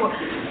do.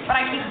 But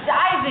I keep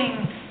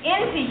diving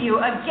into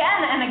you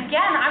again and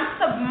again. I'm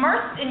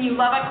submersed in you,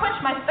 love. I quench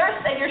my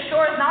thirst at your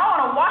shores. Now I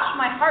want to wash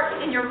my heart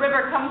in your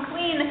river, come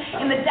clean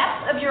in the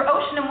depths of your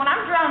ocean. And when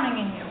I'm drowning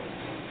in you,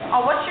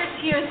 I'll watch your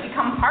tears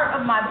become part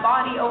of my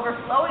body,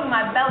 overflowing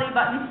my belly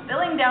button,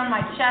 spilling down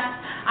my chest.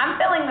 I'm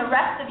filling the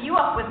rest of you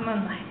up with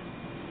moonlight.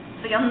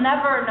 So you'll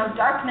never know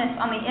darkness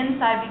on the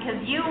inside because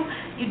you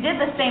did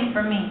the same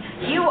for me.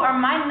 You are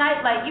my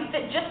nightlight. You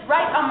fit just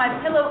right on my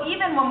pillow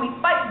even when we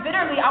fight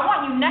bitterly. I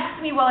want you next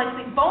to me while I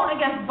sleep bone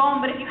against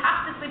bone, but if you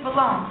have to sleep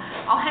alone,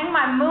 I'll hang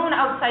my moon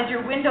outside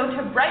your window to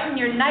brighten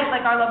your night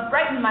like our love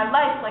brightened my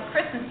life, like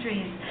Christmas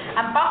trees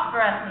and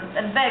phosphorescence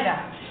and Vega,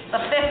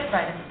 the fifth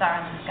brightest star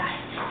in the sky.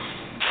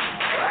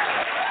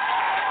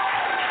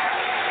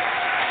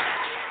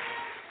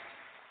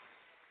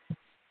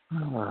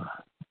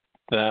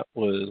 That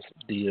was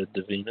Dia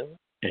Divina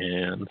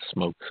and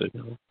Smoke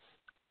Signal.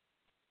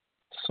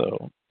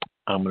 So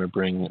I'm going to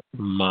bring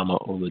Mama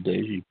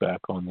Oladeji back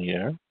on the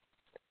air.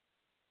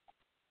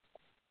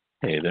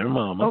 Hey there,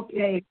 Mama.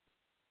 Okay.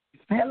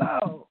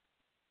 Hello.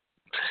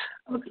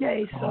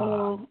 Okay,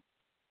 so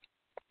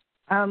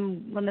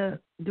I'm going to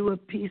do a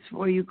piece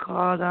for you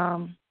called,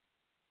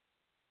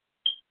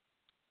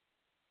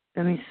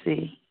 let me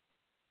see.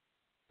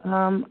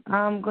 I'm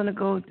going to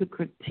go to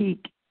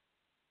critique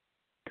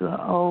to an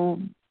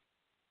old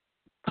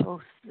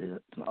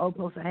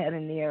post I had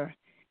in there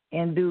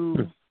and do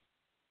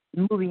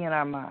the movie in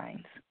our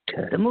minds.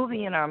 Okay. The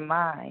movie in our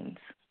minds.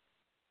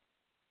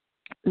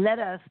 Let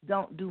us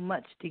don't do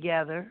much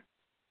together.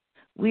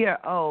 We are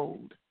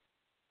old.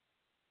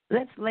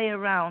 Let's lay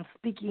around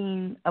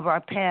speaking of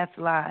our past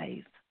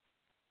lives.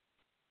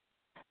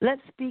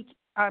 Let's speak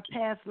our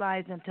past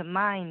lives into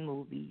mind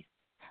movies.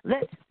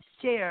 Let's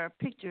share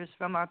pictures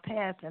from our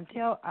past and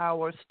tell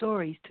our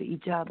stories to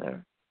each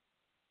other.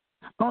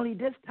 Only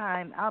this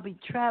time, I'll be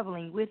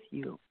traveling with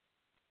you.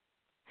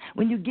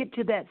 When you get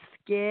to that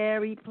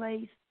scary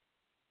place,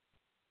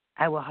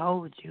 I will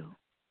hold you.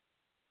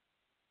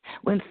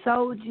 When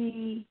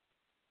Soji,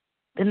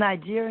 the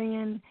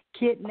Nigerian,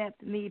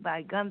 kidnapped me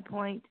by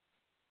gunpoint,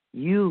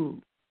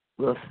 you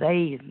will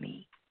save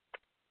me.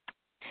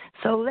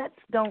 So let's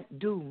don't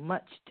do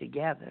much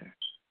together.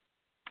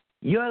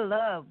 Your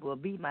love will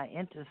be my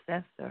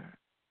intercessor.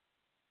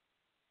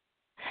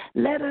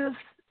 Let us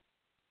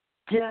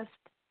just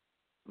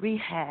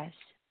rehash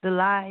the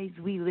lives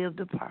we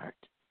lived apart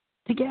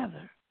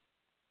together.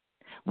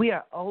 We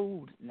are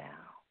old now.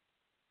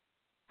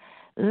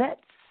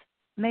 Let's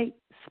make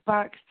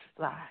sparks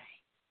fly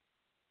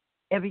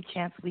every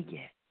chance we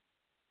get.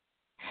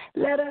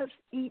 Let us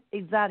eat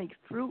exotic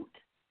fruit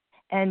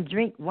and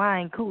drink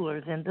wine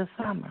coolers in the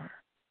summer.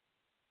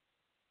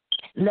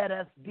 Let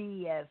us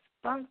be as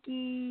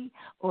funky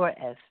or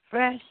as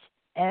fresh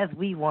as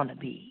we want to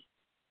be.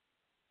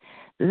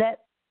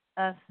 Let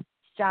us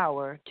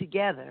shower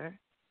together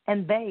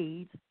and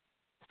bathe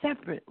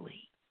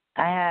separately.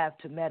 I have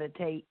to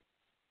meditate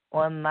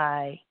on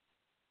my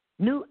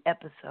new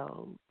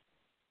episode,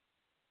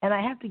 and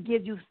I have to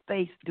give you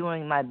space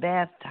during my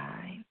bath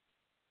time.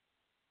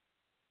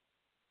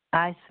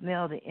 I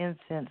smell the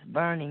incense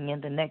burning in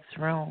the next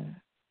room.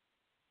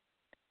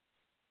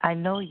 I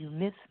know you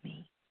miss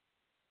me.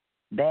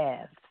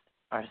 Baths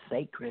are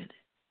sacred.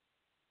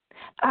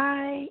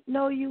 I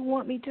know you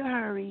want me to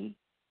hurry,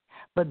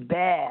 but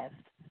baths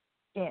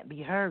can't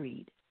be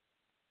hurried.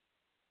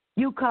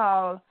 You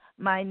call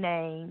my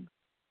name.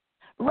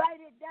 Write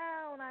it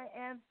down, I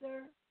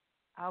answer.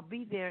 I'll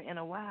be there in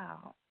a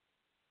while.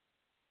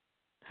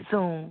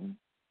 Soon,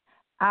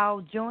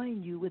 I'll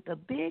join you with a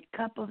big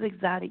cup of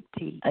exotic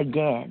tea.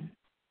 Again,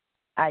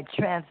 I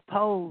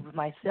transpose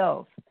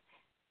myself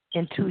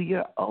into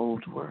your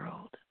old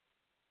world.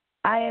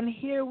 I am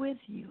here with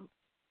you.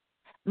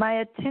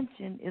 My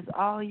attention is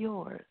all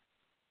yours.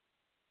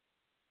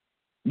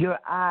 Your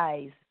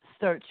eyes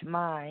search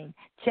mine,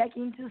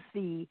 checking to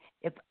see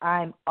if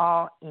I'm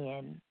all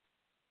in.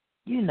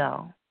 You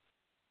know,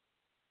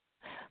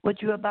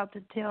 what you're about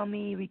to tell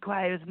me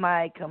requires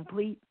my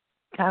complete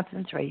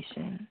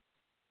concentration.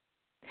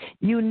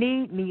 You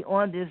need me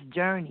on this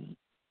journey.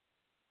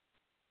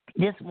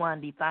 This one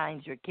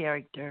defines your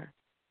character,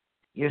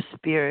 your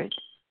spirit,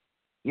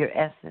 your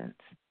essence.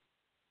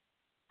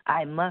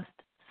 I must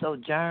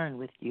sojourn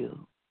with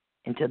you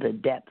into the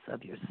depths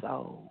of your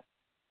soul,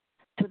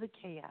 to the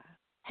chaos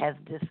has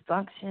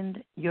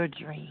dysfunctioned your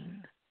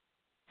dreams.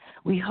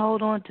 We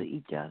hold on to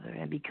each other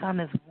and become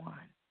as one.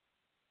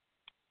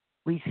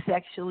 We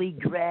sexually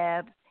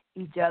grab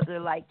each other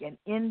like an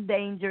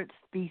endangered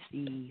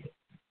species.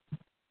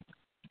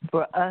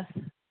 For us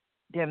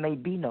there may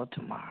be no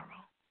tomorrow.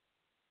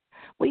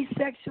 We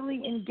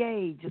sexually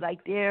engage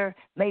like there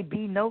may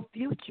be no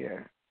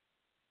future.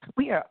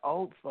 We are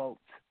old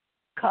folks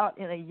caught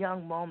in a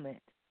young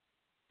moment.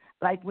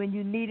 Like when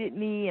you needed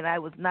me and I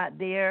was not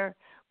there,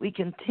 we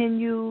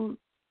continue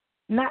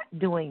not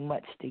doing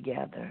much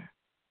together.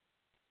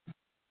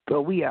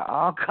 But we are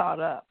all caught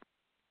up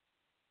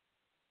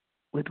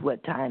with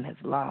what time has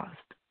lost.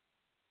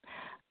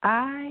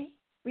 I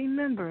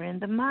remember in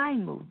the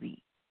Mind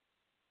movie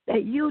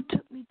that you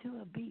took me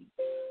to a beach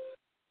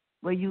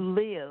where you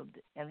lived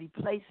and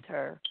replaced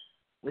her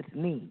with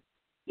me.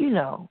 You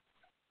know,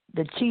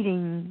 the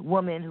cheating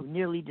woman who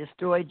nearly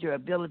destroyed your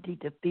ability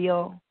to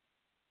feel.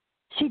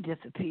 She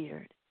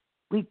disappeared.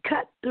 We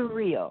cut the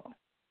reel.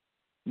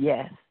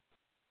 Yes,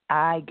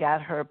 I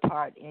got her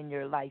part in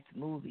your life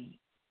movie.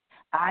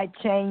 I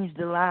changed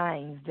the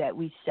lines that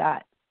we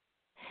shot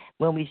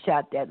when we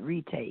shot that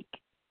retake.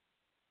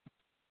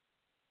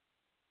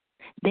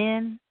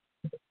 Then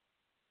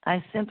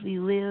I simply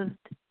lived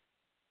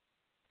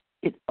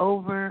it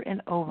over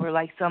and over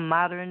like some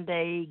modern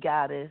day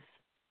goddess.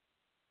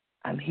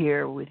 I'm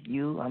here with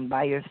you. I'm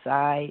by your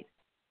side.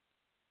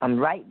 I'm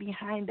right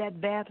behind that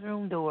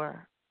bathroom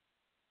door,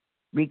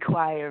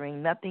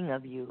 requiring nothing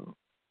of you,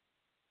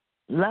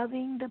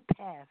 loving the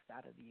past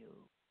out of you,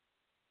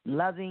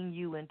 loving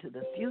you into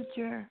the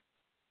future.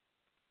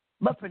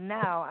 But for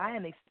now, I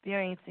am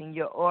experiencing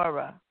your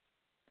aura,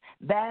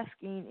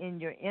 basking in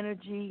your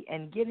energy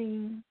and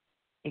getting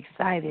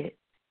excited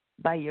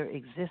by your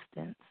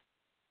existence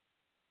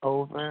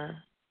over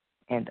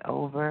and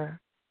over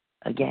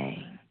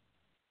again.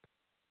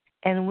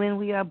 And when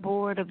we are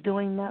bored of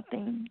doing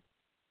nothing,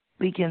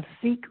 we can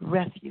seek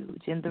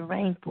refuge in the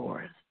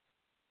rainforest,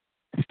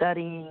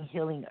 studying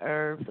healing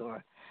herbs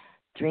or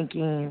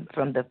drinking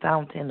from the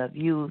fountain of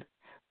youth.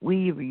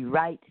 We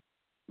rewrite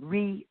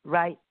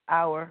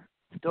our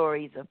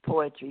stories of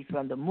poetry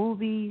from the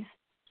movies,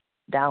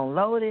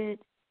 downloaded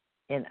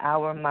in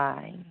our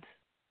minds.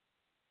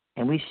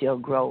 And we shall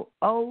grow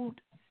old,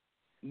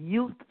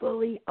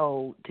 youthfully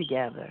old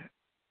together.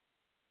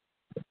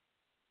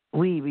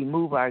 We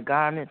remove our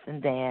garments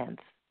and dance,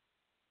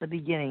 the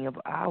beginning of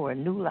our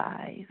new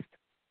lives,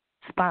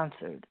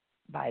 sponsored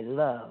by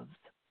Love's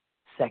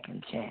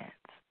Second Chance.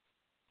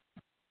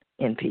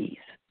 In peace.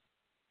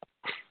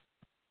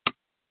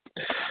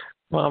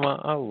 Mama,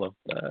 I love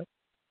that.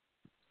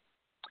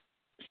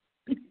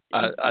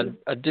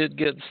 I did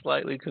get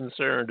slightly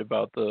concerned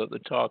about the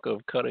talk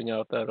of cutting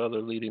out that other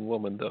leading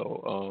woman,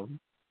 though.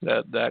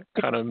 That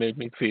kind of made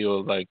me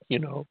feel like,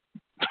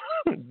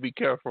 be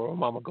careful or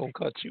Mama gonna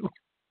cut you.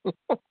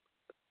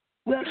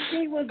 Well,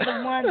 she was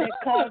the one that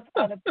caused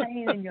all the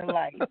pain in your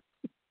life.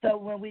 So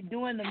when we're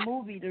doing the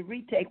movie, the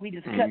retake, we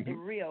just cut the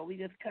reel. We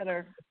just cut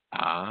her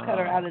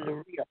out of the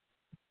reel,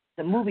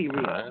 the movie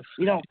reel.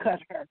 We don't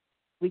cut her.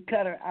 We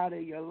cut her out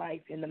of your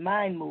life in the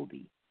Mind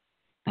movie.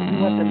 We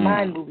want the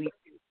Mind movie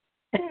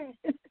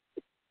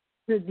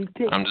to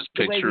depict. I'm just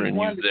picturing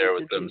you there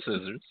with them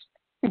scissors.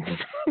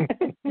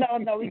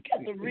 No, we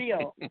cut the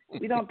reel.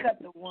 We don't cut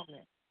the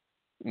woman.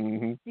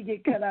 Mm-hmm. She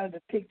get cut out of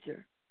the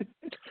picture.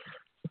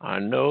 I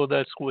know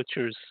that's what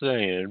you're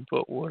saying,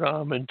 but what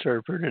I'm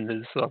interpreting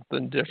is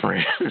something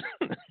different.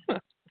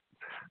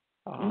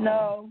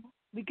 No,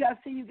 because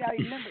see, you got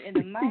to remember, in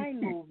the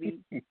Mind movie,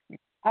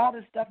 all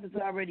the stuff has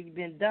already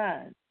been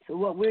done. So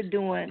what we're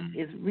doing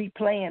is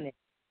replaying it,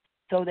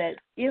 so that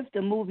if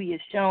the movie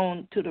is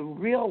shown to the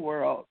real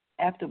world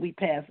after we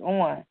pass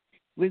on,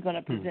 we're going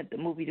to present the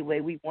movie the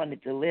way we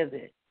wanted to live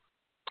it.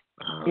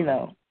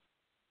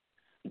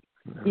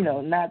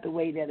 Not the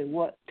way that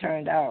it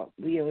turned out.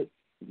 We are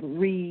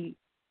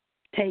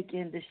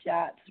retaking the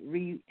shots,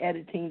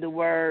 re-editing the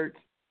words,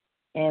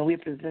 and we're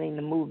presenting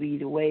the movie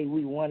the way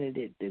we wanted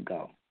it to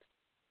go.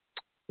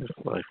 If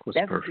life was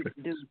That's perfect. what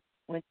you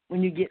do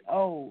when you get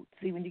old.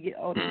 See, when you get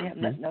older, you have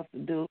nothing else to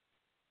do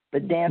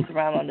but dance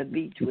around on the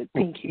beach with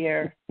pink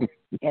hair,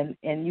 and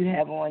you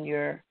have on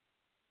your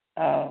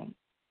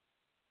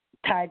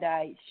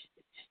tie-dye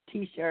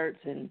T-shirts,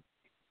 and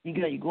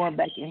you're going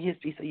back in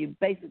history. So you're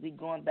basically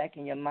going back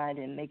in your mind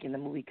and making the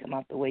movie come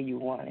out the way you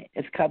want it.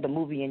 It's called the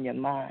movie in your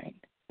mind.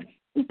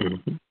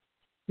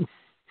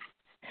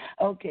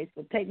 Okay,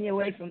 so take me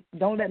away from.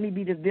 Don't let me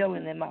be the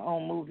villain in my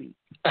own movie.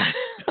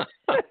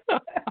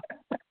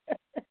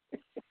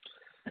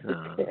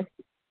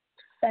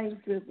 Thanks,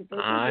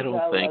 Christopher. I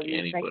don't think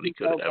anybody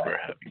could ever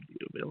have you be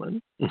a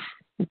villain.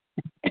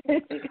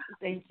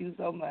 Thank you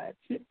so much.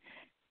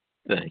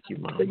 Thank you,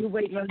 Mom. So you're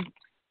waiting on.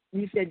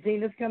 You said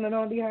Gina's coming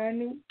on behind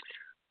me?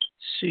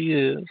 She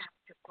is.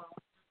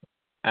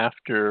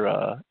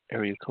 After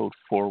area code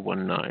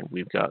 419,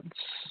 we've got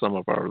some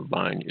of our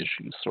line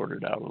issues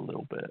sorted out a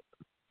little bit.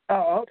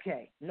 Oh,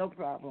 okay. No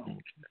problem.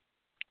 Okay.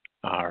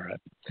 All right.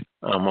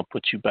 I'm going to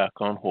put you back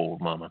on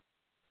hold, Mama.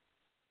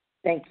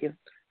 Thank you.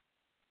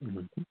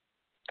 Mm-hmm.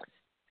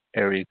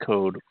 Area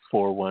code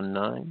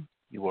 419,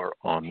 you are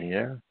on the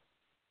air.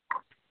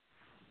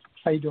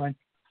 How you doing?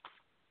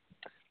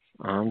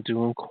 I'm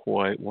doing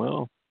quite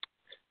well.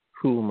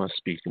 Who am I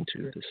speaking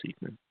to this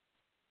evening?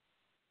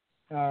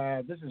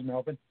 This is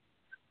Melvin.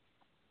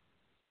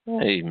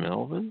 Hey,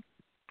 Melvin.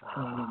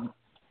 Hold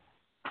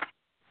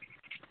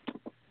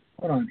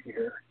on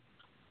here.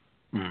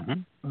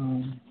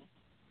 Mm-hmm.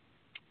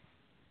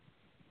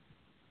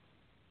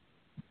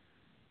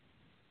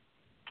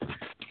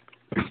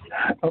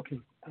 Okay.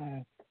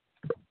 I'm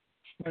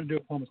going to do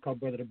a poem. It's called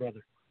Brother to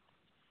Brother.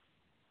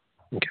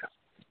 Okay.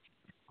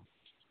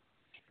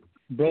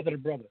 Brother to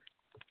brother.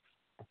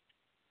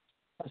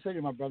 I say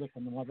to my brother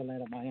from the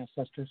motherland of my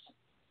ancestors,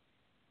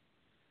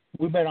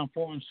 we met on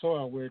foreign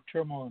soil where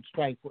turmoil and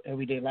strife were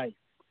everyday life.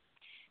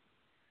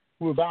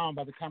 We were bound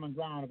by the common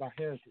ground of our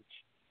heritage.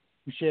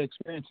 We share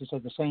experiences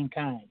of the same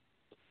kind.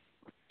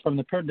 From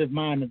the primitive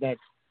mind of that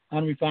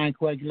unrefined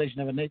coagulation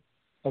of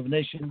a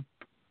nation,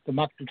 the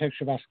mock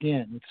protection of our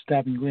skin with a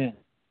stabbing grin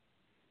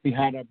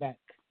behind our back,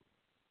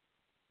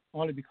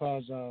 only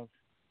because of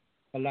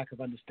a lack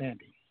of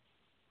understanding.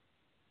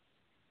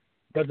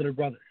 Brother to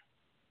brother.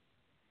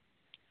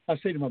 I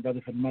say to my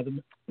brother from the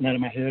motherland of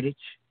my heritage,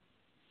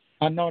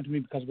 unknown to me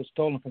because it was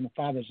stolen from the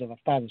fathers of our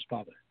father's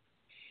father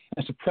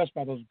and suppressed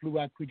by those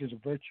blue-eyed creatures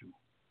of virtue.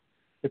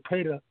 They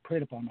preyed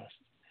upon us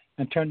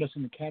and turned us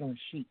into cattle and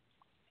sheep.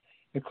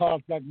 They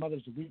caused black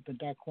mothers to weep in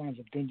dark corners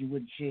of dingy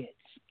wooden sheds,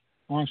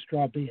 on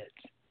straw beds,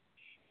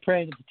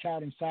 praying that the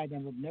child inside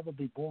them would never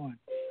be born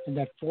in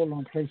that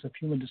forlorn place of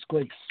human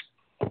disgrace.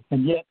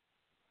 And yet,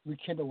 we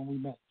kindled when we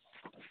met.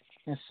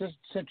 And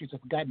centuries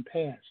of forgotten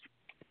past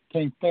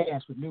came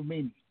fast with new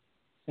meaning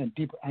and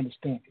deeper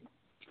understanding.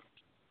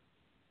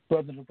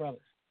 Brother to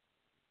brother.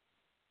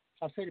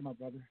 I say to my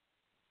brother,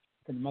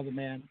 from the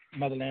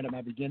motherland of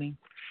my beginning,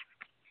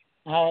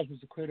 ours was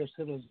the cradle of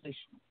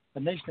civilization, a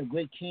nation of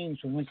great kings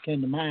from whence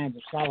came the minds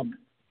of Solomon,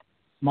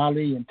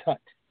 Mali, and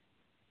Tut.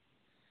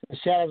 The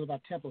shadows of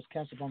our temples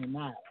cast upon the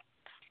Nile,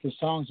 the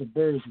songs of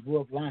birds that grew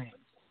up lions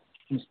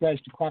and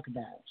splashed to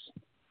crocodiles.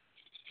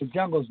 The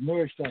jungles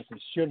nourished us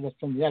and shielded us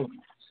from the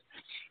elements.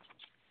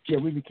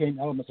 Yet we became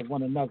elements of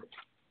one another,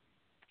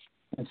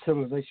 and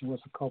civilization was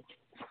the culprit.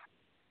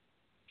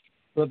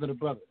 Brother to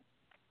brother.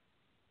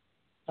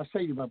 I say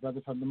to you, my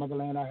brother, from the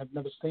motherland I have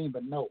never seen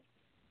but know.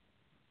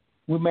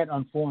 We met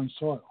on foreign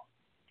soil.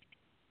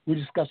 We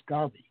discussed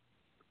Garvey.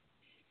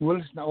 We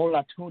listened to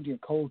Ola Tundi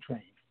and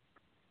Coltrane.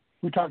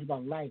 We talked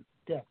about life,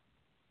 death,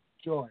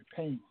 joy,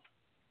 pain,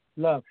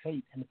 love,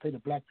 hate, and the fate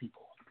of black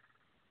people.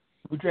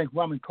 We drank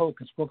rum and coke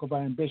and spoke of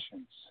our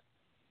ambitions,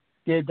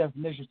 gave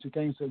definitions to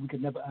things that we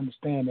could never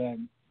understand.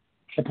 And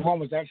the poem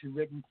was actually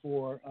written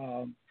for,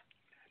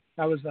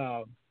 I was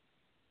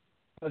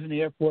in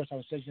the Air Force. I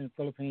was stationed in the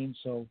Philippines.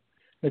 So,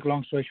 make a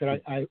long story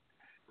short, I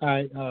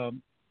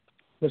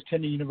was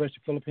attending the University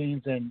of the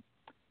Philippines, and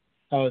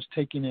I was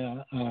taking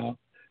a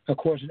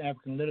course in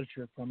African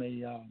literature from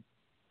a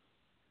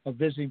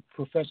visiting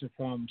professor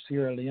from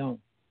Sierra Leone,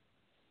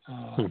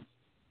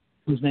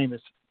 whose name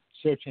is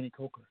Sir Cheney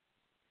Coker.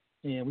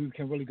 And we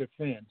became really good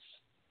friends.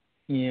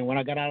 And when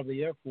I got out of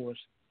the Air Force,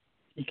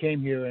 he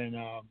came here and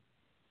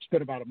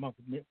spent about a month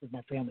with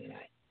my family and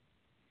I.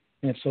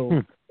 And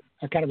so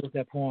I kind of wrote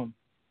that poem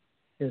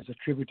as a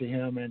tribute to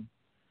him and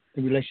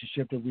the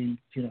relationship that we,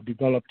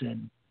 developed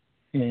and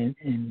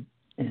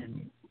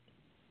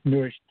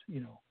nourished,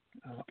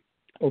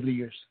 over the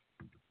years.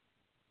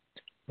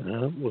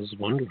 That was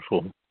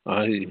wonderful.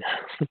 I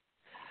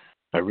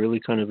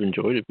really kind of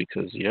enjoyed it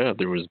because,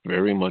 there was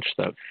very much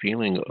that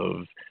feeling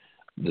of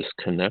this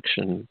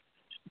connection,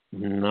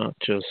 not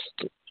just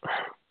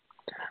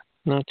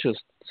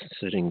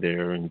sitting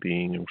there and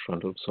being in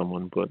front of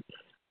someone, but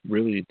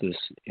really this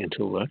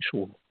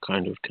intellectual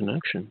kind of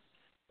connection.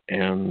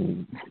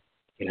 And,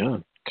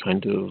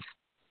 kind of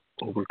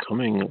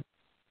overcoming,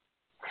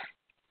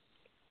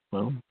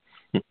 the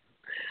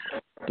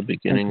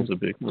beginnings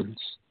of ignorance.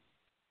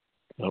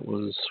 That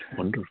was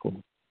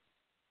wonderful.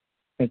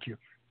 Thank you.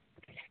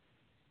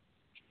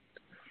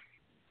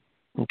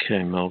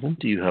 Okay, Melvin,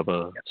 do you have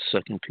a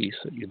second piece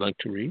that you'd like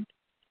to read?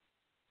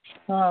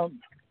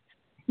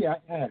 Yeah,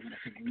 I have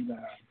nothing.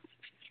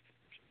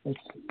 Let's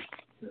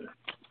see.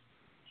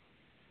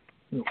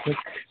 Real quick.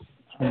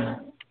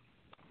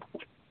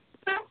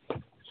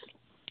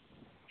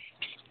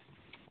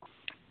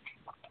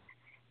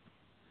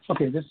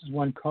 Okay, this is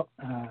one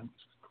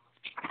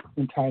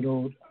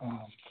entitled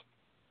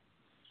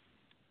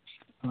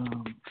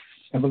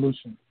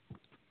Evolution.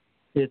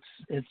 It's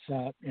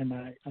in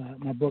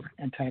my book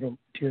entitled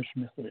Tears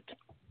from the Hood.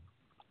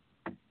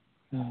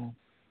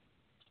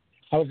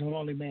 I was a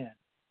lonely man.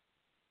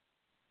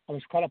 I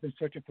was caught up in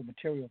searching for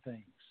material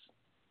things.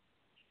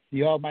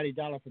 The almighty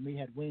dollar for me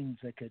had wings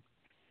that could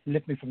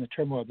lift me from the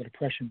turmoil that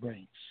oppression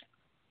brings.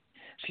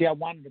 See, I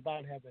wandered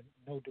about having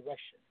no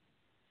direction.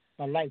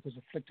 My life was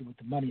afflicted with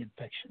the money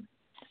infection.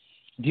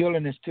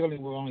 Dealing and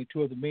stealing were only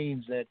two of the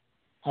means that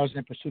I was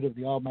in pursuit of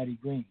the almighty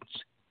greens.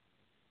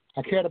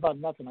 I cared about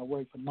nothing. I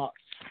worried for naught.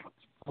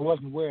 I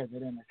wasn't aware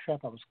that in a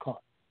trap I was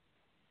caught.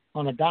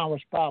 On a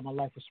downward spiral, my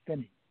life was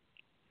spinning.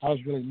 I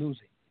was really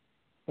losing,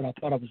 but I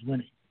thought I was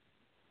winning.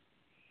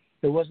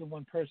 There wasn't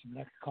one person that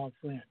I could call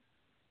friend.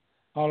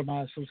 All of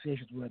my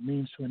associations were a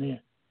means to an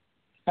end.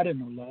 I didn't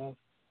know love.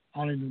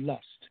 I only knew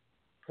lust,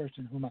 a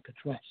person whom I could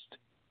trust.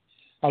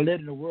 I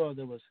lived in a world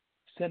that was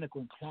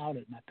cynical and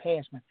clouded. My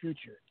past, my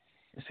future,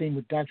 it seemed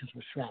with darkness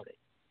was shrouded.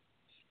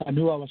 I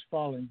knew I was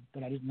falling,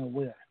 but I didn't know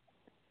where.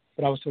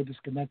 But I was so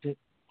disconnected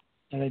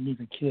that I didn't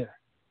even care.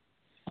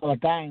 I was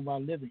dying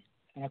while living,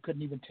 and I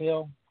couldn't even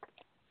tell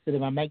that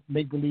in my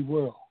make-believe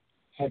world,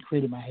 I had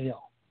created my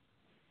hell.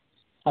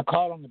 I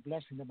called on the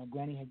blessing that my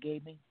granny had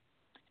gave me.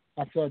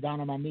 I fell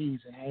down on my knees,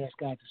 and I asked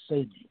God to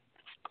save me.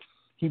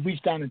 He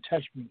reached down and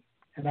touched me,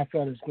 and I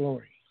felt his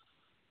glory.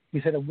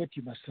 He said, I'm with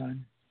you, my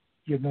son.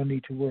 You have no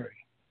need to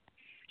worry.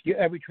 Your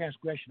every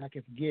transgression I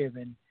can forgive,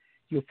 and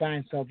you'll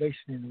find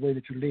salvation in the way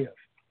that you live.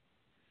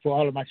 For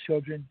all of my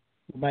children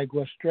who might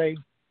go astray,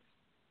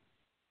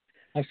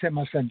 I sent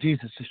my son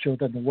Jesus to show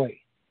them the way.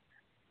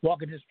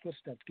 Walk in his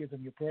footsteps, give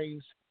him your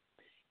praise,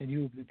 and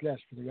you will be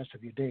blessed for the rest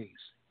of your days.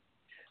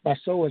 My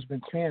soul has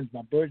been cleansed,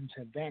 my burdens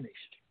have vanished,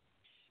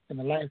 and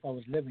the life I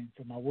was living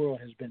from my world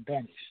has been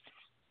banished.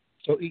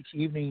 So each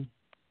evening,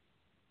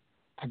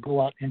 I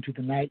go out into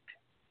the night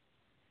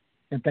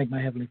and thank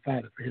my Heavenly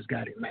Father for his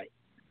guiding light.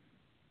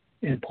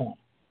 End poem.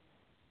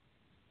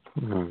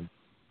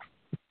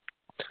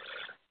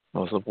 That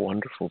was a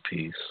wonderful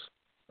piece,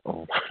 a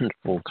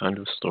wonderful kind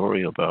of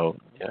story about,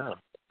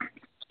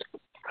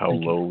 how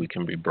low we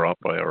can be brought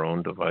by our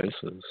own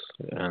devices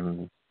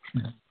and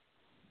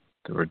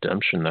the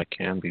redemption that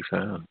can be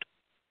found.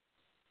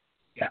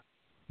 Yeah.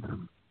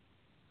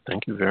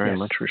 Thank you very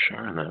much for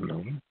sharing that,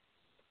 Melvin.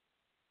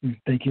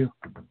 Thank you.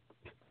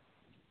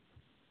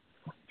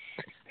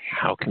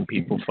 How can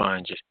people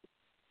find you?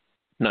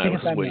 No, I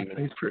was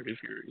waving pretty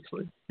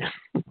furiously.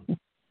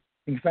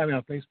 You can find me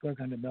on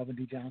Facebook under Melvin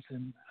D.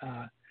 Johnson.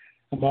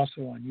 I'm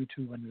also on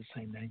YouTube under the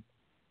same name.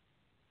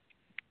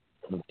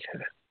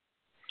 Okay.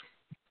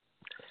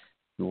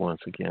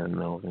 Once again,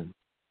 Melvin.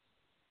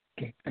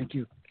 Okay, thank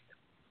you.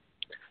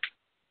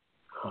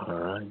 All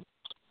right.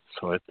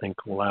 So I think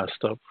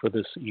last up for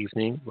this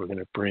evening, we're going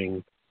to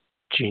bring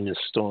Gina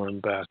Storm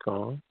back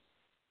on.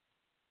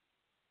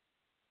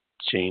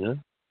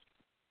 Gina,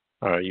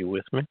 are you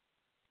with me?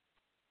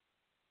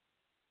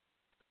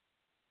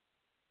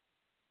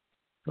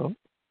 Oh,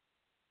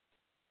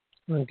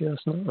 I guess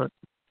not.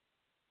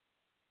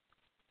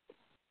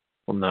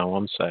 Well, now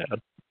I'm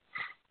sad.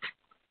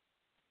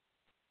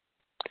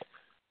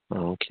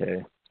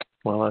 Okay.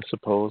 Well, I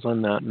suppose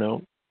on that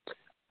note,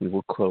 we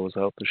will close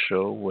out the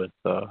show with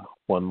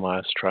one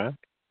last track.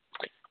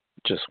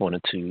 Just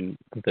wanted to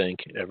thank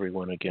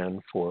everyone again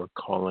for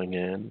calling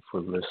in, for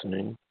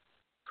listening,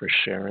 for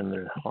sharing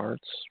their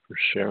hearts, for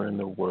sharing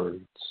their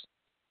words.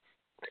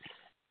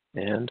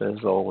 And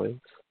as always,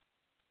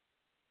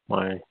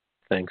 my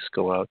thanks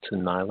go out to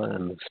Nyla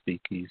and the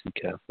SpeakEasy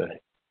Cafe.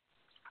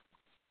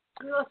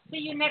 We'll see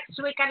you next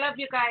week. I love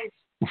you guys.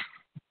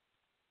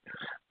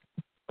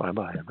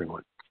 Bye-bye,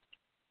 everyone.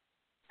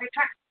 Hey,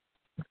 track.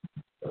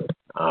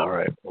 All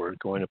right, we're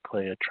going to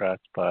play a track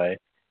by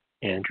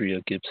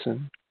Andrea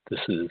Gibson. This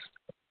is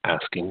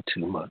Asking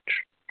Too Much.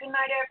 Good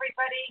night,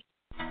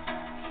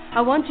 everybody.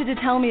 I want you to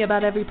tell me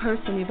about every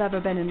person you've ever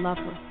been in love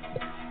with.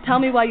 Tell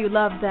me why you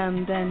loved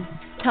them, then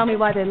tell me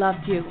why they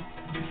loved you.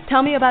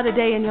 Tell me about a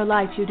day in your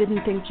life you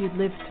didn't think you'd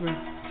live through.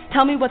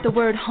 Tell me what the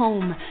word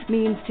home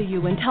means to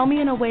you, and tell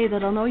me in a way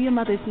that I'll know your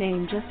mother's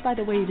name just by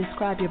the way you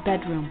describe your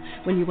bedroom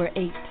when you were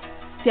 8.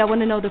 See, I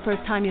want to know the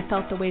first time you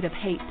felt the weight of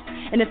hate,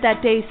 and if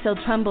that day still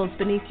trembles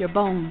beneath your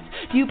bones.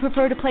 Do you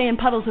prefer to play in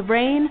puddles of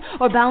rain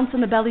or bounce in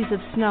the bellies of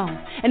snow?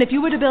 And if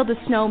you were to build a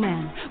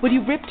snowman, would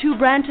you rip 2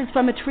 branches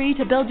from a tree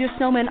to build your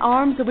snowman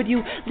arms, or would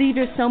you leave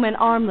your snowman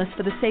armless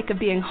for the sake of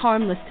being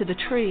harmless to the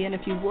tree? And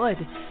if you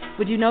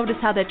would you notice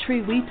how that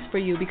tree weeps for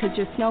you because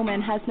your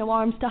snowman has no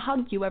arms to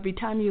hug you every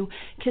time you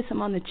kiss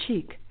him on the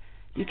cheek?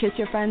 Do you kiss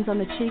your friends on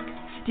the cheek?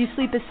 Do you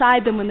sleep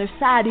beside them when they're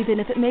sad, even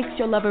if it makes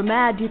your lover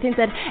mad? Do you think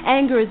that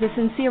anger is a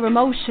sincere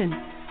emotion,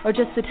 or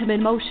just the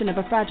timid motion of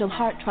a fragile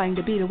heart trying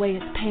to beat away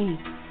its pain?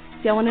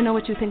 See, I want to know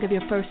what you think of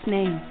your first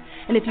name,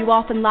 and if you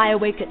often lie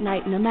awake at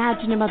night and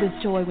imagine your mother's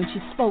joy when she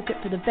spoke it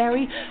for the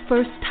very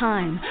first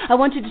time. I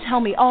want you to tell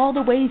me all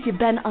the ways you've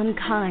been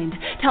unkind.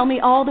 Tell me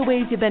all the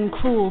ways you've been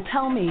cruel.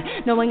 Tell me,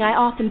 knowing I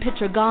often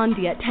picture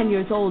Gandhi at 10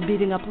 years old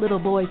beating up little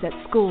boys at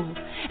school.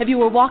 If you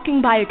were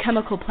walking by a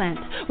chemical plant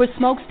where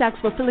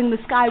smokestacks were filling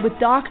the sky with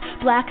dark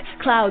black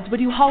clouds,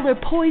 would you holler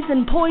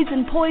poison,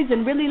 poison,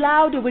 poison really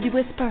loud, or would you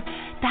whisper,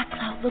 that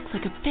cloud looks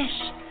like a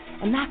fish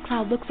and that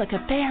cloud looks like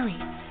a fairy?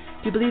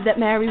 Do you believe that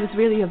Mary was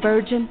really a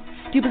virgin?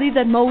 Do you believe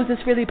that Moses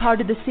really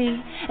parted the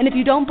sea? And if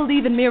you don't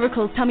believe in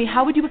miracles, tell me,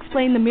 how would you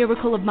explain the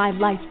miracle of my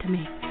life to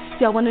me?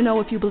 See, I want to know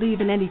if you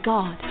believe in any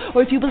God,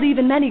 or if you believe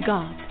in many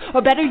gods,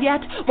 or better yet,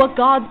 what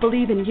gods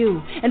believe in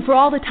you. And for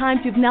all the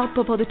times you've knelt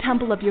before the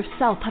temple of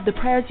yourself, have the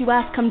prayers you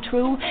asked come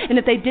true? And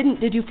if they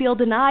didn't, did you feel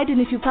denied?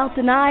 And if you felt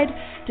denied,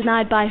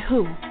 denied by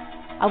who?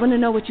 I want to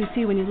know what you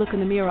see when you look in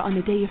the mirror on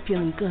the day you're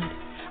feeling good.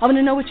 I want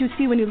to know what you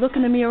see when you look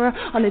in the mirror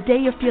on the day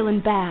you're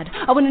feeling bad.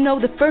 I want to know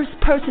the first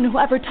person who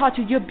ever taught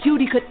you your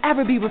beauty could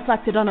ever be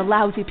reflected on a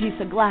lousy piece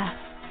of glass.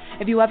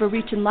 If you ever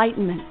reach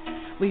enlightenment,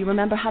 will you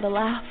remember how to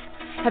laugh?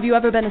 Have you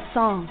ever been a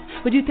song?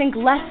 Would you think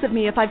less of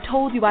me if I've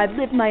told you I've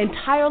lived my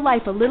entire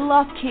life a little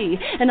off-key,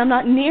 and I'm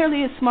not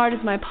nearly as smart as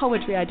my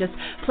poetry? I just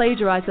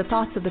plagiarize the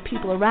thoughts of the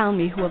people around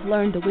me who have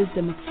learned the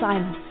wisdom of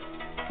silence.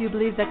 Do you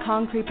believe that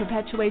concrete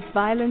perpetuates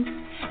violence?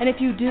 And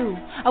if you do,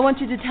 I want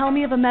you to tell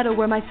me of a meadow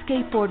where my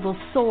skateboard will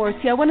soar.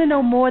 See, I want to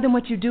know more than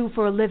what you do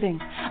for a living.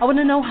 I want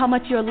to know how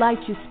much of your life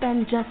you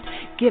spend just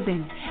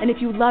giving, and if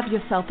you love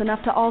yourself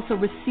enough to also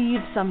receive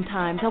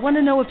sometimes. I want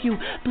to know if you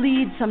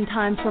bleed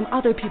sometimes from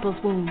other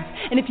people's wounds,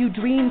 and if you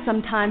dream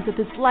sometimes that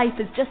this life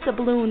is just a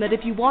balloon that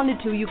if you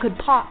wanted to, you could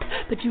pop,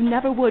 but you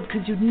never would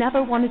because you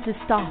never wanted to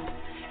stop.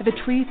 If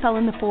a tree fell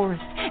in the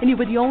forest, and you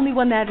were the only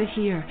one there to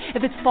hear,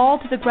 if its fall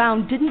to the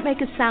ground didn't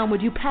make a sound,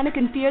 would you panic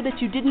in fear that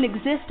you didn't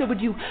exist, or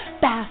would you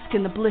bask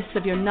in the bliss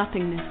of your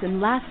nothingness? And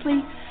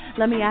lastly,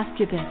 let me ask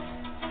you this.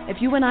 If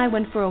you and I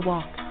went for a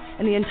walk,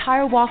 and the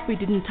entire walk we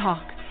didn't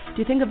talk,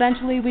 do you think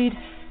eventually we'd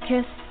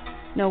kiss?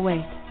 No,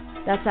 wait.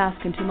 That's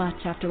asking too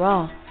much. After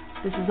all,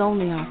 this is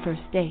only our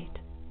first date.